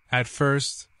 At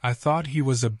first, I thought he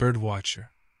was a birdwatcher.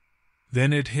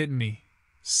 Then it hit me.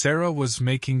 Sarah was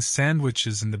making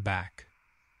sandwiches in the back.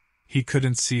 He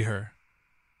couldn't see her.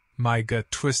 My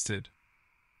gut twisted.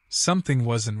 Something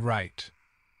wasn't right.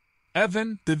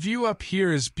 "Evan, the view up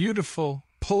here is beautiful.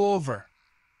 Pull over,"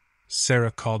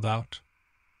 Sarah called out.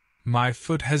 My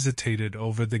foot hesitated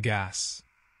over the gas.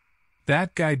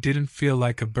 That guy didn't feel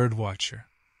like a birdwatcher.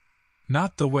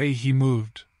 Not the way he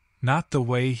moved, not the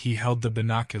way he held the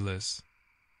binoculars.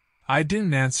 I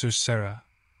didn't answer Sarah,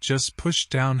 just pushed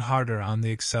down harder on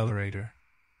the accelerator.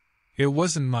 It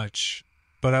wasn't much,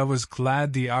 but I was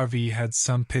glad the RV had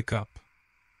some pickup.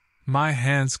 My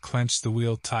hands clenched the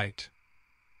wheel tight.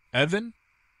 "Evan?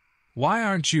 Why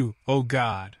aren't you, oh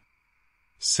God?"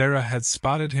 Sarah had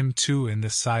spotted him too in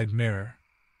the side mirror.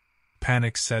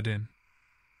 Panic set in.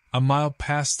 A mile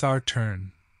past our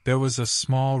turn, there was a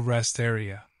small rest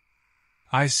area.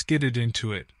 I skidded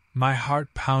into it, my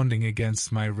heart pounding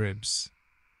against my ribs.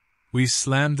 We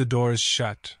slammed the doors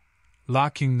shut,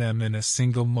 locking them in a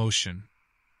single motion.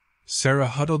 Sarah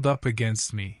huddled up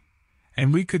against me,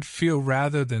 and we could feel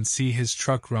rather than see his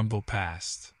truck rumble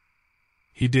past.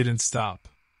 He didn't stop.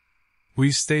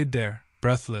 We stayed there,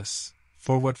 breathless,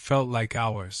 for what felt like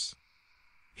hours.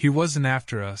 He wasn't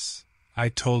after us, I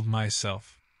told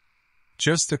myself.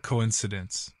 Just a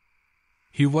coincidence.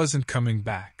 He wasn't coming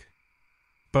back.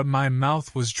 But my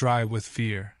mouth was dry with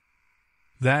fear.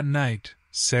 That night,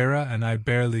 Sarah and I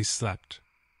barely slept.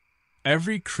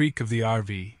 Every creak of the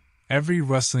RV, every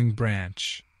rustling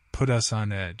branch, put us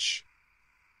on edge.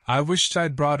 I wished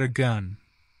I'd brought a gun,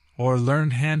 or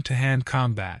learned hand-to-hand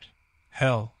combat.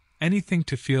 Hell, anything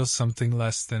to feel something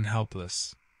less than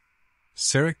helpless.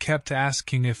 Sarah kept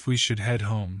asking if we should head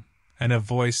home, and a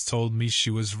voice told me she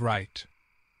was right.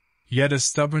 Yet a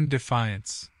stubborn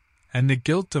defiance, and the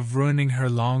guilt of ruining her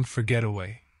long-for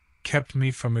getaway, kept me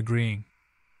from agreeing.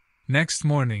 Next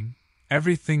morning,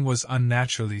 everything was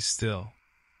unnaturally still.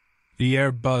 The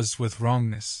air buzzed with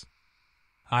wrongness.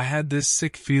 I had this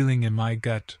sick feeling in my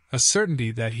gut, a certainty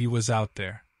that he was out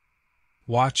there.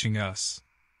 Watching us.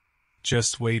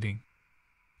 Just waiting.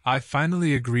 I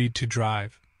finally agreed to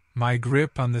drive, my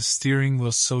grip on the steering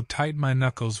wheel so tight my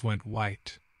knuckles went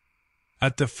white.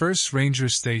 At the first ranger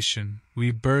station, we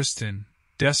burst in,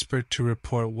 desperate to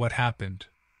report what happened.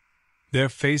 Their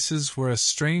faces were a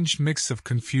strange mix of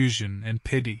confusion and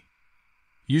pity.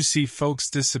 "You see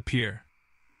folks disappear.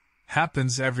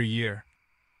 Happens every year,"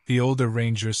 the older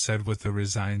ranger said with a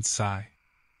resigned sigh.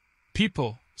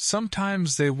 "People,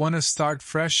 sometimes they want to start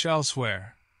fresh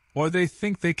elsewhere, or they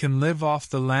think they can live off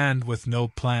the land with no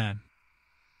plan.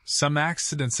 Some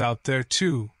accidents out there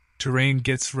too, terrain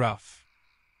gets rough.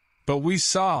 But we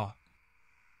saw—"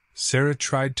 Sarah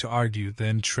tried to argue,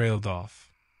 then trailed off.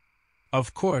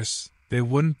 Of course, they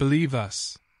wouldn't believe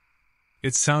us.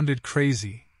 It sounded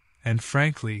crazy, and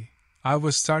frankly, I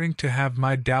was starting to have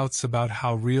my doubts about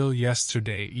how real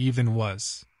yesterday even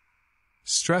was.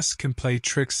 Stress can play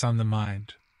tricks on the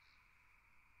mind.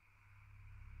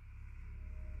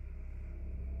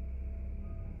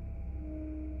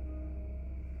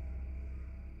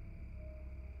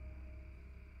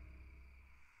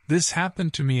 This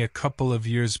happened to me a couple of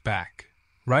years back,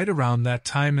 right around that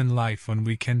time in life when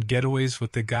weekend getaways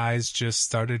with the guys just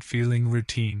started feeling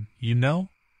routine, you know?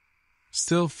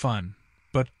 Still fun,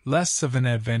 but less of an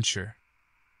adventure.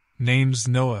 Name's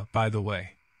Noah, by the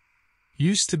way.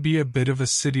 Used to be a bit of a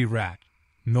city rat,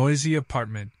 noisy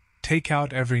apartment,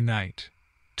 takeout every night,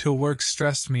 till work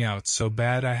stressed me out so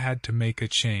bad I had to make a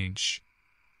change.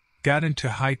 Got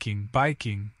into hiking,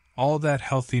 biking, all that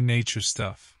healthy nature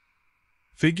stuff.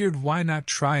 Figured why not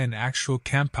try an actual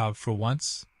campout for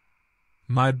once?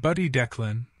 My buddy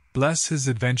Declan, bless his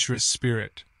adventurous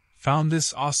spirit, found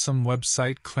this awesome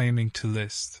website claiming to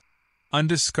list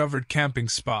undiscovered camping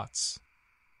spots.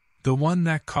 The one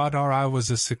that caught our eye was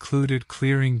a secluded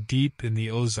clearing deep in the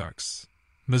Ozarks,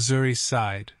 Missouri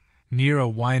side, near a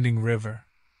winding river.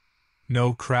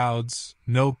 No crowds,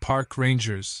 no park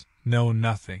rangers, no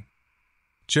nothing.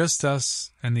 Just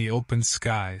us and the open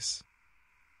skies.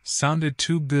 Sounded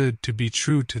too good to be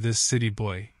true to this city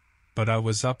boy, but I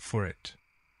was up for it.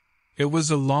 It was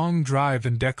a long drive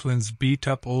in Declan's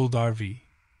beat-up old RV,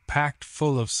 packed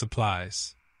full of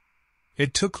supplies.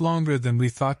 It took longer than we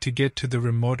thought to get to the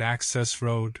remote access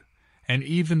road, and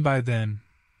even by then,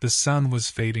 The sun was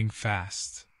fading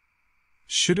fast.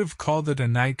 Should have called it a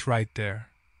night right there,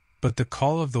 but the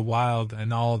call of the wild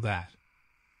and all that.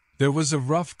 There was a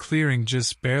rough clearing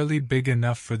just barely big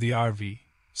enough for the RV,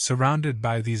 surrounded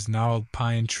by these gnarled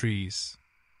pine trees.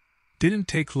 Didn't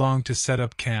take long to set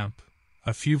up camp,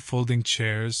 a few folding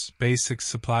chairs, basic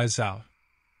supplies out.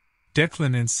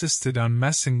 Declan insisted on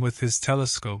messing with his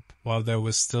telescope while there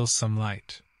was still some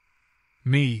light.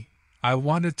 Me, I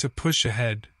wanted to push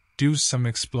ahead, do some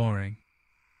exploring.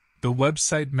 The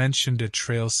website mentioned a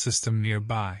trail system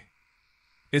nearby.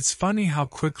 It's funny how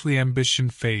quickly ambition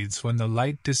fades when the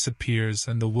light disappears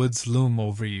and the woods loom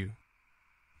over you.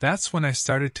 That's when I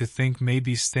started to think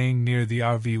maybe staying near the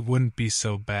RV wouldn't be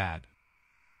so bad.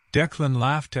 Declan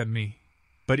laughed at me,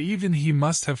 but even he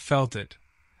must have felt it,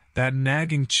 that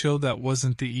nagging chill that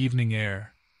wasn't the evening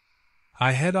air.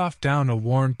 I head off down a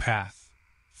worn path,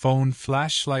 phone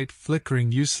flashlight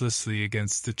flickering uselessly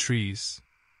against the trees.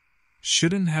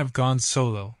 Shouldn't have gone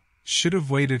solo, should have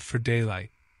waited for daylight,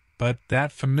 but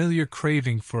that familiar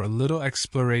craving for a little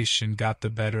exploration got the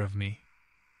better of me.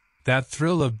 That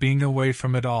thrill of being away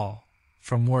from it all,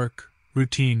 from work,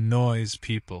 routine, noise,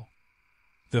 people.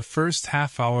 The first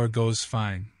half hour goes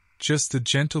fine, just the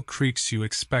gentle creaks you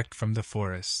expect from the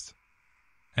forest.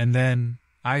 And then,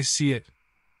 I see it.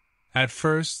 At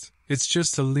first, it's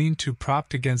just a lean-to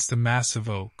propped against a massive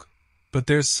oak, but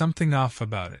there's something off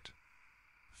about it.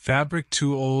 Fabric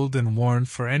too old and worn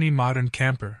for any modern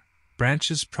camper,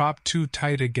 branches propped too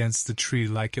tight against the tree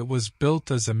like it was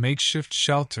built as a makeshift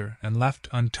shelter and left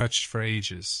untouched for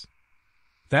ages.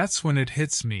 That's when it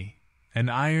hits me, an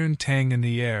iron tang in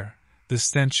the air, the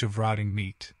stench of rotting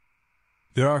meat.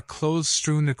 There are clothes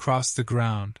strewn across the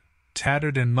ground,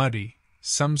 tattered and muddy,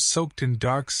 some soaked in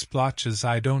dark splotches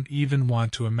I don't even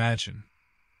want to imagine.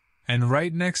 And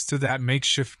right next to that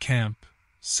makeshift camp,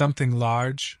 something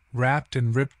large, wrapped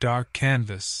in ripped dark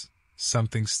canvas,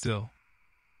 something still.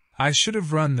 I should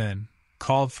have run then,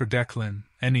 called for Declan,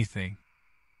 anything.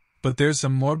 But there's a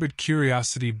morbid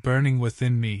curiosity burning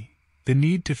within me, the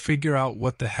need to figure out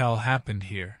what the hell happened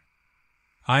here.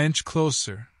 I inch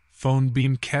closer, phone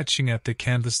beam catching at the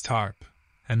canvas tarp,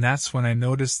 and that's when I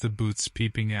notice the boots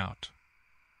peeping out.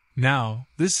 Now,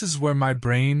 this is where my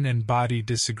brain and body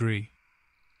disagree.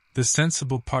 The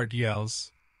sensible part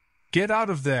yells, "Get out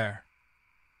of there!"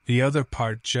 The other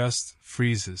part just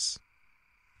freezes.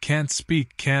 Can't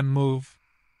speak, can't move.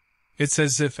 It's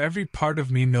as if every part of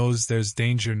me knows there's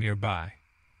danger nearby,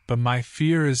 but my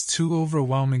fear is too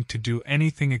overwhelming to do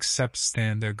anything except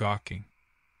stand there gawking.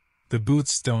 The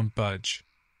boots don't budge.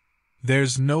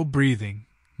 There's no breathing,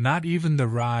 not even the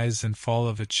rise and fall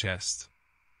of a chest.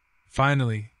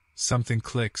 Finally, something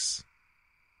clicks.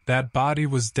 That body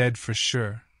was dead for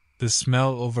sure, the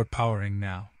smell overpowering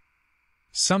now.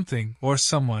 Something, or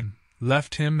someone,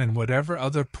 left him and whatever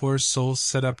other poor soul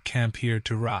set up camp here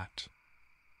to rot.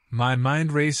 My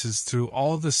mind races through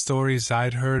all the stories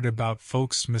I'd heard about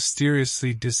folks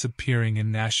mysteriously disappearing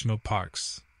in national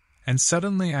parks, and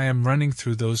suddenly I am running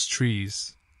through those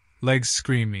trees, legs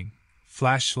screaming,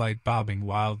 flashlight bobbing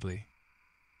wildly.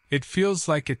 It feels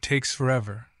like it takes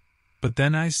forever, but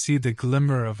then I see the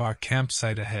glimmer of our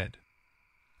campsite ahead.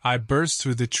 I burst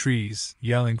through the trees,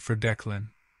 yelling for Declan.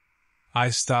 I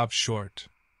stop short.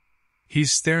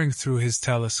 He's staring through his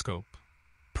telescope,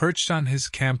 perched on his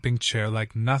camping chair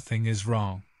like nothing is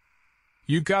wrong.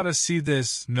 "You gotta see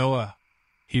this, Noah,"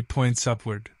 he points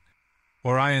upward.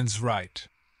 "Orion's right."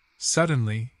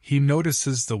 Suddenly, he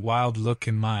notices the wild look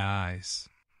in my eyes.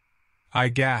 I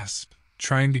gasp,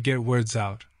 trying to get words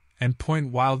out, and point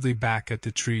wildly back at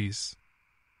the trees.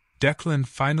 Declan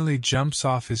finally jumps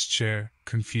off his chair,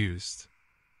 confused.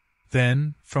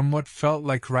 Then, from what felt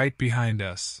like right behind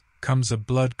us, comes a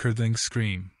blood-curdling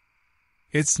scream.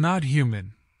 It's not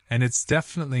human, and it's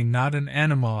definitely not an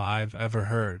animal I've ever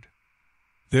heard.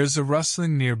 There's a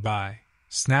rustling nearby,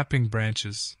 snapping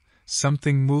branches,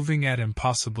 something moving at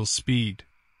impossible speed.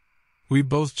 We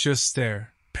both just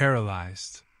stare,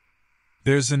 paralyzed.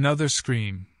 There's another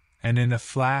scream, and in a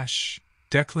flash,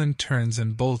 Declan turns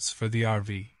and bolts for the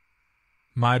RV.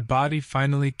 My body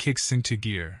finally kicks into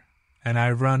gear, and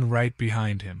I run right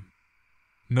behind him.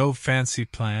 No fancy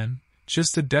plan,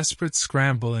 just a desperate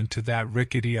scramble into that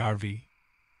rickety RV.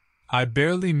 I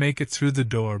barely make it through the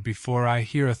door before I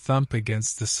hear a thump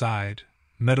against the side,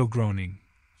 metal groaning,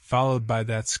 followed by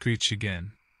that screech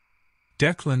again.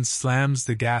 Declan slams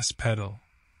the gas pedal,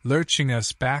 lurching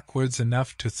us backwards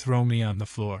enough to throw me on the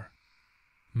floor.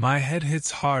 My head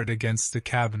hits hard against the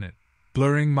cabinet,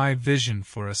 blurring my vision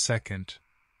for a second.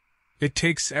 It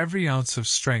takes every ounce of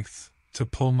strength to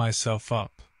pull myself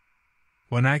up.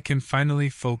 When I can finally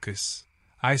focus,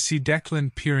 I see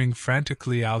Declan peering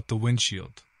frantically out the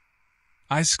windshield.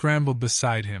 I scramble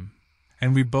beside him,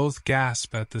 and we both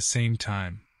gasp at the same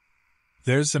time.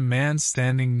 There's a man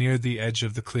standing near the edge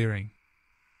of the clearing.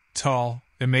 Tall,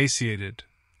 emaciated,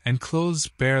 and clothes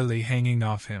barely hanging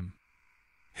off him.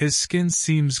 His skin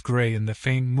seems gray in the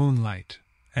faint moonlight,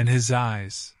 and his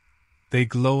eyes, they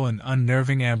glow an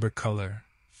unnerving amber color,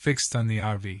 fixed on the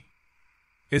RV.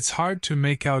 It's hard to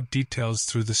make out details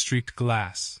through the streaked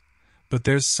glass, but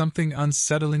there's something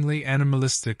unsettlingly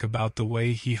animalistic about the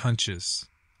way he hunches,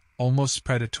 almost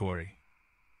predatory.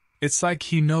 It's like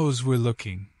he knows we're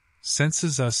looking,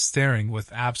 senses us staring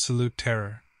with absolute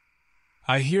terror.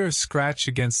 I hear a scratch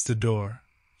against the door,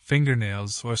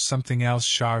 fingernails or something else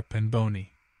sharp and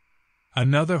bony.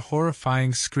 Another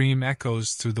horrifying scream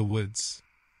echoes through the woods.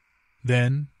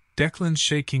 Then, Declan's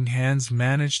shaking hands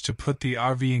manage to put the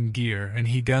RV in gear and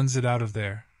he guns it out of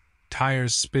there,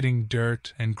 tires spitting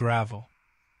dirt and gravel.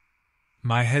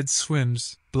 My head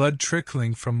swims, blood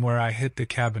trickling from where I hit the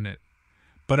cabinet,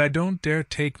 but I don't dare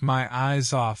take my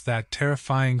eyes off that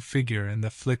terrifying figure in the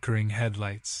flickering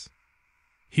headlights.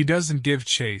 He doesn't give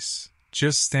chase,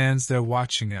 just stands there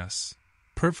watching us,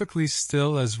 perfectly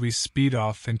still as we speed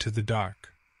off into the dark.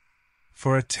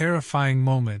 For a terrifying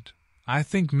moment, I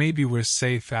think maybe we're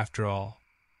safe after all.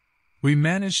 We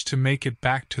manage to make it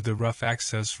back to the rough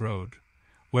access road,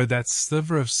 where that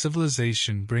sliver of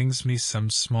civilization brings me some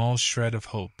small shred of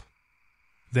hope.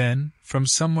 Then, from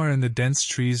somewhere in the dense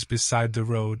trees beside the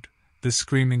road, the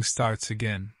screaming starts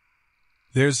again.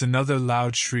 There's another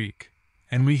loud shriek,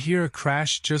 and we hear a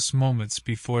crash just moments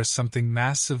before something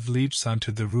massive leaps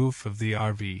onto the roof of the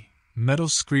RV, metal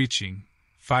screeching,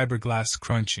 fiberglass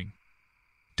crunching.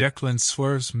 Declan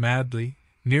swerves madly,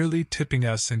 nearly tipping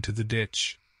us into the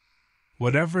ditch.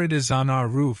 Whatever it is on our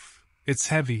roof, it's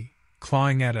heavy,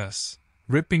 clawing at us,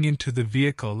 ripping into the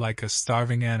vehicle like a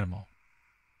starving animal.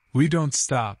 We don't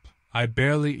stop, I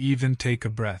barely even take a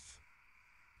breath.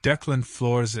 Declan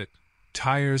floors it,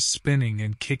 tires spinning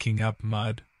and kicking up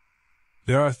mud.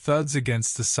 There are thuds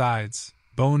against the sides,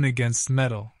 bone against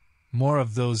metal, more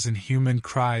of those inhuman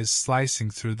cries slicing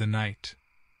through the night.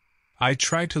 I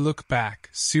try to look back,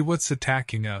 see what's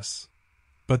attacking us,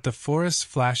 but the forest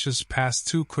flashes past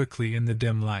too quickly in the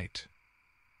dim light.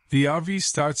 The RV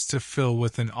starts to fill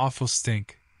with an awful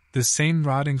stink, the same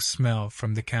rotting smell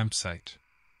from the campsite.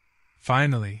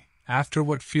 Finally, after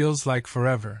what feels like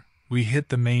forever, we hit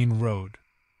the main road.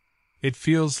 It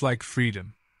feels like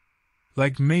freedom.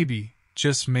 Like maybe,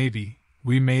 just maybe,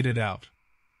 we made it out.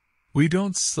 We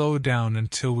don't slow down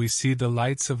until we see the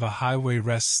lights of a highway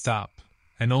rest stop,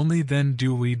 and only then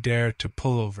do we dare to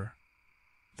pull over.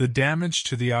 The damage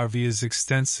to the RV is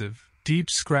extensive,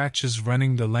 deep scratches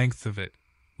running the length of it,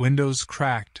 windows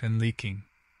cracked and leaking.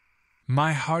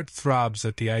 My heart throbs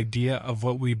at the idea of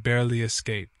what we barely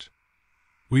escaped.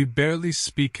 We barely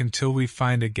speak until we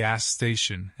find a gas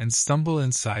station and stumble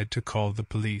inside to call the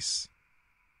police.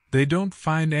 They don't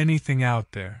find anything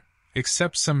out there,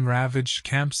 except some ravaged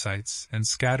campsites and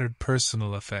scattered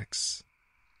personal effects.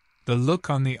 The look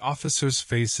on the officers'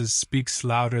 faces speaks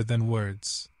louder than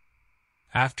words.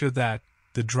 After that,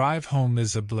 the drive home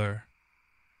is a blur.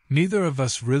 Neither of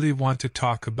us really want to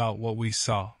talk about what we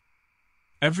saw.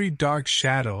 Every dark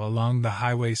shadow along the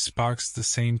highway sparks the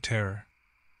same terror.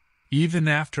 Even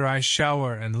after I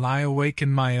shower and lie awake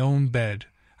in my own bed,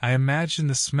 I imagine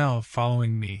the smell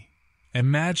following me.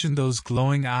 Imagine those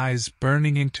glowing eyes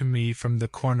burning into me from the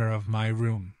corner of my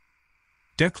room.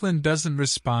 Declan doesn't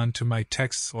respond to my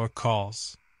texts or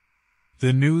calls.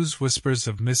 The news whispers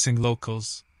of missing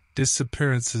locals,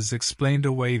 disappearances explained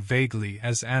away vaguely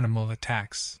as animal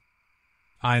attacks.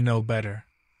 I know better.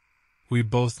 We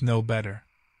both know better.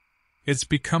 It's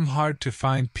become hard to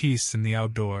find peace in the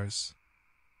outdoors.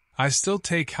 I still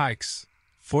take hikes,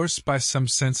 forced by some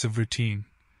sense of routine,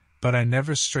 but I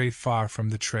never stray far from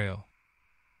the trail.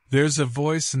 There's a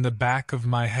voice in the back of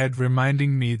my head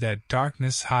reminding me that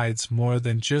darkness hides more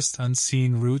than just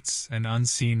unseen roots and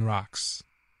unseen rocks.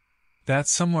 That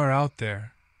somewhere out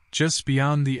there, just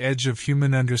beyond the edge of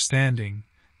human understanding,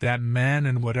 that man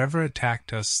and whatever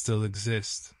attacked us still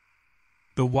exist.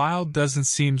 The wild doesn't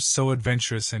seem so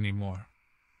adventurous anymore.